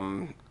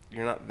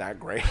 you're not that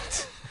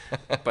great,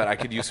 but I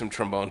could use some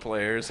trombone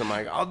players. I'm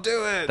like, I'll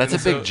do it. That's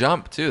And a big so-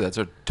 jump, too. That's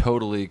a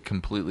totally,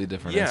 completely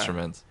different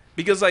instruments.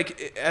 Because,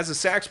 like, as a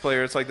sax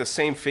player, it's like the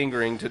same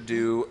fingering to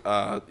do, if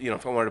I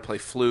wanted to play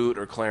flute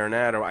or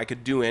clarinet, or I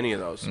could do any of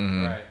those.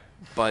 Right.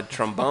 But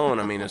trombone,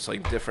 I mean, it's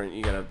like different.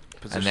 You got to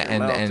position your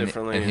mouth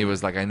differently. And he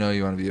was like, I know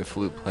you want to be a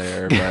flute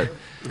player, but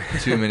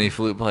too many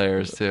flute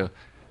players, too.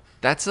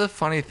 That's a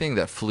funny thing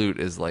that flute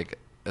is, like,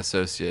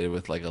 associated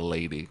with, like, a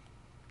lady.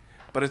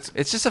 But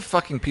it's just a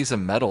fucking piece of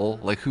metal.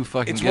 Like, who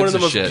fucking It's gives one of the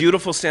a most shit?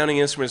 beautiful sounding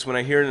instruments. When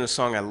I hear it in a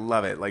song, I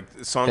love it. Like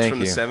songs Thank from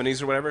you. the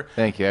 70s or whatever.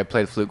 Thank you. I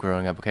played flute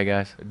growing up. Okay,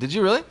 guys. Did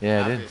you really?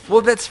 Yeah, I did.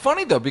 Well, that's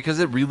funny though because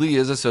it really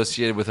is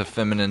associated with a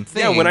feminine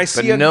thing. Yeah, when I But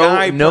see a no,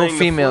 guy no playing the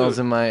females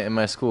flute. in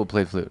my school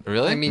played flute.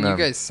 Really? I mean, No. you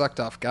guys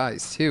sucked off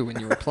guys too when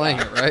you were playing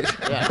it, right?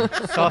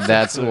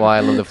 That's why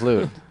I love the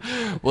flute.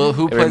 Well,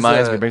 who It plays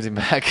reminds me, brings me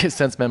back. It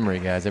sense memory,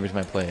 guys. Every time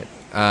I play it.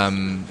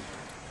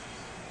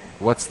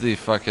 What's the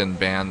fucking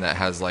band that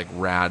has like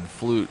rad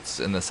flutes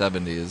in the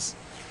 70s?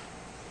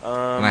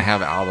 And I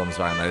have albums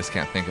by them. I just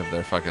can't think of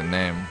their fucking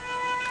name.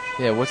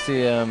 Yeah, what's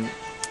the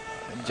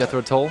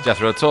Jethro Tull?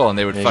 Jethro Tull, and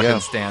they would There you fucking go.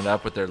 stand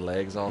up with their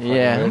legs all fucking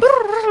Yeah. weird.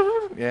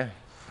 Yeah.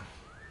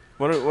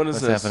 What is What's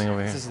this? happening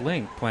over This here? is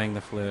Link playing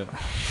the flute.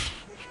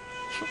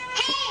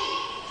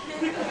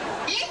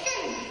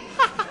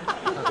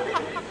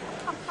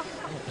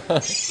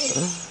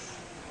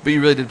 But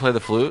you really did play the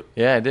flute?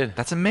 Yeah, I did.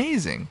 That's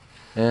amazing.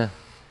 Yeah.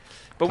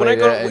 But when I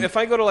go, if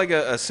I go to like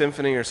a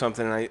symphony or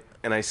something,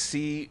 and I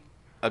see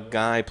a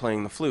guy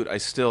playing the flute, I'm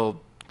still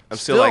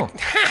like,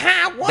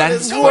 what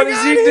is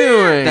he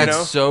doing?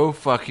 That's so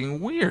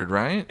fucking weird,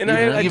 right? And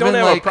I don't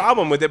have a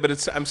problem with it,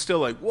 but I'm still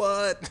like,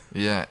 what?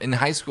 Yeah. In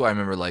high school, I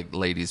remember like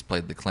ladies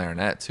played the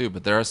clarinet too,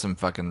 but there are some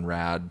fucking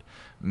rad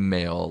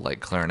male like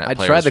clarinet I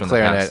players. tried the from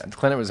clarinet. The The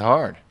clarinet was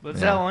hard. What's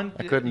that one?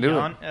 I couldn't do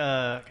it.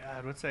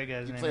 God, what's that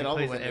guy's name? played He all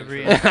the plays way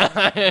every.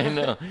 I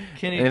know.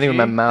 Kenny Anything with G?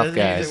 my mouth, Doesn't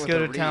he guys. just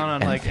go to town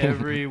on like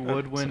every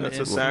woodwind That's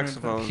a instrument?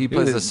 saxophone. He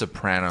plays the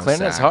soprano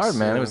Clarinet's sax. hard,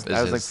 man. I was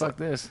like, his- fuck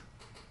this.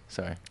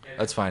 Sorry.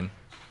 That's fine.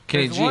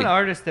 Kenny There's G. one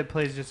artist that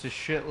plays just a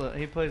shitload.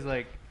 He plays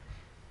like,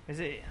 is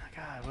it?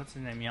 God, what's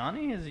his name?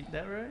 Yanni? Is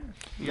that right?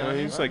 No,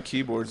 he's like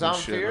keyboards and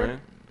shit, Zamfir? right?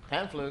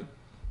 Pan flute.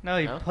 No,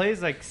 he No?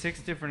 plays like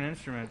 6 different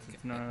instruments.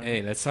 It's not.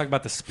 Hey, let's talk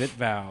about the spit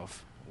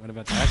valve. What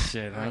about that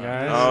shit, huh,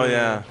 guys? Oh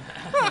yeah,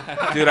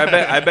 dude.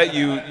 I bet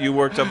you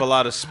worked up a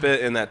lot of spit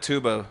in that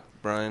tuba,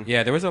 Brian.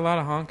 Yeah, there was a lot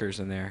of honkers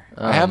in there.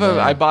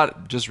 I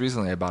bought just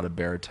recently. I bought a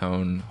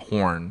baritone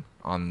horn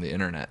on the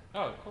internet.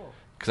 Oh, cool.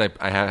 Because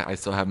I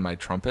still have my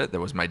trumpet that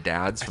was my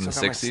dad's from the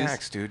still got my '60s.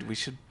 sax, dude.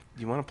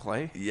 You want to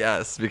play?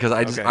 Yes, because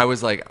I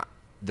was like,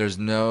 there's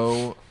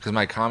no, because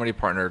my comedy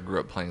partner grew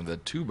up playing the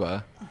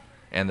tuba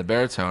and the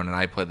baritone, and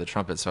I played the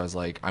trumpet. So I was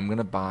like, I'm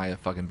gonna buy a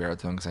fucking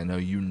baritone because I know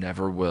you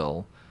never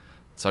will.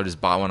 So I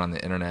just bought one on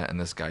the internet, and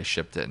this guy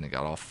shipped it, and it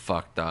got all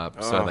fucked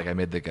up. So I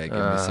made the guy give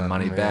me some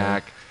money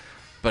back,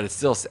 but it's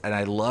still, and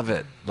I love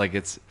it. Like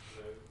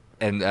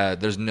and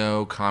there's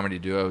no comedy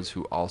duos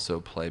who also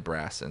play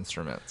brass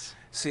instruments.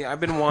 See, I've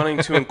been wanting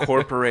to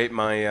incorporate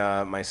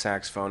my my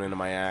saxophone into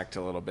my act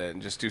a little bit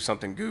and just do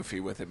something goofy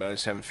with it, but I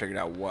just haven't figured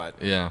out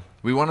what. Yeah,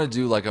 we want to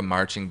do like a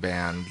marching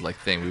band like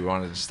thing. We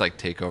want to just like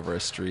take over a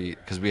street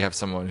because we have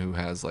someone who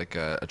has like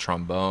a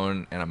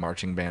trombone and a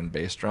marching band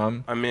bass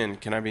drum. I'm in.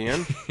 Can I be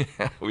in?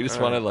 Yeah, we just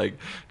want to like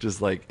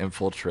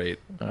infiltrate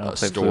a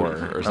play store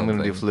flute. or something. I'm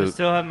gonna do I flute.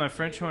 still have my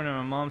French horn at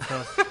my mom's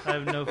house. I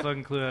have no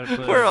fucking clue how to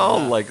play. We're it. all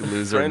like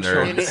loser French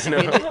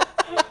nerds.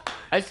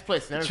 I used to play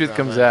snare Truth drum,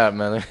 comes man. out,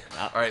 man.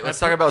 All right, let's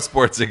talk about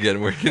sports again.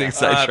 We're getting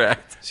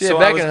sidetracked. See, So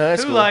back I was- in high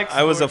Who school. likes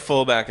I was a sports?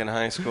 fullback in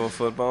high school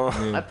football.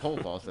 I pole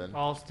vaulted.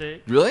 All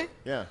state. Really?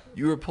 Yeah.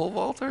 You were a pole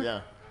vaulter?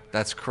 Yeah.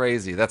 That's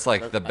crazy. That's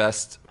like the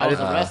best. I was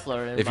a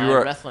wrestler, and if my you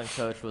were, wrestling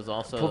coach was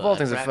also Pole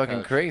vaulting's a a track fucking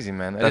coach. crazy,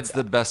 man. that's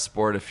the best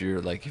sport if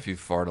you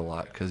fart a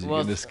lot because you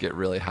Well, can just get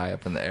really high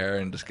up in the air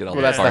and just get all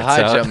Well, the that's the farts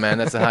high out. jump, man.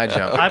 That's the high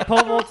jump. I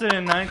pole vaulted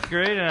in 9th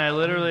grade, and I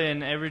literally,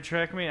 in every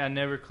track meet, I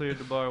never cleared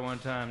the bar one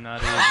time.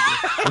 Not even.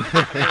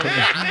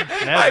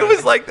 I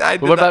was like that.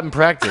 But what about in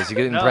practice? You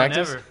get it in No,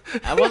 practice? never.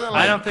 I wasn't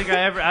like I don't think I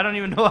ever. I don't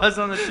even know I was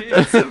on the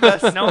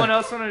team. No one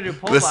else wanted to do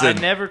pole. Listen, I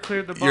never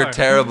cleared the bar. You're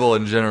terrible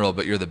in general,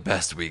 but you're the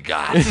best we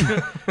got.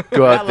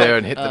 Go out got, there like,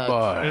 and hit the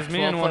bar. There's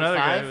me and one other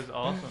guy. It 12.5 was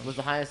awesome. was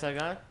the highest I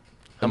got.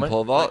 In much?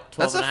 pole vault? Like 12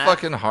 That's a and a half?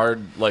 fucking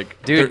hard,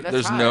 like, Dude, that's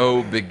there's high.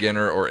 no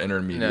beginner or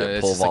intermediate No,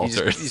 it's pole just like you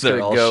vaulters. just They're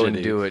gotta all go shitty.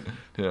 and do it.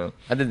 Yeah.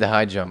 I did the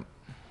high jump.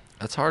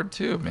 That's hard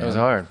too, man. It was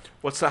hard.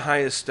 What's the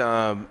highest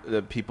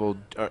that people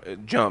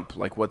jump?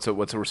 Like, what's a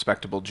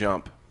respectable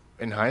jump?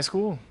 In high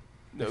school?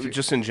 No,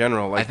 just in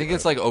general. Like, I think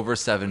it's like over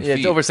 7 Yeah, feet.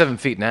 it's over 7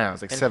 feet now.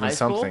 It's like In 7 high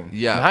school? something.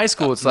 Yeah. In high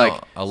school, it's No,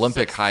 like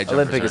Olympic high jumpers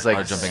Olympic is like-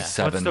 are jumping Yeah.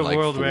 7 the like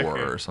world 4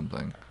 record? or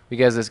something. you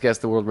guys just guess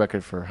the world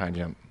record for high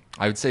jump.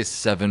 I would say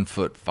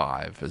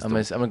 7'5" is I'm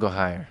gonna go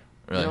higher.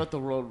 You really. know what the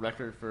world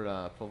record for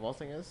pole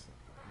vaulting is?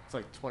 It's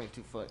like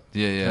 22 foot.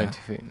 Yeah.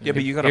 22 feet. yeah,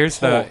 but you got Here's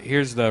to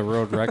here's the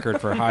world record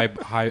for high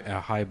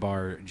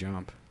bar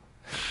jump.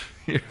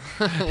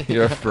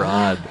 You're a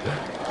fraud.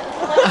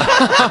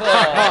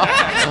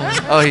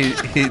 Oh,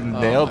 he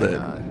nailed it.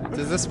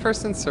 Does this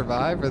person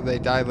survive or they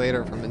die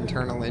later from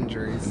internal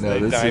injuries? No,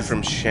 this die is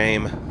from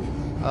shame.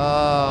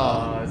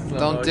 Oh,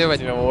 don't do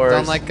it. even worse.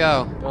 Don't let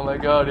go. Don't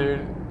let go,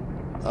 dude.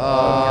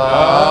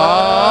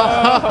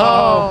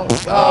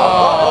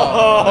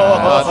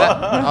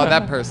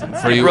 That person.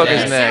 for you. Broke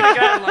his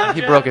neck.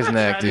 He broke his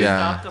neck, dude.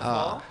 Yeah.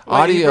 Well, he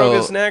Audio.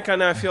 broke his neck,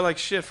 and I feel like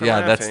shit for Yeah,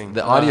 laughing. that's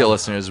the audio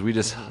listeners. We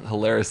just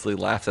hilariously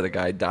laughed at a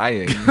guy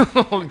dying.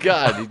 Oh,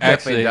 God. He definitely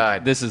Actually,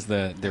 died. this is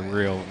the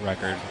real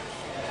record.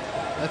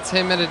 That's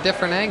him at a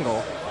different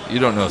angle. You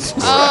don't know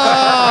sports.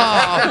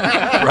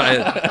 Oh!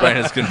 Brian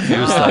is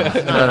confused. on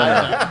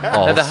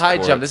all Now, the high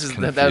sports jump. This is that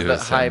was the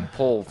confused high him.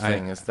 pole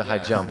thing. It's the high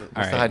jump. It's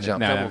All the right, high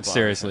jump. no,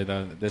 seriously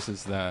though, this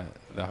is the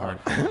hard.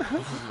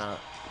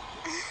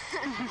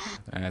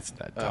 That's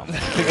that dumb.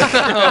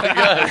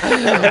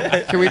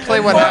 Can we play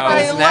what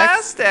happens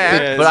next?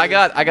 But I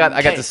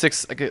got the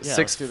 6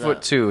 let's do that.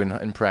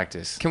 6'2" in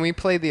practice. Can we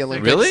play the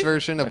Olympics Really?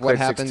 version of I what played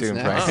happens 6'2" in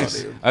next?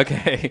 practice.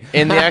 Okay.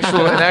 In the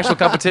actual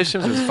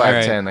competitions, it was 5'10". All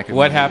I right. could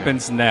What do it.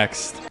 happens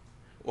next?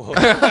 No.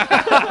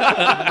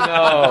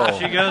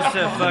 She goes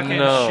to fucking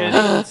No.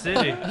 shit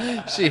city.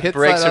 She hits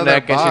Breaks that her other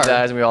neck and bar. she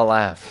dies, and we all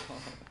laugh.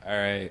 All All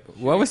right.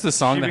 What was the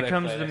song She that I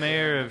becomes played? the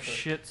mayor of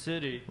Shit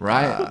City.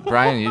 Ryan,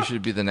 Brian, you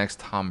should be the next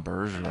Tom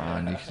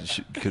Bergeron.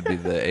 You could be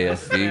the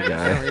AFV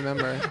guy. I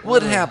remember.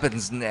 What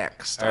happens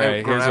next? All right,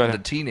 I grabbed here's a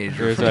teenager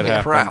here's from what the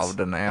happens. crowd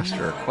and asked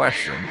her a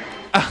question.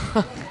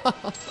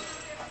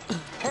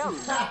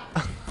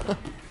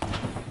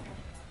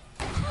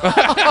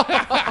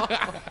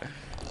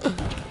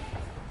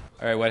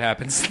 All right, what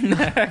happens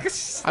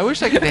next? I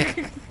wish I could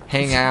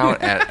hang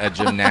out at a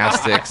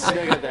gymnastics.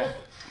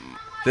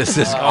 This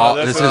is all.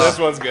 This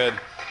one's good.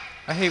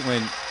 I hate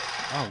when.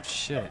 Oh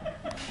shit!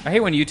 I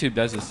hate when YouTube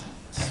does this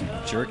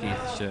jerky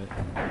shit.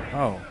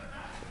 Oh.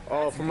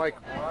 Oh, for Mike.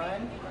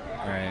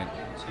 All right.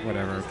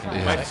 Whatever.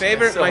 Okay. My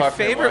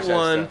favorite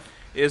one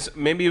is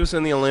maybe it was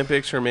in the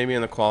Olympics or maybe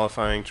in the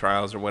qualifying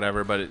trials or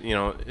whatever, but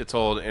it's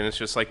old and it's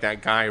just like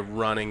that guy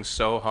running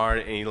so hard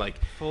and he like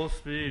Full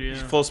speed,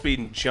 yeah. full speed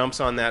and jumps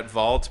on that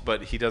vault,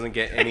 but he doesn't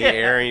get any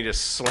air and he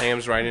just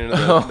slams right into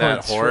that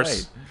that's horse.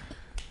 right.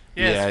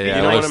 Yeah, You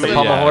know what I mean?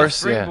 Pommel horse,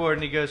 Springboard,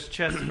 and he goes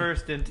chest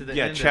first into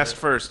the end chest of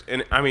it. first,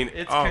 and I mean,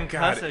 It's oh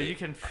concussive. god, You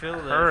can feel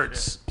that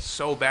hurts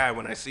so bad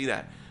when I see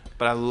that,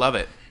 but I love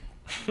it.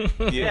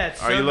 Yeah,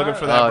 it's Are so you looking gnarly.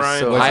 for that, Oh,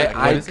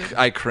 Brian? so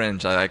I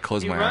cringe. I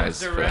close He my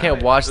runs eyes. around. I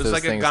can't watch It's those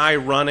like things. a guy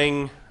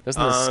running.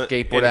 Doesn't the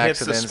skateboard and hits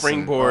the accidents and-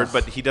 springboard, oh.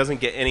 but he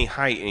doesn't get any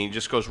height, and he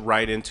just goes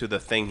right into the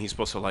thing he's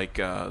supposed to like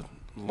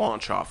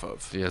launch off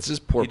of. Yeah, it's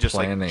just poor he just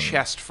planning. like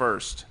chest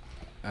first.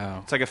 Oh.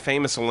 It's like a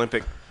famous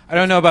Olympic. I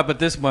don't know about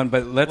this one,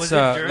 but let's Was it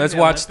during let's the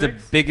watch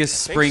Olympics? the biggest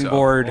I think so.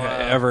 springboard Wow.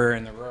 ever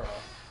in the world.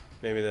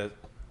 Maybe that.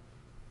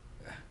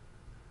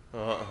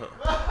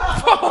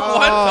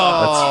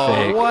 That's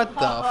fake. What the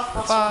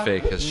fuck? That's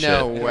fake as shit.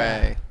 No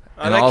way.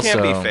 And that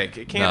also, can't be fake.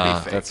 It can't nah,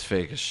 be fake. That's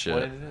fake as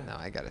shit. No,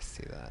 I gotta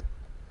see that.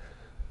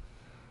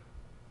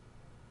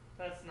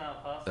 That's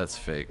not possible. That's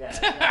fake.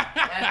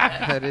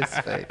 That is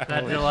fake.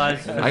 That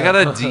belies I got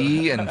a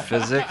D in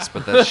physics,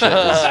 but that shit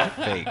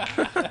is fake.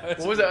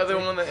 What was the other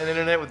one on the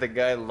internet where the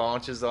guy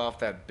launches off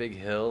that big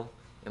hill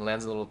and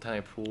lands in a little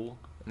tiny pool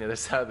on the other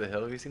side of the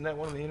hill? Have you seen that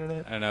one on the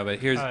internet? I don't know, but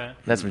here's All right.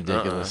 That's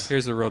ridiculous.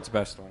 here's the world's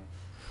best one.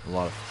 A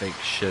lot of fake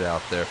shit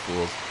out there,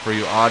 fools. For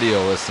you audio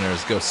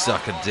listeners, go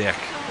suck a dick.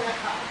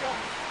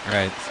 All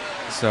right.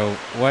 So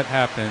what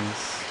happens?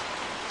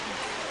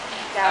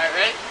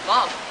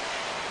 Mom.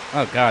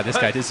 Oh God, this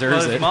guy deserves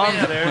Well, his it.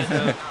 mom's there,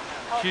 so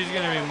she's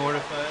gonna be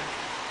mortified.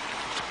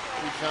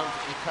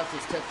 He cuts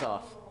his tits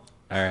off.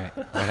 All right.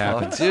 What Oh,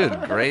 happens?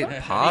 dude, great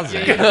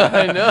pausing.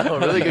 I know,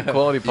 really good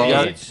quality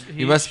pause.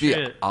 You must be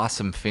an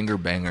awesome finger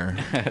banger.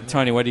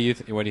 Tony, what do you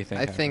think?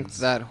 I think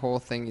that whole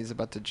thing he's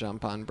about to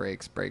jump on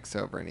breaks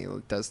over, and he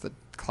does the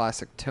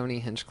classic Tony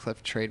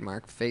Hinchcliffe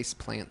trademark face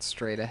plant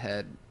straight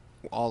ahead,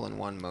 all in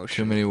one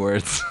motion. Too many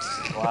words.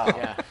 Wow.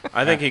 Yeah.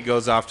 I think he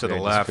goes off to the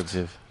Very left,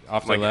 descriptive.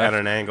 Off the like left. at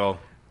an angle,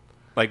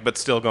 like but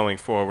still going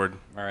forward.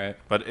 All right.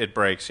 But it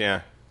breaks.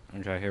 Yeah.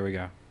 Okay. Here we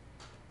go.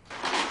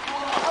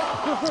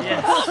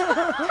 Yes.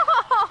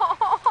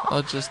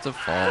 Oh, just a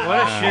fall. What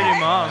a shitty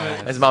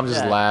mom. His mom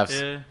just Yeah. laughs.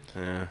 Yeah.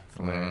 Yeah.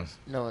 Hilarious.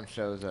 No one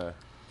shows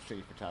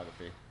street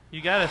photography.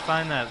 You gotta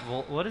find that.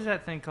 What is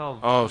that thing called?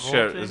 Oh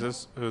shit! Voltage? Is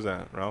this who's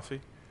that?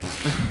 Ralphie?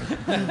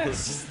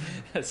 That's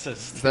so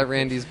Is that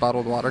Randy's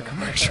bottled water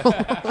commercial?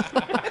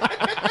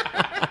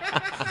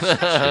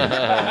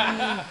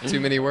 Too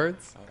many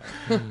words?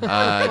 Too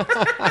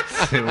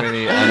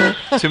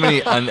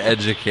many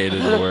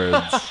uneducated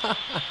words.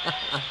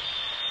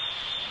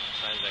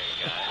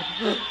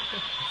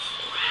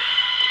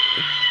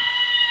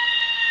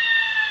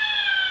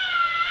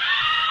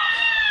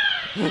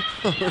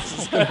 This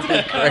is gonna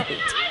be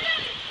great.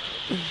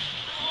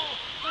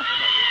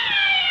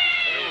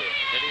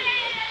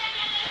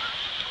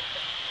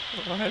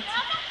 What?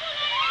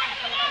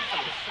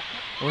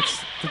 What's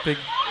the big?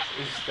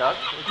 He's stuck?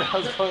 What the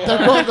hell's going They're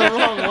going the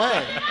wrong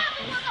way.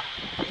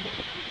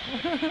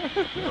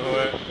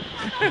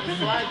 The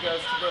slide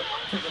goes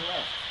to the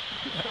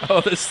left.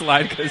 Oh, the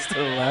slide goes to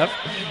the left.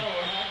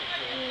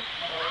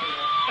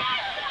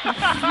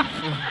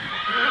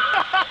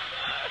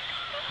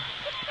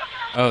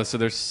 Oh, so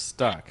they're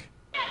stuck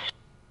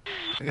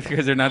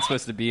because they're not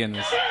supposed to be in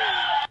this.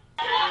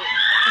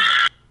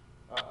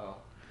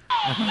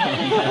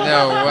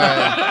 No way.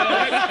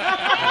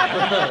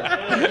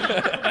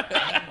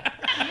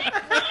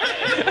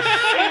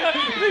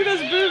 Look at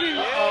those boobies.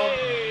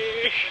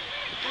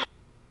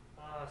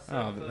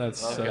 Oh, that's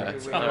so.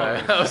 Okay. All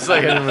right. I was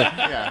like,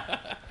 Yeah.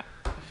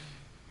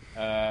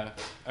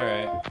 All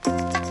right.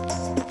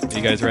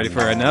 You guys ready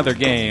for another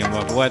game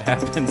of what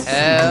happens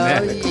Hell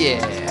next?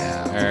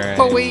 yeah. All right.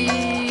 Boy.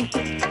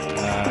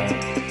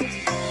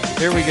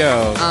 Here we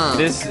go. Uh.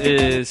 This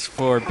is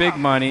for big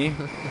money.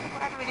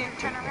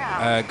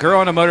 Girl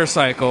on a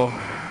motorcycle.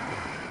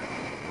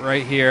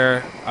 Right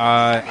here.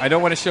 I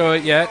don't want to show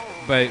it yet,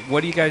 but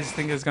what do you guys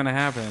think is going to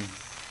happen?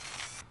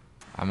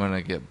 I'm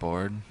gonna get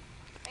bored.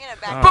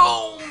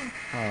 Oh.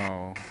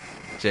 Oh.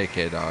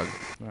 JK, dog.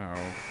 Oh.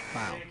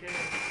 Wow.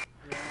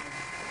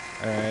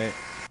 All right.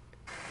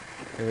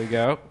 Here we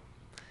go.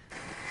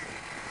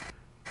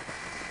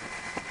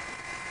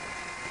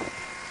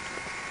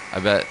 I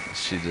bet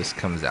she just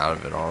comes out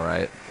of it all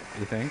right.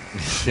 You think?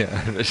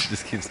 Yeah, I bet she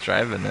just keeps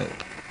driving it.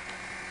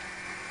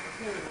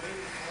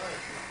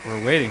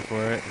 We're waiting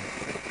for it.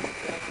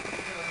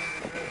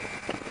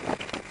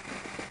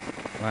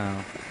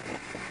 Wow.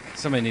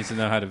 Somebody needs to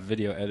know how to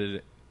video edit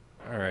it.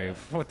 All right,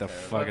 what the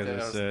fuck is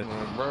this shit?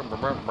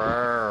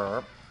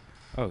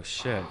 Oh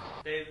shit.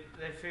 They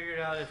figured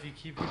out if you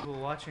keep people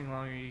watching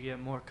longer, you get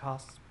more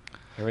costs.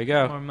 Here we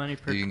go. More money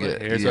per You can click.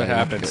 get, Here's yeah, what you can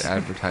happens. get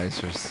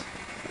advertisers.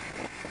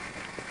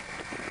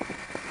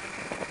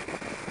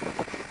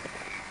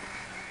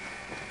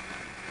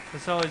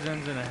 This always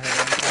ends in a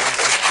head.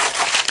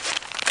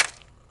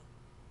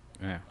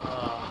 Yeah.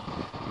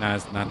 No,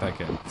 it's not that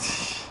good.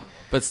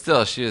 But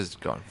still, she is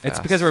going fast. It's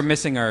because we're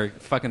missing our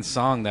fucking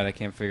song that I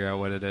can't figure out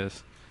what it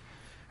is.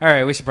 All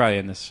right, we should probably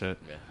end this shit.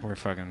 We're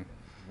fucking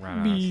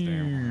running out of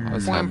steam.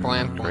 Let's have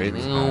a great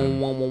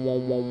time.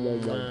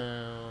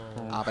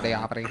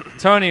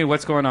 Tony,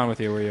 what's going on with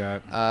you? Where you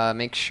at?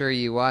 Make sure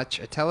you watch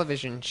a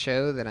television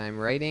show that I'm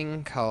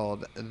writing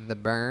called The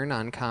Burn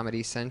on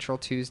Comedy Central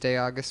Tuesday,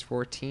 August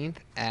 14th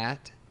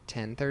at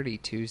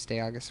 10:30.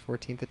 Tuesday, August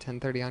 14th at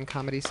 10:30 on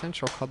Comedy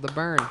Central called The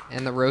Burn.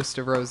 And The Roast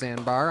of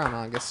Roseanne Barr on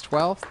August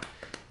 12th.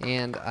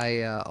 And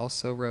I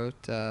also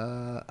wrote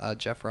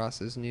Jeff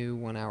Ross's new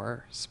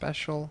 1-hour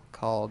special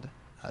called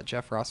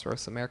Jeff Ross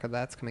Roasts America.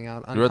 That's coming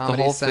out on You wrote the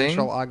Comedy whole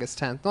Central thing? August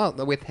 10th. Well,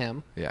 with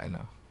him. Yeah, I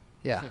know.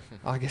 Yeah,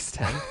 August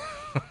 10th.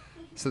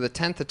 So the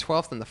 10th, the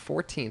 12th, and the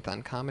 14th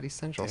on Comedy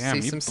Central. Damn,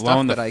 See you some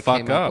blown stuff the that I fuck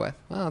came up. up with.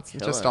 Well, it's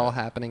just all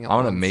happening at I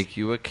want to once. make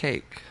you a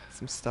cake.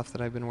 Some stuff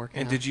that I've been working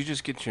And on. did you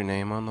just get your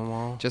name on the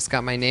wall? Just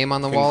got my name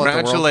on the wall at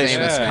the world Congratulations,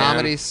 famous man.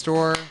 comedy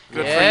store.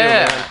 Good for you,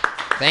 man.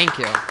 Thank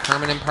you.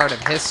 Permanent part of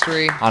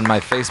history. On my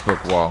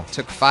Facebook wall.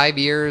 Took 5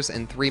 years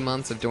and 3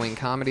 months of doing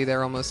comedy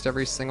there almost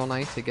every single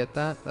night to get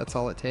that. That's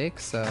all it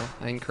takes. So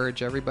I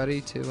encourage everybody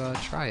to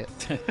try it.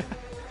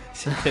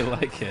 See if they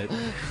like it.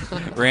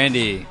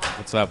 Randy,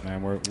 what's up,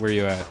 man? Where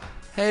you at?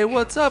 Hey,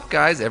 what's up,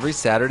 guys? Every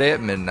Saturday at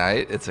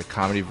midnight, it's a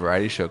comedy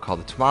variety show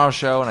called The Tomorrow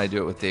Show, and I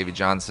do it with Davey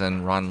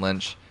Johnson, Ron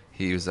Lynch.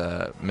 He was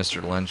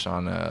Mr. Lynch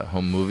on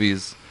Home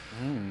Movies.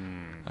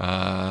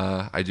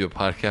 I do a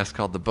podcast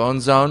called The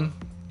Bone Zone.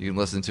 You can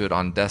listen to it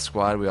on Death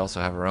Squad. We also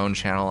have our own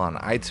channel on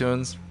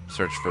iTunes.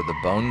 Search for The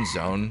Bone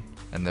Zone,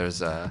 and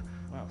there's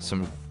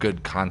some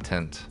good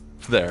content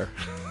there.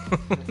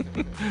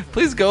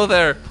 Please go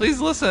there. Please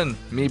listen.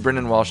 Me,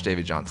 Brendan Walsh,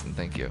 Davey Johnson.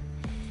 Thank you.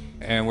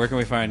 And where can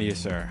we find you,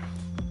 sir?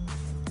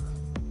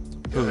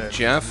 Who,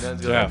 Jeff?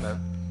 Jeff.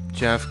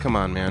 Jeff, come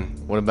on, man.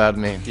 What about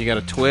me? You got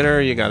a Twitter,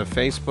 you got a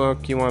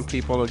Facebook you want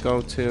people to go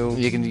to?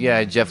 You can,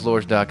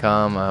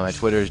 jefflorch.com. My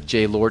Twitter is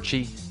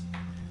jlorchie.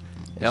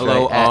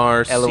 Lorchie.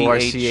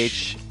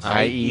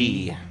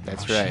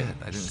 That's Oh, right. shit.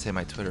 I didn't say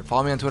my Twitter.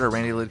 Follow me on Twitter,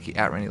 Randy Liedtke,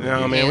 at Randy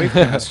Liedtke. No, man, we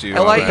passed you. I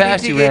like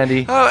Passed you,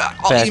 Randy.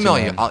 I'll Passed email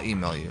you, you. man. I'll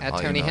email you. At I'll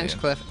Tony email you.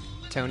 Hinchcliffe.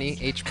 Tony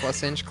H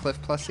plus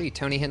Hinchcliffe plus E.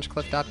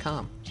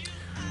 TonyHinchcliffe.com.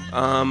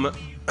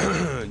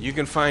 You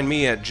can find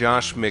me at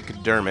Josh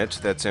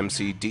McDermitt. That's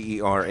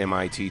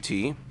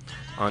McDermitt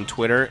on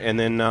Twitter. And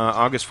then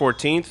August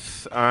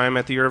 14th, I'm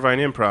at the Irvine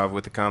Improv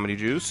with the Comedy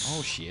Juice.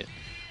 Oh, shit.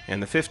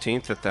 And the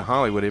 15th at the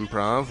Hollywood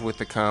Improv with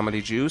the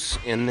Comedy Juice.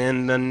 And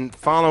then the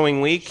following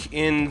week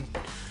in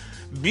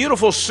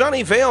beautiful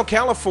Sunnyvale,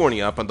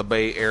 California, up in the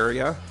Bay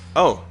Area.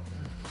 Oh,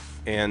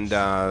 and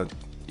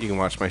you can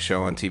watch my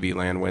show on TV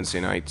Land Wednesday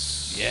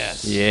nights.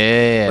 Yes.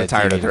 Yeah.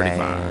 Retired at TV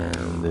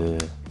 35.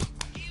 Land.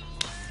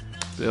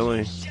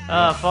 Billy.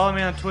 Follow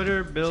me on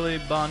Twitter, Billy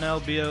Bonnell,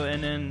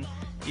 Bonnell.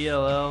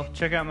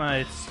 Check out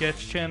my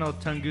sketch channel,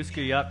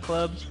 Tunguska Yacht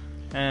Club.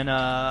 And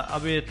I'll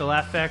be at the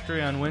Laugh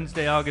Factory on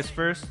Wednesday, August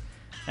 1st.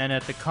 And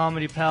at the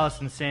Comedy Palace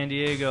in San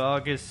Diego,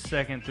 August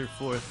 2nd through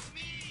 4th.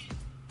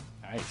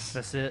 Nice.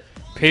 That's it.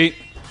 Pete.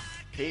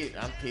 Pete,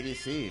 I'm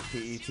PDC,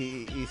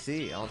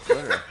 P-E-T-E-C on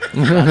Twitter.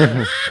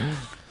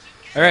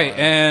 All right,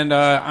 and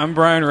I'm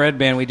Brian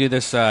Redband. We do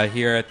this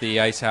here at the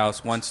Ice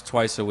House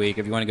twice a week.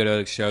 If you want to go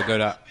to the show, go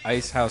to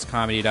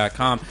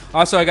icehousecomedy.com.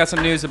 Also, I got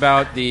some news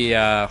about the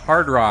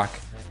Hard Rock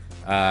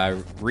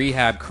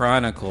Rehab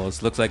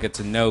Chronicles. Looks like it's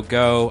a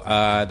no-go.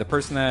 The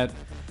person that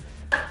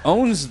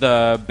owns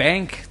the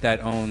bank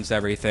that owns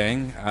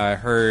everything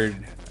heard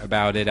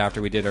about it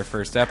after we did our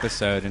first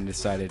episode and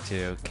decided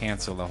to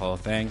cancel the whole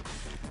thing.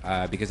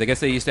 Because I guess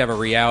they used to have a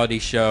reality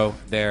show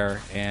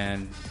there,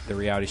 and the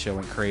reality show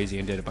went crazy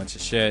and did a bunch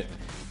of shit,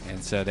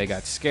 and so they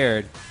got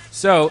scared.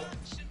 So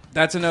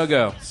that's a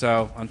no-go.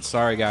 So I'm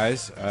sorry,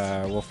 guys.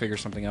 We'll figure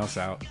something else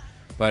out.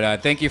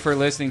 But thank you for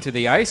listening to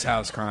the Ice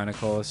House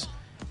Chronicles.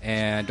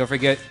 And don't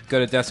forget,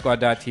 go to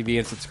DeathSquad.tv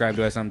and subscribe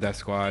to us on Death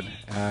Squad.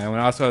 And we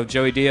also have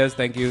Joey Diaz.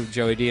 Thank you,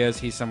 Joey Diaz.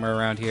 He's somewhere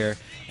around here.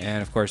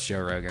 And, of course,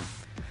 Joe Rogan.